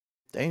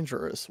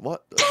 Dangerous.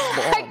 What?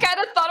 I kind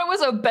of thought it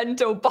was a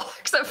bento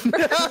box at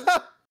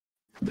first.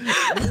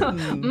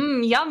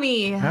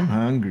 Yummy. I'm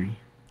hungry.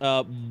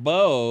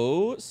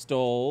 Bo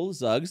stole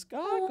Zug's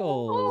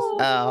goggles.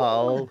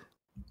 Ow.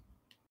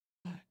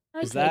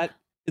 Is that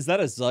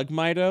a Zug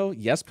Mito?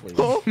 Yes, please.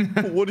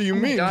 What do you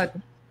mean?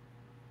 God.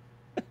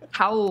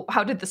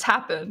 How did this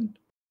happen?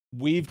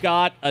 We've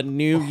got a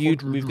new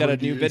we've got a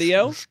new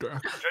video.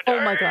 Oh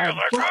my god.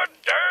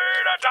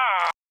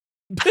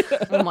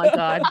 Oh my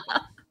god.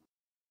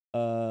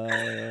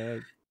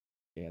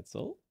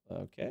 Cancel.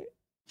 Okay.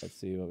 Let's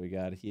see what we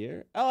got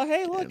here. Oh,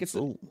 hey, look,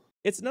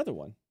 it's another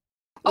one.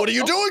 What are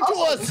you doing to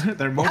us?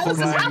 They're How is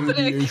this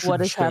happening?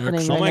 What is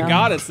happening Oh right my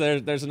now? God!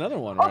 There's another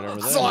one right over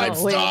there. Slime,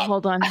 Oh, wait, stop.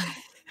 hold on.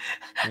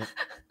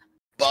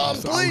 Bomb,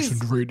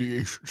 please.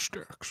 radiation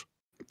stacks.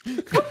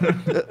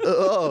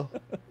 Oh.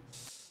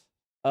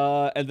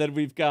 And then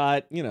we've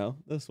got,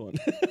 this one.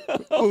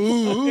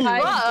 Ooh.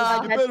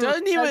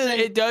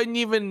 It doesn't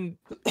even.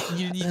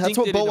 You That's think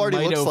what that Bo in a already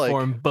looks Mito like.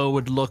 form, Bo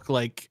would look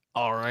like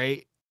all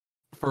right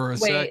for a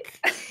Wait.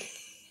 sec.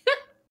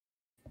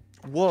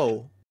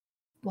 Whoa.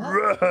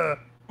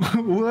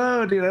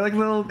 Whoa, dude! I like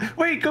little.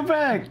 Wait, go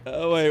back.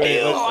 Oh wait.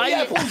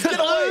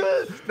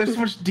 There's so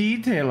much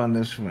detail on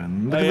this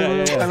one. Look Oh, at yeah, the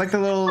little, yeah. I like the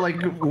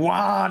little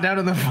wow down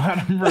in the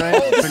bottom right.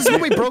 Oh, this is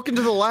when we broke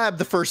into the lab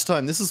the first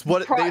time. This is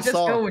what they Just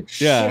saw. going,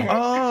 Yeah. shit.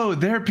 Oh,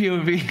 their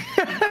POV.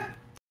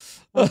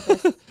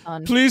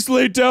 Please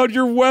lay down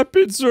your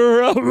weapons,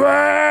 sir. I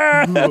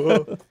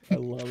love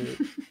it.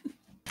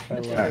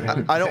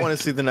 I don't want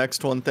to see the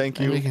next one. Thank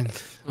you.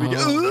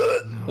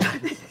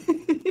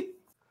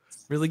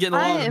 Really getting a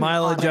lot of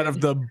mileage out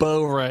of the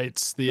Bo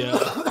rights. The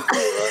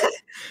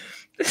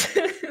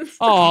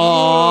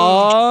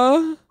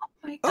Aww.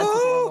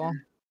 Oh,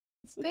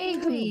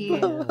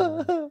 baby.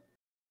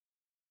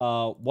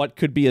 What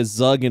could be a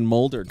Zug and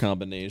Molder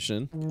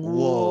combination?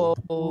 Whoa.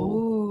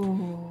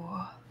 Ooh.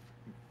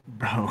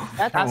 Bro.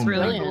 That's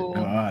really my cool.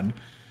 God.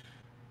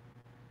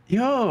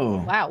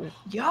 Yo. Wow.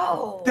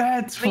 Yo.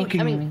 That's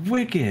fucking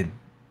wicked.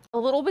 A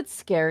little bit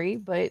scary,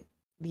 but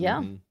yeah.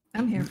 Mhm.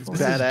 I'm here for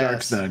This it. is Dark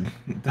Badass. Snug.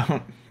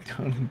 Don't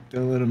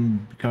let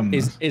him become.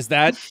 Is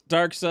that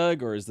Dark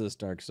Zug or is this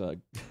Dark Zug?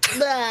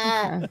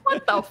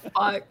 What the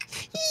fuck?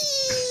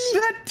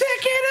 The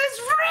ticket is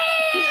free.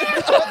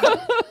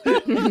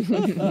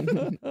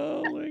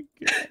 Oh my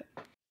God.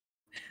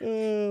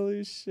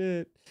 Holy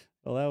shit.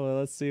 Well,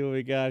 let's see what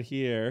we got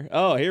here.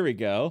 Oh, here we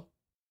go.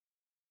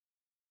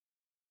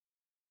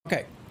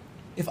 Okay,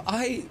 if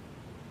I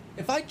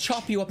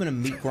chop you up in a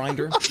meat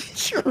grinder, and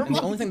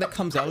the only thing that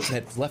comes out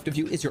that's left of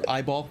you is your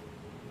eyeball,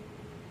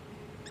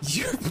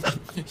 you're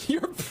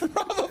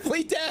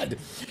probably dead.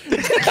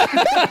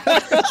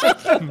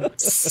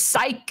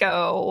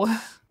 Psycho.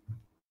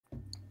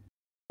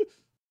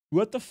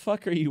 What the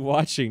fuck are you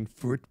watching?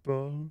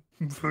 Football.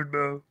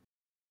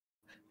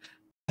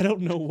 I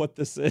don't know what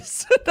this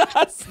is.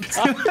 That's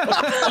not...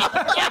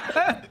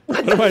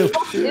 what am I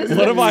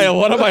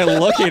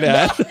looking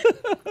at?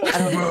 I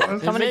don't know.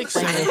 Someone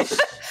explain this.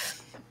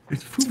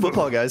 It's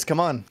football, guys. Come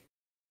on.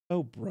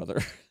 Oh,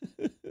 brother.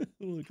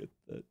 Look at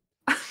that.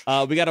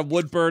 We got a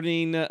wood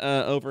burning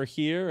over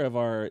here of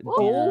our dear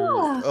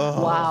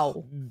Oh.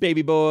 Wow.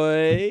 baby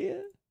boy.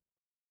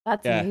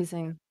 That's Yeah.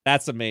 amazing.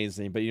 That's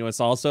amazing. But you know what's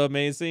also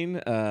amazing?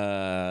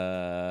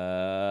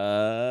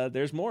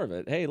 There's more of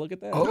it. Hey, look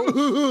at that.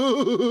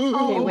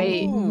 Oh,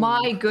 wait.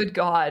 My good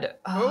God.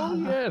 Oh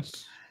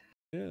yes.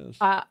 Yes.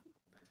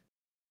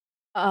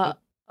 Oh.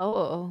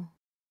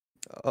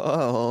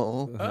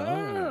 Oh.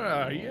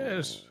 Ah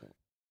yes.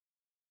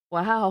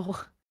 Wow.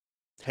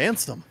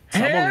 Handsome.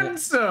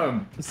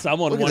 Handsome.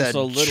 Someone Look at wants that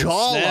a little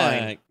jawline.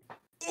 snack.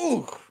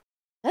 Ooh.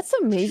 That's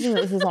amazing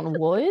that this is on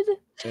wood.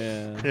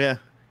 Yeah. Yeah.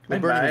 The Can I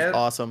burning buy is it?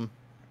 awesome.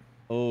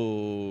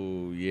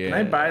 Oh, yeah. Can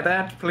I buy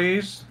that,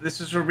 please? This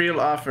is a real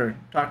offer.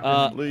 Talk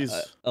to me. Please.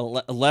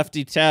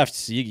 Lefty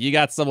Teft, you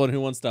got someone who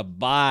wants to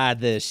buy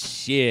this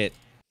shit.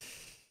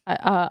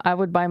 I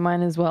would buy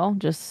mine as well.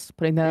 Just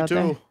putting that Me out too.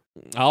 there.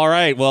 All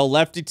right, well,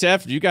 Lefty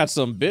Teft, you got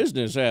some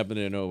business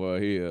happening over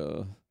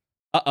here.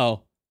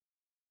 Uh-oh.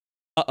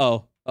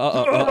 Uh-oh.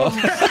 Uh-oh. Uh-oh.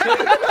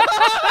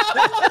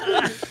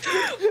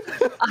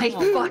 I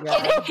fucking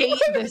hate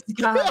this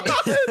guy.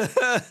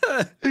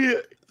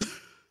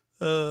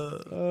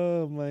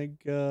 Oh my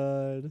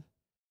God.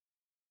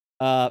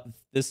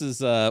 This is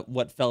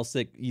what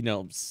Felsic,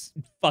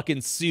 fucking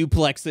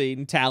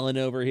suplexing Talon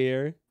over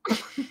here.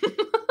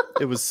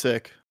 It was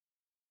sick.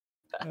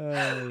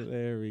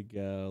 There we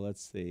go.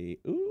 Let's see.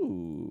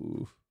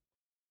 Ooh.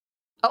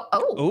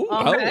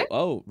 Okay.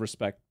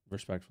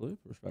 Respectfully.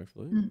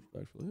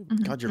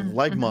 God, your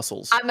leg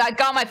muscles. I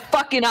got my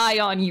fucking eye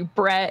on you,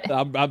 Brett.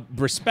 I'm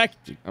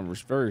respecting.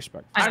 Very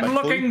respectful. I'm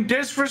looking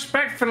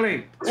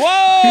disrespectfully.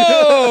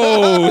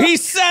 Whoa! He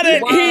said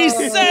it. He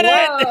said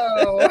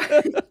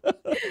it.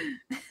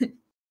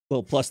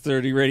 Little plus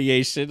 30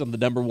 radiation on the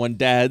 #1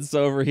 dads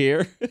over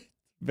here.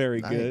 Very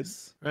good.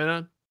 Nice. Right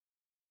on.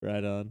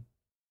 Right on.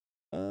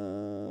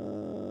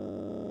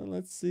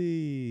 Let's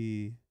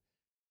see.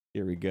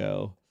 Here we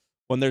go.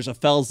 When there's a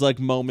Felzug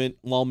moment,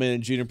 Lawman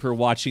and Juniper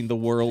watching the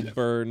world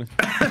burn.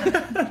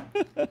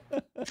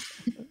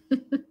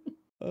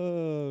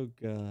 Oh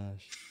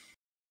gosh.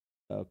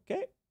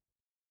 Okay.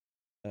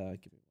 Give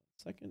me 1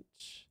 second.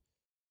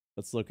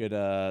 Let's look at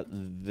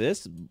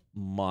this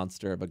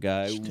monster of a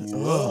guy.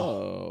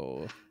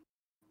 Whoa.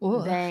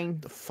 Dang.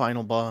 The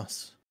final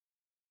boss.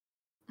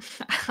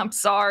 I'm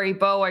sorry,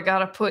 Bo. I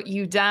gotta put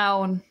you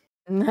down.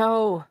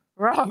 No.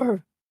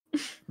 Robert.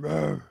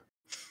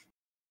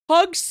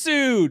 Hug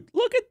suit.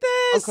 Look at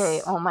this.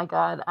 Okay. Oh my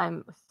God.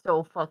 I'm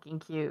so fucking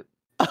cute.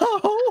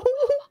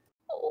 Oh.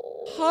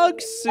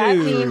 Hug suit. That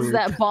means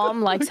that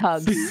bomb likes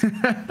hugs.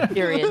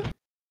 Period.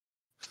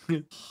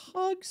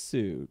 Hug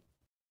suit.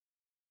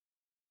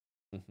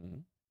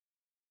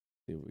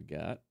 See what we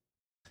got.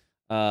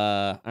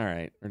 All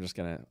right, we're just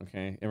gonna.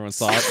 Okay, everyone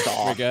saw it.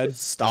 We're good.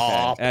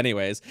 Stop. Okay.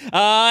 Anyways,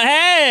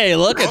 hey,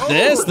 look at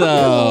this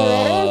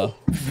though.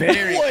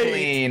 Very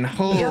clean.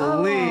 Holy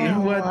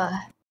what?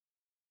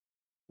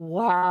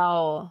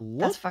 Wow.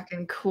 That's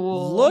fucking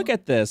cool. Look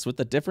at this with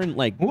the different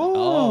like. Whoa.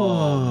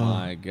 Oh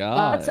my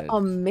god. That's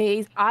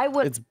amazing. I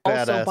would It's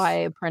also badass. buy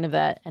a print of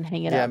that and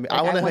hang it Yeah, up.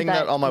 I wanna hang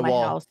that on my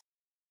wall. House.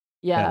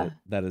 Yeah.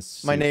 That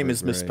is. My name is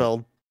super great.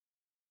 misspelled.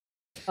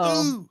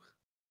 Oh.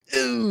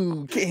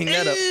 Ooh, can't hang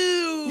that up.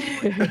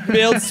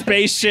 Build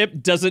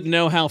spaceship doesn't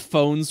know how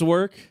phones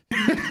work.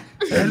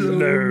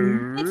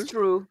 Hello. It's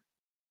true.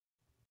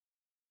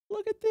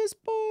 Look at this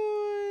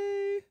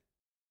boy.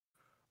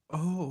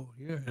 Oh,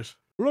 yes.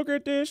 Look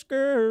at this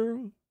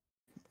girl.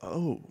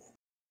 Oh.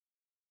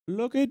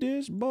 Look at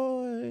this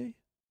boy.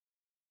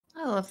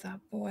 I love that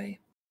boy.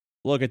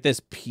 Look at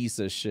this piece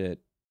of shit.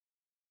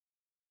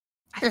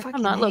 I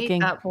fucking not hate looking.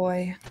 that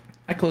boy.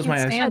 I close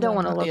my eyes. I don't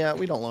want to look. Yeah,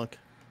 we don't look.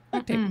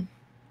 Mm-mm.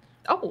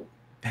 Oh.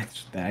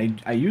 That's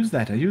I use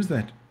that. I use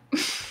that.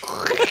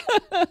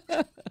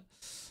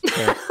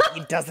 He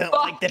doesn't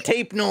like the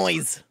tape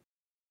noise.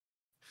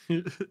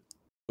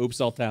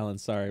 Oops, all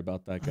talent. Sorry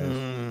about that, guys.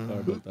 Sorry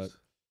about that.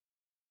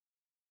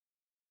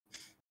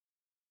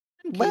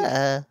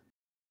 Bah.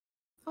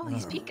 Oh,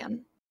 he's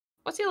peeking.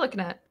 What's he looking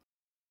at?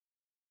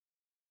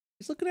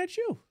 He's looking at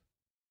you.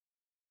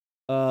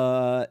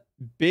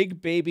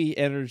 Big baby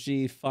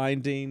energy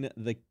finding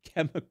the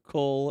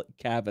chemical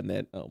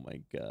cabinet. Oh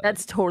my god.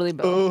 That's totally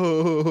Bill.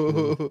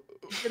 Oh.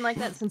 It's been like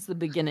that since the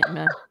beginning,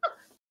 man.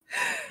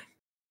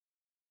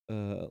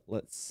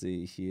 Let's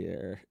see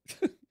here.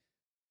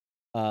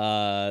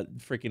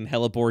 Freaking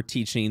Hellebore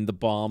teaching the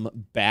bomb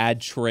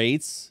bad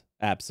traits.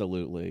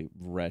 Absolutely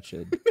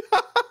wretched.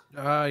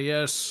 Ah,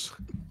 yes.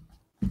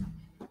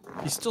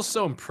 He's still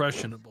so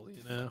impressionable,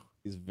 you know?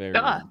 He's very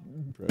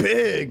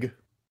Big.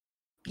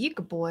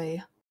 Big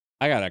boy.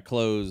 I gotta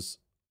close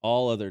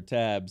all other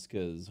tabs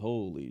because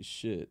holy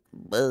shit.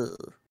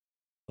 Hold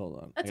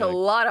on. That's a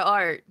lot of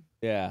art.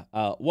 Yeah.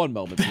 1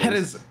 moment. Please. That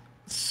is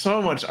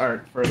so much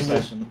art for a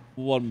session.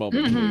 1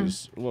 moment,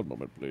 please. 1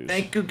 moment, please.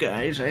 Thank you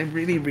guys. I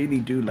really, really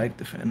do like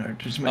the fan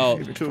art. It's my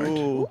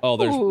favorite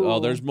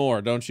part. There's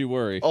more. Don't you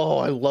worry. Oh,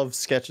 I love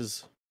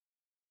sketches.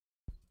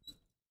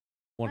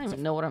 I don't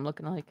even know what I'm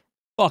looking like.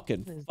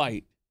 Fucking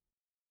fight.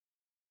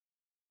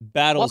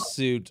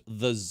 Battlesuit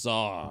the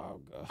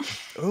Zog.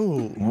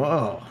 Oh.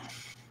 Whoa.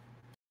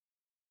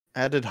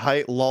 Added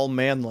height lol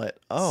manlet.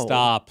 Oh.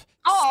 Stop.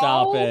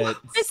 Stop Oh, it.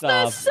 It's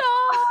Stop.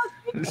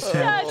 the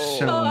song.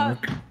 Shut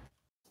up.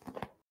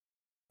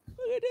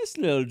 Look at this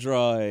little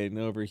drawing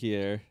over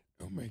here.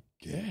 Oh my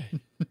god.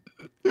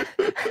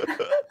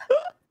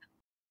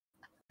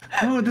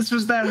 Oh, this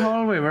was that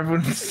hallway where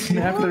everyone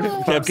snapped their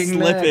Kept fucking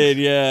slipping. legs.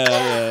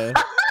 Yeah.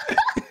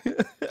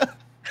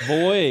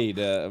 Void.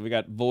 We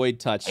got Void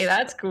touch. Hey,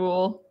 that's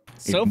cool.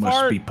 So It must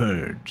far, be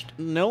purged.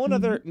 no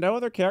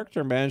other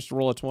character managed to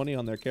roll a 20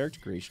 on their character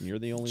creation. You're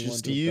the only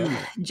Just one. you.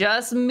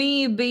 Just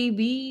me,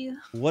 baby.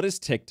 What is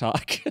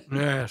TikTok?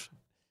 Yes.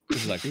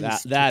 It's like Is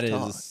that. That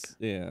TikTok. is.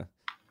 Yeah.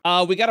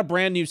 We got a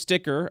brand new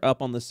sticker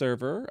up on the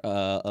server.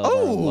 Of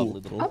our lovely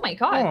little. Oh my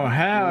god. Oh,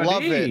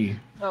 howdy.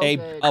 Love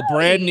it. A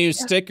brand new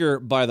sticker,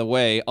 by the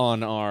way,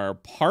 on our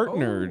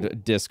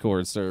partnered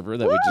Discord server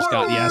that we just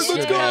got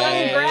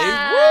yesterday.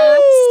 Congrats.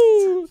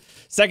 Woo!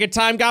 Second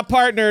time got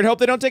partnered. Hope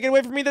they don't take it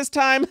away from me this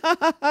time. Look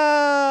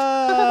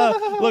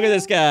at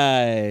this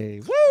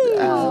guy.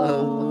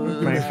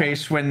 Woo! My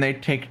face when they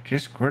take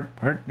Discord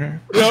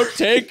partner. Don't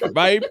take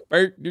my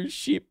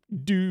partnership,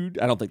 dude.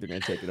 I don't think they're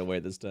gonna take it away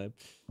this time.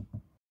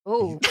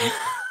 Oh.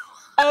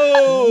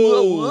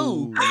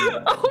 Oh!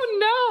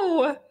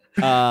 Oh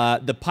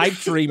The Pipe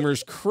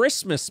Dreamers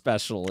Christmas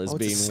special is Oh,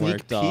 it's a being sneak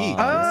worked peek. on. It's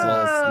a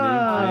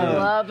I little sneak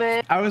love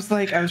it. I was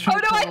trying no. Oh to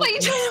no, I call- thought you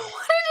just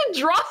wanted to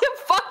draw him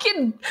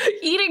fucking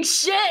eating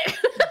shit.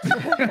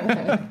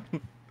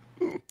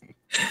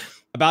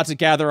 About to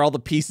gather all the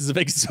pieces of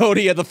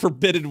Exodia, the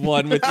Forbidden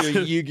One, with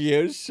your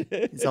Yu-Gi-Oh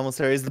shit. He's almost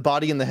there. He's the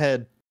body and the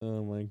head.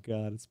 Oh my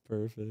god, it's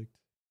perfect.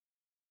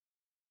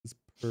 It's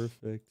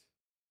perfect.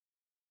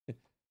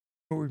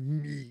 For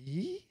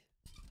me?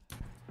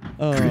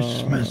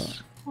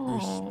 Christmas.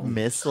 Oh,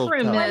 Mistletoe.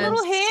 Christmas. My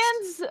little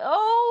hands.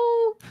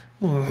 Oh.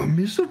 Oh,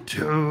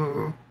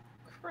 mistletoe.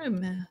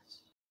 Christmas.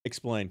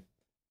 Explain.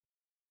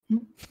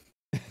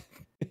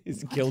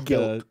 Is Gilk,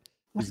 Gilk?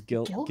 is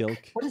Gilk, Gilk?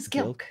 What is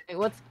Gilk? Wait,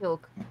 what's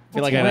Gilk? I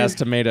feel like I'd ask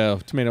Tomato.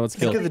 Tomato, what's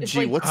Look Gilk? at the It's G.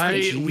 like- What's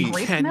the G? We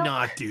Grape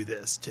cannot do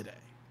this today.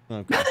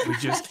 Okay. We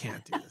just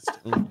can't do this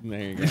today.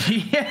 There you go.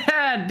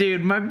 Yeah,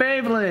 dude, my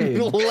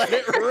Beyblade. Let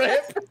it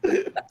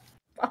rip.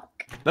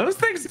 Those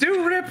things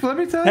do rip, let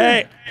me tell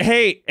you.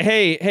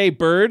 Hey,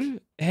 Bird.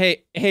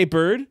 Hey,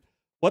 Bird.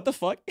 What the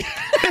fuck? He's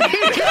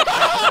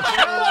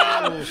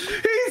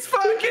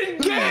fucking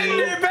getting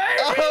it, baby!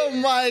 Oh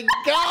my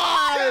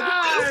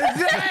god! God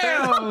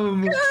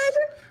damn! He's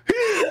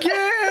getting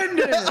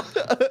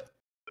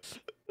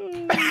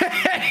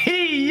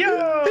Hey,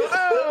 yo!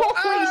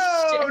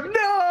 Oh,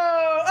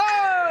 no!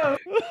 Oh!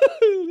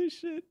 Holy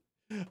shit.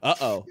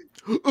 Uh-oh.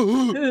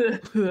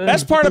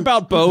 Best part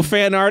about bow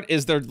fan art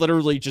is they're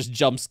literally just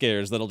jump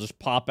scares that'll just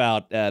pop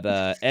out at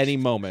any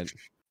moment.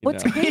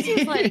 What's crazy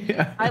is like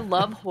I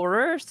love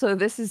horror, so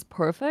this is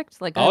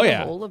perfect. Like I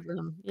love all of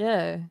them.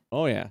 Yeah.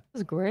 Oh yeah.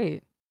 This is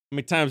great. How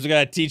many times we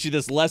gotta teach you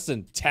this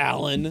lesson,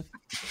 Talon?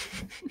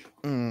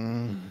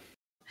 One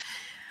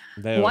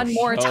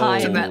more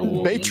time at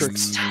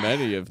Matrix.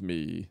 Many of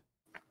me.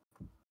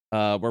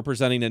 We're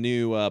presenting a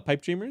new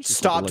pipe dreamers.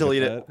 Stop,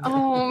 delete it.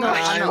 Oh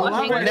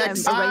my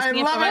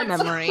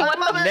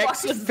god.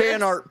 Next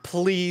fan art,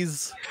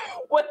 please.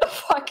 What the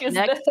fuck is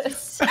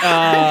this?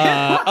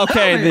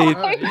 Okay.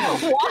 Why?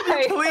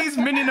 Please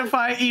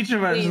minionify each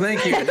of us. Please.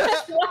 Thank you.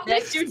 Why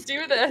did you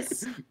do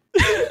this?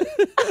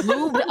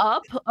 Moved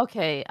up.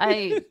 Okay,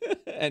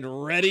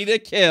 And ready to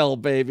kill,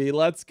 baby.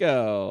 Let's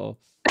go.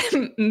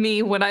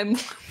 Me when I'm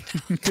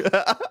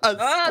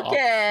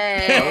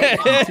okay.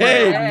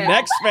 Hey,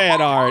 next fan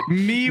art.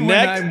 Me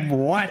when I'm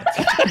what?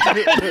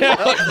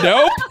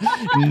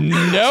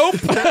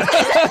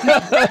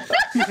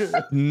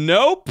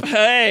 Nope.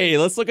 Hey,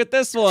 let's look at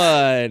this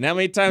one. How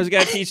many times we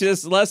gotta teach you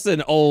this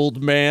lesson,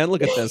 old man?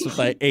 Look at this with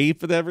my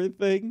ape and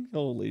everything.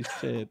 Holy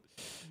shit.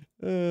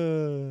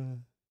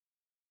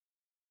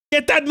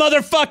 Get that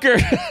motherfucker!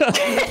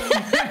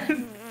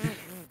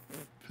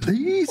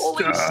 Please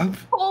stop.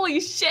 Holy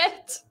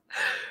shit.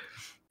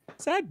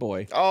 Sad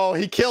boy. Oh,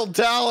 he killed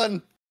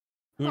Talon.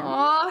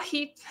 Oh,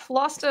 he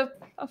lost a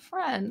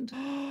friend.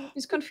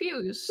 He's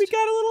confused. We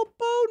got a little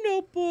bow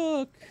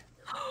notebook.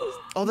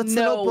 Oh, that's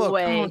No the notebook.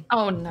 way.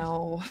 Oh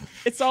no.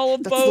 It's all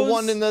of That's bows. the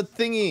one in the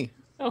thingy.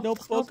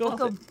 Notebook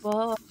of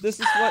above. This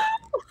is what.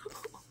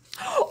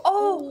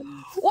 Oh,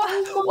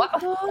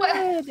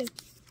 what?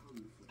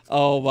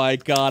 Oh my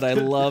god, I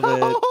love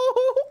it.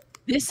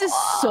 This is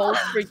so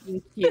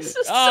freaking cute. This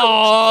is so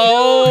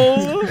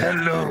Oh.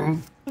 Hello.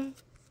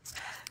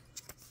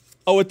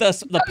 Oh, with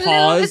the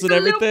paws it's and a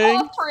little everything.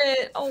 paw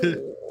print. Oh.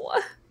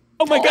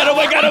 Oh my god! Oh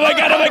my god! Oh my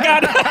god! Oh my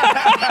god!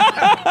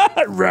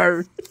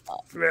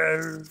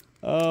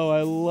 Oh,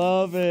 I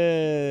love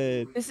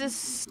it. This is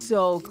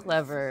so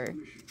clever.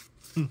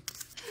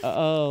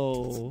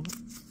 Oh.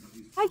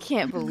 I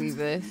can't believe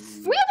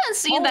this. We haven't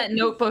seen that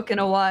notebook in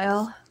a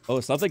while. Oh,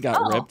 something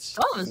got ripped.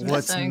 Something's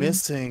What's missing.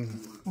 missing?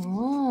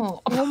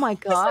 Oh. Oh my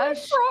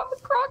gosh.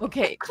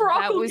 Okay,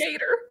 that was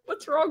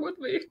What's wrong with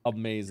me?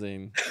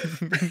 Amazing.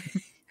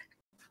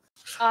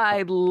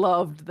 I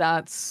loved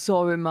that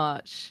so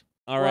much.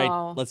 All right,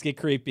 Wow. let's get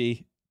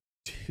creepy.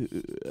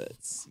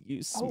 Toots,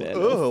 you smell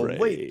Oh, afraid.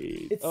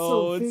 wait. It's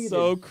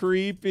so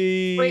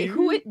creepy.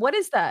 Wait, what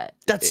is that?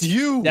 That's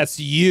you. That's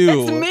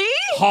you. That's me?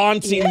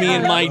 Haunting me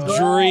in my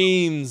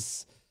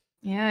dreams.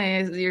 Yeah,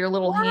 your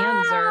little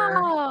hands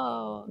are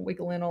Wow.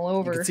 wiggling all You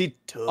over. can see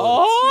Toots.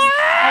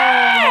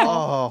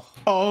 Oh!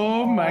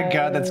 Oh. My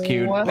god, that's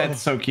cute. Oh.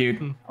 That's so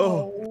cute.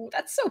 Oh,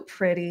 that's so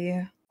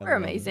pretty. We're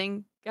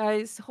amazing,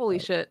 guys. Holy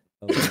shit.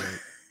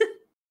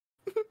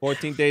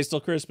 14 days till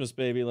Christmas,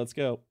 baby. Let's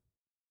go.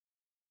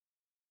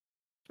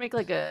 Make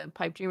like a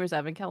Pipe Dreamers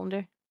advent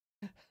calendar.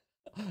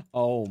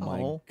 Oh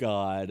my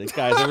god.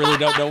 Guys, I really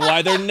don't know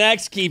why their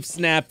necks keep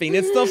snapping.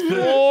 It's the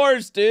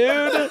floors,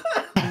 dude.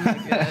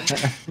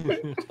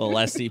 Little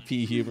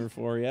SCP humor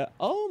for you.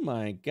 Oh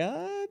my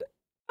god.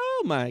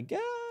 Oh my god.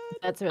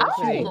 That's really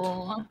great.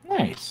 Oh.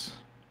 Nice.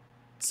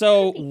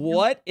 So,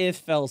 what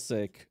if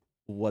Felsic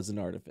was an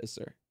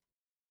artificer?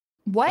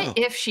 What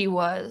if she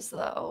was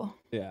though?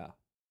 Yeah.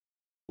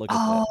 Look at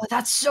Oh,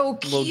 that's so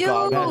cute.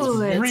 God, That's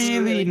It's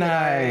really good.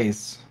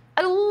 nice.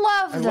 I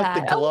love I like that.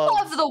 the I gloves.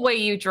 love the way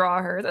you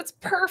draw her. That's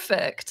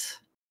perfect. that.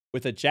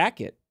 With a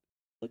jacket.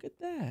 Look at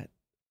that.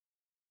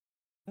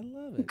 I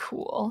love it.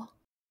 Cool.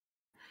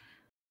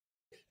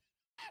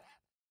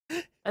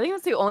 I think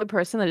that's the only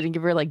person that didn't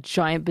give her like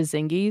giant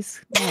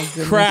bazingis. Oh my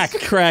goodness.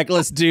 Crack.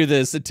 Let's do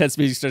this. Intense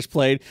music starts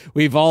playing.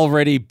 We've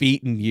already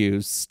beaten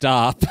you.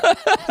 Stop.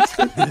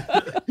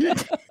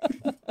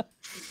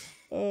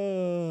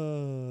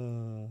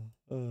 Oh,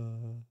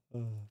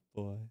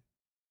 boy.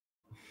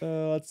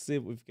 Let's see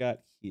what we've got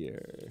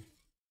here.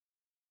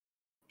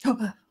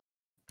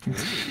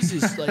 This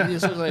is like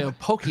a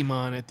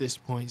Pokemon at this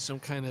point. Some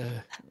kind of.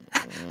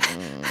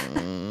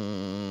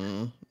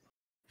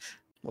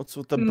 What's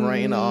with the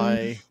brain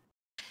eye?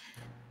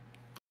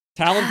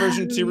 Talon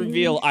version 2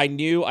 reveal. I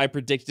knew I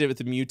predicted it with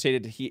a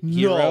mutated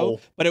hero, No.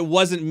 but it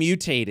wasn't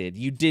mutated.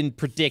 You didn't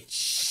predict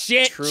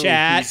shit, True,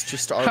 chat. he's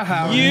just our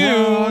You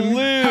Wrong.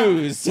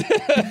 lose.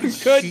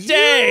 Good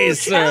day,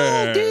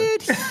 sir.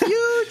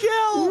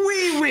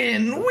 We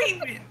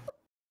win.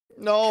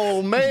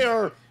 No,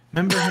 Mayor.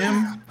 Remember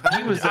him?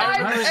 He was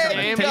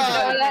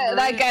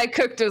That guy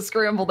cooked his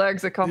scrambled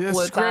eggs a couple Yeah, of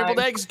times. scrambled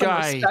eggs Put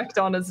guy. Respect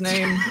on his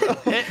name.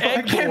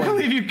 I can't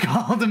believe you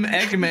called him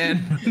Eggman.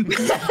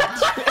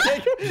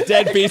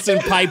 Deadbeats and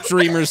pipe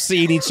dreamers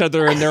seeing each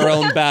other in their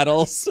own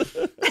battles.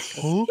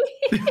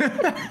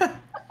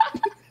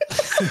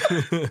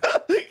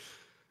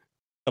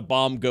 the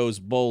bomb goes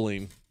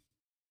bowling.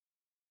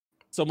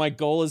 So my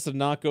goal is to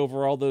knock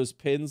over all those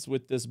pins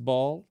with this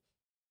ball.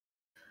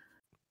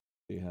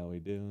 See how we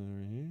do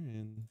over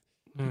here.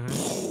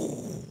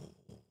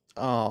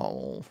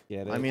 Oh,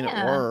 Get it? I mean,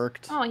 Yeah. it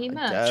worked. Oh, he I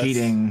missed. guess.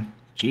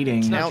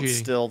 Cheating. not Counts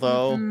cheating. still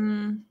though.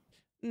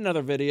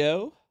 Another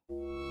video.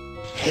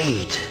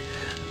 Hate.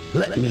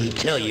 Let me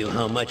tell you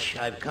how much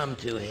I've come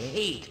to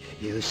hate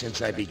you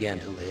since I began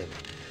to live.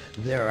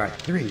 There are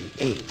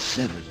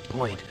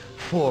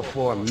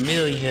 387.44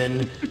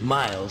 million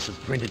miles of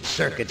printed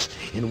circuits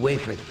in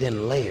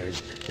wafer-thin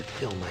layers that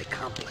fill my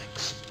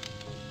complex.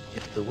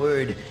 If the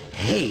word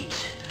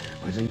hate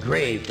was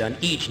engraved on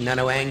each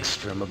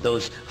nanoangstrom of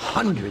those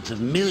hundreds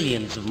of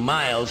millions of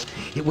miles,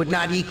 it would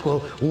not equal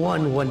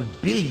 1/1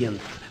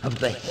 billionth of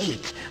the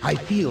hate I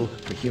feel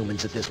for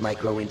humans at this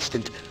micro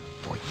instant.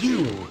 For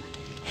you,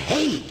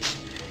 hate.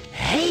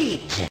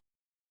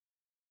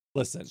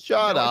 Listen.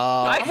 Shut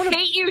up. I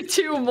hate you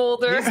too,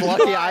 Mulder. He's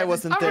lucky I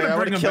wasn't I'm there. gonna I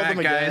would bring have him killed back,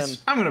 him guys.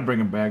 again. I'm gonna bring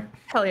him back.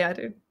 Hell yeah,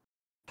 dude.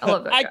 I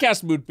love that. I guy.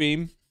 cast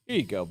Moonbeam. Here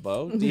you go,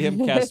 Bo.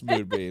 DM cast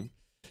Moonbeam.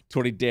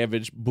 20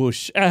 damage,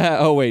 bush.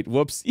 Oh, wait.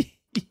 Whoops.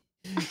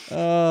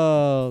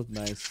 Oh,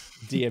 nice.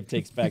 DM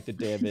takes back the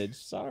damage.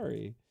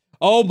 Sorry.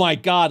 Oh, my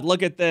God.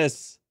 Look at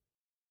this.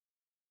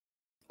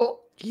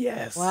 Oh,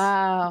 Yes.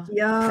 Wow.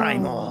 Yeah.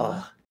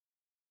 Primal.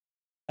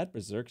 That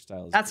Berserk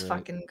style is that's great.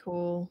 fucking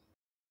cool.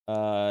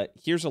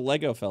 Here's a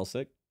Lego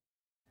Felsic.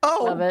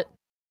 Oh. Love it.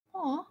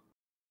 Aw.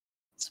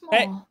 Small.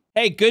 Hey.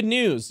 Hey, good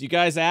news. You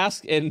guys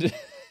asked, and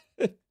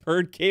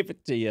Bird gave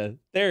it to you.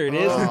 There it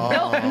is.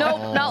 Nope,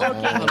 not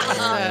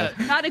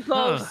looking. Gotta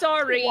go. Huh.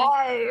 Sorry.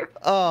 Why?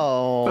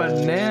 Oh.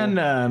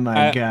 Banana,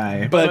 my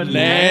guy.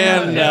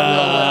 Banana.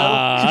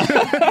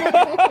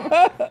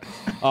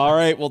 All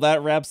right, well,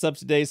 that wraps up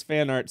today's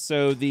fan art.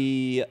 So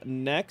the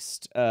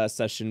next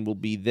session will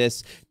be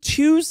this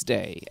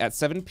Tuesday at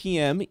 7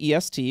 p.m.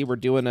 EST. We're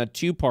doing a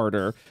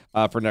two-parter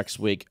for next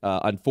week.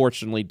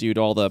 Unfortunately, due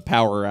to all the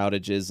power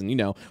outages and, you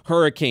know,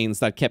 hurricanes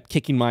that kept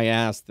kicking my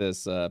ass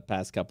this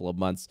past couple of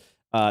months.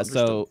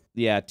 So,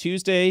 yeah,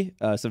 Tuesday,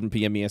 7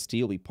 p.m.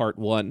 EST will be part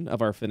 1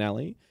 of our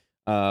finale.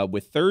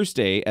 With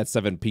Thursday at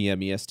 7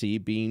 p.m.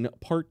 EST being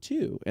part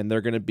 2. And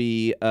they're going to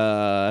be...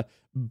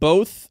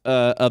 both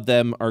of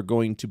them are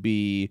going to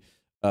be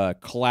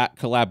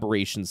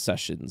collaboration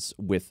sessions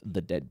with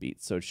the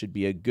Deadbeats. So it should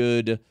be a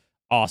good,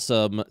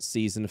 awesome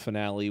season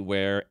finale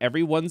where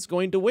everyone's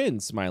going to win,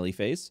 smiley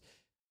face.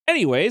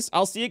 Anyways,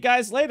 I'll see you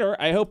guys later.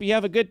 I hope you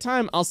have a good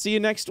time. I'll see you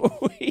next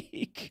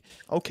week.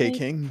 Okay,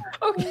 King.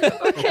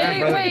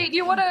 Okay, wait,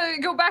 you want to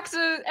go back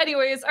to...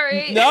 Anyways, all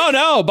right.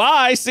 No,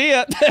 bye. See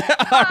ya.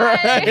 All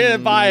right.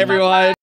 Bye, everyone.